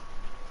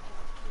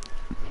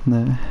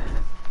 Nah.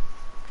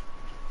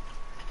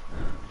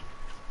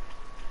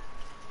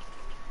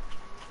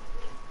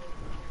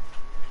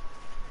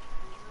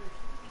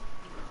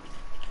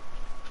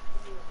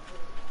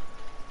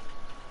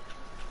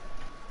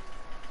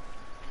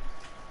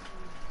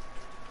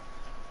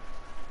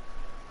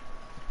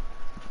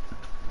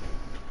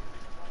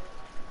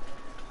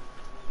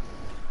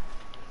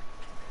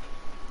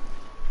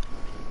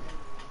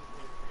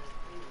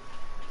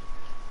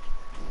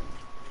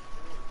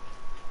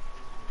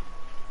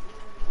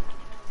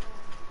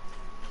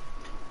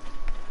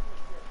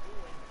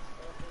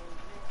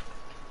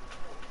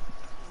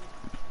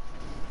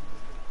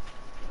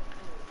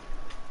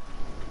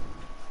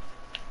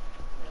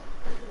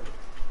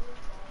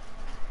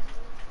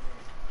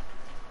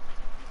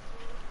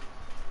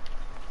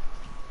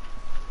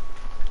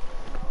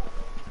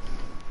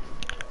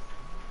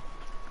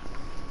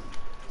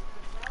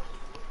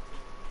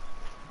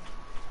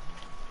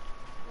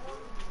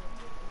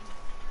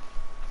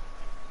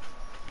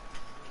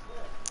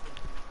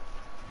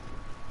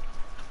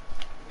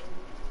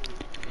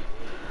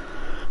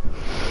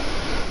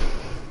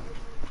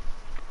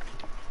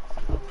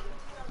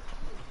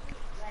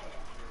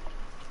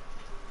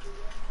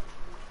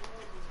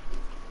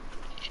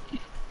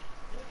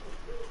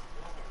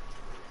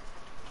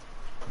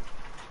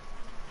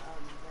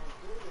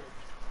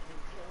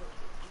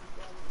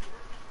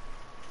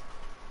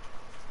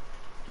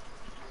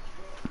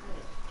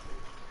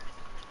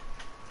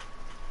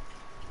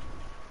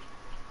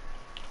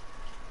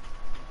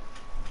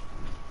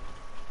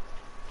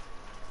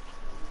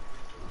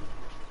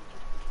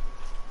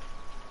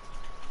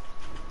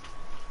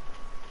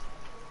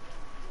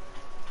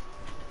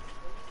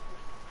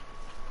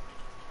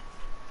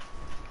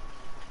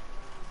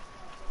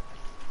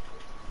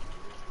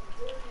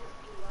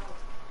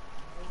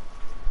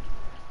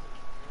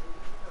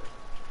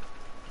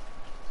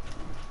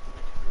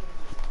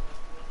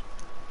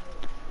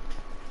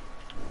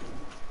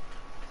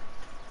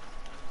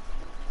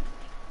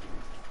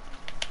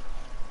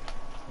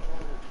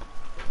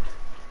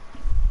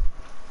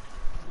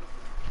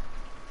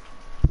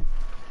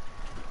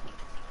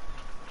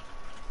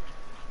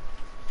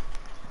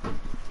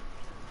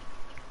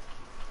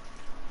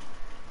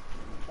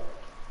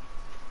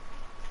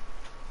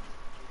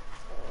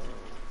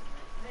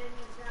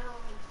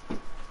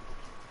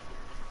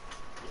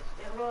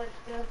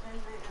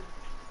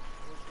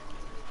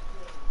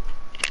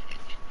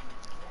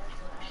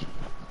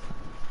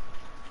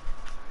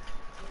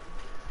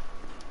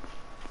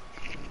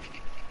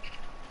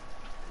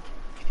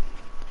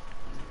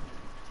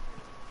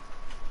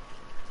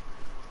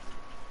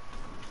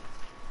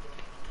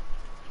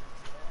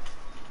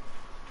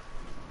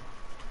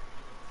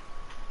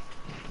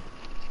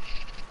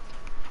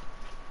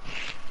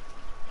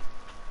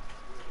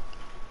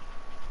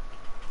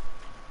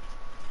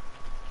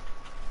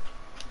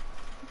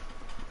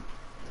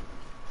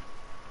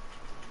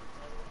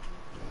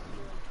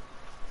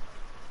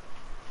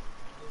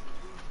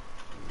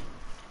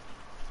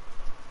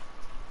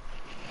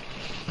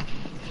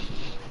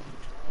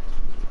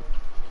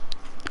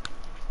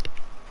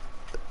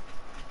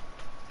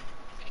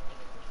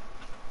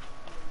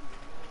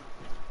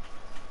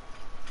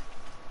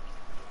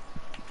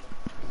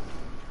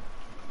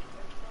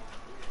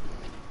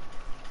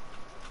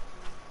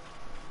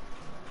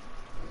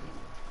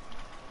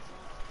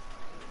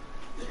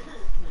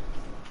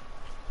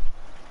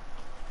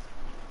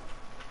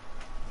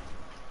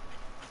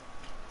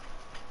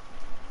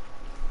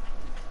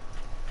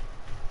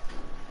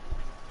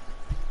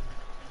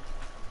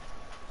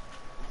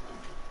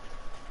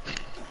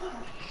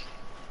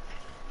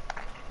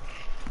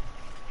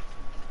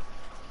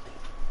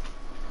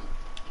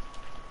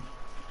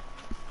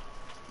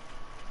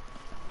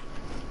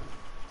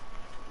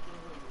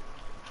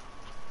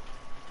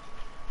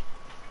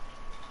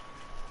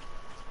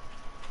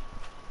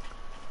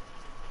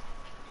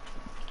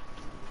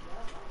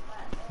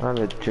 I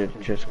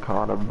legit just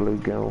caught a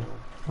bluegill.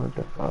 What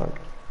the fuck?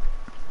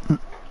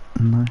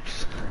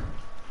 Nice.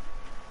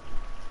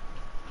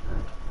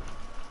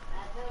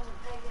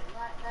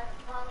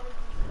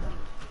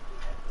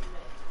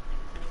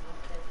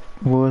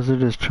 Was it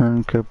just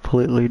turned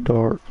completely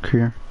dark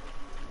here?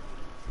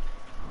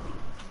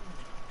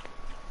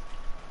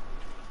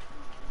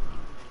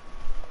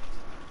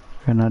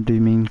 And I do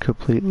mean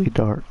completely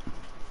dark.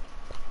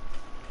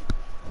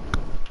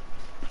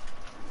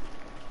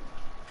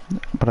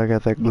 But I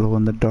got that glow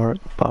in the dark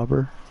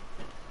bobber.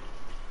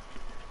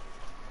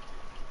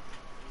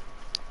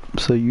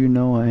 So you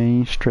know I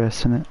ain't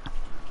stressing it.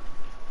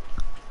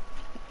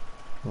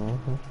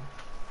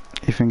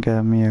 Even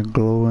got me a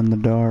glow in the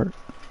dark.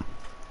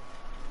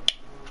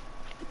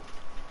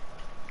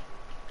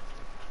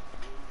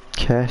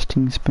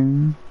 Casting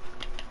spoon.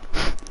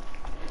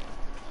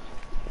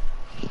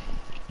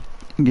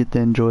 Get to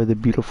enjoy the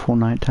beautiful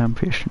nighttime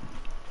fishing.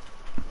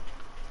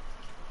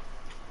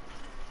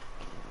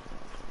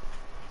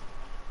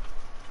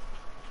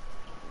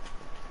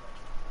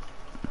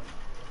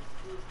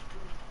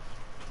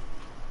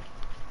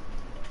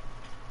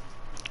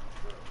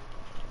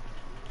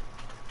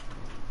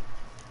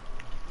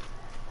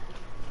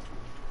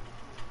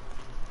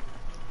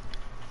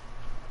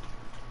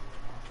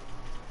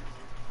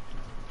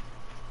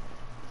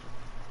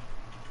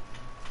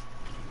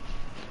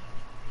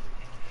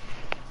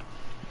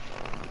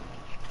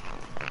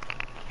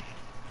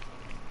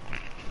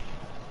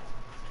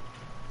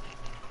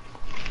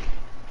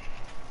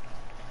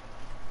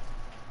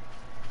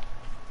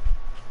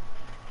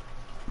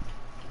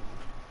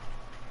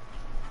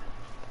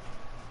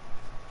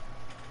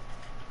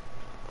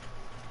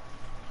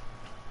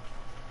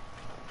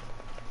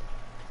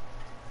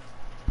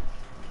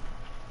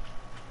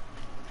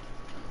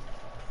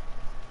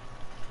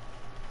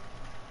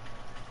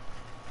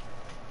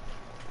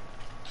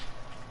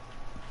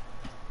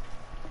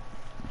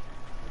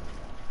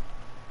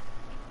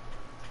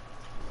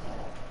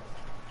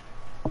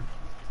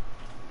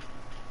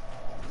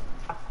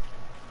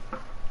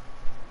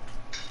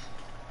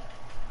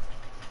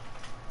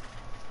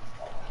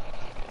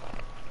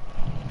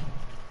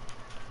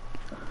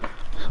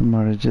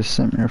 Somebody just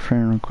sent me a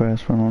friend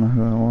request, but I don't know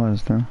who it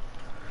was though.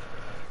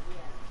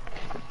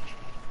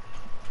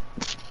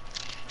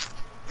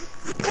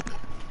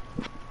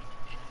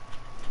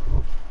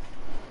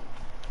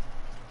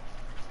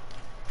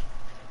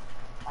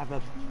 I've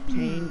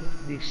obtained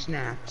the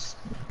snacks.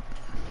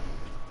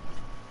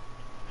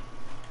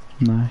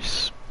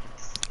 Nice.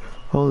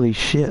 Holy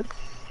shit.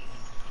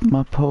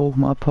 My pole.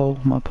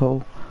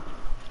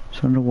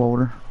 It's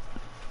underwater.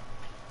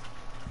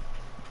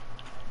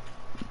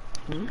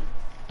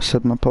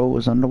 Said my pole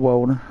was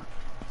underwater.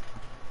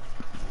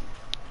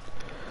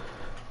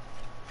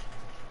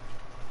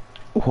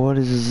 What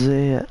is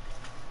that?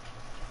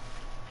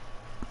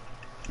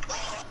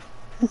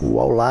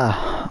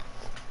 Voila.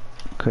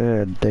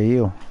 Good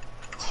deal.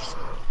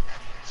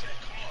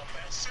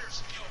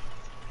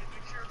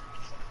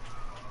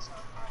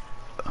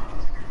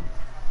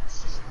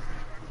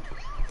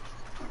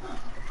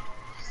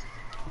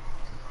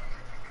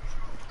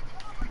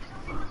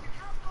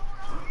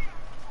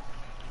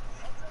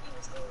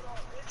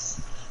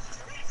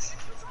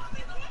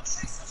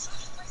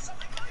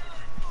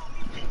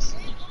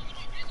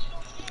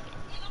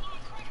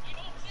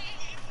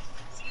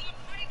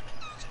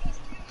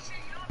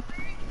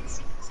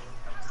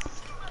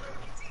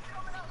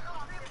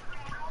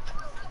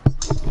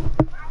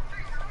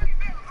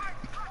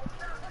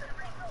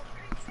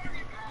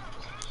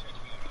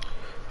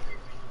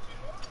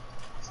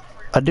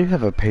 I do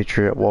have a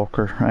Patriot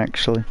Walker,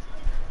 actually.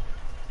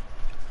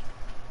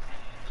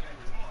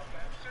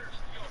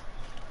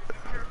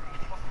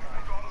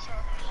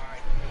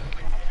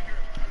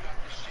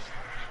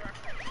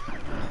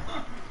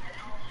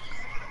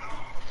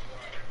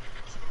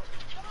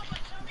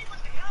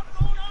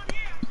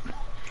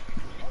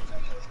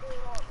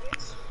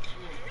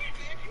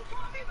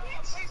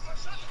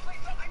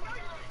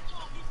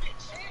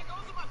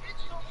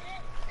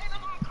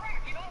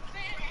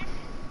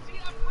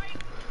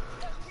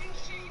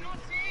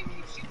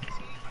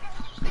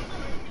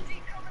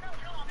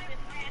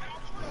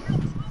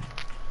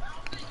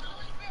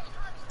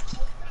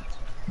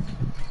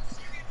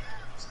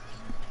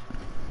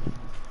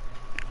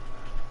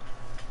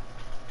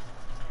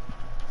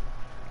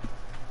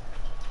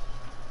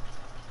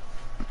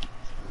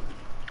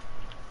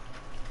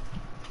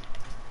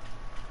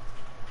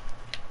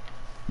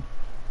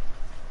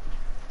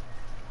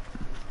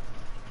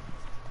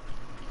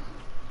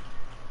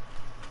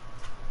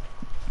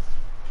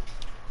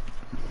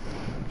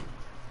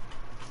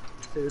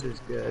 Food is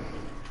good.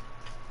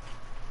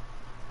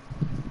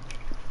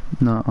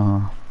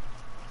 Nuh-uh.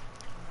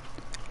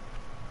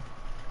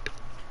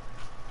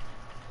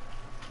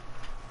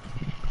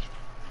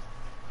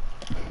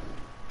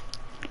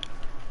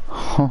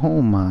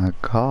 Oh my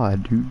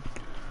god, dude.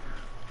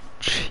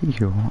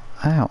 Chill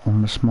out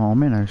on the small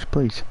minnows,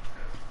 please.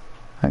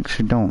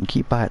 Actually, don't.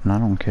 Keep biting. I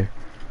don't care.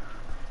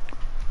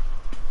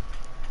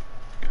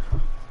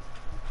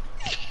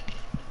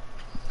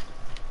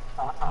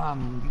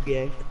 You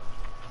gay?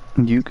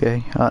 You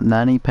gay?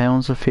 90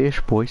 pounds of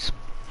fish, boys.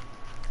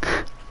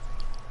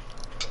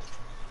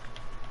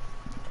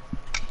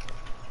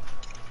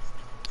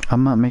 I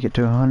might make it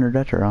to 100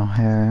 after all.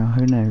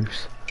 Who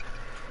knows?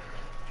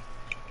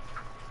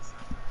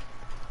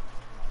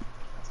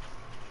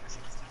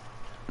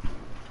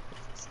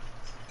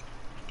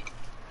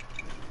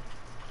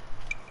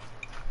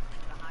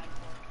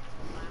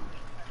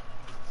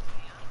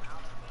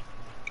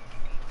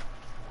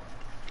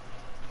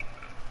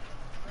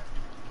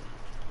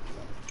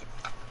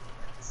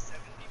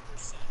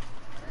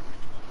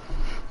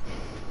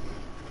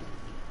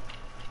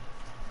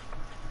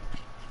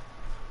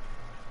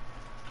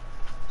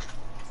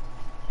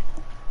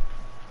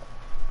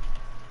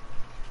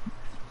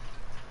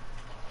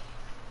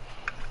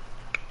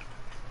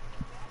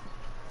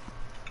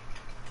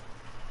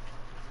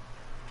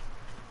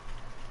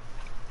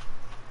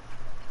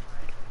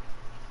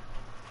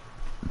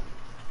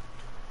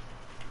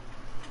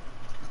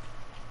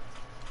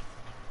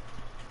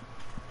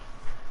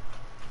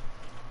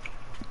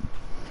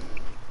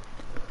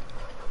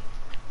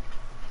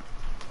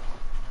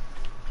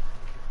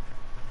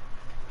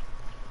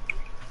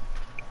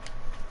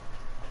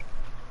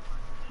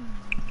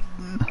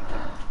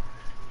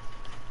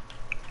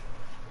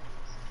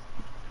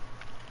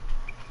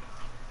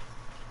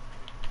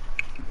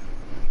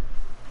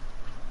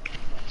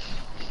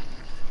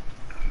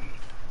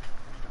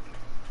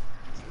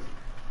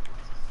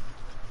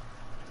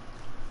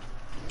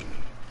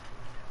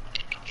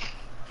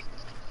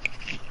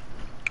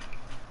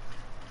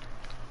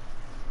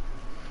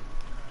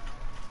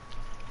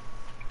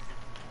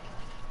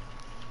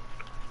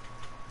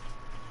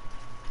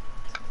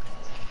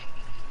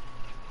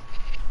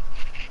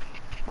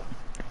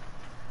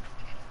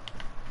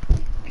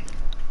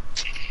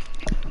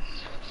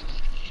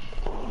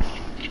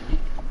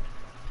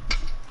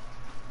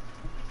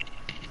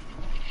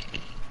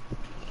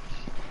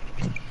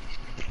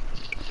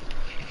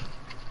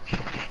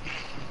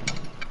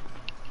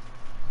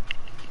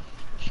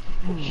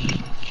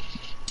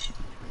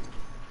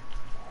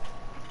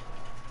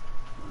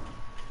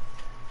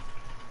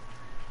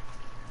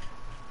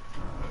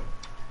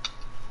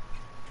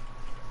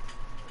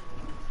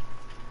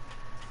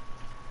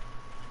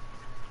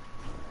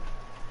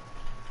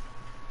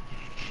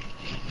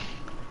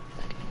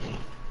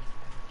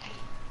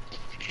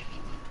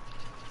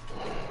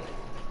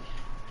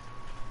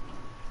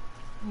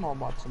 I'm gonna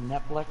watch some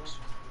Netflix.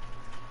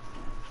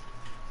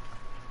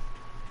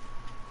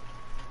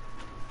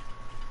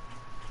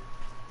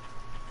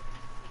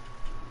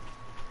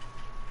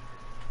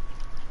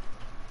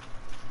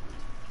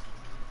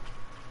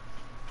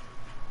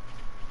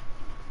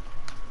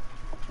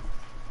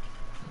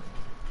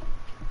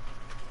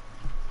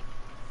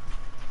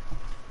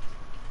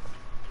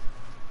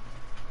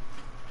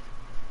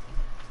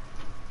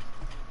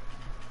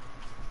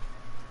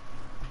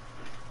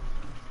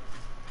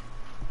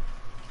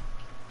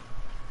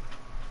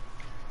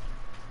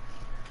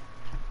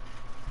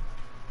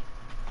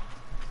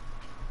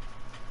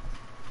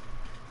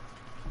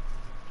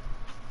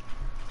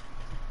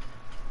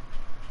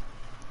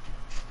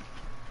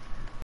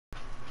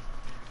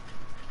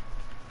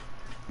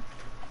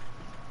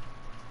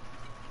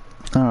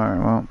 Alright,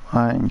 well,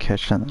 I didn't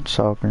catch that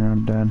soccer.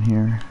 I'm done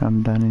here.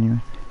 I'm done anyway.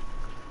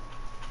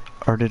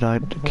 Or did I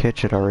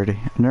catch it already?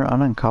 No, I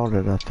done called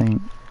it, I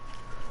think.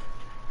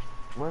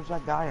 Where's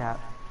that guy at?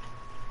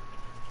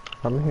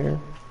 I'm here.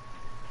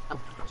 Oh,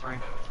 sorry.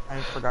 I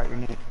just forgot your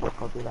name. We'll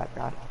go do that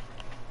guy.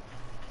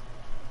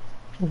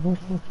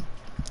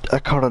 I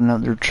caught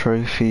another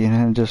trophy and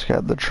I just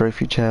got the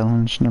trophy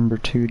challenge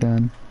 #2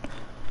 done.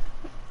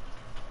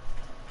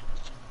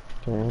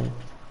 Okay.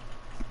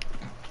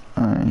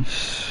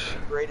 Nice.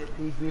 Rated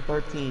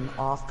PG-13,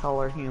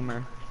 off-color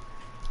humor.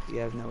 You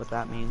guys know what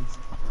that means.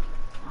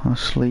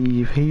 Let's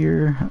leave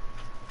here.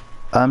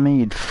 I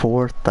made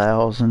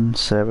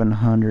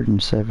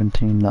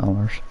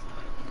 $4,717.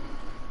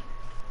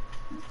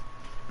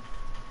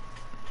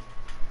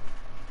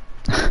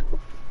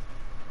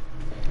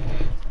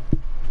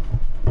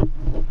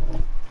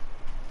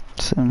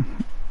 So, and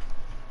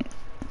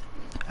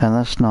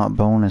that's not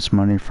bonus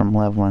money from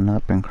leveling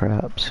up and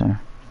crap, so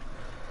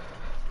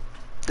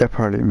I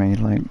probably made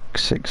like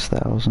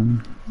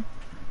 6,000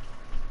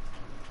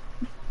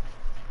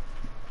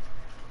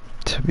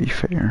 to be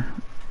fair.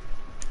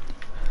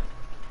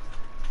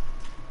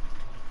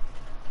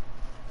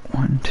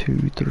 1,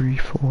 2, 3,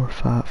 4,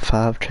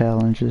 5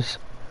 challenges.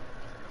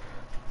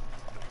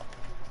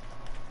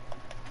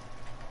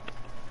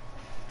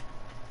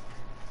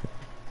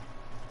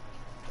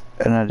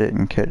 And I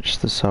didn't catch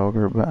the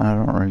sauger, but I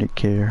don't really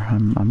care.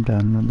 I'm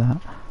done with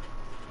that.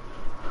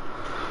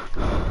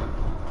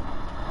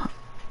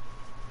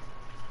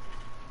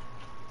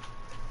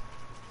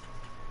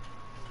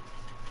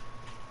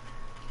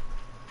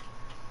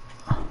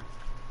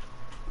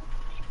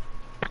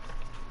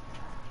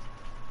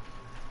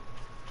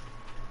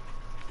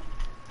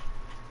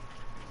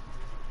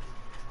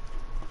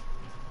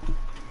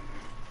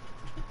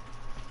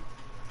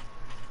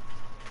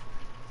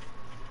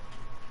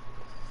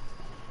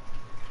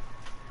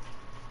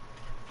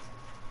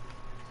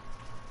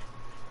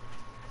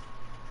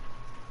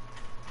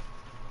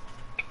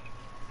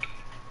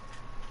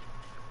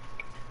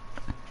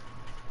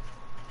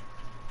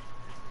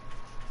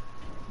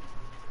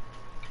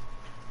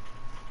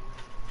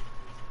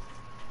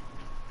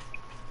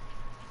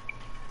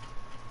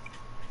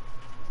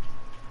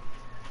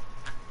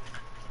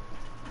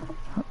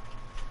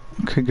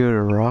 could go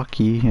to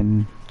Rocky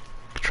and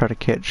try to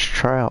catch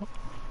trout.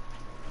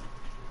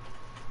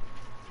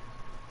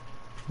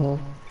 Well,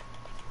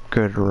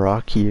 Go to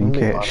Rocky and to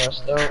be catch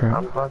honest though, trout.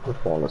 I'm about to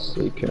fall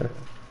asleep here.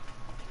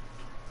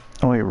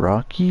 Oh wait,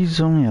 Rocky's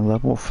only a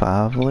level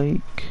 5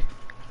 lake?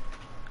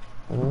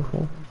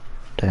 Mm-hmm.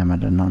 Damn, I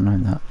did not know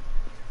that.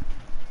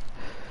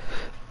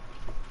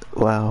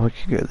 Wow, we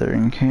could go there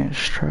and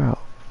catch trout.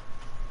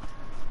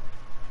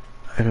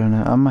 I don't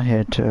know, I'm gonna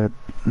head to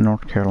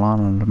North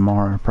Carolina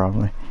tomorrow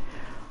probably.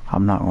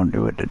 I'm not gonna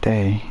do it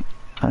today,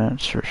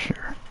 that's for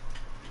sure.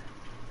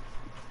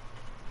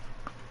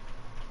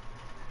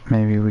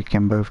 Maybe we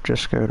can both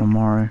just go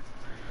tomorrow.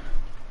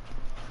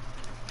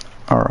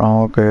 Or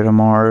I'll go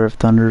tomorrow if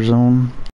Thunder's on.